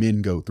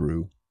men go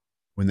through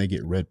when they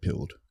get red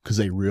pilled because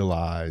they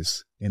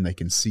realize and they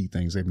can see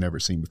things they've never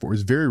seen before.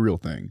 It's a very real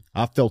thing.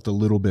 I felt a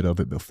little bit of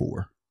it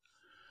before.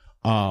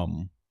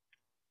 And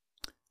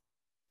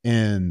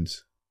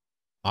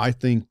I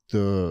think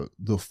the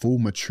full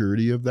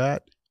maturity of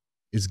that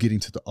is getting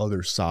to the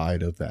other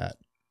side of that,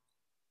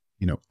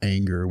 you know,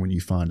 anger when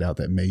you find out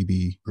that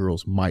maybe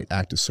girls might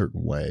act a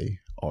certain way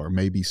or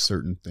maybe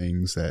certain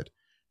things that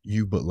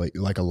but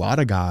like a lot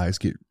of guys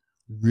get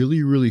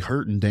really, really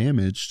hurt and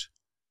damaged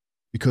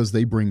because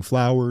they bring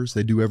flowers.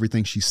 They do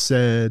everything she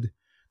said.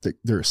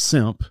 They're a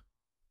simp.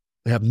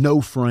 They have no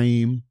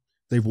frame.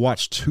 they've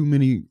watched too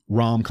many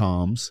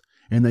rom-coms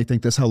and they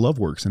think that's how love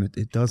works. And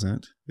it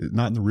doesn't,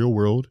 not in the real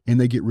world. And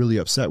they get really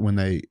upset when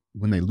they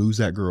lose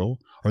that girl,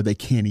 or they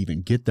can't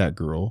even get that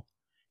girl.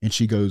 And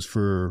she goes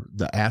for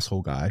the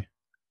asshole guy.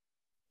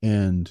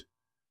 And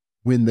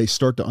when they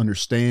start to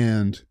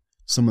understand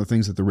some of the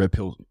things that the red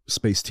pill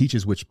space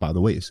teaches, which by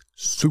the way is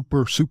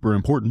super, super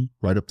important,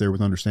 right up there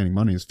with understanding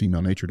money is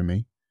female nature to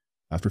me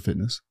after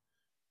fitness,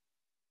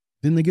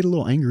 then they get a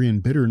little angry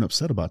and bitter and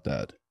upset about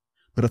that.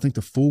 But I think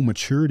the full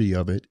maturity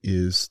of it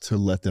is to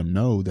let them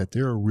know that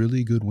there are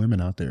really good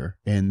women out there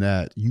and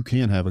that you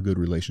can have a good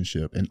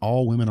relationship, and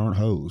all women aren't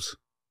hoes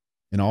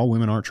and all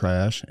women aren't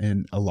trash.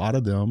 And a lot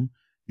of them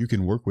you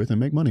can work with and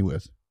make money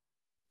with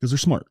because they're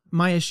smart.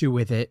 My issue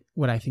with it,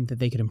 what I think that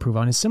they could improve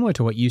on, is similar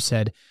to what you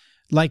said.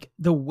 Like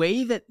the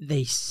way that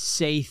they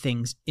say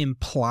things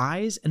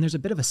implies, and there's a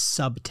bit of a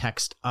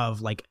subtext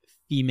of like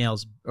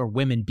females or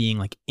women being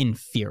like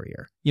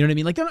inferior. You know what I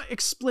mean? Like they're not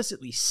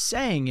explicitly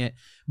saying it,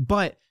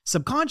 but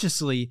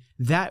subconsciously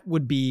that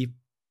would be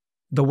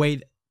the way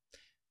that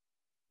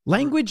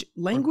language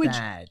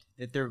bad.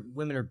 That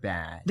women are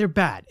bad. They're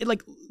bad.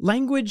 Like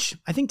language,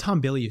 I think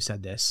Tom Bilyeu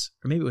said this,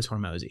 or maybe it was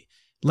Hormozy.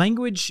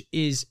 Language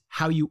is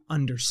how you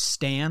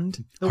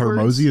understand the words.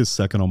 Hormozy is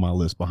second on my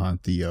list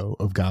behind Theo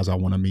of guys I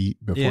want to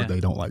meet before they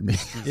don't like me.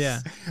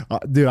 Yeah.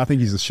 Dude, I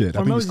think he's a shit.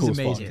 I think he's cool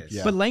amazing. as fuck.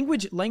 Yeah. But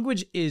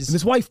language is... And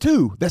his wife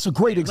too. That's a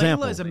great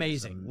example. Layla is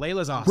amazing.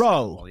 Layla's awesome.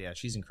 Bro. Yeah,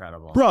 she's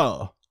incredible.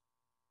 Bro,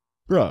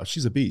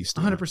 she's a beast.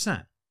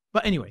 100%.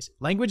 But anyways,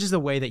 language is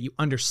the way that you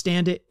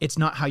understand it. It's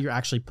not how you're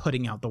actually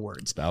putting out the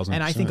words. 1000%.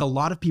 And I think a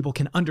lot of people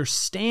can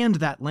understand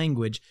that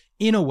language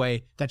in a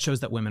way that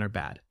shows that women are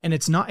bad. And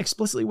it's not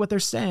explicitly what they're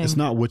saying. It's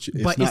not what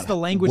it's the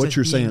language. What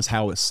you're saying is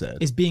how it's said.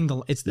 It's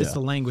the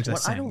language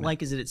that's saying. What I don't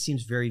like is that it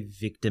seems very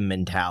victim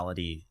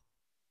mentality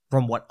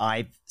from what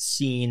I've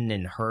seen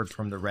and heard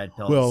from the red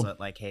pills. Well, that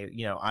like, hey,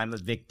 I'm a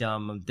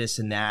victim of this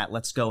and that.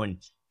 Let's go and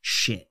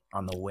shit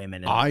on the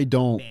women. And I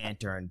don't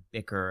banter and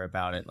bicker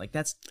about it. Like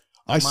that's.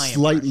 I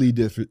slightly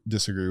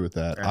disagree with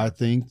that. Fair I enough.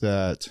 think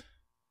that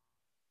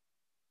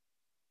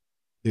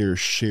they're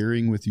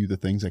sharing with you the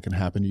things that can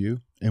happen to you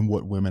and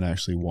what women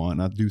actually want.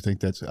 And I do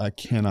think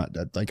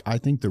I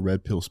think the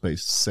red pill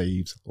space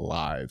saves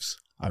lives.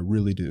 I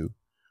really do.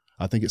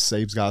 I think it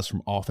saves guys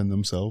from offing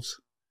themselves.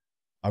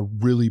 I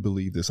really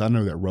believe this. I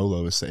know that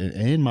Rolo is saying,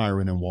 and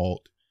Myron and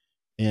Walt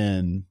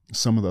and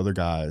some of the other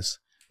guys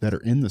that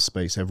are in the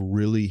space have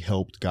really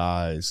helped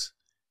guys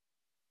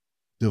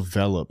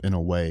develop in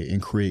a way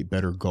and create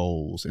better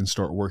goals and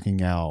start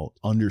working out,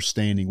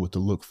 understanding what to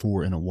look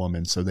for in a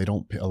woman. So they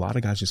don't, a lot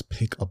of guys just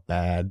pick a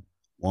bad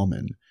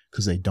woman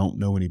because they don't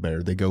know any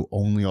better. They go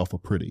only off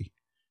of pretty.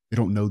 They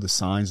don't know the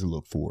signs to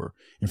look for.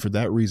 And for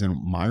that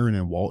reason, Myron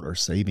and Walt are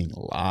saving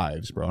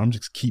lives, bro. I'm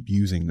just keep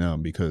using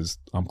them because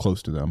I'm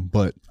close to them,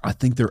 but I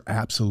think they're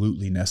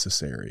absolutely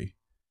necessary.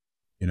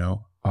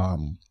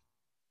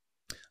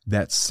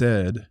 That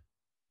said,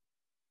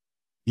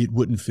 it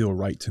wouldn't feel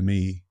right to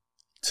me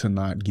to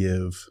not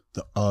give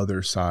the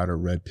other side a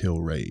red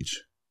pill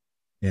rage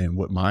and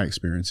what my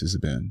experiences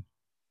have been.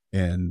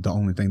 And the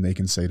only thing they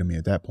can say to me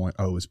at that point,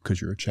 it's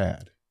because you're a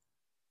Chad.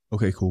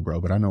 Okay, cool,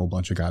 bro. But I know a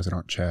bunch of guys that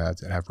aren't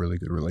Chads that have really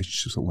good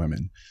relationships with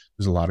women.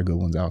 There's a lot of good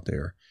ones out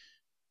there.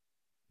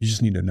 You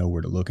just need to know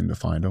where to look and to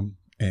find them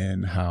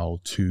and how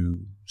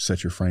to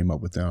set your frame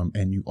up with them.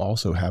 And you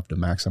also have to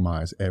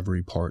maximize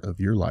every part of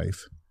your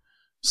life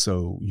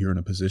so you're in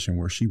a position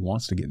where she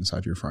wants to get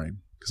inside your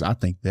frame. Because I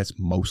think that's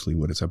mostly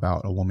what it's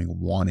about, a woman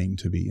wanting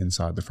to be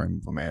inside the frame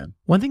of a man.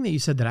 One thing that you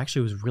said that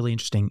actually was really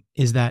interesting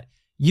is that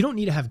you don't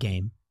need to have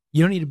game.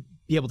 You don't need to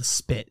be able to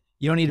spit.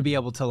 You don't need to be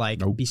able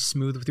to be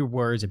smooth with your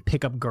words and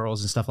pick up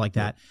girls and stuff like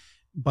that.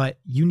 But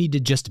you need to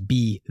just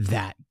be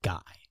that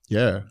guy.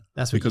 Yeah.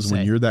 That's what because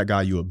when you're that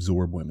guy, you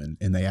absorb women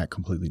and they act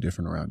completely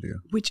different around you.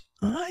 Which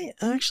I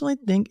actually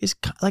think is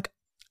like,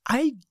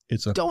 I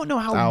don't know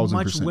how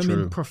much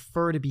women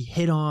prefer to be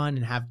hit on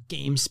and have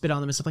game spit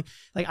on them and stuff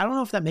like I don't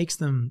know if that makes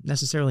them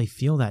necessarily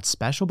feel that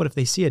special, but if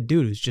they see a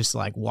dude who's just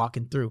like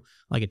walking through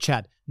like a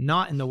Chad,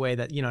 not in the way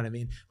that, you know what I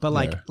mean, but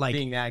like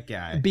being that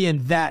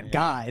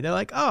guy, they're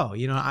like, I'm But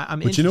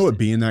interested. You know what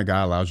being that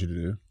guy allows you to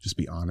do? Just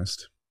be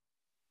honest.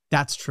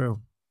 That's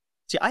true.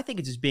 See, I think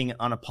it's just being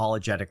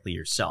unapologetically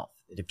yourself.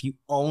 That if you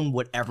own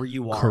whatever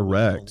you are,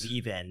 correct, what you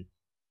believe in,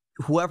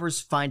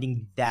 whoever's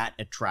finding that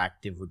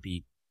attractive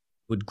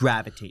would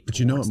gravitate. But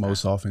you know what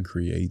most often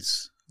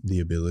creates the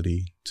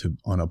ability to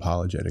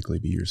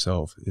unapologetically be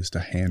yourself is to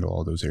handle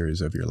all those areas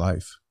of your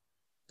life.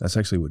 That's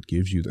actually what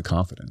gives you the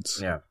confidence.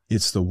 Yeah.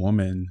 It's the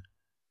woman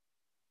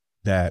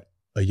that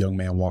a young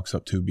man walks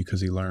up to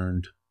because he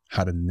learned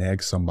how to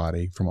neg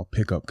somebody from a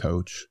pickup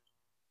coach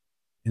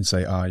and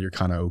say, you're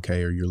kind of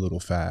okay, or you're a little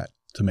fat,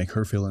 to make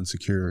her feel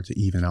insecure, to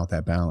even out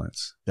that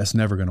balance. That's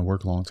never going to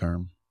work long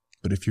term.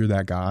 But if you're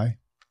that guy,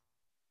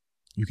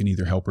 you can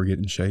either help her get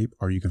in shape,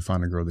 or you can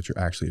find a girl that you're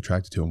actually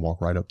attracted to and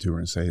walk right up to her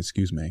and say,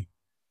 excuse me,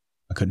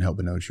 I couldn't help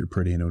but notice you're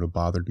pretty, and it would have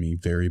bothered me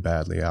very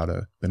badly. I'd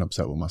have been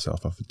upset with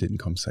myself if I didn't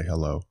come say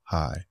hello.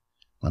 Hi,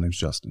 my name's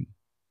Justin.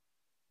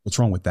 What's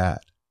wrong with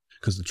that?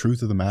 Because the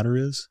truth of the matter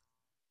is,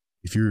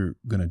 if you're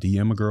going to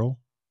DM a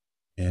girl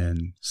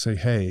and say,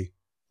 hey,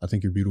 I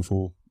think you're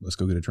beautiful, let's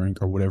go get a drink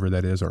or whatever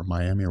that is, or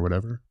Miami or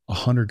whatever,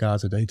 100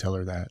 guys a day tell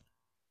her that,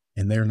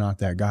 and they're not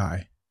that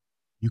guy.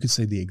 You could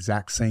say the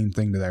exact same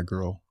thing to that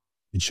girl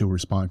and she'll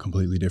respond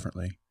completely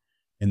differently.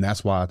 And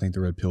that's why I think the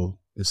red pill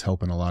is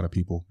helping a lot of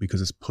people,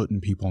 because it's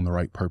putting people on the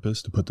right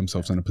purpose to put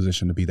themselves in a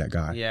position to be that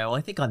guy. Yeah, well,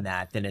 I think on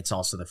that, then it's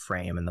also the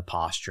frame and the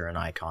posture and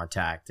eye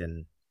contact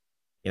and,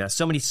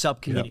 so many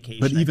sub-communication.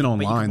 But even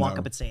online, but you can walk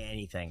up and say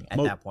anything at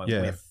that point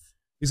with...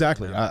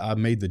 Exactly. I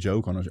made the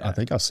joke on it. I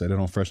think I said it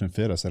on Fresh and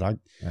Fit. I said,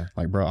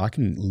 bro, I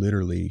can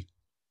literally,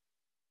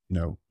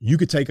 you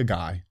could take a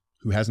guy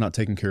who has not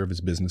taken care of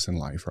his business in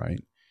life,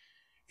 right?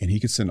 And he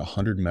could send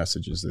 100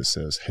 messages that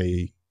says,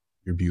 hey,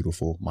 you're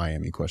beautiful,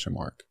 Miami, ?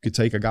 Could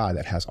take a guy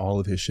that has all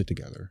of his shit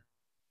together,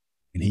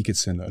 and he could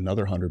send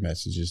another 100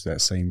 messages to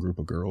that same group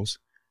of girls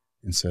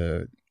and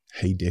said,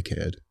 hey,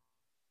 dickhead.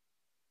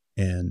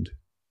 And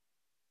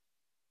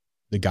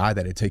the guy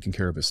that had taken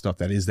care of his stuff,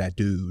 that is that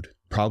dude,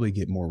 probably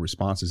get more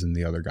responses than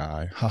the other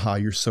guy. Haha,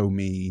 you're so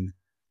mean,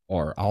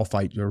 or I'll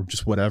fight you, or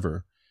just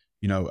whatever.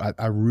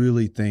 I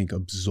really think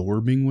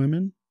absorbing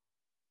women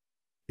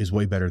is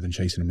way better than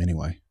chasing them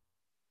anyway.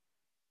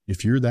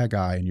 If you're that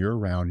guy and you're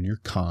around and you're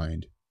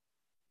kind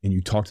and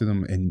you talk to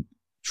them and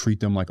treat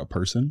them like a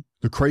person,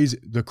 the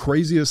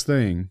craziest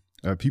thing,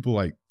 people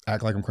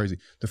act like I'm crazy.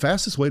 The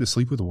fastest way to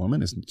sleep with a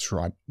woman is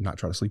not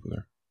try to sleep with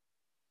her.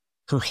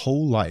 Her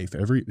whole life,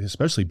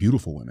 especially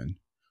beautiful women,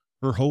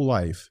 her whole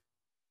life,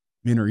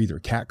 men are either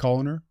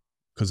catcalling her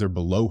because they're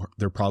below her,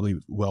 they're probably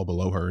well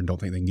below her and don't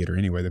think they can get her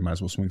anyway. They might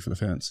as well swing for the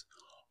fence.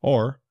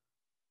 Or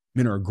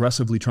men are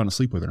aggressively trying to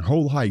sleep with her. Her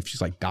whole life,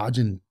 she's like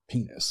dodging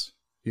penis,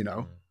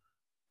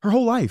 Her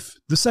whole life,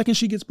 the second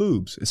she gets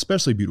boobs,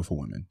 especially beautiful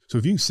women. So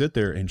if you can sit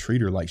there and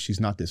treat her like she's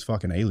not this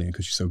fucking alien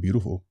because she's so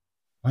beautiful,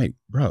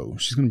 bro,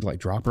 she's going to be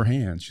drop her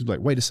hands. She's like,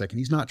 wait a second,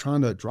 he's not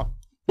trying to drop,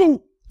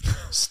 boom,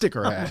 stick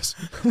her ass.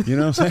 You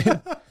know what I'm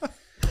saying?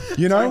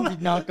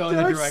 Did not go in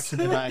the direction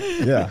that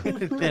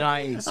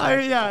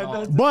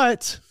I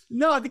But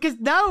no, because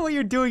now what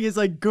you're doing is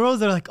girls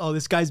that are like, oh,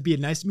 this guy's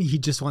being nice to me, he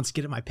just wants to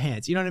get in my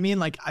pants. You know what I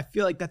mean? I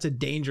feel like that's a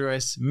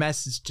dangerous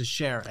message to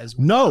share as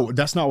well. No,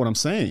 that's not what I'm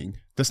saying.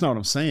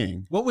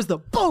 What was the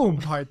boom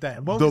part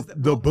then?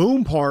 The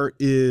boom part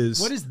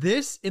is... What is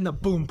this in the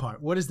boom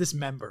part? What is this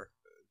member?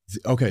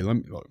 Okay,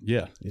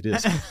 it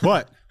is.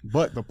 but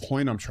the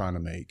point I'm trying to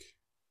make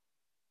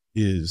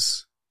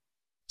is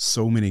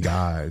so many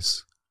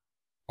guys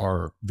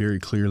are very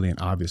clearly and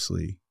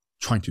obviously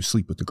trying to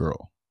sleep with the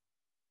girl,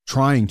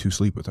 trying to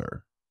sleep with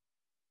her.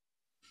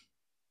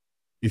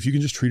 If you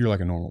can just treat her like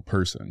a normal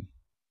person,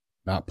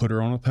 not put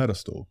her on a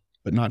pedestal,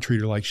 but not treat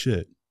her like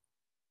shit,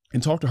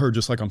 and talk to her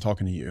just like I'm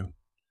talking to you,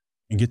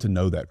 and get to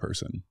know that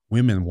person.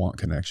 Women want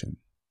connection.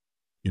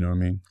 You know what I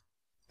mean?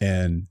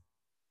 And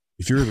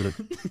if you're able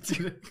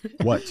to...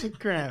 What?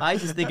 I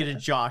just thinking of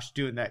Josh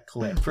doing that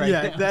clip, right?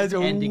 Yeah, that's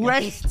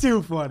way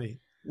too funny.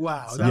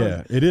 Wow.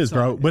 It is,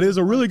 bro. But it's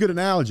a really good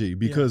analogy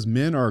because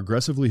men are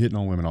aggressively hitting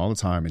on women all the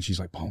time. And she's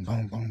like, boom,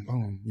 boom, boom,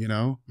 boom,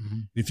 Mm-hmm.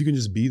 If you can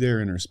just be there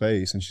in her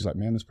space and she's like,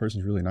 man, this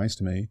person's really nice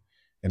to me.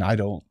 And I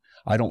don't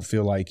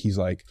feel like he's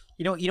like...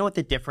 You know what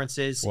the difference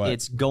is? What?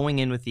 It's going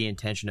in with the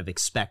intention of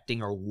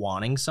expecting or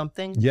wanting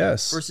something.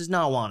 Yes. Versus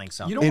not wanting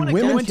something. You don't want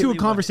to go into a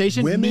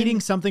conversation needing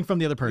something from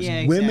the other person. Yeah,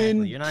 exactly.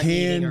 Women You're not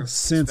can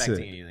sense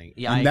it.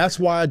 Yeah, and that's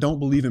why I don't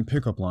believe in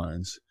pickup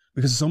lines.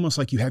 Because it's almost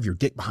like you have your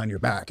dick behind your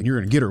back and you're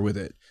going to get her with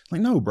it.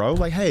 No, bro.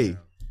 Hey,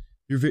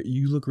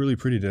 you look really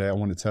pretty today. I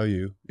want to tell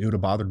you. It would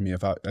have bothered me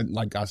if I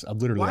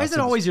literally... Why is it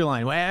always your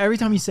line? Every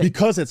time you say...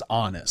 Because it's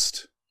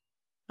honest.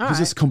 Because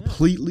it's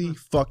completely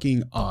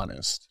fucking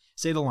honest.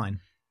 Say the line.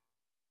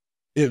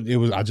 It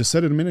was. I just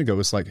said it a minute ago.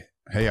 It's like,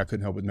 hey, I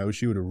couldn't help but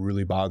notice you. It would have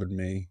really bothered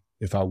me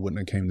if I wouldn't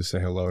have came to say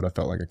hello and I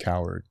felt like a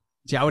coward.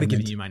 See, I would have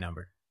given you my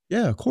number.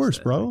 Yeah, of course,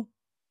 bro.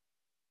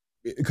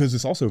 Because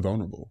it's also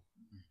vulnerable.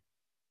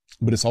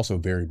 But it's also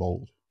very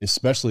bold.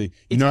 Especially,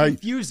 it's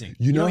confusing.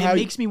 It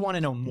makes me want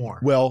to know more.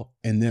 Well,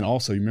 and then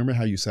also, you remember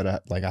how you said I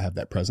have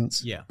that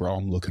presence? Yeah. Bro,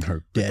 I'm looking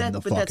her dead in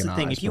the fucking eyes. But that's the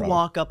thing. If you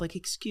walk up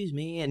excuse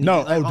me, and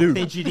dude.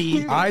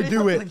 fidgety. I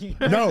do it.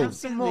 No.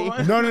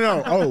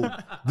 Oh,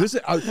 this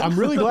is, I'm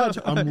really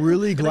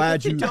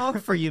glad you talk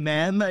for you,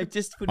 man. I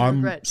just would I'm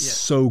regret.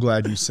 So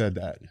glad you said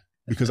that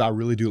because I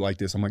really do like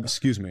this. I'm like,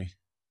 excuse me.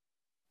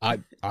 I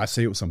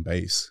say it with some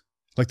bass.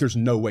 There's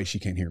no way she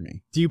can't hear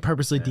me. Do you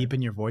purposely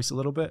deepen your voice a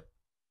little bit?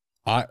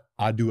 I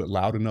do it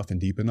loud enough and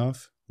deep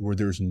enough where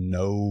there's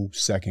no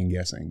second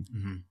guessing.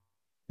 Mm-hmm.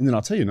 And then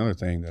I'll tell you another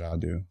thing that I'll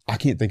do. I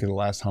can't think of the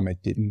last time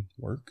it didn't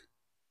work.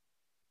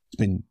 It's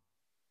been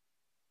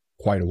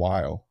quite a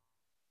while.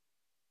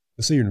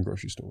 Let's say you're in a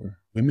grocery store.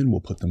 Women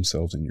will put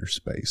themselves in your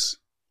space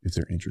if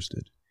they're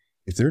interested.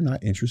 If they're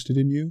not interested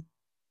in you,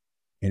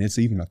 and it's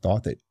even a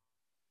thought that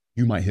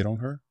you might hit on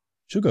her,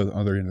 she'll go to the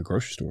other end of the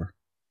grocery store.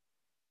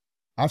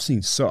 Let's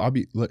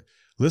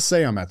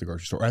say I'm at the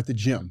grocery store or at the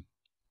gym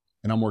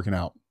and I'm working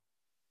out.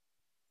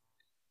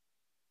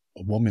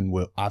 A woman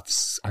will, I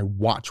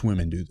watch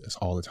women do this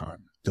all the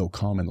time. they'll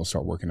come and they'll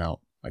start working out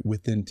like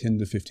within 10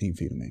 to 15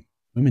 feet of me.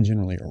 Women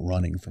generally are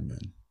running from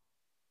men.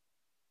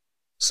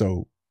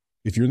 So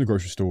if you're in the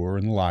grocery store,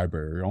 in the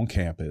library, or on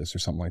campus or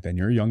something like that, and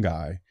you're a young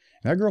guy,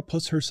 and that girl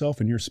puts herself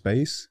in your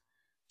space,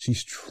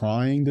 she's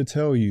trying to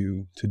tell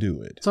you to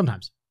do it.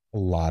 Sometimes. A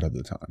lot of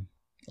the time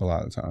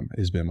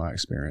has been my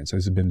experience.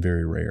 It's been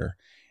very rare.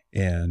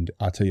 And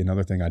I'll tell you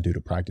another thing I do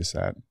to practice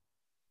that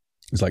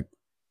is like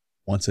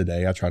once a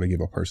day, I try to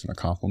give a person a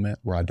compliment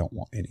where I don't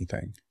want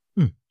anything.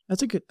 I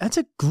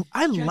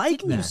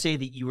like that. You say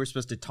that you were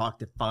supposed to talk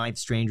to 5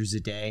 strangers a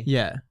day.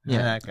 Yeah. How did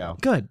that go?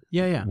 Good.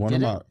 Yeah. One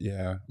of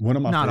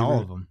my not favorite, all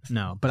of them.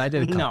 No, but I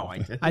did a couple. No, I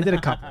did. I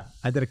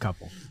did a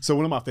couple. So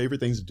one of my favorite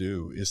things to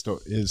do is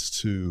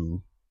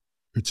to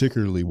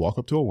particularly walk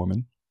up to a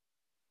woman,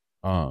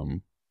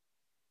 and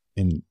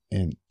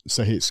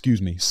say, hey,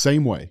 excuse me,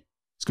 same way.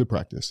 It's good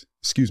practice.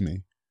 Excuse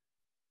me.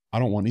 I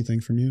don't want anything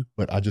from you,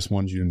 but I just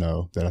wanted you to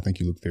know that I think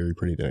you look very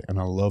pretty today. And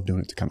I love doing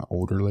it to kind of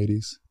older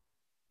ladies,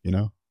 you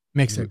know?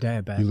 Makes their day,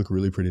 I bet. You look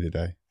really pretty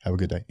today. Have a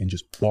good day. And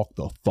just walk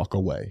the fuck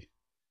away.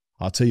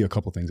 I'll tell you a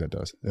couple things that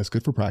does. That's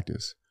good for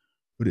practice,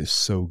 but it's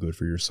so good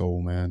for your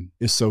soul, man.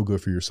 It's so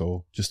good for your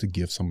soul just to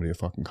give somebody a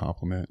fucking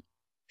compliment.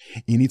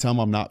 Anytime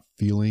I'm not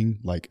feeling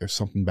like if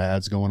something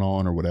bad's going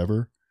on or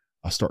whatever,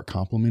 I start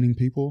complimenting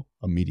people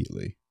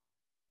immediately.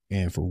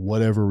 And for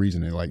whatever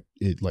reason,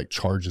 it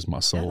charges my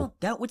soul.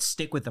 That would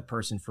stick with a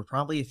person for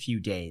probably a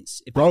few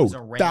days. If bro, it was a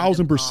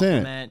random 1000%.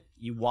 compliment,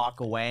 you walk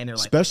away and they're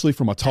like, especially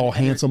from a tall,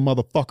 handsome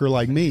motherfucker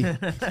like me.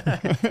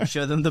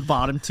 Show them the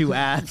bottom 2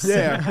 abs.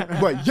 Yeah,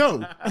 but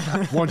yo,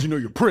 wanted you to know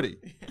you're pretty.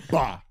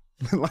 Bah.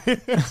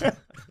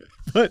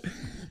 but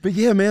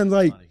yeah, man,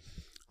 like,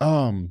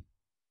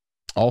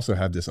 I also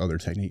have this other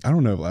technique. I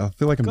don't know. I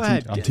feel like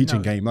I'm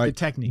teaching game. Like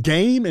technique.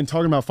 Game and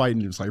talking about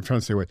fighting. It's like I'm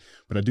trying to stay away.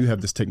 But I do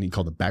have this technique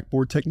called the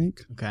backboard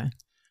technique. Okay.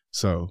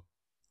 So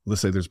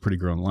let's say there's a pretty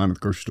girl in line at the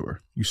grocery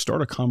store. You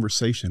start a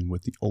conversation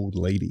with the old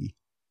lady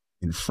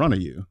in front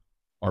of you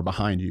or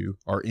behind you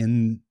or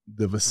in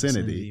the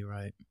vicinity.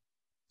 Right.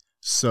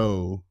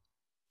 So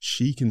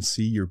she can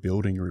see you're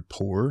building a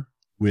rapport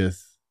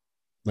with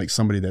like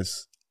somebody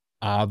that's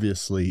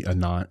obviously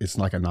it's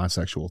like a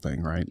non-sexual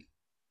thing, right?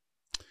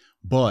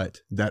 But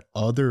that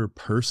other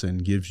person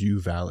gives you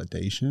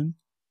validation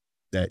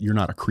that you're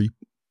not a creep.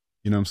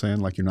 You know what I'm saying?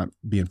 Like you're not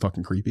being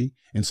fucking creepy.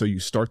 And so you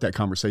start that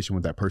conversation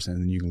with that person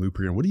and then you can loop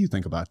her in. What do you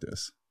think about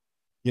this?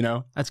 You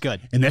know? That's good.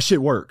 And that shit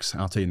works.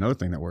 I'll tell you another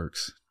thing that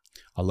works.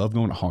 I love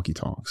going to honky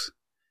tonks.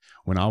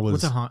 When I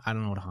was... I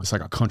don't know what a honky. It's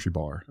like a country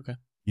bar. Okay.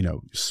 You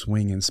know,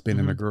 swinging,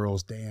 spinning the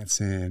girls,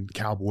 dancing,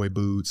 cowboy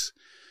boots.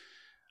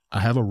 I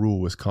have a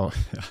rule. It's called...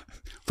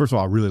 First of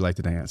all, I really like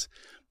to dance.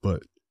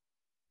 But...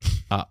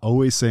 I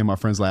always say, my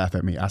friends laugh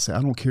at me. I say,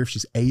 I don't care if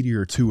she's 80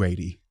 or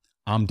 280.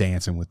 I'm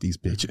dancing with these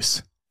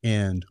bitches.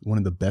 And one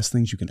of the best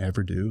things you can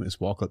ever do is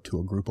walk up to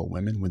a group of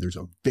women when there's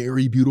a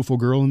very beautiful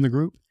girl in the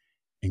group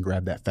and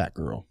grab that fat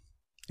girl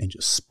and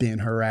just spin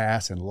her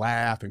ass and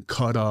laugh and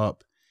cut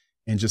up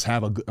and just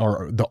have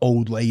or the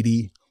old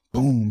lady,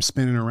 boom,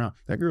 spinning around.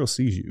 That girl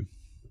sees you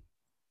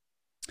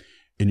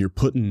and you're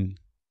putting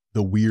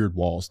the weird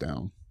walls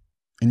down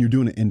and you're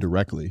doing it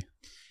indirectly.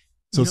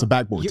 So it's a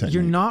backboard technique.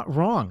 You're not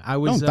wrong. I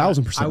was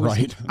 1,000%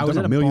 right. I was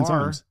at a million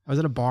bar. Times. I was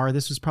at a bar.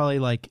 This was probably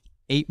like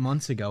 8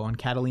 months ago on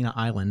Catalina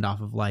Island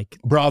off of like...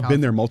 Bro, I've been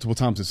there multiple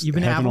times. It's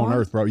heaven on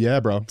earth, bro. Yeah,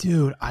 bro.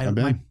 Dude,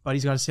 my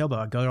buddy's got a sailboat.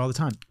 I go there all the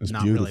time. It's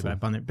not beautiful. really,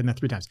 but I've been there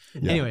 3 times.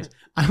 Yeah. Anyways,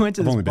 I went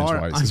to this only bar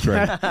been twice. It's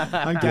great.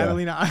 on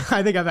Catalina.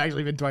 I think I've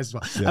actually been twice as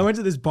well. Yeah. I went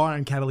to this bar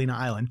on Catalina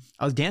Island.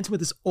 I was dancing with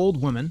this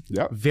old woman,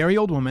 very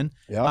old woman,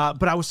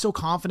 but I was so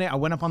confident. I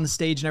went up on the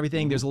stage and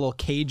everything. There's a little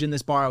cage in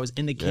this bar. I was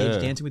in the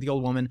cage dancing with the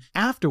old woman.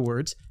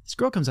 Afterwards, this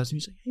girl comes up to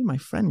me. She's like, hey, my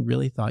friend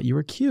really thought you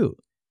were cute.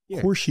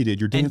 Of course she did.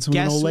 You're dancing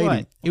with an old lady.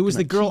 What? It was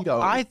the girl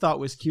I thought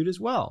was cute as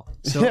well.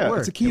 So it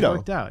worked. It's a keto. It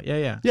worked out.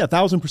 Yeah. Yeah,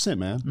 1,000%,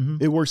 man. Mm-hmm.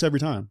 It works every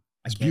time.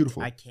 It's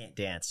beautiful. I can't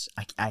dance.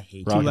 I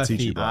hate bro, you. I can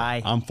teach you, bro.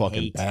 I'm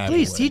fucking bad.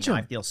 Please teach him.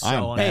 I feel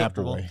so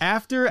uncomfortable.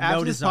 After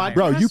this podcast,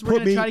 bro, you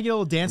put me. Try to get a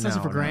little dance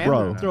lesson for Graham.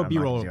 Bro, throw a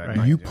B-roll.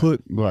 You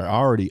put. Like, I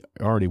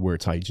already wear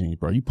tight jeans,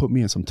 bro. You put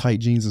me in some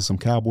tight jeans and some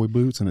cowboy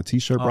boots and a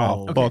t-shirt, bro.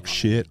 I'll fuck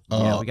shit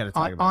up. Yeah, we got to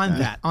talk about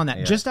that. On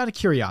that. Just out of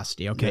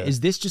curiosity, okay,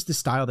 is this just the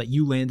style that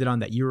you landed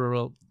on that you're a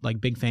real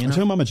big fan of? Are you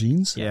talking about my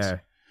jeans? Yeah.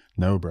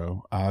 No,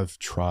 bro. I've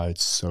tried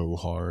so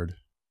hard.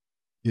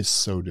 It's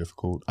so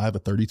difficult. I have a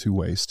 32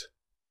 waist.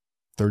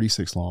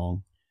 36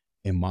 long,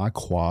 and my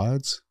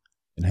quads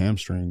and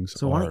hamstrings.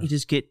 So why don't you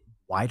just get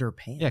wider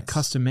pants? Yeah,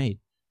 custom made.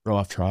 Bro,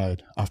 I've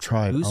tried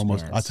Loose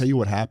almost. pants. I tell you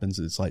what happens.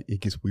 It's like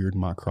it gets weird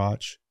in my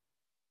crotch,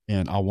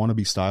 and I want to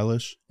be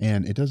stylish,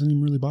 and it doesn't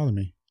even really bother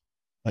me.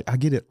 Like I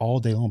get it all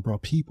day long, bro.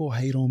 People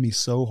hate on me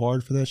so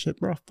hard for that shit,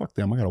 bro. Fuck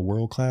them. I got a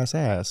world class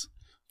ass.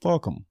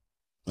 Fuck them.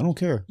 I don't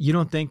care. You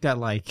don't think that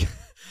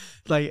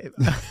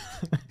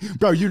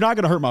bro, you're not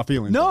gonna hurt my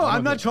feelings. No,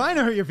 I'm not trying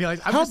to hurt your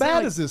feelings. How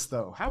bad is this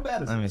though? How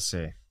bad is Let it? me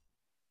see.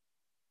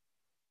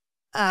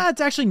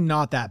 It's actually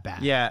not that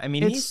bad. Yeah, I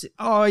mean,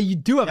 you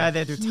do have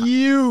a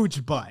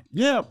huge butt.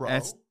 Yeah, bro.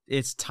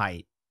 It's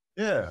tight.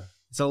 Yeah.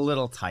 It's a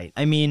little tight.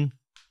 I mean,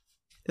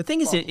 The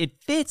thing is,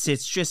 it fits.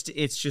 It's just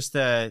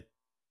the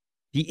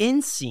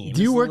inseam.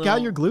 Do you work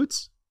out your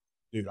glutes?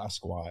 Dude, I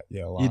squat.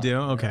 Yeah, a lot. You do?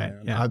 Okay.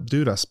 Yeah.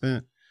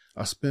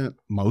 I spent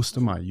most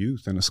of my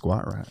youth in a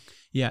squat rack.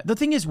 Yeah. The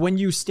thing is, when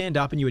you stand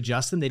up and you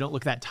adjust them, they don't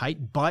look that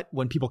tight. But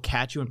when people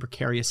catch you in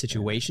precarious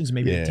situations,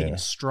 maybe they're taking a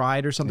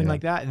stride or something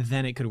like that,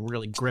 then it could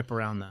really grip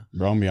around the.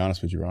 Bro, I'm gonna be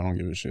honest with you, bro. I don't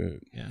give a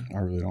shit. Yeah. I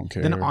really don't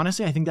care. Then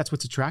honestly, I think that's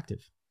what's attractive.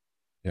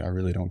 Yeah, I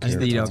really don't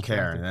care. You don't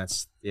care.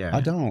 That's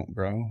I don't,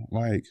 bro.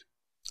 Like,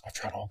 I've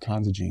tried all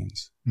kinds of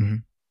jeans. Mm-hmm.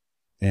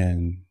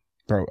 And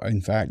bro,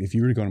 in fact, if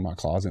you were to go to my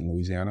closet in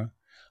Louisiana,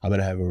 I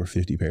bet I have over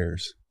 50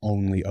 pairs,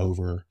 only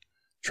over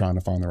trying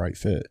to find the right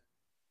fit,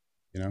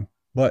 you know?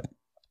 But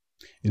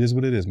it is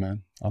what it is,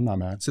 man. I'm not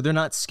mad. So they're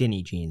not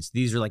skinny jeans.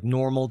 These are like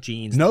normal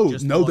jeans. No,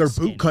 they're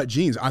boot cut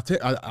jeans. I tell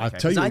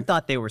you. I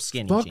thought they were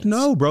skinny jeans. Fuck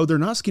no, bro. They're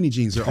not skinny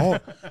jeans. They're all,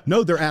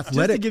 no, they're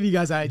athletic. Just to give you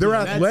guys an idea. They're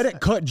athletic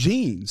cut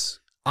jeans.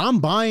 I'm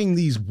buying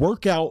these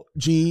workout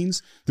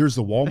jeans. There's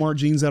the Walmart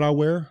jeans that I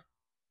wear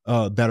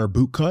that are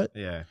boot cut.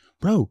 Yeah.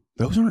 Bro,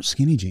 those aren't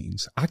skinny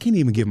jeans. I can't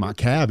even give my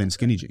calf in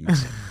skinny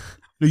jeans.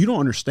 No, you don't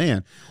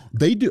understand.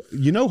 They do.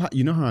 You know how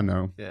I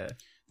know? Yeah.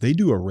 They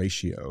do a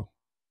ratio.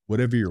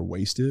 Whatever your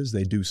waist is,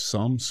 they do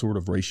some sort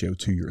of ratio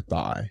to your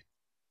thigh.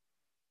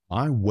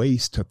 My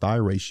waist to thigh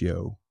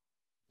ratio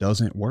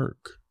doesn't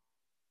work.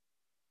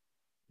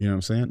 You know what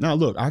I'm saying? Now,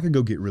 look, I could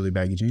go get really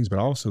baggy jeans, but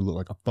I also look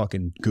like a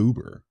fucking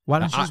goober. Why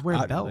don't you just wear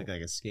a belt? I look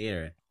like a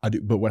skater. I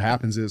do, but what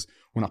happens is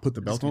when I put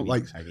the belt on,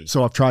 like,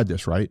 so I've tried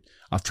this, right?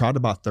 I've tried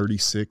about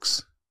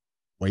 36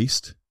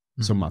 waist,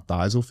 so my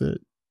thighs will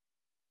fit,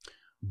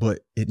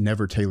 but it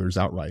never tailors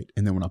out right.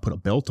 And then when I put a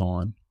belt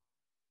on,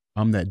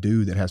 I'm that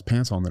dude that has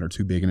pants on that are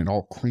too big and it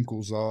all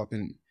crinkles up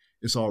and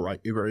it's all right.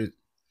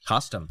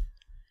 Custom.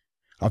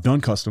 I've done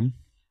custom.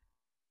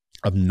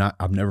 I've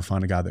never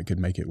found a guy that could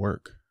make it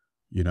work,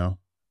 you know?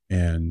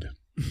 And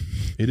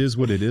it is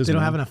what it is. They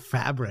don't have enough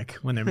fabric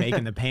when they're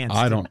making the pants.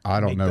 I don't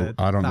know.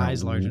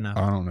 Thighs large enough.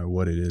 I don't know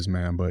what it is,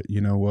 man, but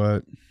you know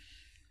what?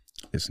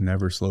 It's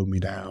never slowed me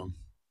down.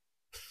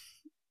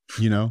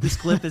 You know, this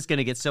clip is going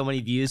to get so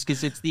many views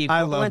because it's the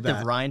equivalent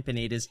of Ryan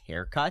Pineda's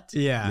haircut.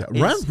 Yeah.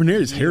 Ryan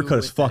Pineda's haircut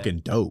is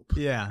fucking dope.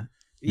 Yeah.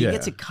 He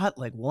gets it cut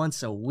like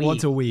once a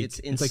week. It's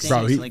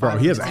insane. Bro,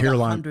 he has a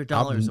hairline.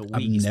 $100 a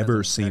week. I've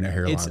never seen a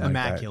hairline. It's like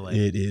immaculate.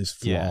 That. It is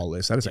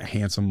flawless. That is a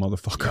handsome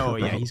motherfucker. Oh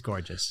yeah, bro. he's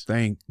gorgeous.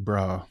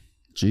 Bro,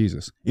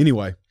 Jesus.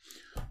 Anyway,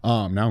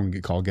 now I'm gonna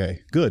get called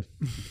gay. Good.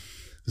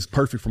 It's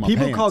perfect for my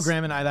People pants. call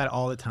Graham and I that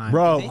all the time.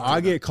 Bro,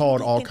 I get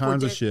called all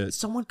kinds of shit.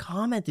 Someone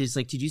commented, is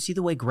like, did you see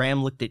the way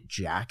Graham looked at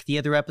Jack the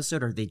other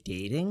episode? Are they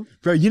dating?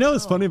 Bro, you know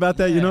what's funny about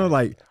that? You know,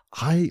 like,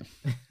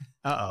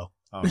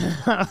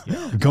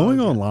 going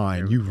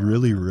online, you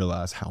really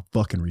realize how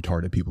fucking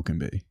retarded people can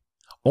be.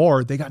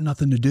 Or they got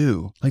nothing to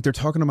do. Like, they're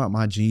talking about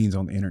my jeans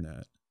on the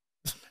internet.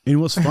 And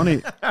what's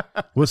funny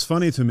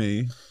to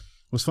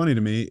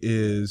me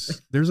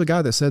is there's a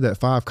guy that said that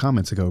 5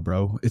 comments ago,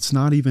 bro. It's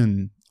not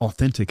even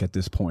authentic at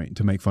this point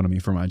to make fun of me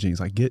for my jeans.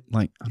 I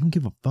don't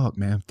give a fuck,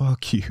 man.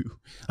 Fuck you.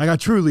 Like, I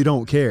truly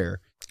don't care.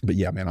 But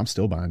yeah, man, I'm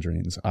still buying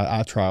jeans.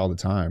 I try all the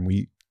time.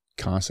 We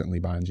constantly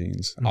buying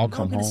jeans. I'll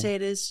come home. I'm going to say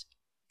it's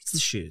the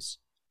shoes.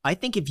 I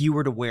think if you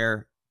were to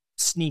wear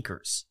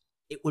sneakers,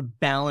 it would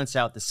balance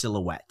out the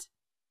silhouette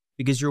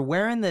because you're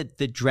wearing the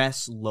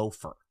dress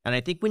loafer. And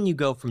I think when you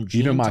go from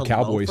jeans to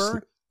Cowboy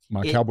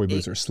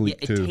boots are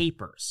sleek too. It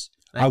tapers.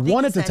 I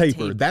want it to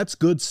taper. That's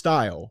good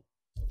style.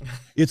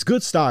 It's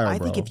good style, bro. I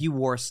think if you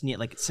wore some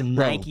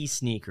Nike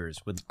sneakers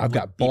I've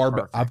got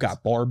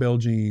barbell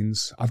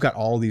jeans. I've got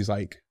all these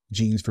like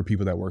jeans for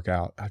people that work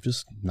out. I've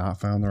just not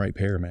found the right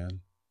pair,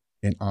 man.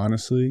 And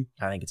honestly,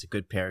 I think it's a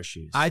good pair of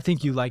shoes. I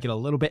think you like it a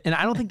little bit, and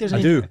I don't think there's.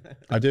 I do.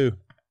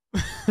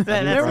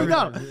 There we go.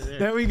 I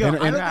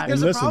don't think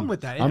there's a problem with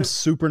that. I'm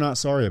super not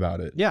sorry about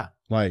it. Yeah.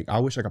 Like, I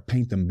wish I could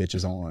paint them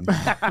bitches on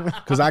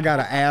because I got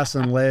an ass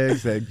and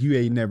legs that you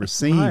ain't never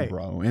seen,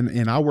 bro.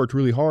 And I worked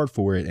really hard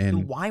for it.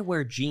 And why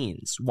wear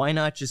jeans? Why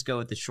not just go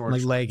with the short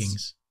like shorts?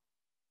 Leggings?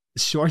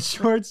 Short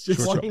shorts?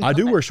 I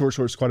do wear short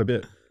shorts quite a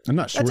bit. I'm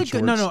not short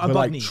shorts. No, above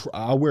like, knee.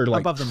 I wear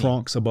like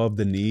trunks above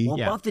the knee.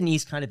 Well, above the knee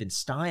is kind of in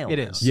style. It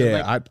is. So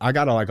like, I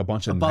got a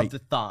bunch of above the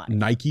thigh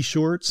Nike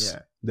shorts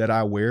that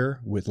I wear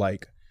with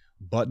like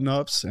button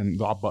ups, and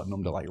I'll button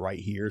them to like right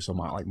here, so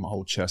my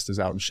whole chest is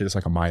out and shit. It's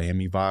like a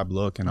Miami vibe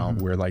look, and I'll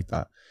wear like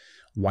the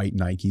white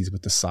Nikes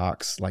with the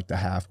socks, like the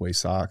halfway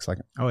socks. Like,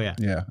 oh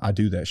yeah, I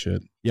do that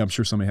shit. Yeah, I'm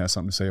sure somebody has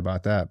something to say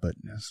about that, but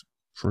that's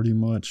pretty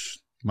much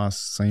my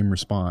same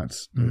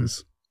response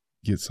is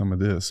get some of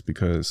this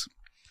because,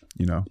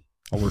 you know,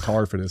 I work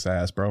hard for this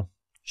ass, bro.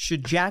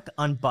 Should Jack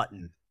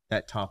unbutton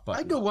that top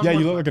button? I'd go one you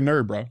more look like a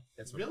nerd, bro.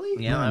 That's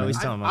really? Yeah, I always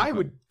tell him. I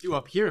would do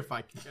up here if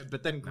I could,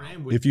 but then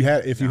Graham would. If you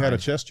had a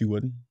chest, you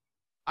wouldn't.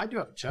 I do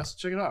have a chest.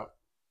 Check it out.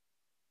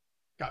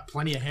 Got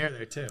plenty of hair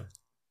there too.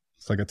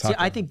 It's like a top. See,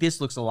 I think this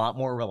looks a lot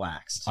more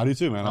relaxed. I do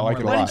too, man. I like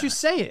it a lot. Why didn't you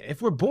say it?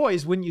 If we're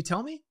boys, wouldn't you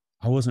tell me?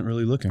 I wasn't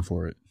really looking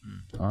for it,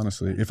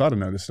 honestly. If I'd have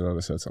noticed it, I'd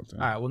have said something.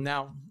 All right. Well,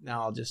 now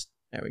I'll just.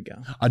 There we go.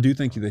 I do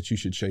think that you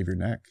should shave your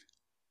neck.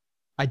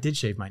 I did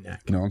shave my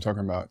neck. No, I'm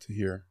talking about to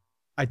here.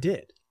 I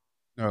did.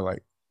 No,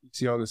 like, you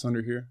see all this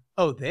under here?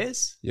 Oh,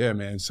 this? Yeah,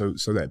 man. So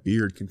that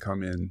beard can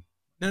come in.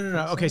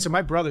 No. Okay, so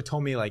my brother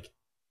told me, like,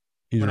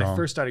 He's when wrong. I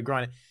first started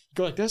growing it, you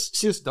go like this.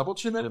 See this double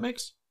chin that it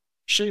makes?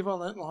 Shave all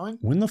that line.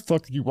 When the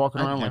fuck are you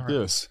walking around like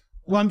this?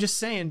 Well, I'm just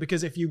saying,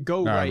 because if you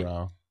go right,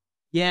 bro.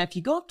 Yeah, if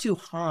you go up too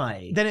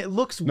high, then it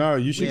looks No,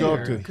 you should go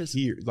up to weird.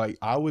 here. Like,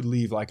 I would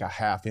leave like a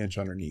half inch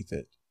underneath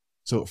it,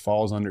 so it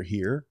falls under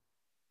here,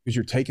 because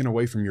you're taking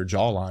away from your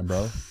jawline,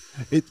 bro.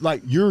 It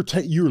like you're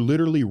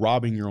literally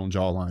robbing your own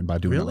jawline by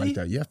doing it like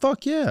that. Yeah,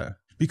 fuck yeah.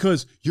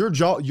 Because your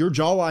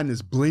jawline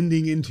is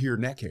blending into your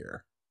neck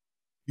hair.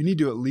 You need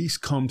to at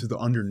least come to the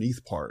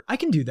underneath part. I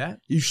can do that.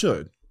 You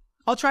should.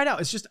 I'll try it out.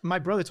 It's just my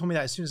brother told me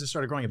that as soon as I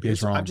started growing a beard.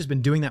 So I've just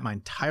been doing that my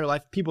entire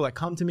life. People that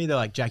come to me, they're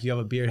like, Jack, you have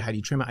a beard. How do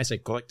you trim it? I say,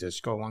 go like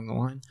this. Go along the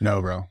line.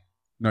 No, bro.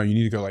 No, you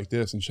need to go like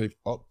this and shave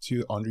up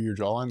to under your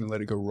jawline and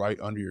let it go right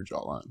under your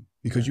jawline.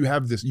 Because you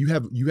have this, you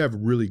have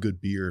really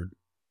good beard,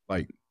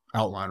 like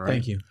outline, right?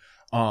 Thank you.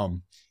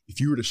 If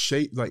you were to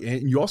shave, like,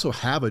 and you also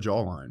have a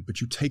jawline,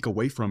 but you take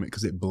away from it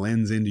because it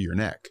blends into your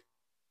neck.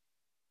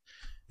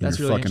 And That's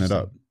you're really fucking it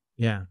up.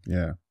 Yeah.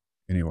 Yeah.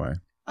 Anyway.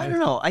 I don't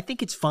know. I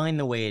think it's fine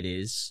the way it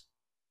is.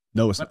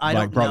 No, it's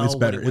like, bro, it's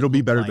better. It'll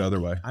be better the other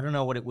way. I don't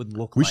know what it would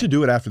look like. We should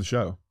do it after the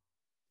show.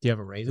 Do you have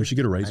a razor? We should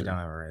get a I razor. don't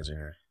have a razor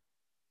here.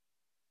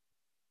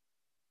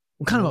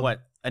 What kind of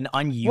what? An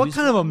unused? What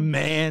kind of a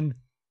man?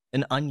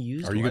 An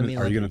unused? Are you one?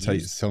 gonna I mean,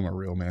 tell him a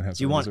real man has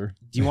a razor?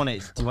 Do you want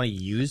a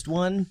used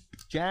one,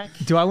 Jack?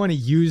 Do I want a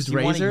used Do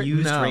you want razor? a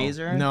used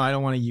razor? No, I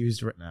don't want a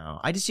used. No,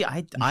 I just use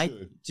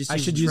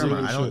use trimmer.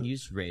 it. I don't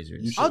use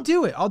razors. I'll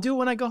do it. I'll do it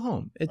when I go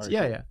home. It's All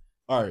right, yeah.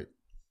 All right.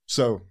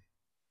 So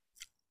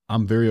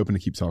I'm very open to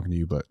keep talking to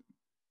you, but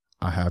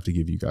I have to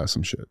give you guys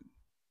some shit.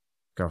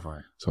 Go for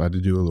it. So I had to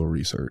do a little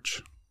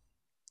research.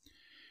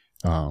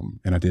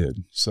 And I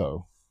did.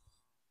 So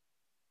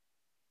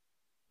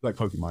like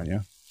Pokemon, yeah?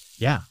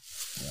 Yeah.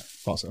 Yeah,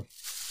 thought so.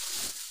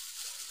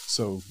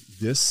 So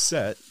this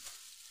set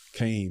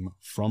came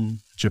from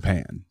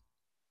Japan.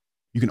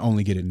 You can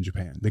only get it in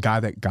Japan. The guy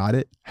that got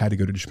it had to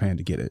go to Japan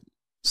to get it.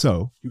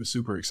 So he was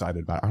super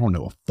excited about it. I don't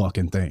know a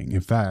fucking thing.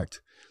 In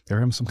fact, they were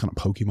having some kind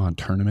of Pokemon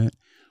tournament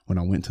when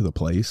I went to the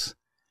place.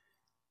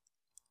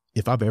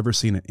 If I've ever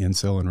seen an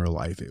incel in real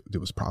life, it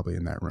was probably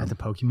in that room. At the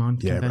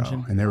Pokemon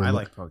convention? Bro. And they were I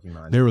like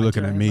Pokemon. They were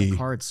looking at me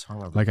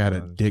like I had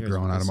a dick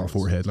growing out of my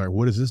forehead. Like,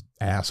 what is this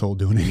asshole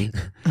doing in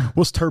here?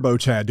 What's Turbo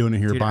Chad doing in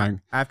here? Dude,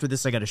 after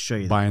this, I got to show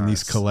you buying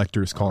these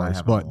collector's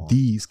cards. But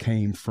these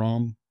came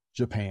from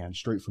Japan,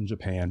 straight from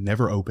Japan,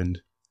 never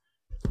opened.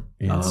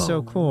 And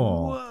so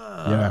cool.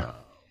 Whoa.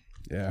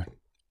 Yeah.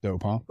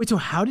 Dope, huh? Wait, so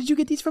how did you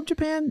get these from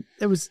Japan?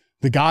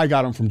 The guy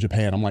got them from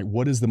Japan. I'm like,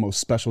 what is the most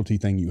specialty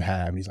thing you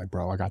have? And he's like,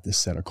 bro, I got this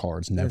set of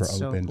cards, never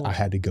opened. Cool. I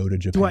had to go to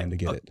Japan to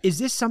get it. Is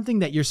this something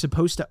that you're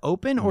supposed to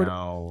open? Or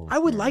No. I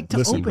would like to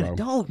Listen, open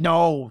bro. it.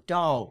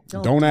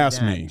 Don't ask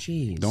that. me.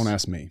 Jeez. Don't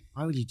ask me.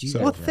 Why would you do So-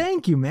 that? Well,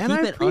 thank you, man. Keep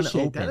I it appreciate that.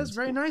 unopened. That's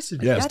very nice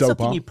of you. Yeah, it's That's dope,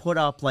 something huh? you put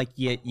up, like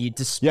you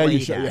display. Yeah, you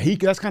should. that. Yeah,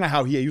 that's kind of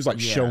how he was like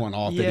Yeah. showing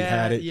off that he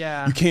had it.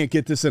 Yeah. You can't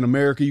get this in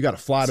America. You got to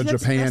fly to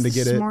Japan to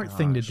get a it. smart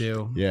thing to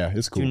do. Yeah,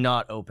 it's cool. Do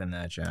not open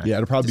that, Jack. Yeah,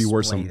 it'll probably be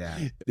worth Display some.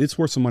 that. It's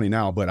worth some money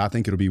now, but I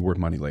think it'll be worth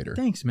money later.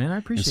 Thanks, man. I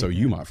And appreciate so it.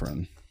 you, my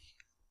friend,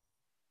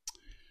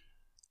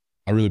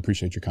 I really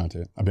appreciate your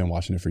content. I've been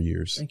watching it for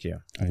years. Thank you.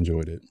 I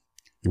enjoyed it.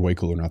 You're way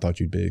cooler than I thought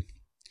you'd be.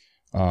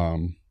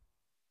 But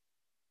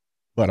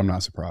I'm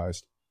not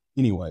surprised.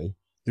 Anyway,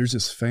 there's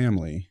this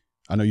family.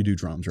 I know you do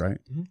drums, right?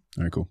 Mm-hmm.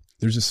 All right, cool.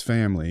 There's this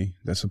family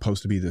that's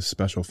supposed to be this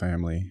special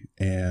family,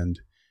 and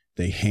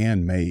they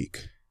hand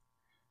make,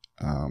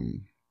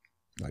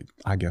 like,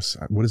 I guess,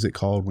 what is it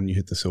called when you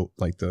hit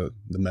the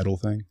metal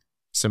thing?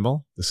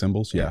 Symbol? The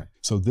cymbals? Yeah.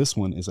 So this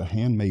one is a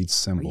handmade Are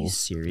cymbal. you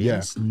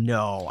serious? Yeah.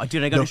 No.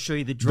 Dude, I got to show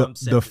you the drum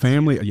set. The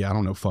family, yeah, I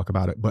don't know fuck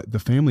about it, but the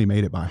family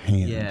made it by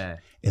hand. Yeah.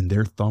 And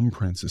their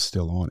thumbprints is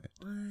still on it.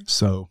 What?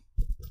 So,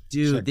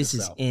 dude, this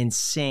is out.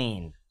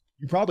 insane.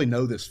 You probably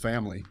know this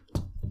family.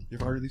 You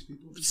ever heard of these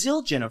people?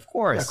 Zildjian, of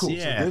course. Yeah, cool.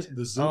 Yeah. So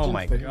the Zildjian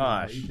my family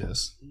gosh. made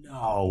this.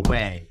 No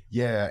way.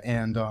 Yeah,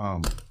 and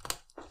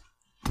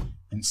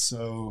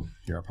so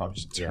here I probably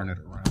should turn it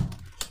around,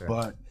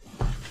 but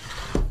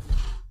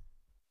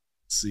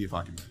see if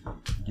I can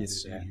get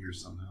it in here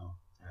somehow.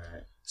 All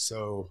right.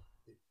 So,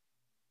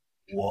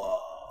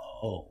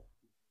 whoa,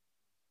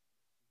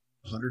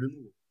 100 in the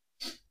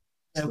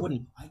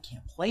world. I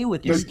can't play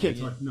with No, this. you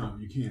can't. No,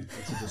 you can't.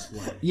 It's a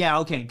display. Yeah,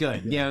 okay,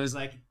 good. Yeah, it was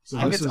like, So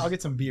I'll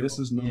get some beer. This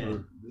is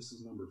number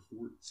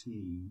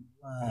 14.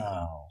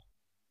 wow.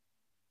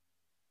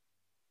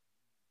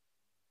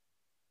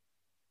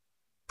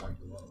 White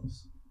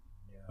gloves.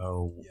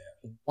 Oh,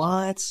 Yeah.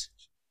 what?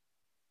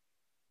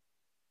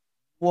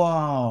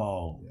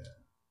 Whoa. Yeah.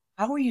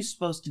 How are you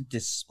supposed to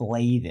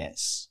display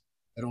this?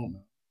 I don't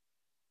know.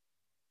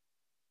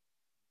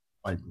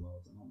 White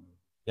gloves. I don't know.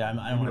 Yeah,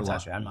 I don't want to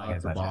touch it. I'm not going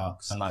to touch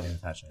box. it. I'm not going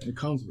to touch it. It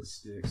comes with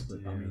sticks, but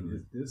I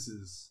mean, this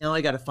is Now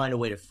I got to find a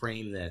way to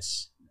frame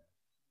this.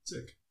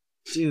 sick.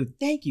 Dude,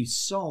 thank you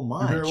so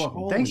much.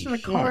 Thanks for the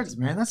cards,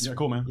 man. That's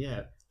cool, man.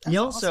 Yeah. You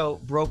also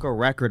broke a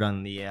record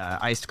on the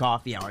iced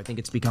coffee hour. I think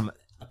it's become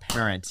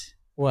apparent.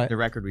 What? The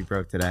record we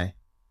broke today.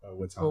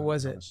 What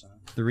was it?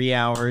 3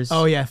 hours.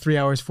 Oh yeah, 3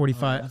 hours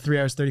 45. 3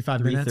 hours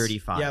 35 minutes.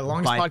 3:35. Yeah,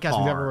 longest podcast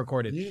we've ever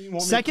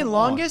recorded. Second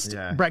longest,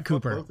 Brett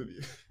Cooper. Both of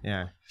you.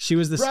 Yeah. She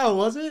was the. Bro,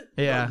 was it?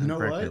 Yeah. You know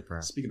Brett what?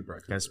 Cooper. Speaking of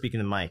Brett Cooper. Gotta speak in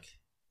the mic.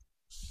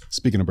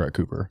 Speaking of Brett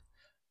Cooper,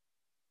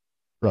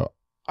 bro,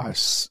 I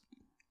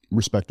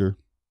respect her.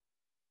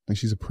 I think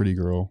she's a pretty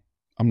girl.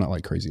 I'm not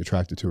like crazy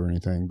attracted to her or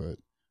anything, but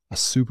I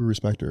super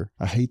respect her.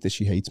 I hate that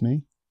she hates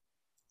me.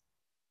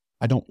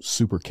 I don't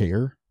super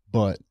care,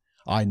 but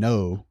I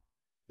know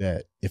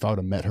that if I would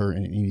have met her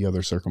in any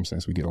other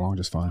circumstance, we get along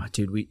just fine. Oh,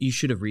 dude, you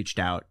should have reached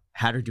out,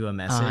 had her do a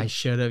message. I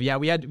should have. Yeah,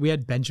 we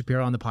had Ben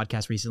Shapiro on the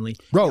podcast recently.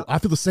 Bro, I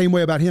feel the same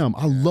way about him.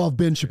 I love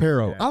Ben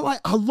Shapiro. Yeah.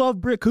 I love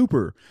Brett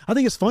Cooper. I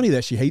think it's funny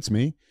that she hates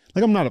me.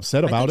 Like, I'm not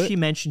upset about it. She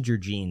mentioned your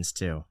jeans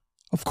too.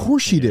 Of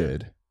course she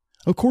did.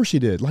 Of course she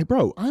did. Like,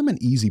 bro, I'm an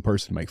easy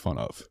person to make fun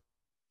of.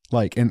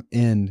 Like, and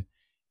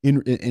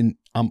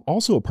I'm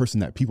also a person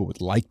that people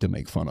would like to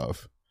make fun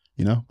of,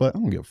 you know, but I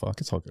don't give a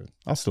fuck. It's all good.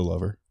 I still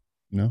love her,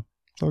 you know,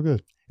 it's all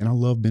good. And I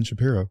love Ben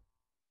Shapiro.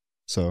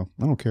 So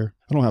I don't care.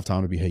 I don't have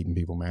time to be hating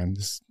people, man.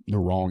 It's the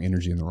wrong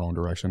energy in the wrong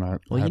direction.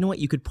 You know what?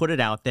 You could put it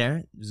out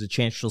there. There's a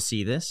chance she'll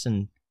see this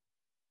and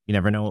you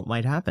never know what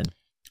might happen.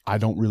 I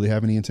don't really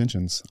have any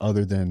intentions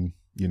other than,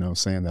 you know,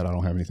 saying that I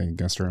don't have anything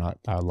against her, and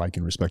I like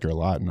and respect her a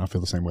lot, and I feel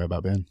the same way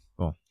about Ben.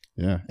 Cool.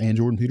 Yeah, and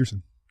Jordan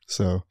Peterson.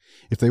 So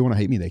if they want to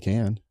hate me, they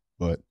can,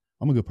 but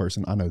I'm a good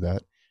person. I know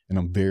that, and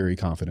I'm very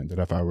confident that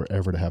if I were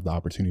ever to have the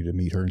opportunity to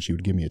meet her and she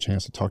would give me a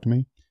chance to talk to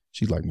me,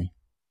 she'd like me.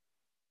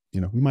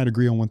 You know, we might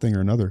agree on one thing or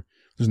another.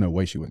 There's no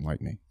way she wouldn't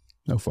like me.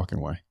 No fucking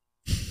way.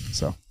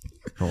 So,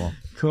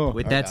 cool.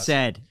 With that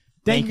said,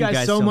 thank you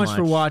guys so much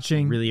for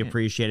watching. Really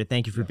appreciate it.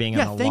 Thank you for being on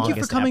the longest thank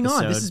you for coming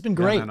episode. on. This has been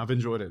great. man, I've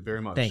enjoyed it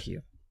very much. Thank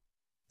you.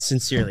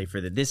 Sincerely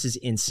for that. This is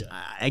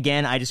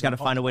again, I just got to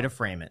find a way to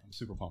frame it. I'm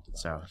super pumped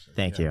about it. So,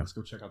 thank you. Let's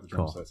go check out the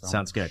drum Cool. sets.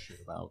 Sounds good.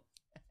 About